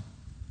أنفسكم: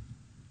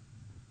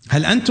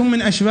 هل أنتم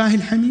من أشباه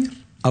الحمير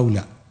أو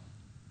لا؟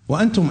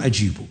 وأنتم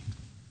أجيبوا.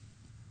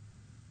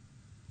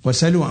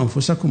 وسلوا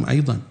أنفسكم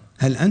أيضا: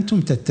 هل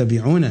أنتم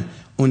تتبعون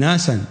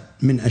أناسا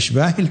من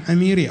أشباه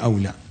الحمير أو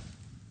لا؟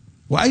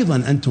 وأيضا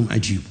أنتم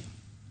أجيبوا.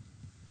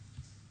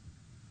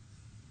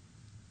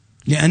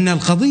 لأن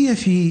القضية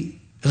في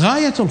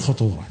غاية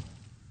الخطورة.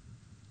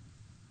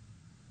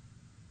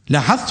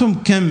 لاحظتم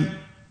كم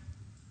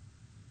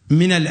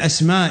من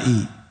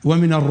الأسماء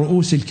ومن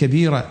الرؤوس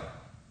الكبيرة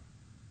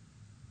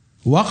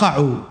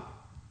وقعوا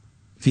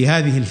في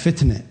هذه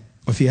الفتنة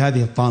وفي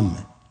هذه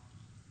الطامة،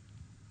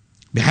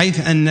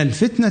 بحيث أن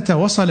الفتنة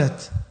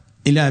وصلت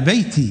إلى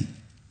بيت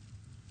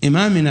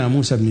إمامنا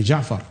موسى بن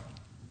جعفر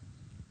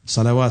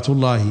صلوات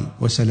الله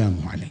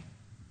وسلامه عليه.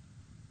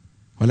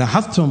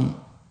 ولاحظتم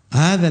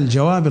هذا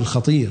الجواب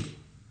الخطير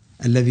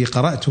الذي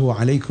قرأته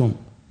عليكم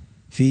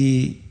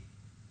في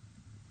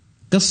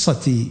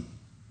قصة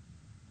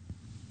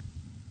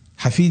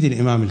حفيد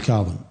الإمام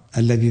الكاظم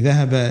الذي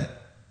ذهب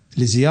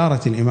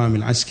لزيارة الإمام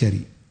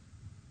العسكري،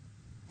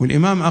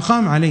 والإمام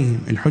أقام عليهم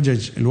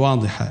الحجج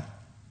الواضحة،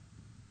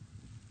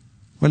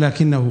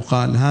 ولكنه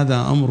قال: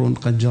 هذا أمر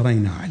قد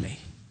جرينا عليه.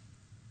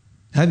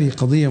 هذه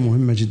قضية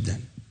مهمة جدا.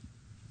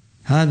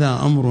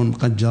 هذا أمر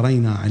قد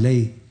جرينا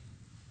عليه.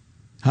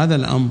 هذا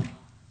الأمر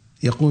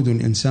يقود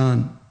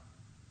الإنسان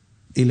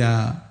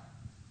إلى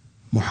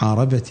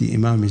محاربة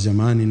إمام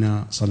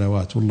زماننا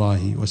صلوات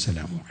الله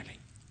وسلامه عليه.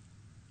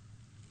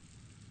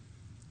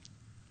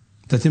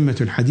 تتمة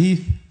الحديث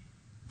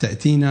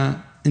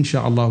تأتينا إن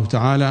شاء الله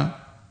تعالى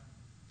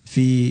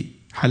في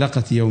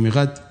حلقة يوم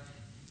غد،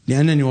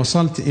 لأنني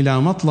وصلت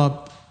إلى مطلب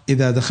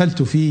إذا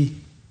دخلت فيه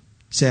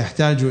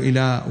سيحتاج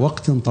إلى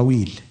وقت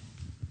طويل،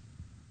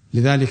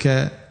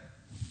 لذلك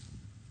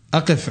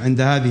أقف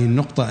عند هذه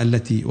النقطة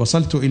التي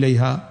وصلت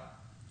إليها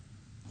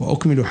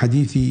وأكمل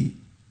حديثي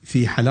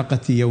في حلقة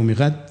يوم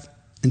غد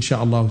إن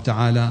شاء الله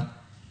تعالى.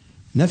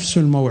 نفس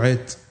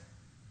الموعد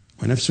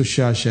ونفس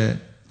الشاشة،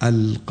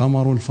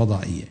 القمر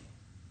الفضائية،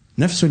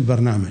 نفس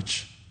البرنامج.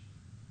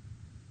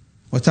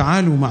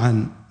 وتعالوا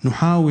معا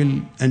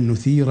نحاول أن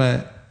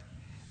نثير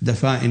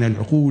دفائن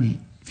العقول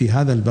في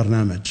هذا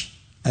البرنامج،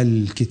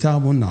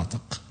 الكتاب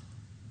الناطق،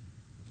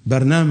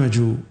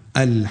 برنامج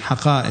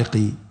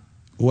الحقائق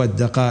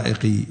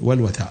والدقائق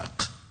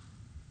والوثائق،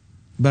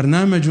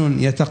 برنامج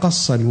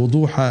يتقصى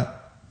الوضوح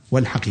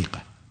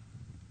والحقيقة.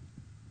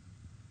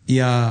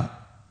 يا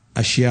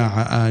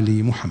أشياع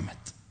آل محمد،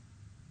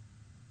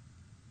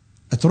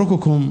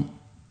 أترككم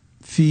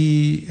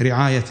في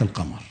رعاية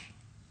القمر.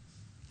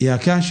 يا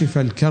كاشف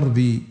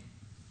الكرب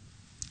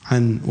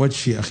عن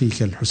وجه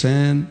أخيك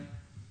الحسين،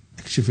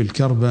 اكشف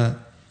الكرب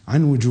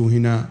عن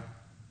وجوهنا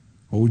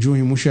ووجوه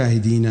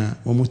مشاهدينا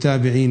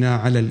ومتابعينا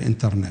على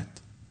الإنترنت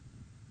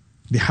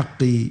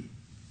بحق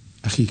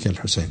أخيك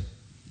الحسين.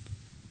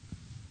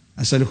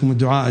 أسألكم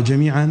الدعاء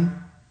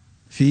جميعا،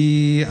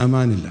 في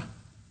أمان الله.